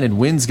 39 and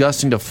winds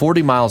gusting to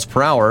 40 miles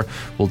per hour.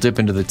 We'll dip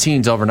into the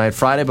teens overnight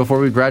Friday before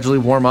we gradually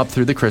warm up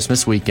through the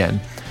Christmas weekend.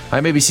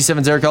 I'm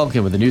ABC7's Eric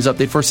Elkin with the news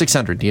update for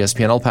 600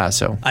 ESPN El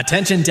Paso.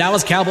 Attention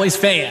Dallas Cowboys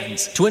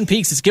fans. Twin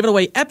Peaks is giving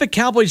away epic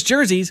Cowboys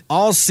jerseys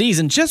all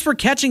season just for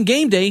catching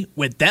game day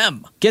with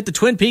them. Get the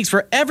Twin Peaks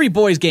for every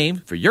boys game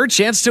for your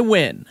chance to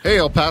win. Hey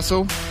El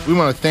Paso, we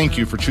want to thank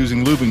you for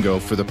choosing Lube & Go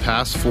for the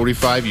past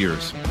 45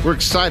 years. We're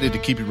excited to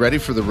keep you ready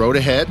for the road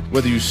ahead.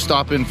 Whether you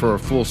stop in for a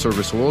full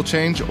service oil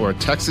change or a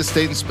Texas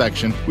State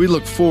inspection, we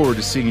look forward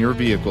to seeing your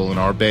vehicle in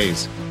our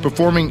bays.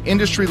 Performing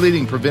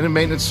industry-leading preventive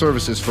maintenance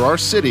services for our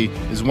city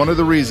is one of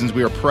the reasons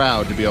we are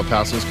proud to be El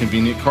Paso's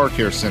convenient car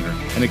care center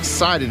and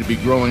excited to be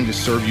growing to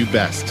serve you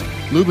best.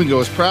 Lube & Go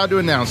is proud to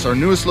announce our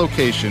newest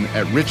location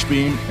at Rich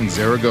Beam in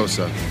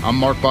Zaragoza. I'm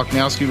Mark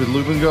Bochnowski with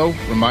Lube & Go,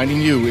 reminding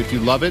you, if you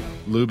love it,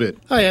 lube it.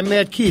 Hi, I'm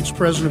Matt Keats,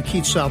 president of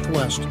Keats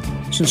Southwest.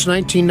 Since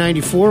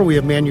 1994, we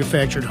have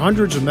manufactured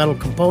hundreds of metal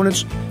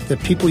components that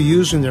people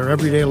use in their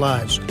everyday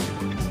lives.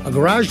 A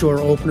garage door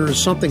opener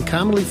is something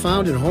commonly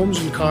found in homes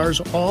and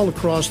cars all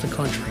across the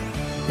country.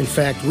 In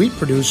fact, we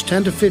produce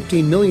 10 to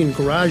 15 million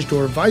garage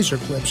door visor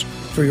clips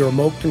for your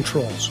remote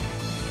controls.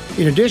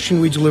 In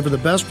addition, we deliver the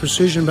best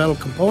precision metal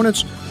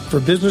components for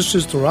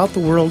businesses throughout the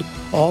world,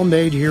 all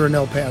made here in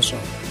El Paso.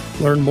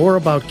 Learn more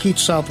about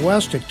Keats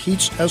Southwest at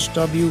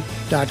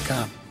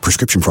KeatsSW.com.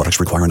 Prescription products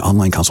require an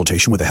online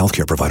consultation with a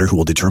healthcare provider who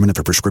will determine if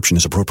a prescription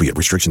is appropriate.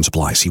 Restrictions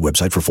apply. See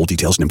website for full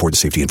details and important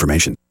safety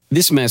information.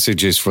 This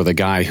message is for the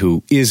guy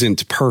who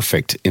isn't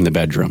perfect in the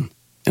bedroom.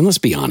 And let's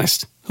be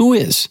honest, who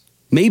is?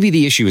 Maybe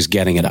the issue is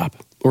getting it up,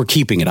 or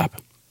keeping it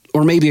up,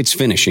 or maybe it's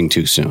finishing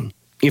too soon.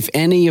 If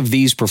any of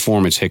these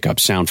performance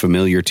hiccups sound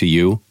familiar to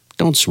you,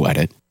 don't sweat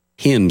it.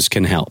 Hims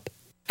can help.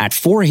 At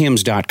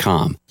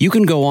 4hims.com, you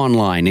can go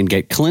online and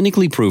get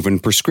clinically proven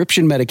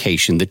prescription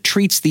medication that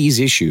treats these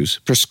issues,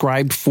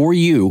 prescribed for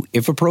you,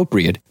 if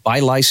appropriate, by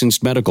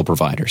licensed medical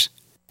providers.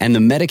 And the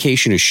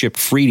medication is shipped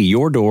free to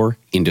your door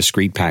in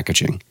discreet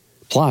packaging.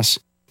 Plus,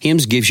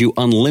 Hims gives you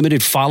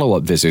unlimited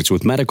follow-up visits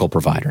with medical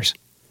providers.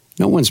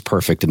 No one's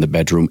perfect in the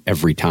bedroom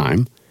every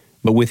time,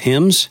 but with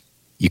Hims,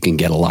 you can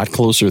get a lot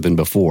closer than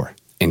before.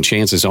 And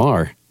chances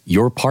are,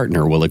 your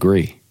partner will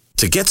agree.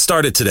 To get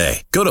started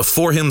today, go to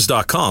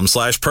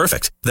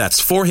 4hims.com/perfect.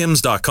 That's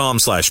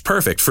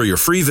 4hims.com/perfect for your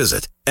free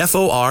visit.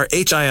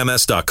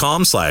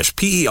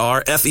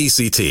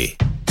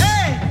 FORHIMS.com/PERFECT.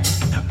 Hey,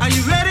 are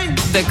you ready?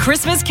 The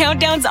Christmas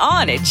countdown's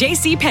on at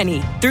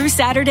JCPenney. Through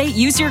Saturday,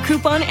 use your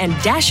coupon and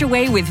dash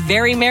away with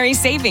very merry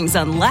savings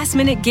on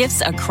last-minute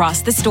gifts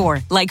across the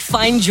store, like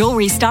fine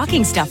jewelry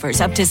stocking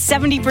stuffers up to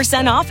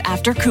 70% off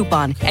after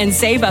coupon, and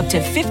save up to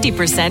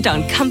 50%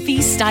 on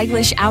comfy,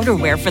 stylish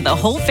outerwear for the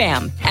whole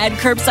fam. Add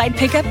curbside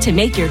pickup to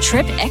make your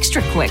trip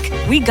extra quick.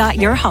 We got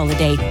your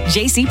holiday.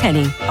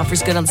 JCPenney.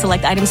 Offers good on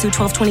select items through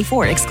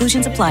 12/24.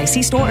 Exclusions apply.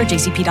 See store or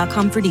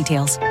jcp.com for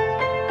details.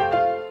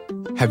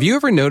 Have you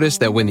ever noticed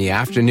that when the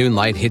afternoon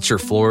light hits your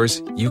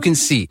floors, you can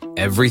see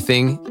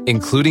everything,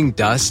 including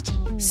dust?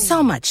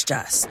 So much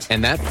dust.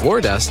 And that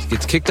floor dust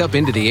gets kicked up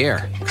into the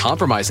air,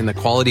 compromising the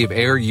quality of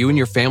air you and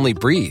your family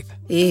breathe.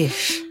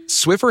 Eesh.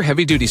 Swiffer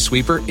Heavy Duty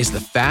Sweeper is the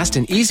fast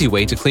and easy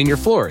way to clean your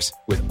floors,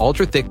 with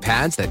ultra-thick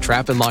pads that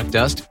trap and lock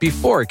dust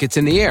before it gets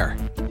in the air.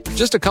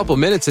 Just a couple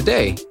minutes a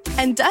day,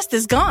 and dust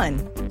is gone.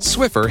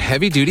 Swiffer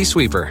Heavy Duty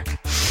Sweeper.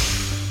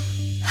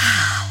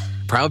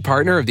 Proud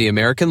partner of the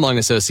American Lung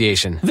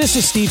Association. This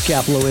is Steve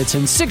Kaplowitz,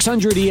 and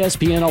 600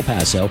 ESPN El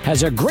Paso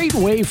has a great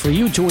way for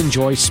you to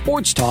enjoy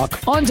sports talk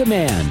on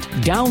demand.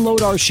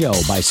 Download our show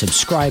by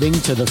subscribing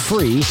to the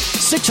free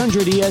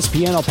 600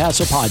 ESPN El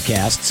Paso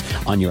podcasts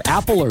on your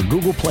Apple or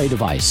Google Play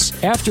device.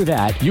 After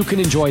that, you can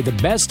enjoy the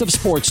best of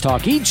sports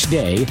talk each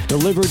day,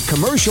 delivered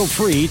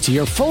commercial-free to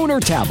your phone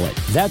or tablet.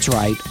 That's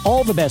right,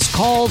 all the best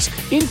calls,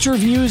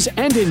 interviews,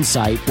 and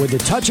insight with the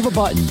touch of a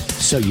button,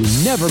 so you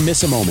never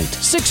miss a moment.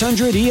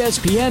 600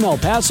 ESPN El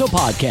Paso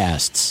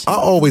podcasts. I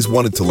always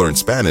wanted to learn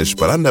Spanish,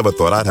 but I never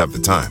thought I'd have the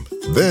time.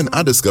 Then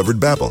I discovered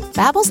Babbel.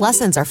 Babbel's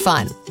lessons are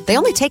fun. They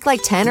only take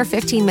like 10 or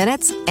 15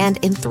 minutes,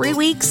 and in 3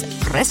 weeks,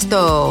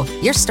 presto,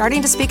 you're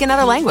starting to speak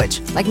another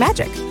language, like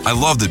magic. I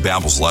love that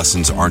Babbel's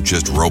lessons aren't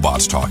just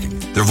robots talking.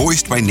 They're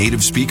voiced by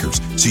native speakers,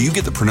 so you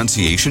get the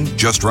pronunciation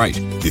just right.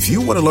 If you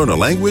want to learn a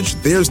language,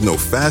 there's no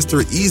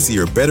faster,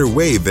 easier, better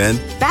way than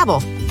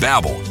Babbel.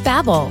 Babbel.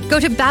 Babbel. Go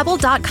to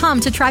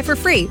Babbel.com to try for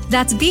free.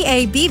 That's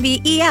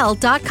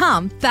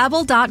BABBEL.com.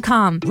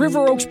 Babbel.com.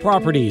 River Oaks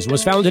Properties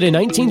was founded in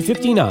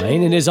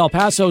 1959 and is El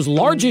Paso's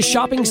largest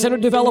shopping center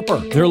developer.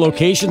 Their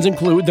locations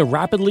include the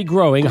rapidly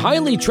growing,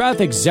 highly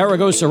trafficked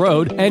Zaragoza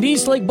Road and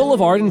East Lake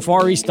Boulevard in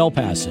Far East El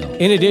Paso.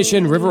 In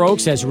addition, River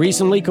Oaks has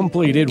recently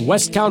completed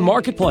Westtown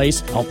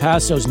Marketplace, El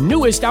Paso's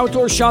newest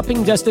outdoor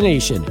shopping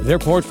destination. Their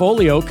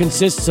portfolio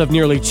consists of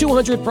nearly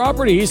 200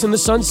 properties in the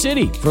Sun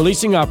City. For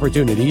leasing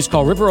opportunities,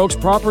 call River Oaks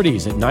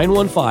Properties at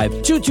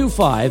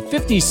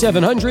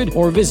 915-225-5700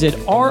 or visit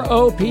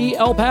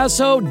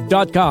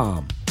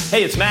ROPElpaso.com.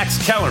 Hey, it's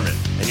Max Kellerman,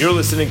 and you're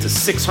listening to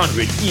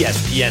 600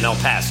 ESPN El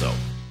Paso.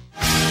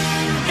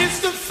 It's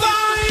the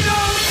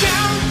final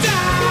countdown.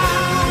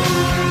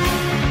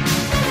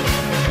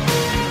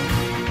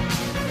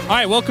 All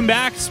right, welcome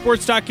back.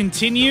 Sports Talk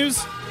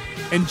continues.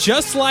 And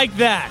just like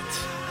that,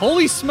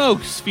 holy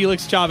smokes,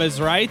 Felix Chavez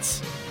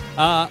writes,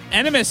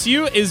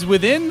 NMSU is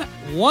within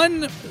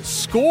one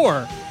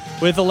score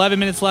with 11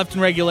 minutes left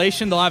in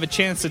regulation. They'll have a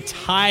chance to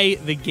tie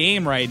the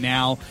game right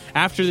now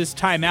after this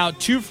timeout.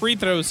 2 free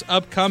throws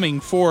upcoming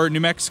for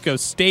New Mexico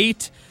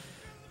State.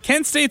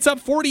 Kent State's up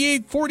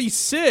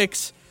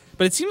 48-46,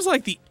 but it seems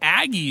like the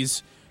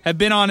Aggies have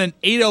been on an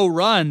 8-0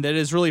 run that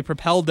has really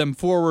propelled them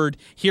forward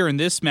here in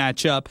this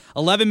matchup.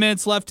 11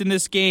 minutes left in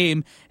this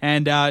game,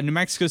 and New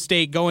Mexico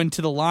State going to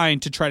the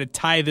line to try to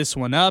tie this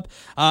one up.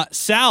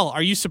 Sal,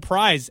 are you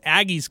surprised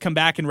Aggies come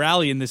back and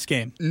rally in this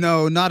game?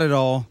 No, not at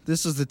all.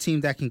 This is the team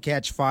that can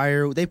catch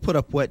fire. They put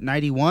up,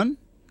 91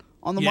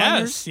 on the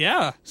Miners? Yes,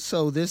 yeah.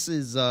 So this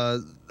is,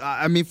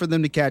 for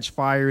them to catch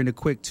fire in a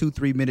quick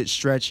 2-3 minute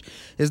stretch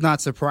is not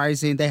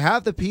surprising. They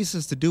have the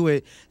pieces to do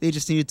it. They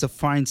just needed to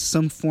find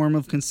some form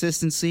of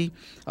consistency.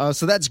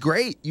 So that's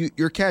great.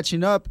 You're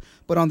catching up,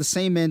 but on the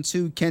same end,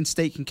 too, Kent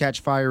State can catch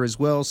fire as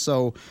well.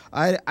 So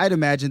I'd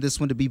imagine this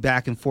one to be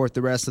back and forth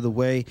the rest of the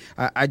way.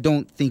 I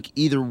don't think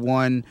either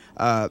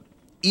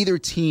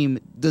team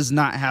does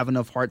not have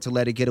enough heart to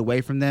let it get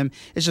away from them.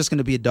 It's just going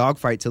to be a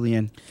dogfight till the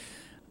end.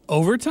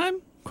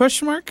 Overtime?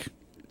 Question mark?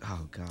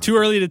 Oh, God. Too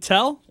early to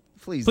tell?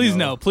 Please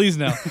no.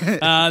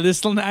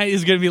 This night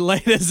is going to be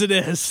late as it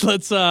is.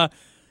 Let's not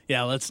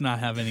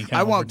have any kind of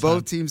I want overtime.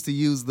 both teams to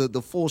use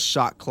the full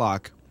shot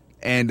clock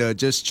and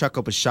just chuck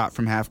up a shot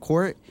from half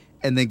court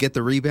and then get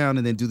the rebound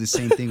and then do the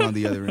same thing on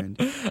the other end.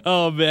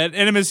 Oh, man.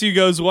 NMSU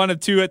goes 1 of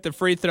 2 at the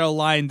free throw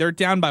line. They're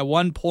down by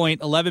 1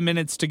 point, 11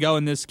 minutes to go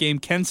in this game.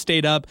 Kent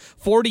State up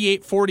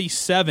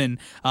 48-47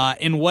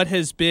 in what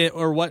has been,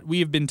 or what we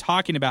have been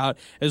talking about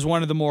as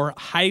one of the more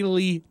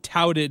highly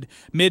touted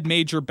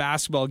mid-major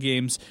basketball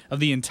games of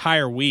the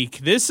entire week.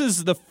 This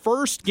is the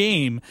first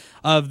game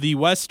of the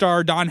West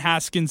Star Don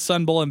Haskins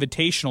Sun Bowl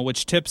Invitational,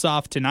 which tips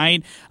off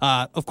tonight.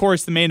 Of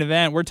course, the main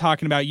event, we're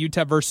talking about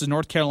UTEP versus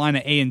North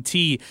Carolina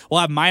A&T. We'll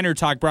have Miner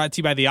Talk brought to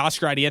you by the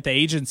Oscar Arrieta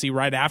Agency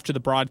right after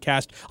the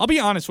broadcast. I'll be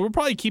honest, we'll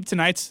probably keep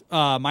tonight's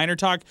Miner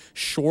Talk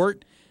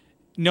short,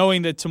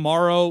 knowing that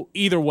tomorrow,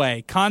 either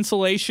way,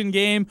 consolation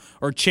game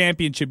or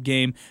championship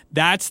game,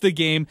 that's the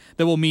game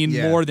that will mean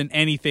more than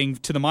anything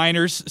to the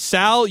Miners.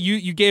 Sal,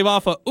 you gave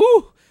off a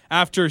ooh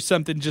after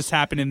something just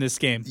happened in this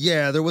game.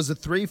 Yeah, there was a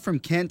 3 from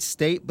Kent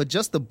State, but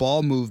just the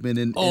ball movement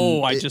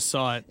I just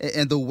saw it,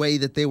 and the way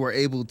that they were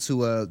able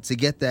to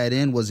get that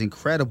in was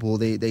incredible.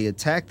 They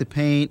attacked the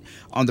paint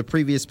on the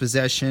previous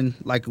possession,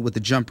 like with the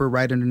jumper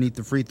right underneath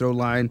the free throw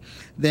line.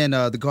 Then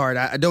the guard,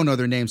 I don't know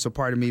their name, so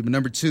pardon me, but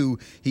number 2,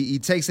 he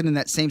takes it in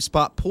that same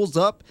spot, pulls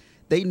up.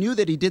 They knew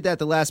that he did that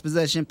the last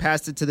possession,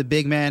 passed it to the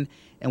big man,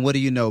 and what do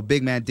you know?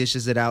 Big man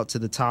dishes it out to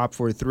the top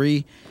for a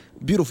 3.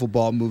 Beautiful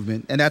ball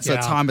movement, and that's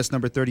Thomas,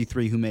 number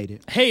 33, who made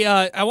it. Hey,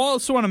 I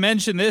also want to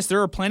mention this. There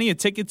are plenty of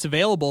tickets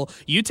available.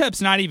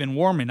 UTEP's not even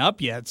warming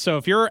up yet, so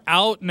if you're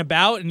out and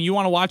about and you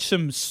want to watch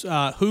some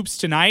hoops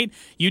tonight,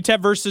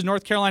 UTEP versus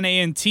North Carolina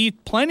A&T,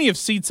 plenty of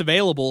seats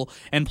available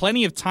and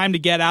plenty of time to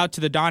get out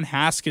to the Don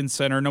Haskins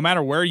Center, no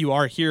matter where you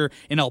are here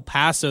in El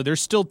Paso.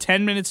 There's still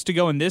 10 minutes to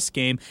go in this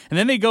game, and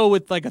then they go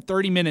with like a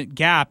 30-minute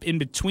gap in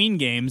between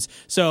games,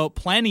 so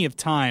plenty of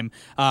time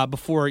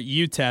before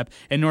UTEP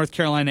and North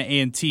Carolina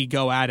A&T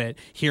go at it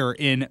here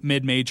in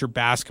mid-major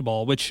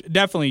basketball, which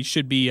definitely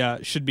should be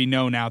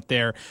known out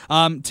there.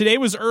 Today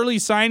was early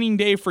signing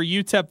day for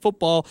UTEP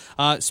football.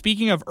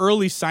 Speaking of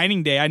early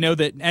signing day, I know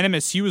that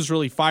NMSU was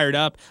really fired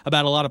up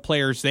about a lot of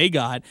players they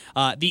got.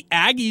 The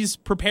Aggies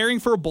preparing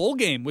for a bowl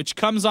game, which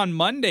comes on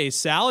Monday.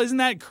 Sal, isn't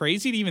that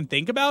crazy to even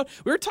think about?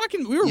 We were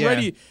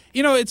ready.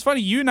 You know, it's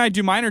funny, you and I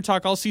do Miner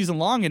Talk all season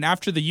long, and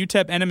after the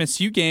UTEP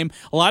NMSU game,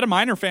 a lot of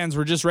Miner fans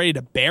were just ready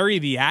to bury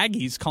the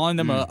Aggies, calling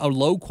them a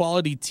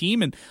low-quality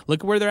team, and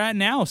look where they're at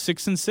now,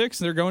 6-6,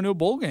 and they're going to a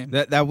bowl game.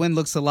 That win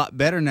looks a lot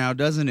better now,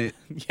 doesn't it?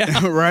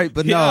 Yeah. Right?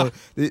 But no,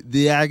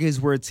 the Aggies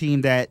were a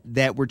team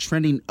that were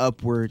trending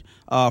upward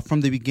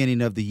from the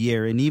beginning of the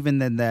year, and even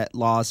then that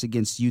loss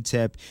against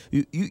UTEP,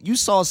 you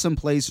saw some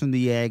plays from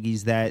the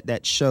Aggies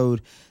that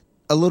showed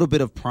a little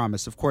bit of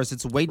promise. Of course,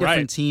 it's a way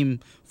different team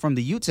from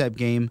the UTEP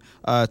game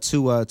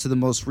to the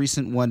most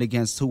recent one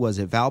against, who was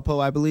it,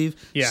 Valpo, I believe.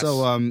 Yes.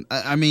 So,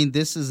 I mean,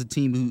 this is a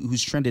team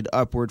who's trended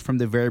upward from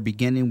the very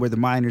beginning, where the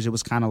Miners, it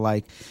was kind of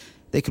like,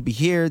 they could be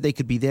here, they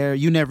could be there.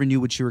 You never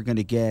knew what you were going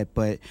to get.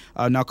 But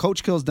now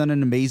Coach Kill's done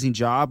an amazing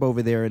job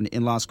over there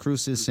in Las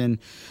Cruces, and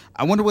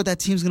I wonder what that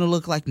team's going to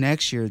look like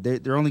next year.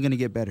 They're only going to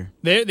get better.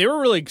 They were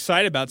really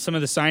excited about some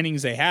of the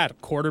signings they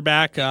had.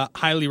 Quarterback,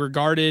 highly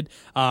regarded.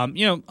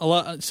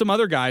 Some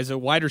other guys, a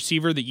wide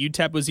receiver that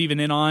UTEP was even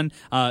in on.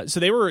 So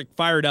they were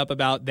fired up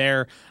about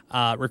their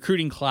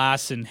recruiting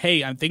class. And,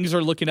 hey, things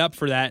are looking up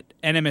for that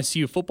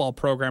NMSU football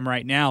program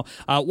right now.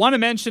 Want to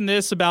mention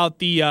this about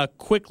the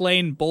Quick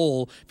Lane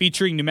Bowl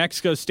featuring New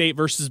Mexico State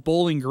versus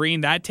Bowling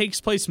Green. That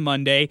takes place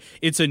Monday.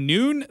 It's a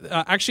noon,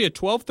 actually a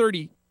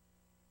 12:30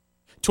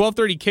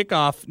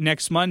 kickoff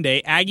next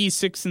Monday. Aggies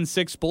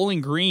 6-6,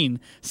 Bowling Green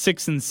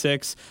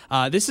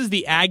 6-6. This is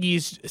the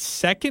Aggies'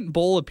 second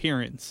bowl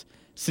appearance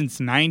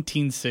since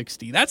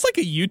 1960. That's like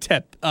a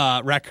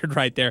UTEP record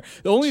right there.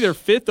 Only their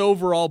fifth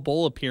overall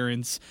bowl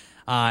appearance.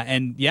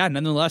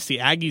 Nonetheless, the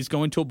Aggies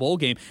go into a bowl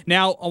game.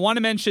 Now, I want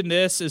to mention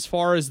this as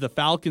far as the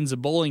Falcons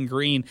of Bowling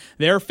Green.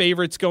 They're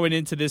favorites going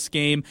into this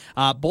game.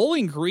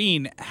 Bowling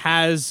Green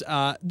has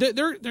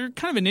they're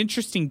kind of an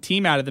interesting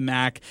team out of the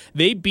MAC.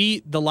 They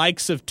beat the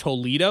likes of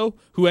Toledo,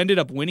 who ended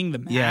up winning the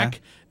MAC. Yeah.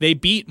 They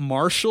beat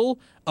Marshall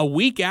a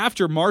week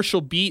after Marshall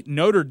beat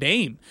Notre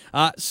Dame.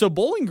 So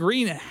Bowling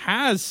Green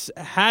has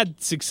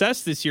had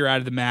success this year out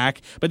of the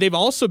MAC, but they've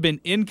also been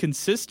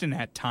inconsistent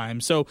at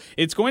times. So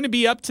it's going to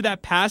be up to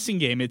that passing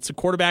game. It's a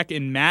quarterback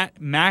in Matt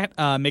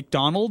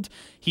McDonald.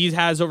 He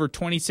has over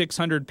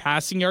 2,600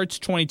 passing yards,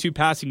 22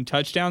 passing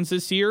touchdowns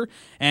this year,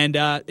 and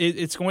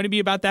it's going to be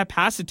about that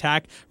pass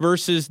attack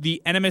versus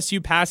the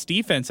NMSU pass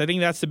defense. I think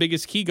that's the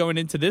biggest key going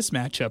into this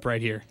matchup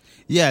right here.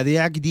 Yeah, the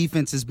Aggie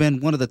defense has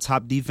been one of the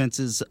top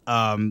defenses,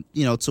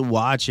 to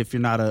watch if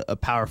you're not a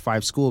Power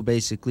 5 school.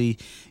 Basically,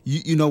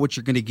 you know what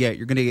you're going to get.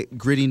 You're going to get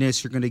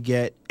grittiness. You're going to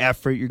get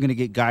effort. You're going to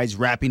get guys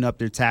wrapping up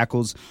their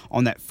tackles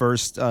on that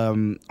first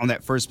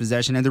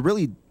possession, and they're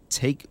really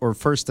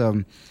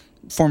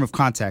form of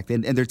contact,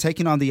 and they're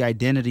taking on the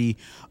identity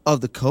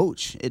of the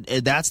coach.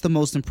 That's the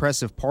most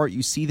impressive part.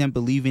 You see them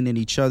believing in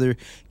each other,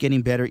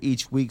 getting better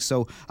each week.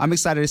 So I'm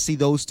excited to see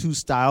those two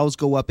styles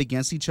go up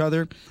against each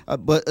other.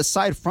 But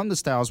aside from the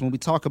styles, when we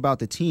talk about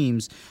the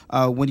teams,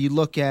 when you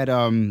look at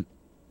the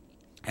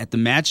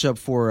matchup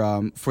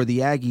for the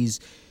Aggies,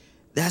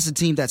 that's a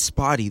team that's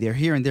spotty. They're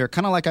here and there,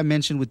 kind of like I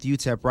mentioned with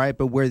UTEP, right?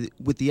 But where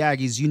with the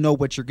Aggies, you know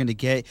what you're going to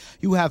get.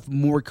 You have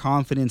more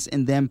confidence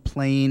in them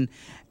playing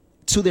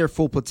to their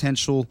full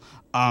potential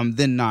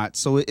than not.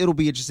 So it'll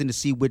be interesting to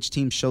see which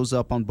team shows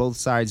up on both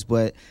sides.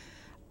 But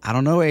I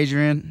don't know,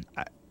 Adrian.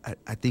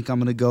 I think I'm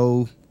going to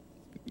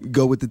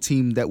go with the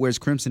team that wears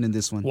crimson in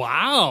this one.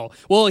 Wow.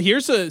 Well,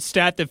 here's a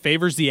stat that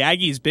favors the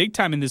Aggies big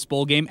time in this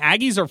bowl game.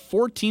 Aggies are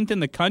 14th in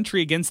the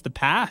country against the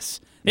pass.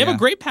 They have a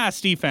great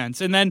pass defense.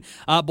 And then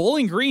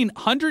Bowling Green,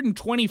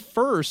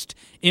 121st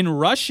in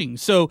rushing.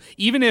 So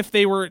even if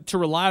they were to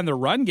rely on the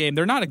run game,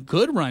 they're not a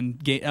good run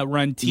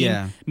team.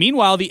 Yeah.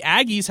 Meanwhile, the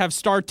Aggies have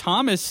Star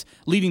Thomas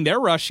leading their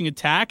rushing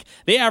attack.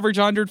 They average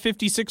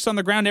 156 on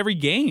the ground every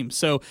game.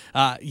 So,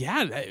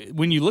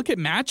 when you look at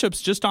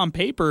matchups just on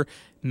paper,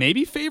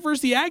 maybe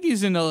favors the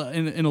Aggies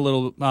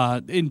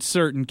in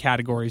certain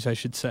categories, I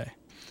should say.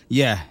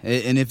 Yeah,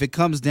 and if it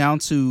comes down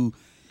to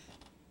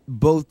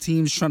both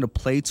teams trying to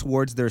play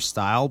towards their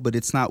style, but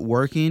it's not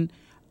working,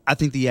 I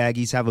think the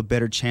Aggies have a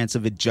better chance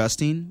of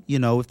adjusting.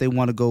 If they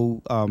want to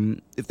go,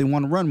 if they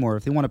want to run more,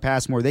 if they want to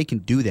pass more, they can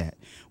do that.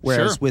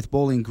 Whereas with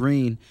Bowling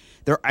Green,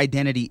 their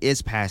identity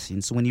is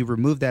passing. So when you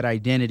remove that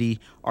identity,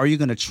 are you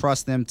going to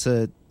trust them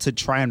to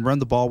try and run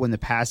the ball when the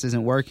pass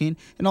isn't working?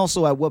 And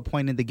also, at what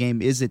point in the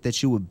game is it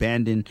that you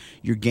abandon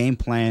your game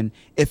plan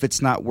if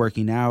it's not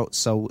working out?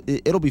 So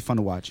it'll be fun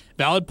to watch.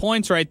 Valid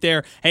points right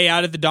there. Hey,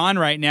 out of the dawn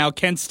right now,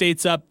 Kent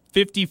State's up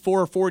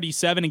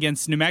 54-47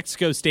 against New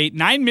Mexico State.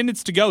 9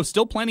 minutes to go.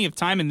 Still plenty of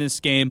time in this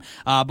game.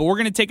 But we're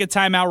going to take a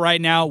timeout right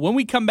now. When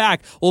we come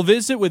back, we'll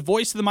visit with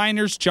Voice of the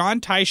Miners,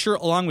 John Teicher,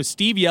 along with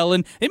Steve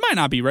Yellen. They might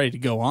not be ready to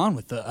go on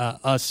with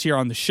us here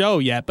on the show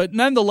yet, but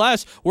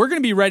nonetheless, we're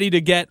going to be ready to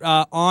get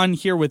on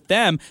here with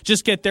them.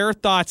 Just get their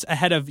thoughts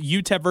ahead of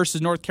UTEP versus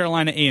North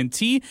Carolina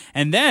A&T,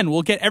 and then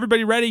we'll get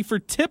everybody ready for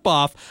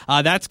tip-off.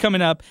 That's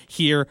coming up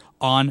here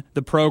on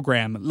the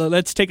program.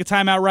 Let's take a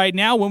timeout right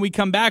now. When we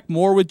come back,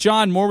 more with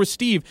John, more with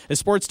Steve, as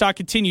Sports Talk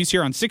continues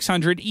here on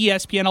 600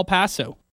 ESPN El Paso.